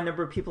on by a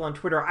number of people on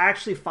Twitter. I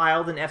actually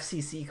filed an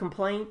FCC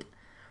complaint.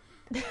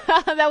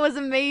 That was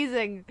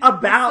amazing.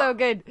 So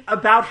good.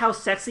 About how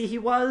sexy he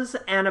was,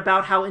 and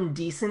about how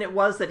indecent it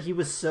was that he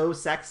was so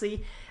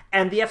sexy.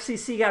 And the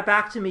FCC got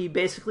back to me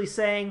basically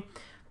saying,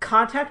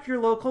 contact your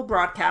local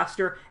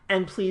broadcaster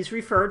and please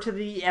refer to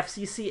the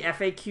FCC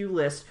FAQ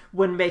list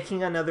when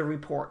making another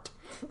report.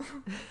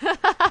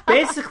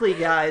 Basically,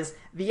 guys,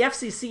 the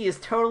FCC is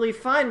totally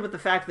fine with the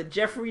fact that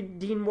Jeffrey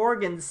Dean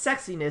Morgan's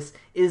sexiness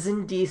is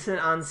indecent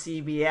on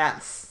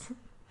CBS.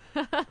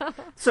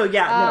 So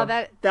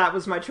yeah, that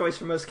was my choice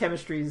for most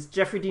chemistries.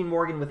 Jeffrey Dean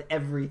Morgan with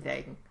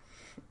everything.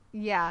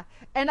 Yeah,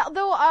 and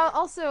though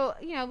also,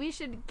 you know, we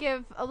should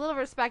give a little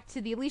respect to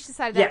the Alicia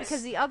side of that,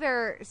 because the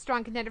other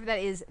strong contender for that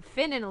is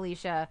Finn and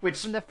Alicia,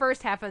 from the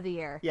first half of the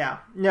year. Yeah,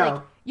 no.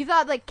 Like, you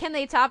thought, like, can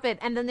they top it?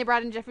 And then they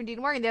brought in Jeffrey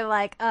Dean Morgan. They're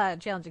like,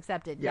 challenge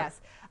accepted. Yeah. Yes.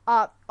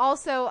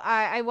 Also,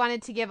 I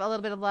wanted to give a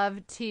little bit of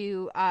love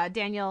to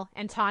Daniel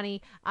and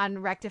Tawny on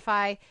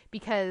Rectify,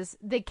 because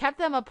they kept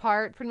them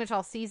apart pretty much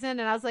all season,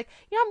 and I was like,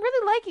 you know, I'm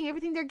really liking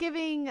everything they're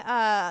giving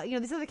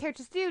these other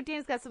characters to do.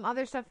 Dan's got some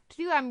other stuff to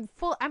do.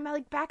 I'm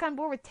like back on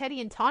board with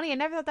Teddy and Tawny. I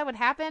never thought that would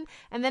happen.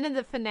 And then in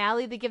the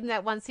finale, they give them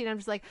that one scene, I'm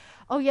just like,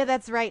 oh yeah,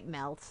 that's right,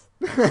 Melt.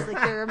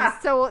 Like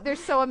they're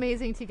so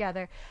amazing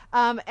together.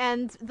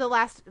 And the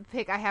last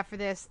pick I have for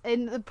this,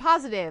 in the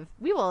positive,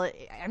 we will,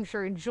 I'm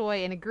sure,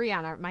 enjoy and agree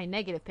on my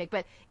negative pick,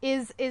 but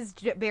is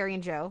Barry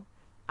and Joe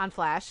on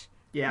Flash.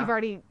 Yeah. You've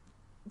already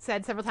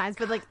said several times,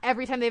 but like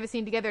every time they have a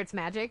scene together, it's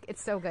magic.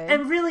 It's so good.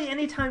 And really,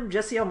 anytime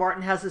Jesse L.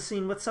 Martin has a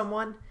scene with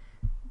someone,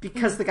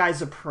 because the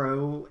guy's a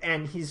pro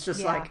and he's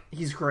just like,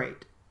 he's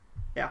great.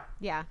 Yeah.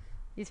 Yeah.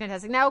 He's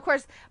fantastic. Now, of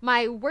course,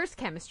 my worst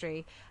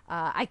chemistry,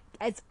 I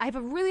have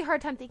a really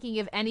hard time thinking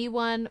of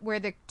anyone where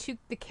the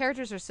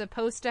characters are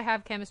supposed to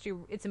have chemistry.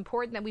 It's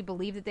important that we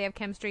believe that they have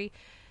chemistry,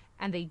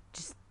 and they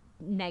just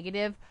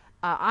negative.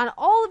 On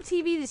all of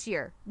TV this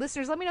year,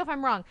 listeners, let me know if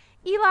I'm wrong.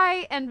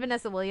 Eli and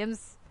Vanessa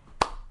Williams,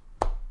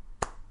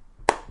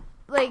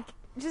 like,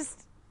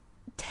 just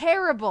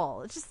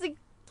terrible. Just like,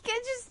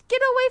 just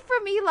get away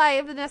from Eli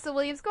and Vanessa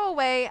Williams. Go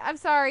away. I'm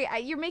sorry.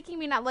 You're making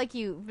me not like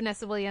you,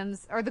 Vanessa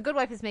Williams, or The Good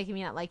Wife is making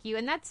me not like you,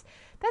 and that's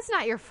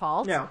not your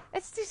fault. No,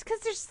 it's just because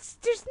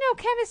there's no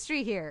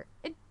chemistry here.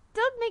 It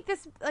don't make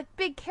this like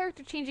big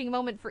character changing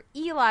moment for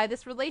Eli,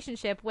 this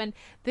relationship, when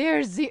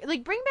there's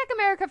like, bring back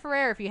America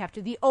Ferrera if you have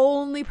to. The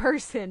only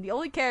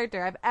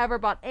character I've ever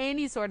bought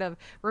any sort of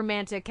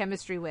romantic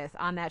chemistry with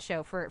on that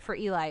show for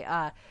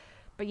Eli.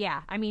 But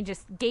yeah, I mean,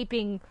 just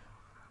gaping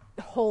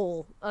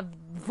hole of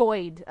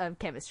void of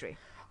chemistry.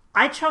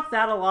 I chalk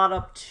that a lot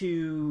up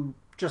to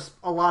just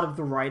a lot of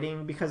the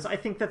writing, because I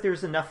think that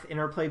there's enough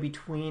interplay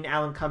between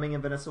Alan Cumming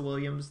and Vanessa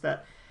Williams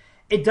that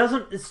it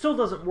still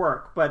doesn't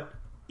work, but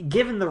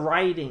given the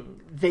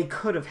writing, they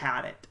could have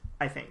had it,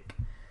 I think.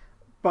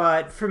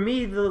 But for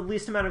me, the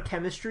least amount of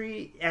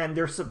chemistry, and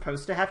they're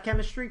supposed to have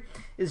chemistry,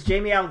 is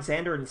Jamie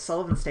Alexander and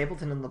Sullivan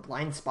Stapleton in The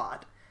Blind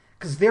Spot.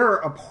 Because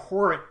they're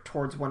abhorrent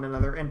towards one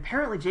another, and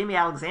apparently Jamie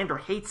Alexander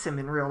hates him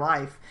in real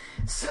life.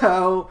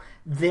 So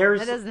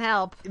that doesn't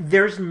help.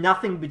 There's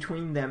nothing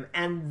between them,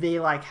 and they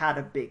like had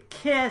a big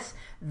kiss.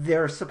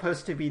 They're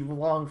supposed to be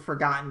long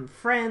forgotten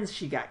friends.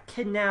 She got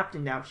kidnapped,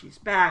 and now she's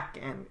back,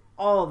 and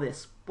all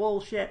this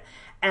bullshit.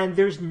 And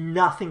there's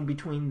nothing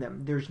between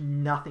them. There's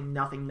nothing.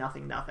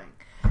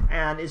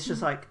 And it's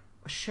just like,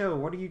 show,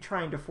 what are you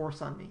trying to force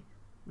on me?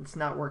 It's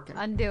not working.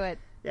 Undo it.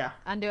 Yeah.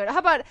 Undo it. How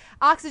about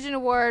Oxygen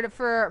Award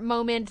for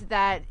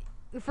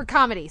for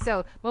comedy?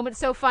 So, moment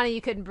so funny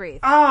you couldn't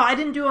breathe. Oh, I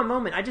didn't do a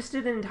moment. I just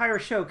did an entire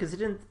show because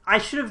I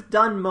should have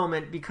done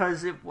moment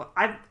because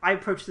I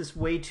approached this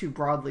way too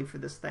broadly for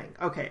this thing.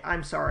 Okay,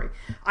 I'm sorry.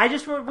 I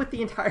just went with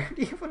the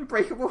entirety of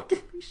Unbreakable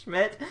Kimmy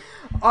Schmidt.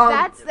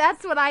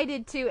 That's what I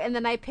did too, and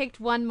then I picked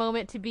one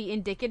moment to be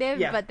indicative,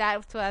 yeah. But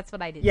that's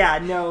what I did. Yeah,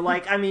 no,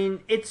 like, I mean,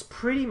 it's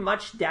pretty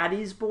much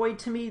Daddy's Boy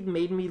to me,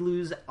 made me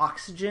lose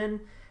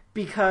oxygen.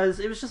 Because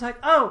it was just like,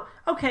 oh,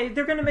 okay,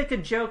 they're going to make a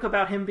joke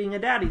about him being a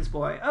daddy's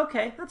boy.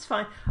 Okay, that's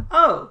fine.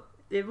 Oh,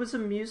 it was a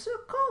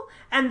musical?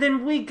 And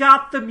then we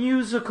got the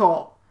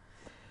musical.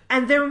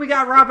 And then we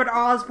got Robert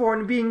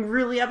Osborne being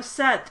really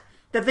upset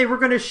that they were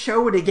going to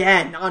show it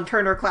again on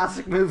Turner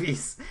Classic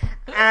Movies.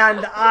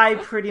 And I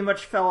pretty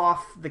much fell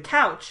off the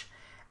couch.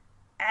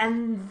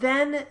 And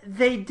then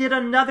they did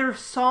another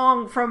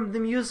song from the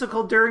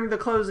musical during the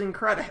closing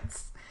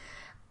credits.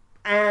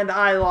 And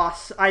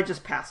I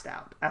just passed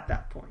out at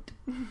that point.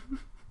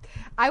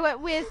 I went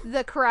with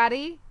the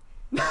karate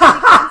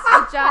sequence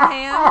with John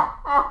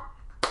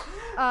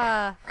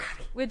Hamm.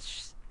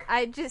 Which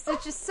it's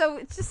just so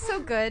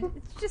good.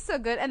 It's just so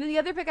good. And then the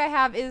other pick I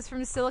have is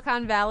from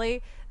Silicon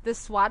Valley, the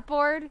SWAT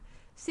board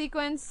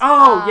sequence.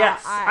 Oh,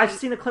 yes. I've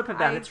seen a clip of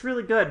that. It's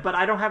really good, but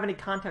I don't have any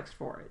context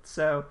for it.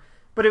 So,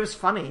 but it was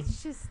funny.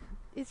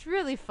 It's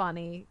really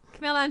funny.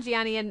 Kumail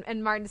Nanjiani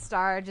and Martin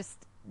Starr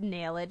just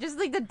nail it. Just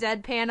like the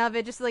deadpan of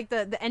it, just like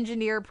the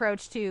engineer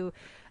approach to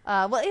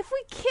well, if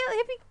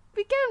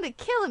we get him to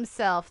kill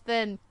himself,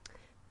 then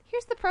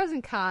here's the pros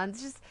and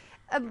cons. Just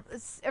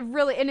a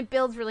really, and it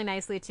builds really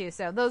nicely too.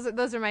 So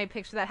those are my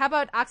picks for that. How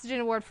about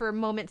Oxygen Award for a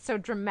moment so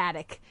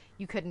dramatic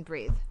you couldn't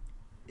breathe?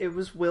 It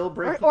was Will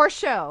breaking or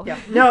show. Yeah.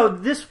 No,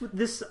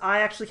 this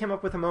I actually came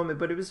up with a moment,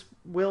 but it was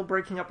Will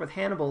breaking up with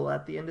Hannibal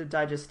at the end of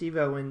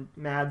Digestivo, and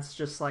Mads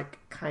just like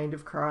kind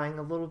of crying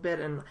a little bit,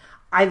 and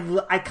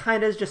I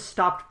kind of just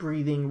stopped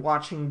breathing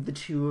watching the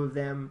two of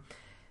them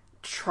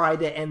try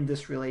to end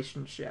this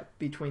relationship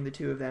between the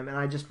two of them, and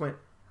I just went,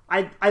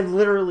 I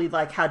literally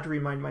like had to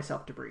remind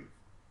myself to breathe.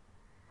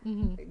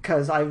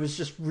 Because I was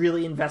just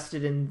really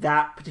invested in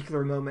that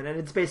particular moment, and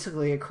it's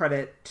basically a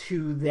credit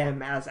to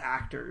them as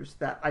actors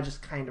that I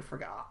just kind of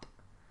forgot.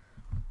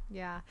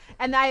 Yeah,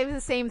 and I have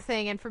the same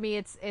thing, and for me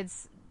it's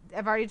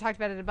I've already talked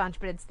about it a bunch,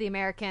 but it's The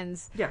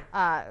Americans.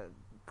 Yeah.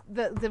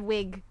 The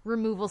wig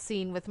removal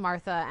scene with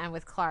Martha and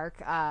with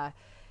Clark.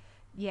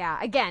 Yeah,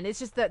 again, it's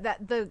just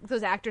that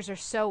those actors are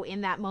so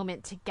in that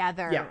moment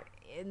together. Yeah.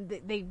 And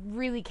they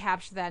really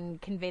capture that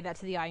and convey that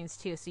to the audience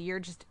too. So you're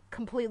just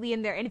completely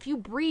in there, and if you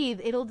breathe,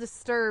 it'll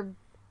disturb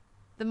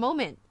the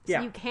moment. So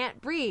yeah. You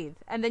can't breathe,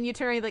 and then you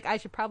turn around and you're like, I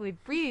should probably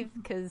breathe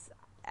because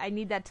I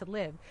need that to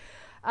live.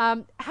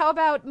 How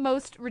about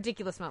most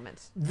ridiculous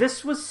moments?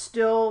 This was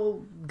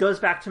still goes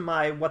back to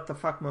my what the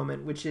fuck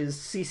moment, which is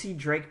CeCe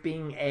Drake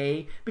being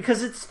A,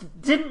 because it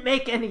didn't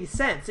make any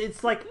sense.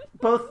 It's like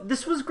both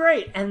this was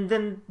great and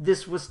then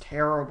this was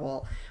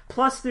terrible.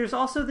 Plus, there's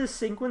also this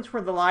sequence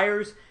where the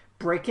liars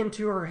break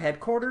into her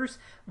headquarters,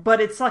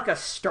 but it's like a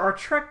Star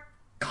Trek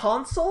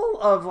console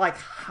of like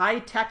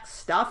high-tech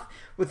stuff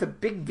with a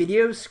big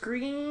video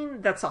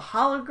screen that's a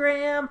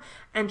hologram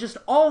and just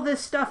all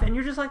this stuff, and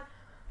you're just like,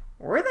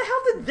 where the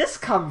hell did this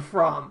come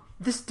from?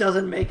 This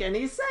doesn't make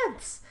any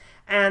sense.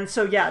 And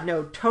so yeah,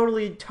 no,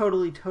 totally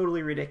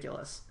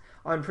ridiculous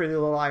on Pretty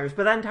Little Liars,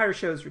 but that entire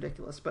show is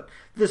ridiculous, but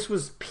this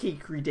was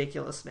peak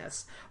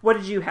ridiculousness. What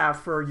did you have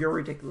for your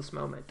ridiculous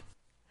moment?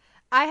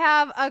 I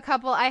have a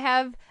couple. I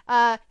have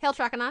Hail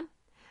Trakanon,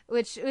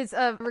 which was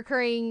a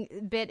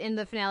recurring bit in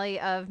the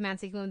finale of Man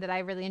Seek Moon that I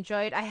really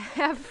enjoyed. I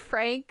have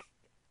Frank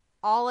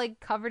all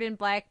like covered in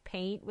black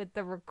paint with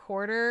the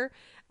recorder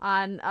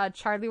on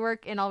Charlie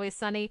Work in Always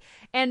Sunny,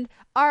 and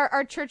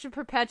our Church of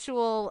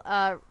Perpetual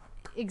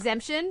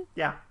exemption.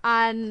 Yeah.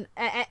 On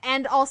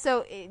and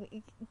also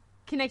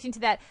connecting to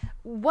that,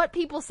 what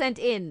people sent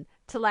in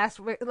to last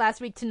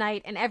week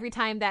tonight, and every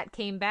time that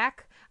came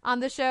back on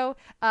the show,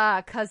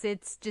 because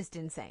it's just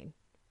insane,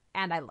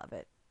 and I love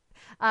it.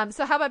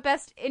 So how about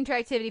best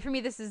interactivity? For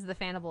me, this is the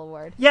Fannibal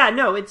Award. Yeah,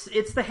 no,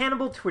 it's the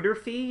Hannibal Twitter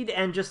feed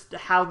and just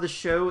how the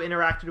show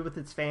interacted with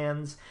its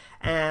fans,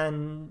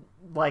 and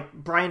like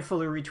Brian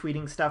Fuller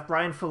retweeting stuff,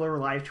 Brian Fuller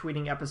live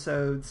tweeting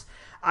episodes.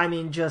 I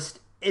mean, just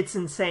it's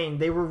insane.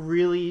 They were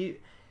really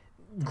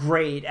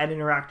great at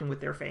interacting with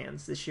their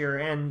fans this year,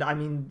 and I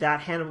mean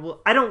that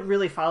Hannibal. I don't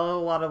really follow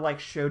a lot of like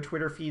show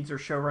Twitter feeds or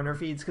showrunner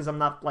feeds because I'm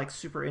not like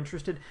super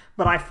interested,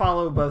 but I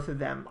follow both of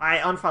them. I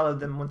unfollowed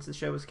them once the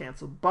show was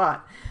canceled,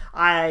 but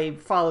I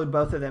followed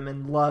both of them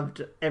and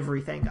loved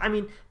everything. I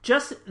mean,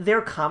 just their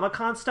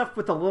Comic-Con stuff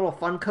with the little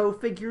Funko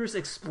figures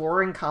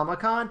exploring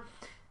Comic-Con,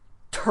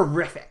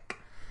 terrific.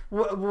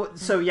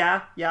 So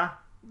yeah,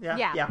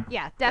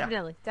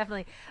 definitely.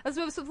 Let's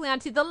move swiftly on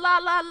to the La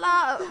La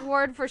La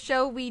Award for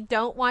show we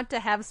don't want to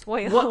have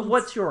spoiled.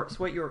 What's yours?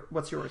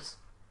 What's yours?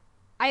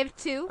 I have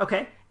two.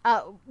 Okay.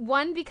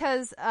 One,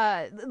 because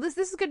this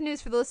is good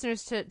news for the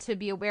listeners to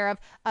be aware of.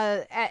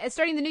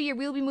 Starting the new year,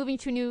 we'll be moving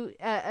to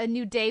a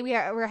new day.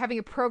 We're having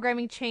a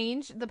programming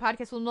change. The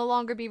podcast will no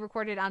longer be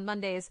recorded on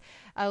Mondays.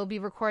 It will be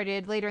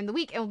recorded later in the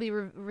week and will be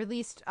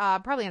released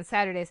probably on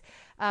Saturdays.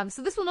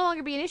 So this will no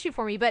longer be an issue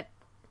for me, but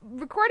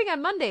recording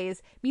on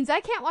Mondays means I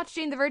can't watch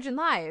Jane the Virgin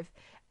live,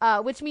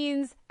 which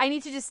means I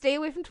need to just stay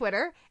away from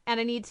Twitter, and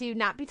I need to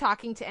not be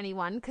talking to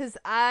anyone because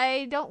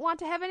I don't want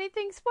to have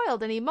anything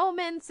spoiled, any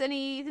moments,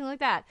 anything like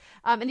that.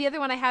 And the other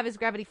one I have is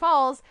Gravity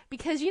Falls,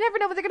 because you never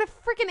know when they're going to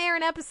freaking air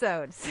an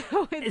episode.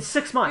 So it's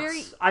 6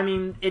 months. I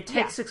mean, it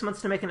takes 6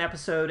 months to make an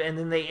episode, and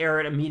then they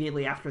air it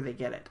immediately after they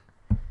get it.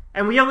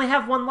 And we only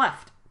have one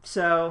left,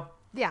 so...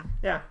 Yeah.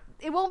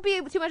 It won't be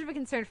too much of a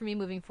concern for me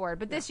moving forward,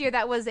 but this year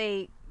that was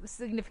a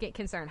significant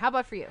concern. How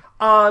about for you?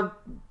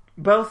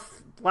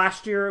 Both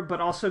last year,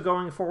 but also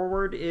going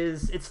forward,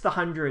 it's the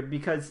 100,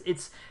 because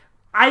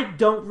I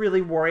don't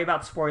really worry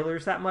about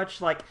spoilers that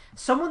much. Like,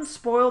 someone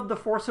spoiled The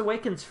Force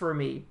Awakens for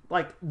me,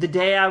 like, the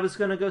day I was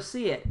going to go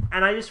see it,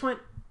 and I just went,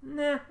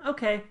 nah,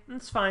 okay,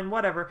 it's fine,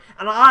 whatever.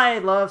 And I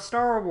love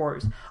Star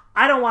Wars.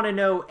 I don't want to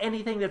know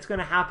anything that's going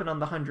to happen on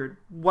the 100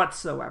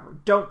 whatsoever.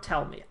 Don't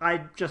tell me.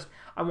 I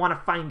want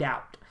to find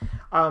out.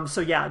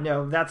 So yeah,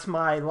 no, that's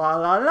my la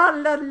la la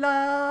la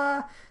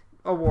la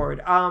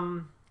award.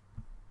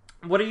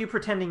 What are you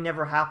pretending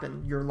never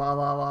happened? Your la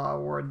la la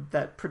award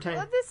that pretend.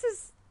 Well,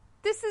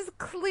 this is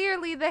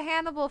clearly the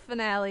Hannibal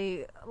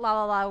finale la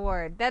la la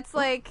award. That's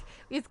like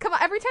it's come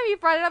every time you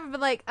brought it up. I've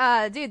been like,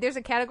 dude, there's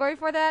a category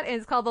for that, and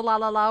it's called the la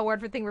la la award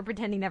for thing we're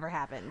pretending never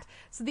happened.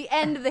 So the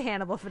end of the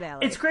Hannibal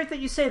finale. It's great that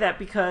you say that,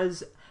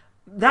 because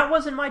that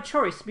wasn't my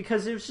choice,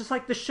 because it was just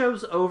like the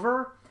show's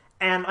over.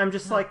 And I'm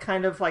just like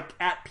kind of like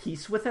at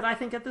peace with it, I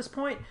think, at this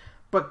point.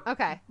 But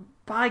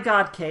by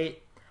God,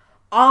 Kate,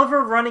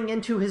 Oliver running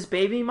into his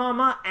baby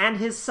mama and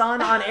his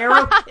son on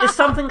Arrow is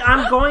something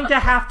I'm going to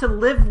have to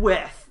live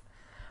with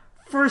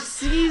for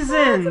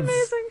seasons. Oh, that's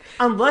amazing.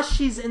 Unless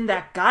she's in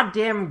that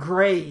goddamn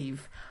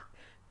grave,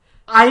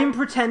 I am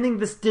pretending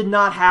this did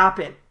not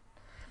happen.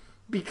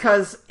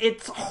 Because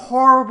it's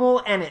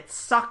horrible and it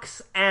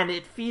sucks and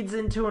it feeds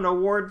into an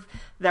award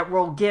that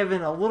we'll give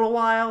in a little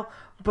while.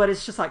 But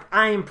it's just like,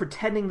 I am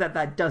pretending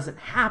that doesn't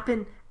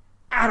happen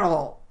at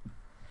all.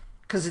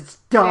 Because it's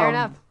dumb. Fair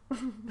enough.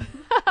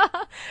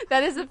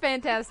 That is a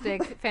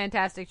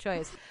fantastic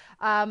choice.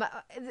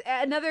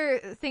 Another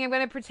thing I'm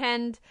going to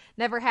pretend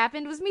never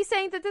happened was me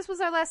saying that this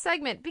was our last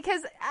segment,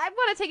 because I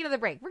want to take another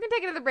break. We're going to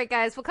take another break,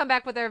 guys. We'll come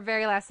back with our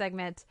very last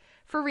segment,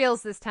 for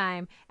reals this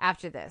time,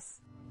 after this.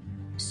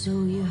 So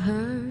you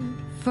heard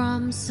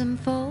from some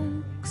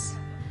folks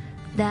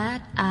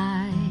that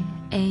I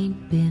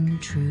ain't been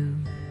true.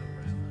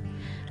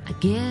 I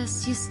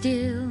guess you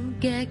still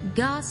get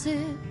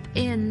gossip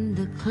in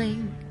the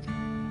clink.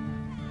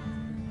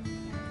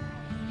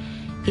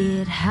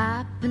 It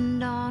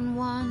happened on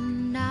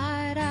one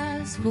night I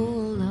was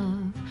full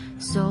of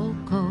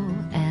Soko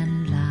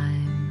and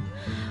lime,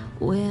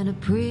 when a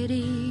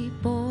pretty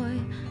boy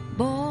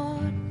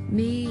bought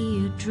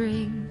me a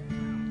drink.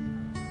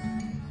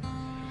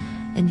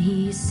 And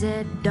he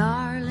said,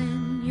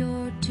 darling,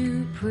 you're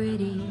too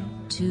pretty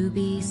to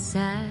be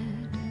sad.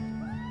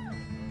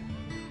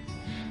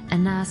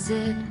 And I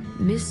said,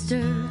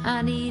 mister,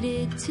 I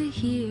needed to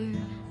hear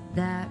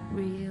that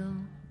real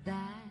bad.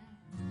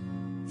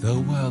 The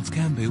worlds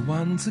can be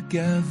one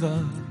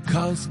together,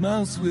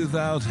 cosmos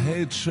without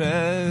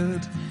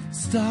hatred,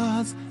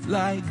 stars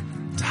like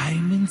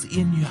diamonds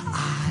in your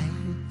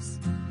eyes.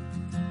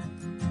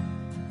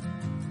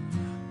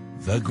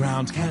 The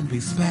ground can be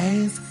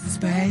space,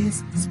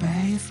 space,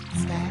 space,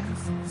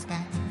 space,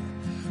 space,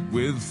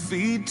 with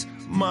feet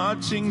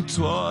marching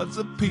towards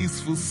a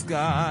peaceful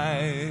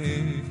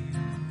sky.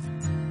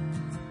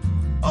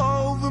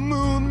 All the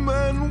moon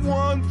men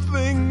want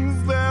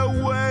things their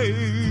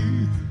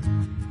way,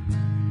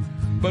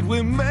 but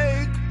we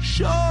make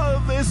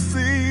sure they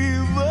see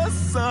the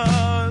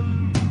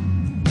sun.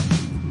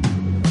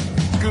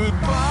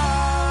 Goodbye,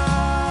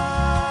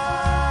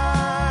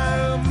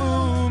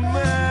 moon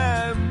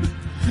man.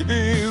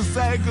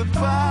 goodbye,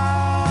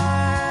 goodbye,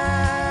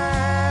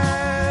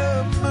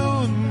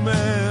 moon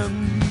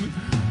man.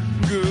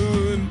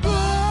 Goodbye,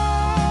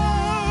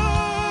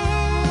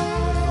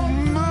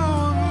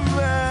 moon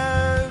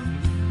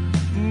man.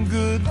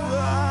 Goodbye,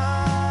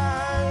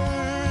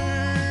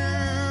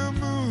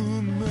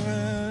 moon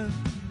man.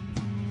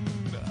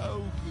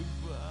 Oh,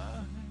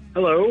 goodbye.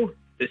 Hello,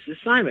 this is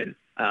Simon.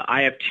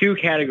 I have two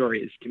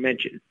categories to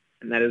mention,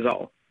 and that is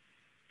all.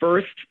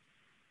 First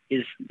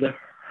is the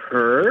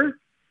Her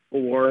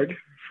Award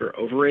for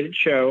Overrated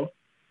Show,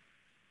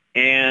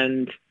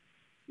 and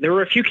there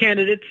were a few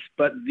candidates,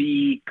 but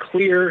the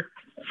clear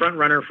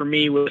front-runner for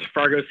me was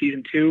Fargo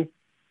Season 2,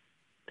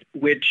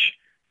 which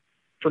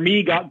for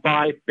me got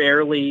by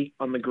barely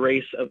on the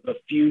grace of a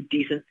few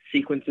decent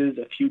sequences,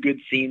 a few good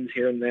scenes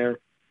here and there.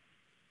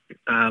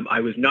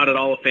 I was not at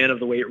all a fan of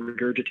the way it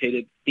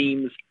regurgitated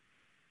themes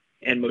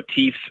and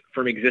motifs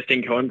from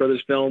existing Coen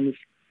Brothers films,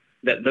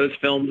 that those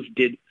films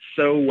did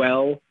so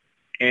well,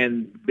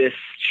 and this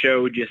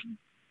show just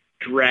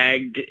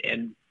dragged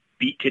and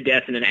beat to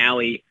death in an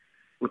alley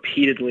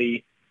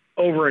repeatedly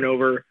over and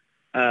over.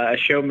 A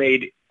show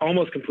made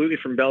almost completely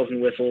from bells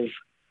and whistles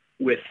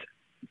with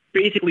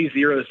basically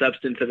zero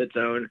substance of its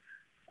own,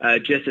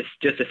 just a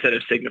set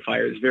of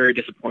signifiers. Very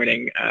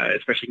disappointing,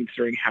 especially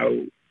considering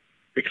how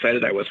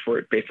excited I was for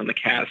it based on the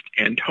cast,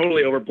 and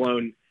totally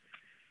overblown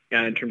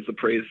in terms of the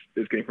praise it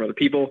was getting from other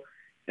people.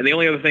 And the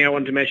only other thing I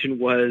wanted to mention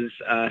was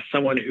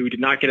someone who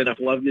did not get enough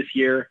love this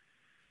year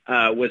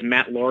was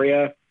Matt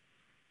Lauria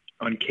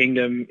on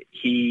Kingdom.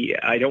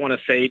 I don't want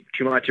to say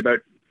too much about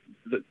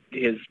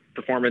his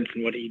performance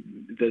and what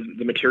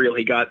the material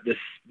he got this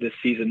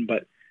season,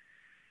 but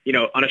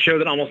on a show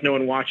that almost no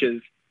one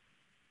watches,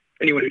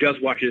 anyone who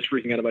does watch it is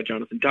freaking out about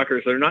Jonathan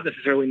Tucker, so they're not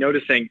necessarily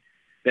noticing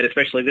that,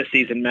 especially this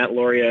season, Matt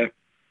Lauria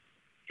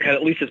had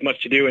at least as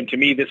much to do, and to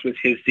me, this was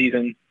his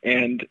season,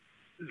 and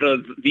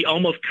the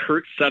almost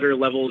Kurt Sutter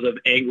levels of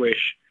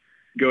anguish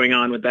going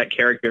on with that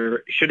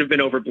character should have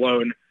been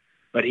overblown,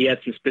 but he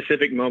had some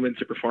specific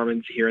moments of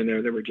performance here and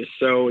there that were just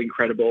so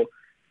incredible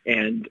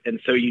and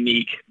so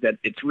unique that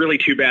it's really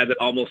too bad that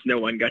almost no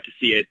one got to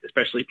see it,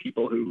 especially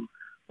people who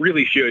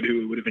really should,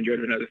 who would have enjoyed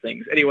it in other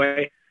things.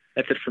 Anyway,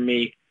 that's it for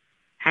me.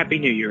 Happy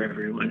New Year,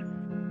 everyone.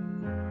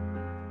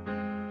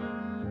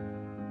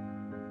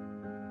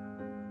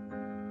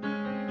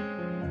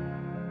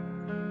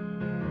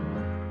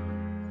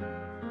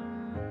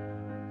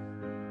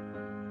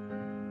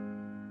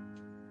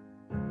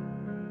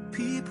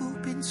 People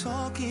been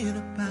talking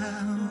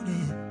about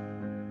it.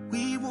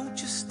 We won't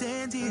just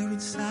stand here in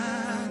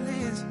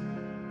silence.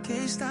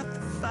 Can't stop the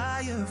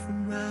fire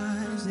from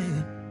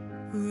rising.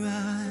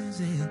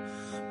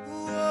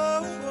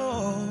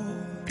 Whoa.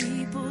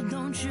 People,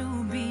 don't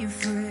you be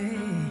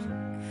afraid.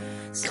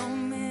 So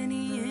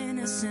many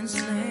innocent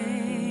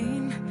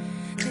slain.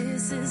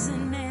 This is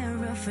an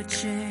era for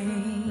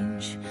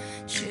change.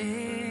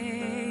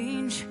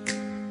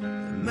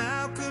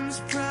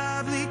 Malcolm's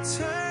probably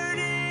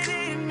turning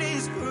in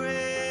his grave.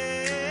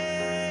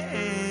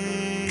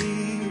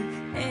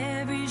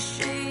 Every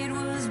shade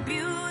was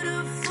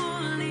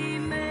beautifully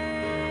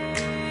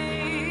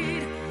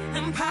made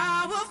and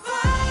powerful.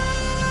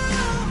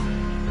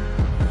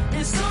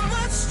 There's so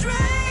much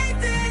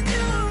strength in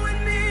you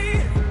and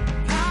me.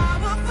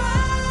 Powerful,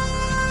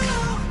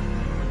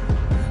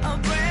 a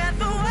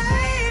breath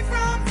away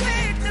from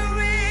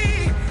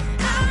victory.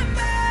 I'm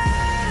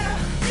better,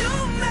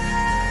 you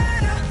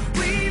matter,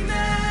 we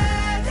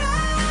matter.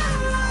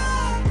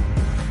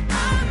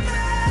 I'm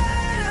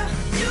better,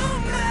 you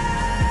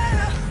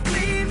matter,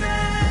 we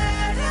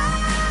matter.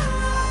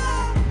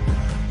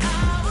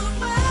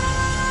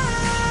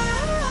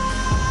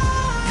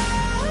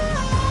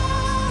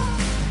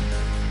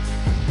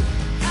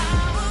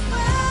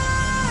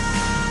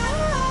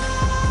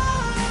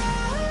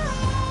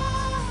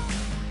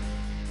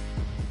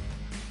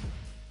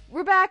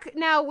 We're back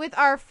now with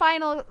our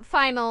final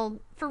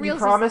for You real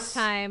promise? this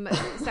time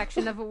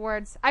section of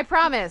awards. I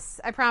promise.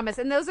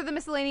 And those are the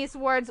miscellaneous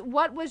awards.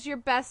 What was your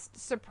best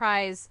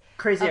surprise?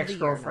 Crazy of the year,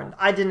 Ex-Girlfriend. Noel?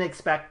 I didn't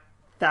expect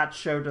that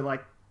show to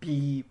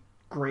be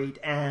great,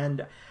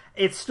 and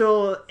it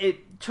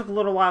took a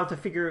little while to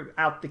figure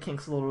out the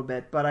kinks a little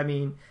bit, but I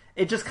mean,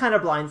 it just kind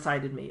of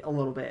blindsided me a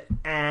little bit,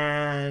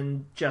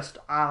 and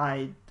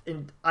I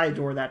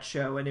adore that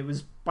show, and it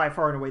was by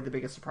far and away the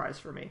biggest surprise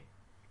for me.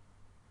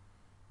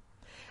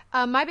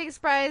 My biggest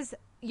surprise,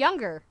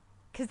 Younger,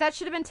 because that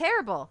should have been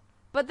terrible.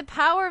 But the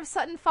power of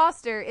Sutton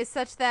Foster is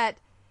such that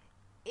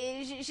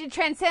she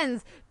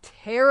transcends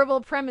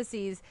terrible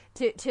premises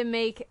to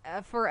make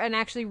for an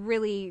actually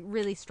really,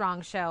 really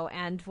strong show,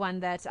 and one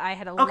that I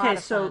had a lot of fun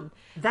so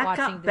that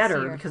watching got this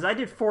better year. because I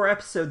did 4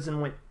 episodes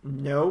and went,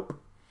 nope.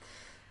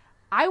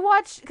 I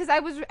watched because I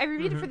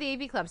reviewed it for the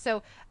AV Club,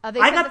 so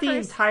I got the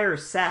entire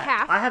set.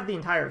 half. I have the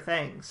entire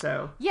thing,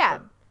 so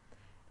Yeah,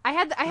 I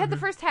had the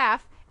first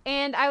half,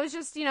 And I was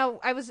just,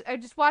 I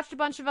just watched a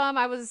bunch of them.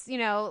 I was,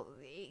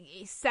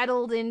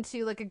 settled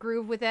into like a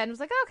groove with it, and was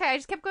like, okay. I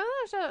just kept going.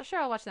 Oh, sure,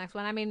 I'll watch the next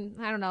one. I mean,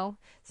 I don't know,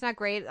 it's not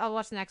great. I'll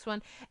watch the next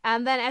one.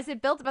 And then as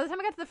it built, by the time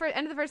I got to the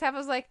end of the first half, I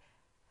was like,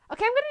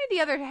 okay, I'm gonna do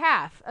the other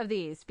half of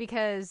these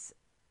because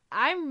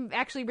I'm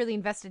actually really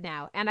invested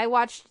now. And I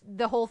watched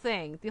the whole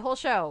thing, the whole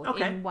show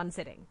in one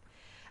sitting.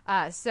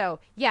 So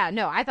yeah,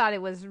 no, I thought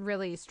it was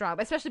really strong,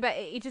 especially, but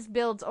it just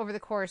builds over the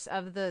course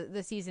of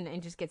the season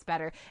and just gets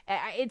better.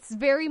 It's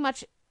very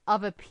much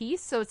of a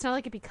piece, so it's not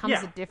like it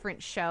becomes a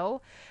different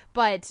show,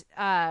 but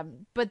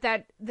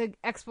that the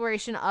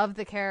exploration of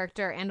the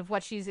character and of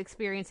what she's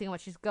experiencing, what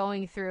she's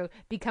going through,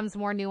 becomes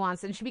more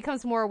nuanced, and she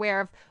becomes more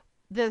aware of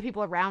the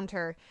people around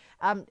her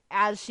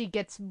as she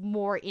gets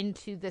more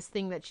into this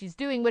thing that she's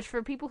doing, which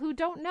for people who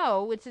don't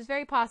know, which is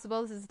very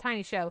possible, this is a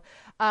tiny show,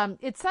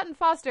 it's Sutton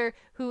Foster,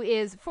 who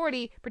is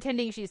 40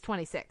 pretending she's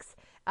 26.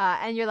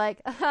 And you're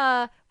like,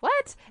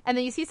 what? And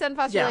then you see Sutton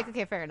Foster, you're like,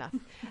 okay, fair enough.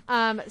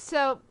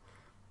 So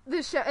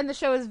the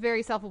show is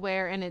very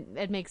self-aware, and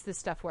it makes this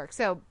stuff work.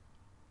 So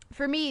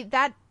for me,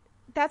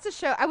 that's a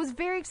show I was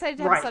very excited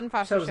to have a Sutton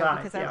Foster show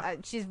because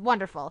she's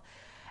wonderful.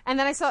 And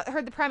then I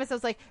heard the premise. I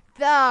was like,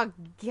 oh,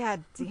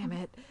 god damn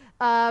it.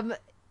 And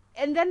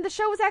then the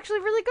show was actually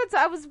really good, so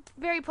I was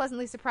very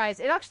pleasantly surprised.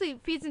 It actually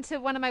feeds into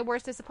one of my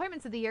worst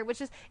disappointments of the year, which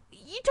is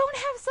you don't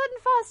have Sutton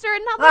Foster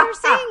and not let her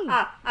sing and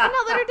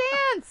not let her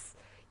dance.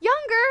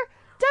 Younger,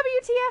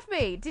 WTF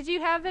me. Did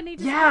you have any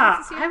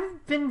disappointments this year?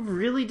 I've been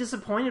really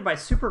disappointed by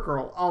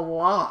Supergirl a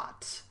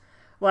lot.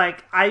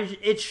 Like,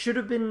 it should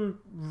have been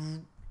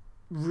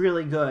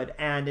really good,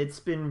 and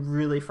it's been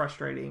really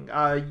frustrating.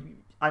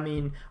 I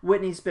mean,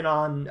 Whitney's been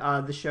on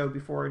the show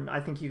before, and I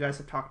think you guys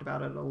have talked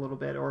about it a little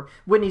bit. Or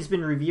Whitney's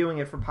been reviewing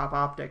it for Pop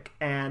Optic,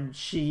 and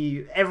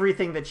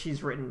everything that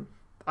she's written,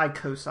 I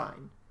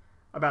co-sign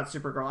about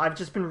Supergirl. I've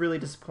just been really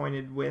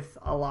disappointed with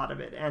a lot of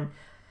it, and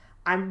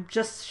I'm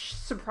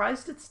just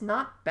surprised it's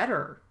not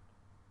better.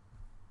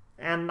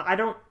 And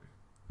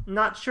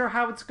not sure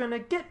how it's going to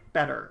get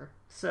better.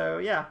 So,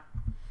 yeah.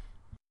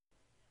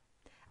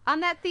 On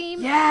that theme,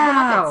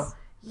 yeah.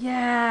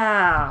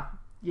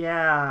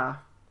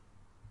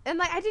 And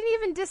like, I didn't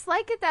even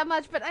dislike it that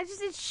much, but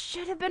it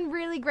should have been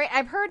really great.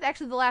 I've heard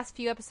actually the last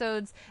few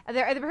episodes,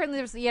 apparently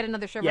there's yet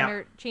another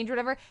showrunner change or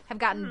whatever, have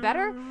gotten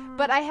better,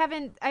 but I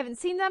haven't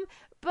seen them.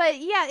 But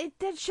yeah,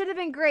 that should have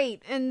been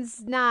great, and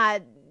it's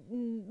not.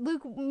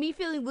 Me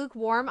feeling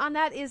lukewarm on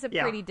that is a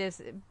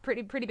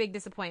pretty big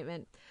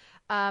disappointment.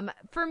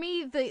 For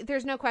me,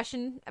 there's no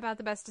question about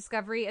the best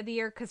discovery of the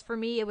year, because for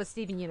me it was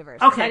Steven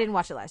Universe. Okay. I didn't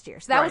watch it last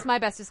year, so that was my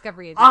best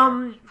discovery of the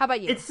year. How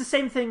about you? It's the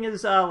same thing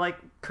as like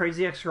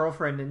Crazy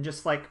Ex-Girlfriend, and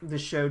just like the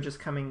show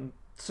just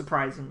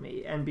surprising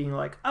me and being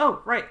like,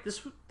 oh right,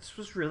 this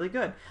was really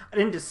good. I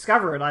didn't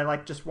discover it. I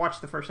like just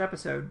watched the first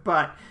episode,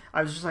 but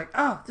I was just like,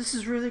 oh, this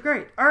is really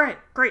great. All right,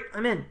 great,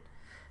 I'm in,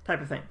 type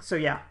of thing. So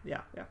yeah.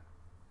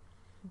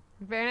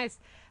 Very nice.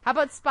 How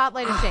about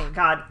Spotlight of Shame?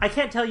 God, I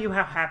can't tell you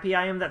how happy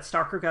I am that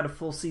Stalker got a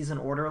full season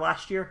order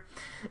last year.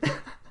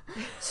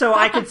 So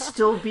I could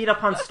still beat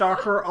up on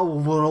Stalker a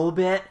little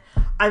bit.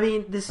 I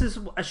mean, this is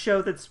a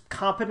show that's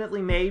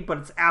competently made, but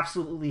it's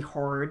absolutely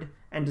horrid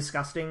and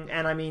disgusting.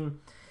 And I mean,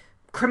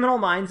 Criminal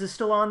Minds is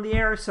still on the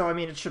air, so I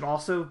mean, it should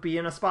also be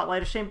in a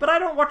Spotlight of Shame. But I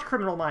don't watch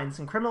Criminal Minds,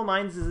 and Criminal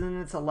Minds is in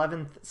its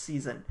 11th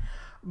season.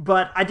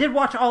 But I did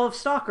watch all of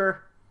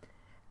Stalker,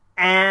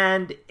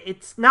 and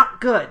it's not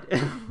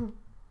good.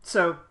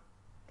 So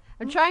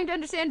I'm trying to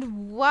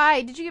understand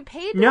why. Did you get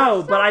paid?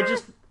 No, but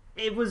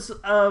it was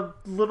a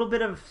little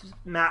bit of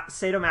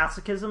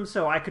sadomasochism,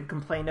 so I could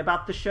complain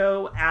about the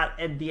show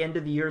at the end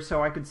of the year,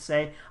 so I could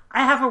say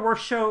I have a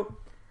worse show.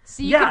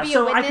 So you could be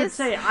a witness? I could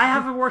say I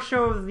have a worse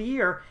show of the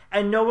year,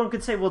 and no one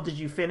could say, well, did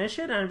you finish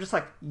it? And I'm just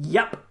like,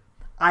 yep,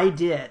 I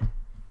did.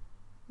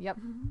 Yep.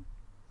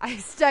 I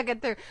stuck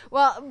it through.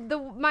 Well,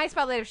 my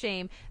Spotlight of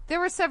Shame, there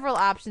were several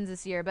options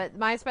this year, but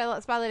my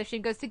Spotlight of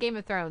Shame goes to Game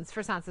of Thrones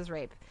for Sansa's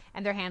rape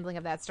and their handling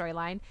of that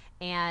storyline.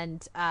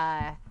 And,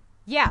 I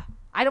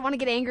don't want to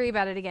get angry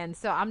about it again,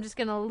 so I'm just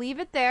going to leave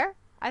it there.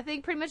 I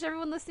think pretty much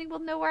everyone listening will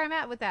know where I'm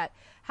at with that.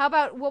 How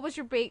about, what was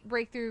your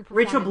breakthrough performance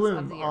Rachel Bloom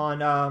of the year?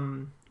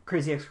 on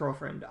Crazy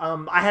Ex-Girlfriend.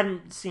 I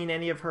hadn't seen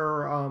any of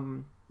her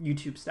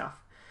YouTube stuff.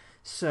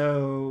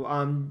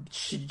 So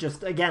she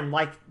just, again,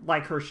 like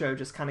her show,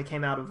 just kind of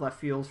came out of left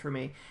field for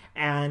me.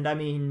 And I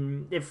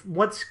mean, if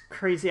once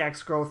Crazy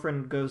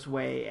Ex-Girlfriend goes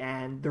away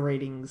and the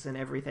ratings and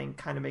everything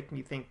kind of make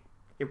me think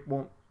it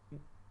won't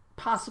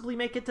possibly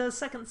make it to a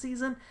second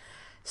season,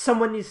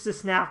 someone needs to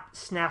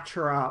snatch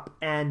her up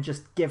and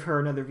just give her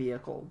another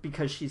vehicle,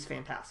 because she's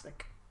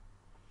fantastic.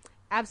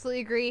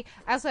 Absolutely agree.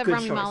 I also have Good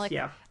Rami choice, Malek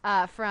yeah.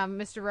 From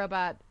Mr.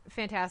 Robot.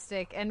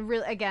 Fantastic. And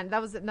really, again, that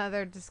was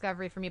another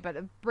discovery for me, but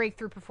a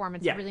breakthrough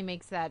performance really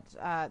makes that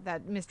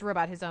Mr.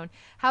 Robot his own.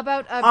 How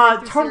about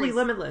Totally series?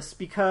 Limitless,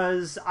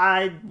 because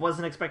I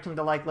wasn't expecting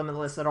to like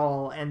Limitless at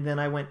all, and then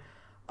I went,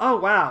 oh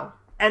wow.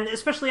 And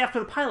especially after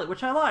the pilot,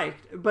 which I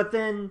liked, but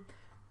then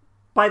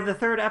by the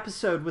third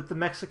episode with the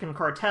Mexican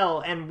cartel,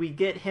 and we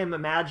get him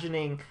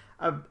imagining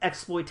a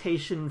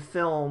exploitation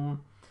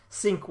film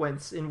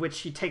sequence in which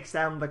she takes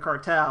down the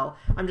cartel,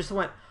 I'm just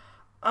went,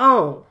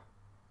 oh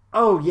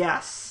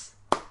yes,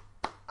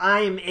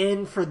 I'm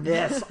in for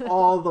this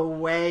all the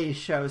way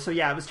show. So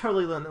yeah, it was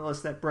totally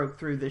Limitless that broke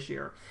through this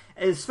year,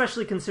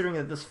 especially considering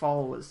that this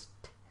fall was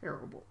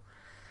terrible.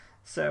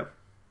 So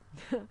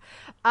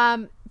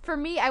for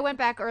me, I went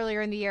back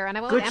earlier in the year and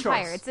I went with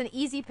Empire. Choice. It's an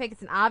easy pick,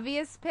 it's an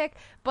obvious pick,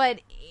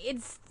 but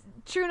it's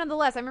true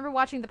nonetheless. I remember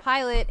watching the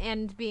pilot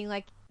and being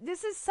like,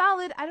 this is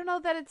solid. I don't know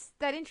that it's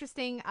that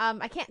interesting.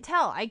 I can't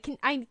tell. I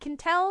can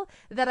tell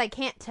that I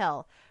can't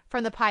tell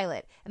from the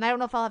pilot, and I don't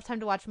know if I'll have time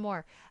to watch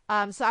more.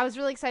 So I was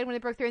really excited when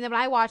it broke through, and then when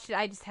I watched it,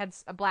 I just had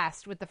a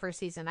blast with the first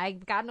season.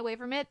 I've gotten away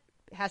from it,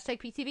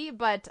 #PTV,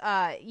 but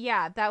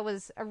yeah, that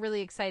was a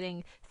really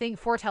exciting thing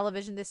for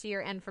television this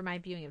year and for my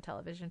viewing of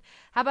television.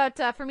 How about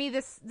for me,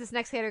 this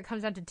next category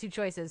comes down to two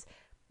choices.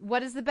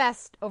 What is the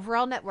best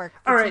overall network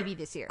for TV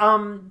this year?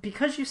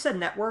 Because you said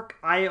network,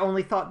 I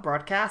only thought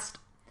broadcast,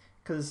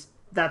 because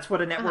that's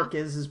what a network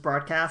is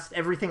broadcast.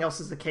 Everything else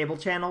is the cable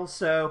channel.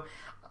 So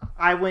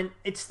I went,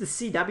 it's the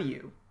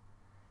CW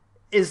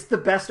is the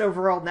best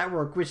overall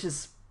network, which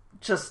is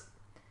just,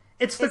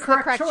 it's the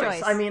correct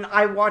choice. I mean,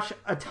 I watch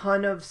a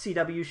ton of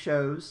CW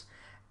shows,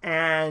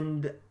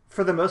 and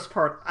for the most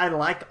part, I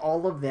like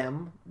all of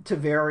them to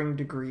varying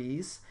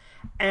degrees.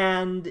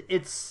 And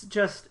it's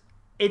just,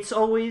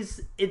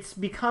 it's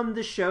become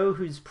the show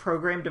whose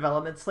program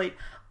development slate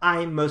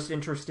I'm most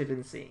interested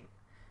in seeing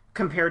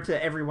compared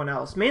to everyone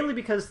else. Mainly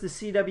because the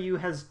CW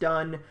has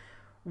done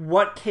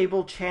what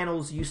cable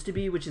channels used to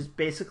be, which is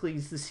basically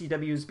the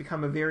CW has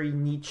become a very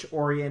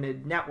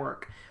niche-oriented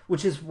network,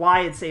 which is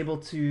why it's able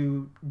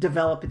to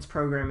develop its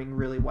programming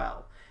really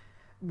well.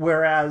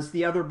 Whereas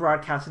the other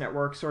broadcast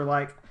networks are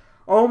like,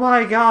 oh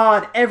my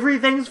god,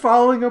 everything's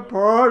falling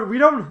apart, we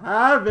don't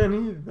have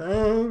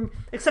anything.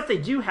 Except they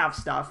do have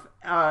stuff,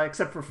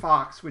 except for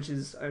Fox, which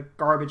is a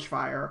garbage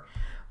fire.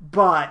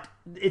 But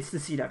it's the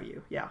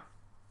CW, yeah.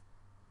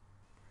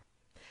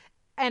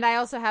 And I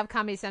also have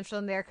Comedy Central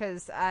in there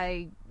because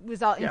I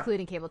was all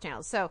including cable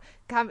channels. So,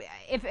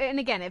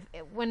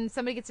 when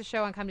somebody gets a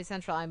show on Comedy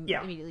Central, I'm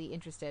immediately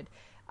interested.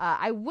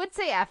 I would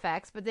say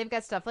FX, but they've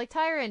got stuff like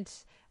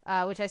Tyrant,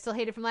 which I still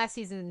hated from last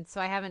season, so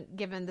I haven't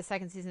given the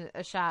second season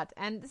a shot,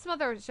 and some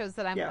other shows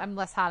that I'm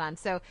less hot on.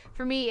 So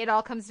for me, it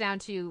all comes down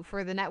to,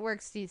 for the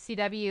networks,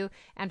 CW,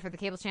 and for the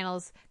cable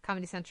channels,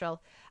 Comedy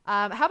Central.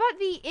 How about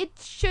the It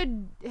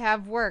Should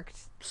Have Worked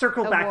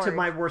Circle back award? to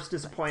my worst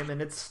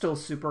disappointment. It's still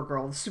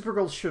Supergirl.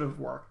 Supergirl should have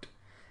worked.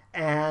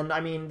 And, I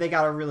mean, they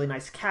got a really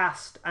nice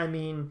cast. I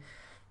mean,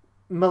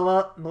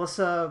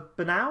 Melissa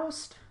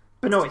Benoist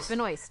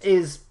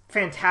is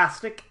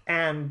fantastic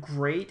and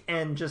great,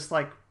 and just,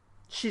 like,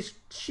 she's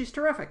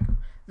terrific.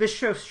 This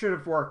show should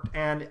have worked,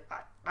 and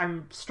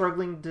I'm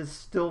struggling to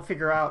still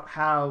figure out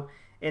how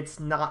it's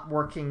not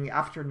working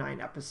after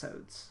 9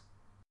 episodes.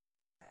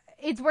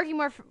 It's working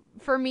more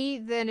for me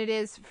than it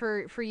is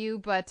for you,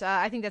 but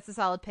I think that's a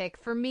solid pick.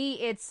 For me,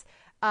 it's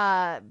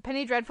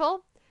Penny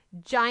Dreadful,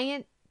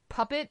 Giant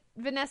Puppet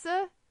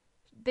Vanessa.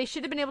 They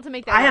should have been able to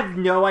make that I work. have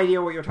no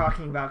idea what you're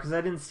talking about, because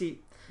I didn't see...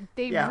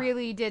 They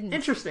really didn't.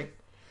 Interesting.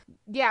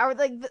 Yeah, or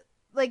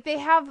like they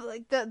have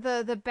like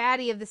the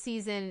baddie of the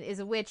season is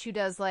a witch who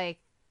does, like,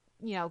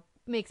 you know,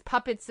 makes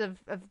puppets of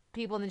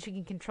people and then she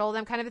can control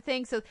them, kind of a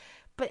thing. So,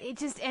 but it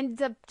just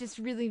ends up just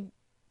really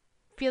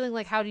feeling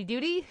like Howdy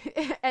Doody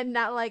and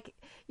not like,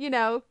 you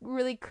know,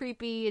 really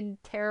creepy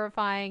and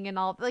terrifying and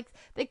all. Like,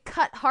 they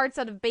cut hearts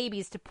out of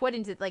babies to put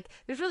into, like,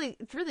 it's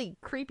really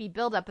creepy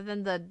buildup, and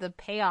then the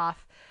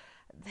payoff.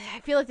 I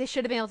feel like they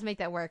should have been able to make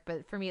that work,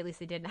 but for me at least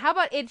they didn't. How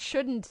about It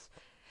Shouldn't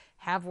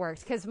Have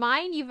Worked? Because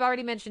mine you've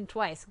already mentioned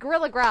twice.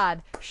 Gorilla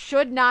Grodd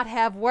should not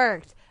have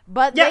worked,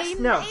 but they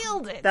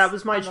nailed it. That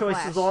was my choice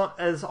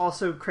as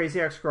also Crazy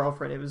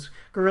Ex-Girlfriend. It was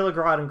Gorilla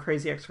Grodd and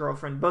Crazy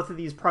Ex-Girlfriend. Both of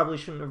these probably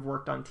shouldn't have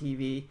worked on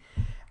TV,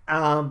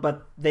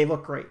 but they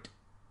look great,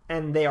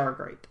 and they are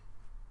great.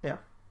 Yeah.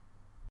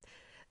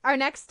 Our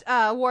next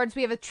awards,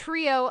 we have a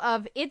trio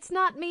of It's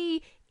Not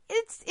Me,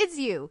 It's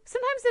you.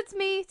 Sometimes it's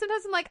me.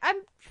 Sometimes I'm like, I'm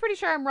pretty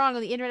sure I'm wrong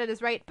and the internet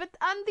is right. But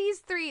on these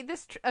three,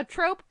 a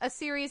trope, a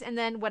series, and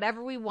then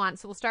whatever we want.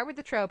 So we'll start with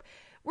the trope.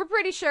 We're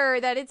pretty sure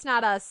that it's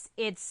not us,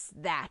 it's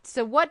that.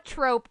 So what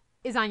trope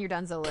is on your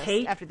Dunzo list,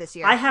 Kate, after this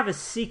year? I have a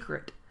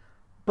secret,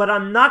 but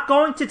I'm not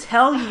going to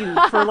tell you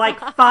for like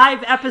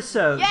 5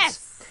 episodes.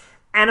 Yes!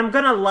 And I'm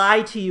going to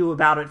lie to you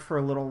about it for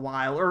a little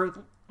while,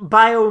 or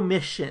by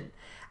omission.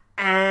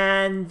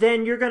 And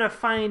then you're going to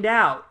find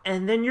out.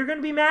 And then you're going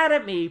to be mad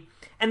at me.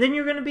 And then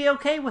you're going to be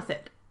okay with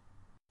it.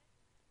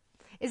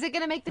 Is it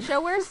going to make the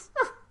show worse?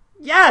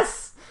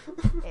 Yes!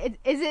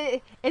 Is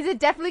it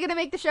definitely going to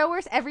make the show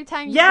worse every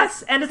time you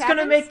Yes, and it's going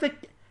to make the...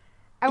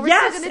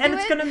 Yes, and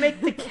it's going to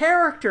make the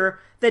character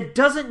that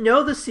doesn't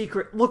know the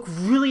secret look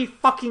really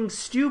fucking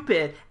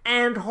stupid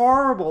and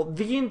horrible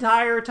the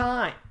entire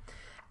time.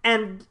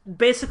 And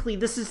basically,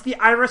 this is the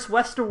Iris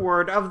West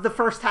Award of the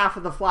first half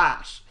of The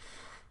Flash.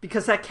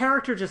 Because that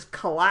character just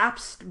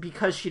collapsed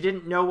because she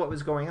didn't know what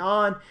was going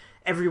on.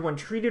 Everyone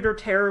treated her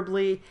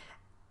terribly.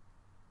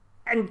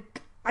 and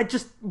I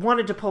just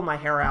wanted to pull my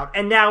hair out.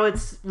 And now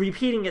it's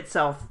repeating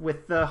itself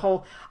with the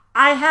whole,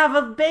 I have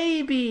a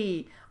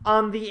baby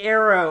on the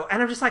arrow.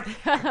 And I'm just like...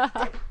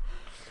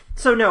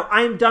 So no,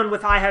 I am done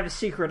with I Have a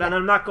Secret, and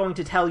I'm not going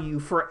to tell you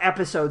for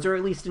episodes, or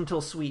at least until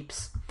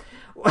sweeps.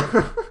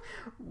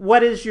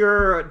 What is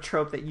your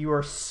trope that you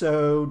are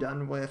so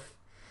done with?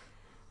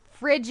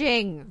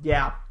 Fridging.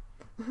 Yeah.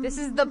 This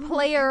is the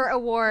player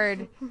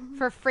award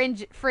for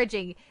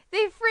fridging.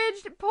 They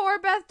fridged poor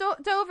Beth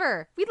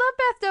Dover. We love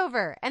Beth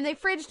Dover, and they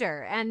fridged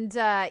her, and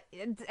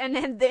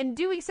in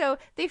doing so,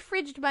 they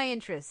fridged my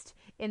interest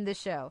in the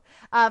show.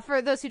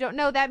 For those who don't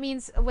know, that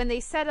means when they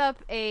set up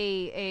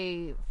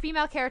a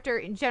female character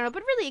in general,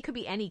 but really it could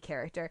be any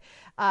character,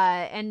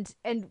 and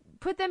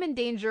put them in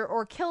danger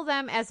or kill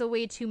them as a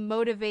way to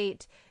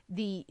motivate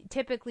the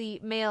typically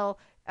male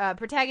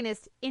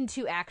protagonist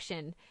into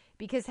action.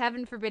 Because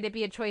heaven forbid it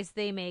be a choice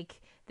they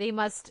make, they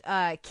must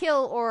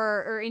kill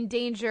or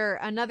endanger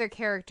another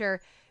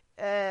character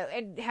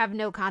and have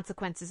no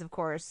consequences, of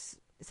course,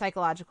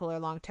 psychological or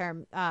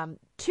long-term,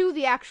 to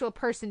the actual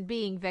person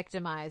being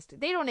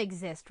victimized. They don't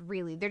exist,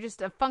 really. They're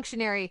just a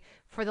functionary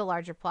for the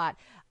larger plot.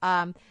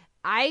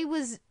 I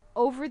was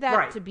over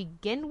that to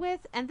begin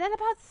with, and then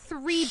about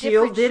 3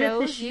 Shield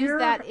different shows used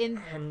that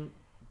in...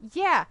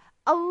 Yeah,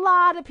 a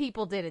lot of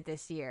people did it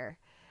this year.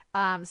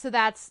 So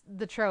that's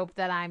the trope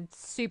that I'm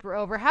super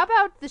over. How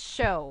about the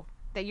show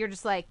that you're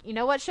just like, you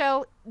know what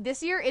show?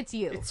 This year, it's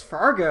you. It's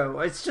Fargo.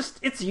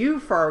 It's you,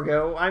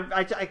 Fargo.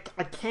 I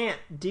can't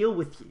deal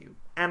with you,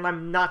 and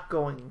I'm not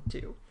going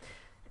to.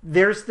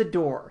 There's the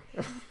door.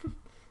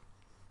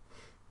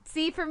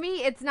 See, for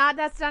me,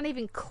 that's not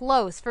even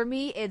close. For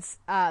me, it's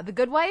The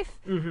Good Wife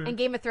and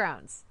Game of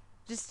Thrones.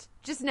 Just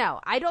no.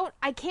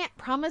 I can't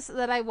promise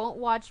that I won't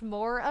watch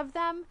more of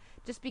them,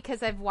 just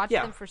because I've watched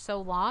them for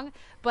so long,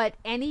 but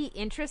any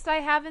interest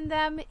I have in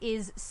them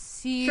is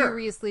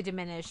seriously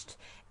diminished,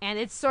 and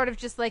it's sort of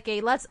just like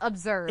a let's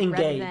observe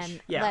rather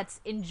than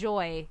let's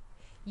enjoy.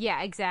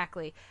 Yeah,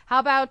 exactly. How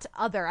about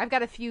other? I've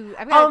got a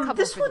couple.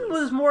 This one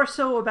was more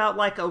so about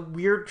like a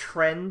weird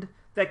trend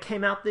that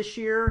came out this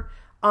year,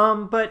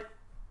 but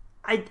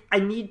I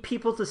need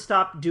people to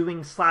stop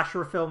doing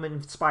slasher film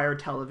inspired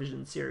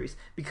television series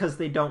because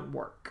they don't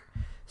work.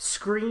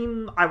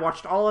 Scream, I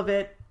watched all of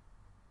it.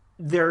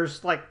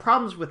 There's like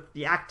problems with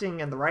the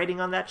acting and the writing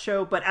on that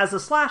show, but as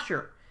a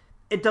slasher,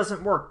 it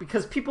doesn't work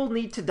because people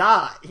need to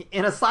die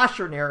in a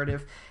slasher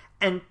narrative,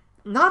 and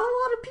not a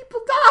lot of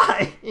people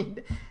die.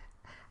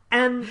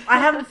 And I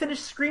haven't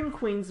finished Scream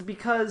Queens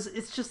because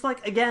it's just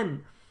like,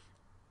 again,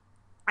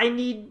 I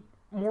need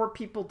more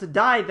people to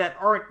die that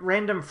aren't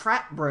random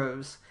frat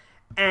bros,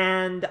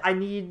 and I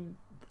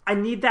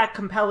need that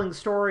compelling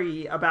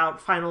story about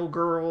final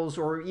girls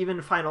or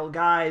even final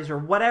guys or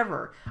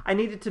whatever. I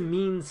need it to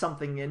mean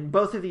something, and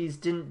both of these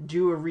didn't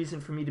do a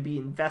reason for me to be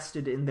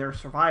invested in their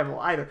survival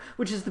either,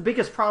 which is the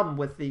biggest problem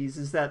with these,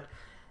 is that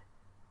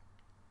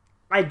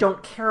I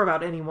don't care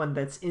about anyone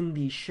that's in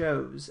these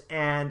shows,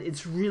 and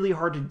it's really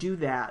hard to do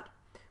that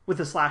with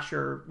a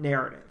slasher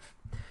narrative.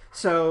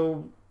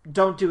 So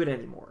don't do it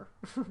anymore.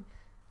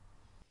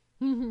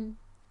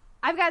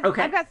 I've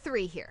got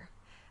 3 here.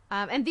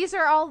 And these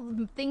are all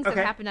things that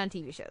happened on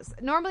TV shows.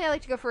 Normally I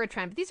like to go for a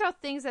trend, but these are all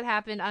things that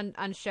happened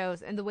on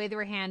shows and the way they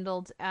were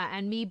handled,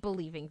 and me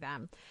believing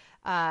them.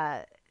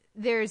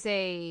 There's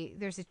a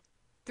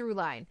through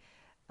line.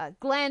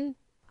 Glenn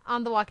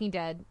on The Walking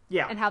Dead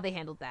and how they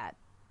handled that.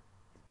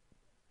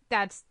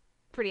 That's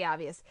pretty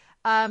obvious.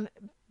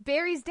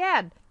 Barry's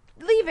dad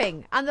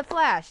leaving on The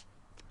Flash.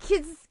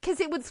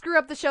 Because it would screw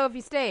up the show if he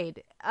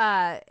stayed.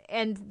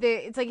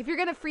 It's like, if you're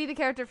going to free the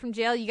character from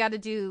jail, you got to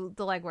do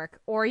the legwork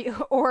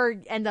or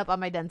end up on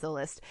my Denzel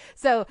list.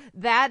 So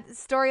that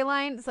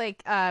storyline is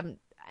like, in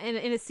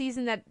a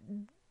season that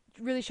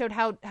really showed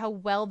how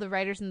well the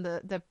writers and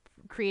the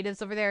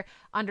creatives over there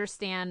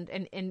understand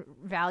and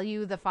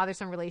value the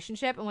father-son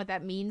relationship and what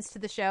that means to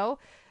the show,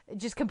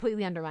 just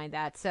completely undermined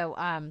that. So,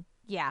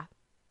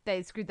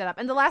 they screwed that up.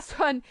 And the last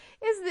one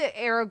is the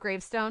Arrow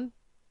gravestone.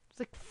 It's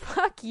like,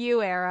 fuck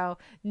you, Arrow.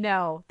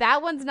 No,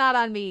 that one's not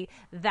on me.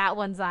 That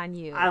one's on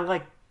you. I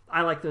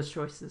like those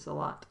choices a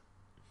lot.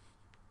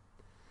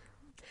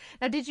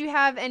 Now, did you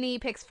have any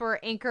picks for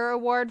Anchor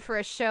Award for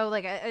a show,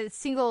 like a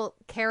single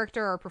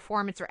character or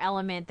performance or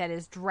element that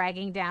is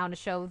dragging down a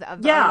show of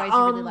otherwise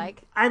you really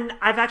like? And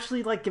I've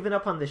actually given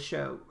up on this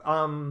show,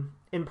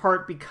 in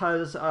part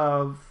because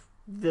of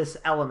this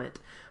element.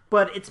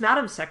 But it's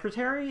Madam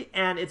Secretary,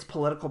 and its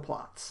political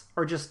plots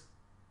are just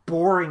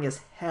boring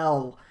as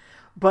hell.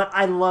 But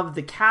I love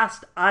the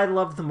cast. I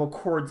love the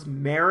McCord's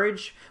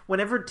marriage.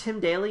 Whenever Tim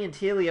Daly and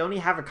Tia Leone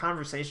have a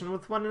conversation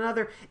with one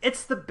another,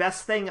 it's the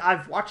best thing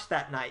I've watched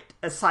that night,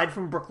 aside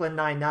from Brooklyn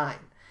Nine-Nine.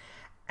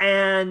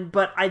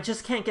 But I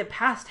just can't get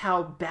past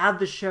how bad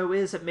the show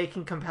is at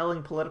making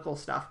compelling political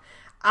stuff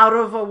out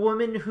of a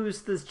woman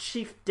who's the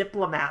chief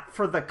diplomat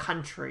for the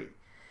country.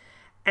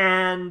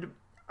 And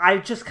I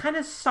just kind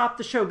of stopped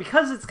the show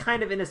because it's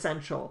kind of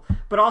inessential,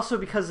 but also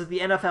because of the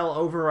NFL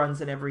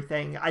overruns and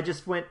everything. I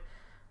just went,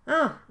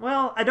 oh,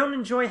 well, I don't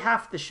enjoy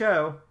half the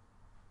show.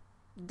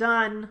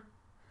 done.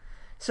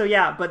 So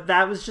yeah, but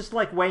that was just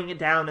like weighing it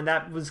down, and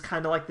that was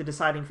kind of like the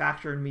deciding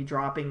factor in me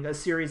dropping a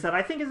series that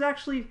I think is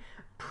actually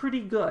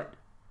pretty good.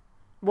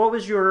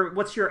 What's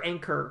your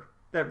anchor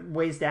that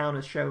weighs down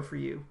a show for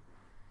you?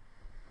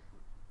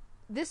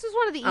 This was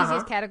one of the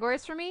easiest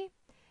categories for me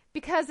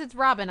because it's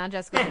Robin on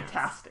Jessica Jones.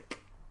 Fantastic.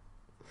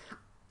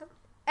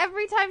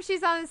 Every time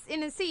she's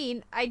in a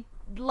scene, I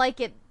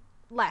like it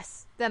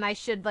less than I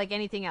should like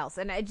anything else,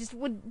 and I just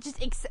would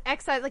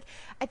excite like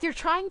they're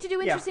trying to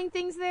do interesting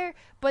things there,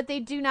 but they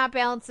do not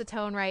balance the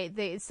tone right.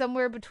 It's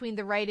somewhere between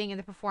the writing and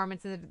the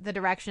performance and the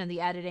direction and the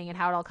editing and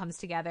how it all comes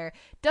together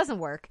doesn't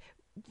work.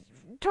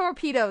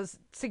 Torpedoes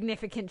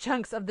significant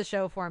chunks of the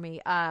show for me,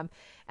 and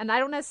I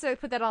don't necessarily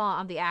put that all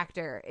on the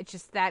actor. It's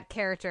just that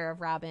character of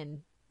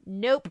Robin.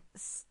 Nope,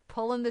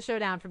 pulling the show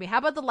down for me. How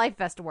about the Life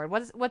Vest Award?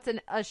 What's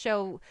a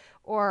show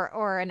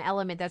or an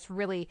element that's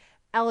really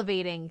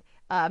elevating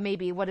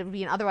maybe what it would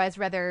be an otherwise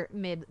rather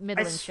middling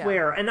show? I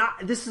swear, and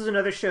this is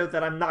another show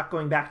that I'm not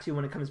going back to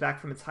when it comes back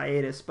from its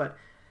hiatus, but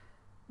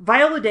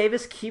Viola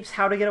Davis keeps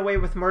How to Get Away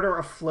with Murder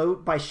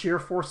afloat by sheer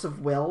force of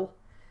will,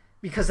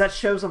 because that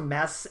show's a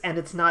mess, and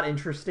it's not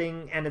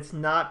interesting, and it's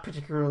not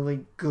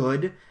particularly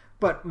good,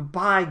 but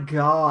by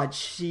God,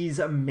 she's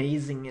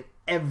amazing in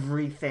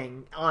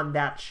everything on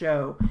that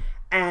show,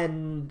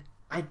 and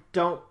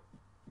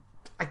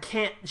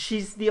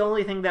she's the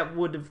only thing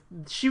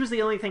she was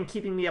the only thing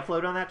keeping me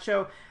afloat on that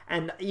show,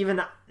 and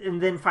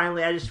then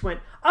finally I just went,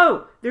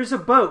 oh, there's a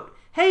boat.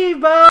 Hey,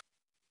 boat!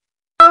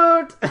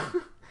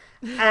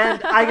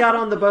 And I got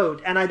on the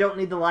boat, and I don't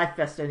need the life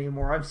vest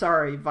anymore. I'm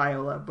sorry,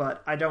 Viola,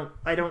 but I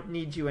don't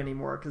need you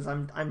anymore because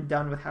I'm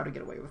done with How to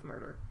Get Away with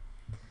Murder.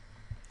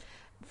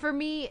 For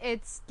me,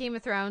 it's Game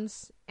of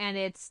Thrones, and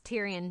it's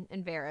Tyrion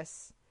and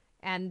Varys,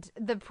 and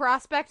the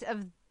prospect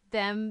of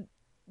them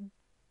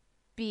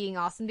being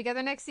awesome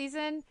together next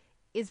season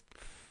is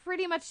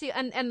pretty much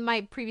and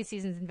my previous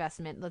season's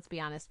investment, let's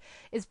be honest,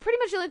 is pretty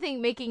much the only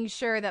thing making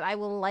sure that I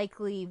will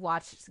likely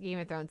watch Game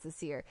of Thrones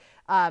this year,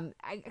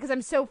 because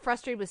I'm so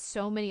frustrated with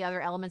so many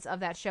other elements of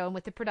that show and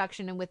with the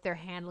production and with their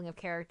handling of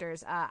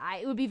characters.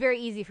 It would be very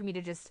easy for me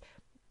to just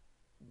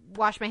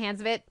wash my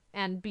hands of it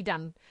and be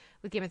done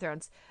with Game of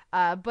Thrones,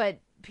 but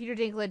Peter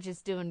Dinklage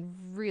is doing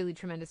really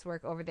tremendous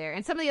work over there,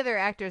 and some of the other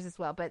actors as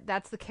well, but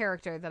that's the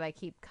character that I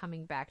keep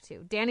coming back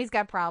to. Danny's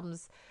got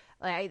problems.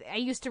 I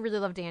used to really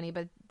love Danny,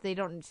 but they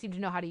don't seem to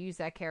know how to use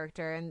that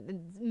character,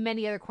 and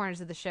many other corners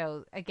of the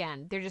show,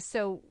 again, they're just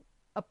so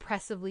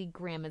oppressively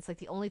grim. It's like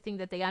the only thing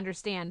that they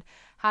understand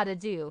how to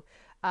do.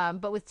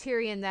 But with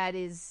Tyrion, that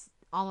is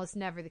almost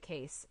never the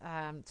case.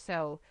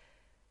 So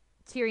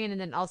Tyrion and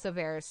then also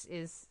Varys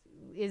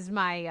is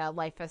my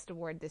Life Fest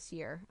award this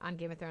year on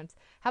Game of Thrones.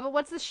 How about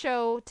what's the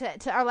show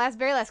to our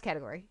very last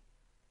category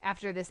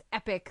after this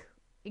epic,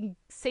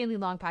 insanely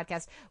long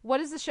podcast?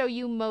 What is the show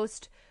you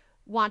most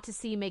want to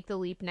see make the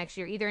leap next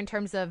year, either in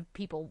terms of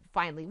people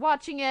finally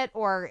watching it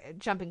or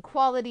jumping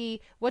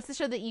quality? What's the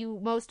show that you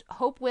most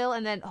hope will,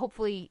 and then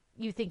hopefully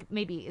you think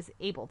maybe is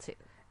able to?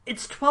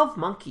 It's 12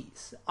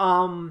 Monkeys.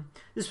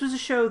 This was a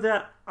show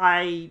that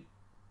I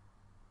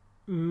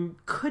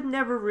could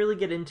never really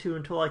get into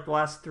until like the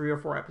last 3 or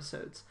 4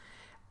 episodes,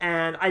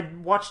 and I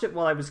watched it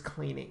while I was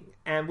cleaning,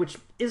 and which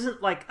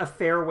isn't like a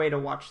fair way to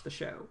watch the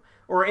show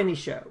or any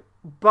show,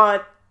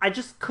 but I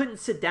just couldn't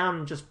sit down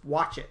and just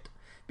watch it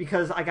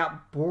because I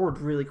got bored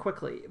really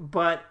quickly.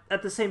 But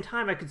at the same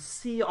time, I could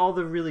see all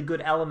the really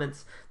good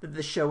elements that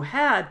the show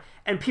had,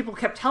 and people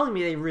kept telling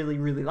me they really,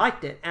 really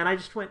liked it, and I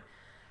just went,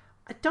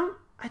 I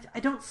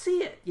don't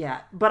see it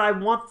yet, but I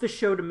want the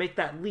show to make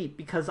that leap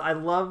because I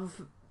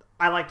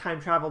like time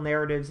travel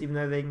narratives, even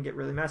though they can get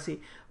really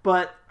messy,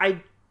 but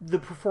the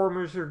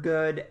performers are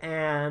good,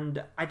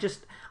 and I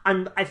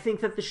think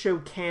that the show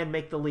can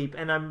make the leap,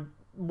 and I'm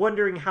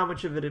wondering how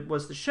much of it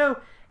was the show,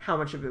 how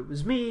much of it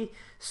was me.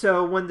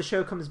 So when the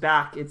show comes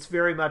back, it's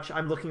very much,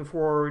 I'm looking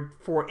forward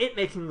for it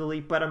making the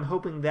leap, but I'm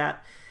hoping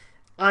that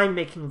I'm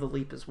making the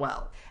leap as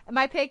well.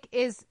 My pick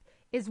is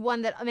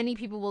one that many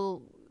people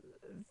will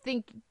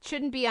think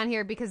shouldn't be on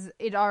here because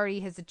it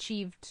already has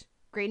achieved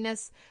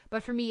greatness,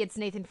 but for me it's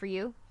Nathan For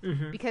You,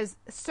 because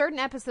certain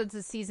episodes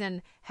this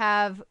season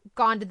have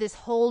gone to this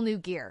whole new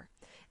gear.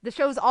 The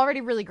show's already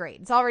really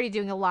great. It's already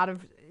doing a lot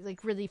of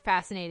like really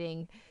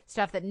fascinating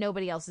stuff that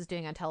nobody else is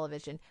doing on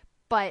television,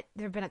 but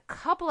there have been a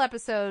couple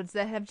episodes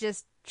that have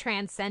just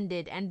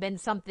transcended and been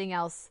something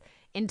else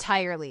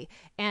entirely,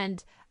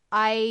 and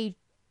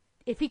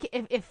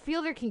if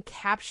Fielder can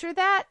capture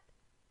that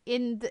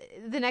in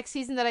the next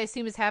season that I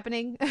assume is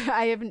happening,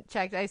 I haven't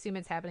checked, I assume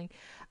it's happening,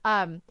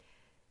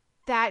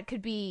 that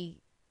could be,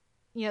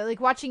 like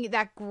watching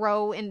that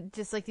grow and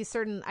just like these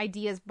certain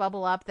ideas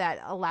bubble up that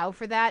allow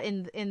for that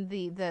in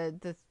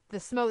the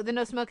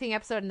no smoking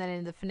episode, and then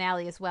in the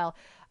finale as well.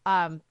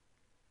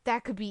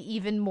 That could be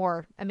even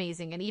more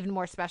amazing and even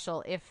more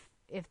special if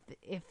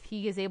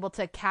he is able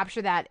to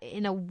capture that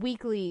in a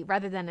weekly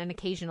rather than an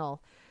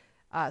occasional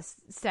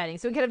setting.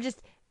 So instead of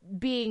just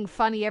being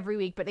funny every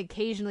week, but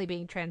occasionally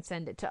being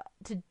transcended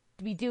to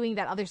be doing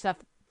that other stuff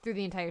through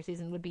the entire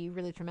season would be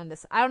really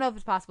tremendous. I don't know if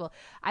it's possible.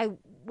 I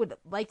would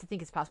like to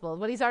think it's possible.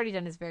 What he's already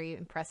done is very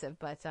impressive,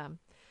 but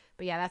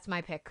yeah, that's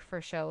my pick for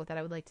a show that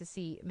I would like to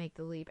see make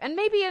the leap. And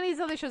maybe any of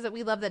these other shows that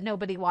we love that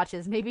nobody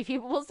watches, maybe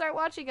people will start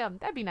watching them.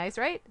 That'd be nice,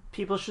 right?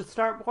 People should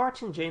start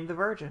watching Jane the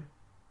Virgin.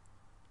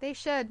 They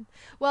should.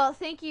 Well,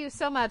 thank you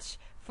so much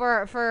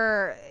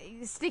for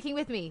sticking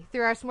with me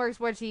through our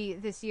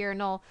Smorgasborgy this year,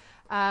 Noel.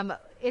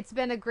 It's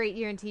been a great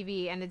year in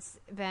TV, and it's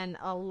been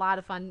a lot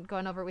of fun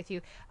going over it with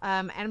you.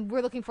 And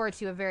we're looking forward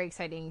to a very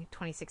exciting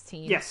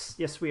 2016.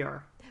 Yes, we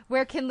are.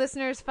 Where can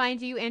listeners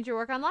find you and your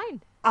work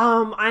online?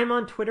 I'm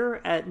on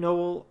Twitter at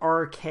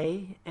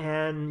NoelRK,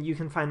 and you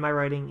can find my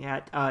writing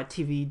at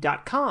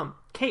TV.com.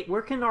 Kate,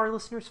 where can our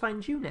listeners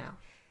find you now?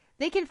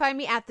 They can find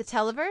me at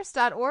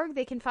theteleverse.org.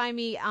 They can find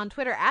me on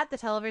Twitter at the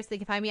Televerse. They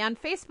can find me on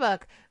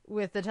Facebook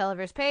with the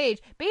Televerse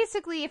page.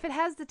 Basically, if it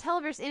has the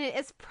Televerse in it,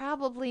 it's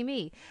probably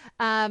me.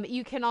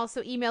 You can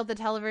also email the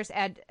Televerse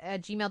at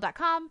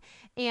gmail.com.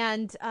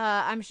 And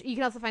you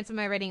can also find some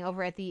of my writing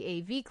over at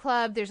the AV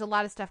Club. There's a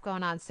lot of stuff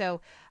going on. So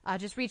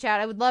just reach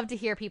out. I would love to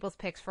hear people's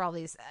picks for all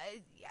these.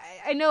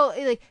 I know,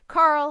 like,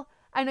 Carl,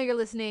 I know you're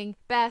listening.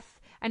 Beth,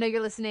 I know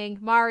you're listening.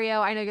 Mario,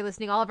 I know you're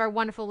listening. All of our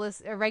wonderful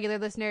regular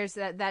listeners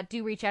that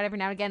do reach out every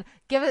now and again.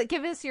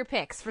 Give us your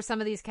picks for some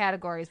of these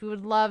categories. We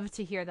would love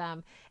to hear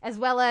them. As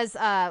well as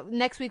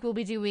next week we'll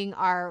be doing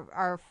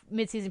our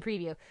mid-season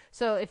preview.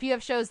 So if you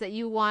have shows that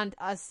you want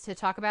us to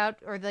talk about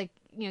or get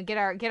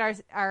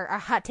our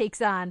hot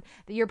takes on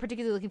that you're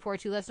particularly looking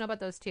forward to, let us know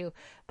about those too.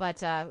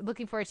 But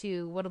looking forward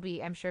to what'll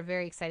be, I'm sure,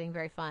 very exciting,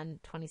 very fun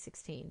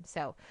 2016.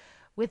 So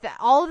with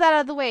all of that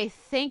out of the way,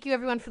 thank you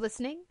everyone for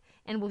listening.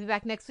 And we'll be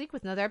back next week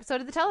with another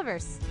episode of the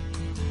Televerse.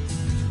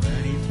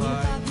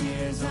 25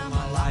 years of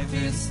my life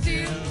is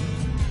still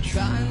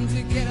trying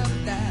to get up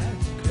that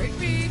great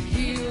big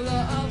hill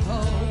of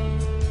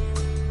hope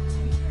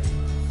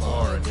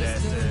for a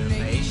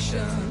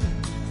destination.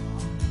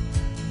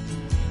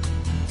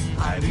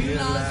 I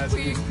realized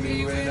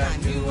quickly when I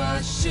knew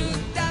I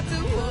should that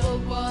the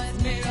world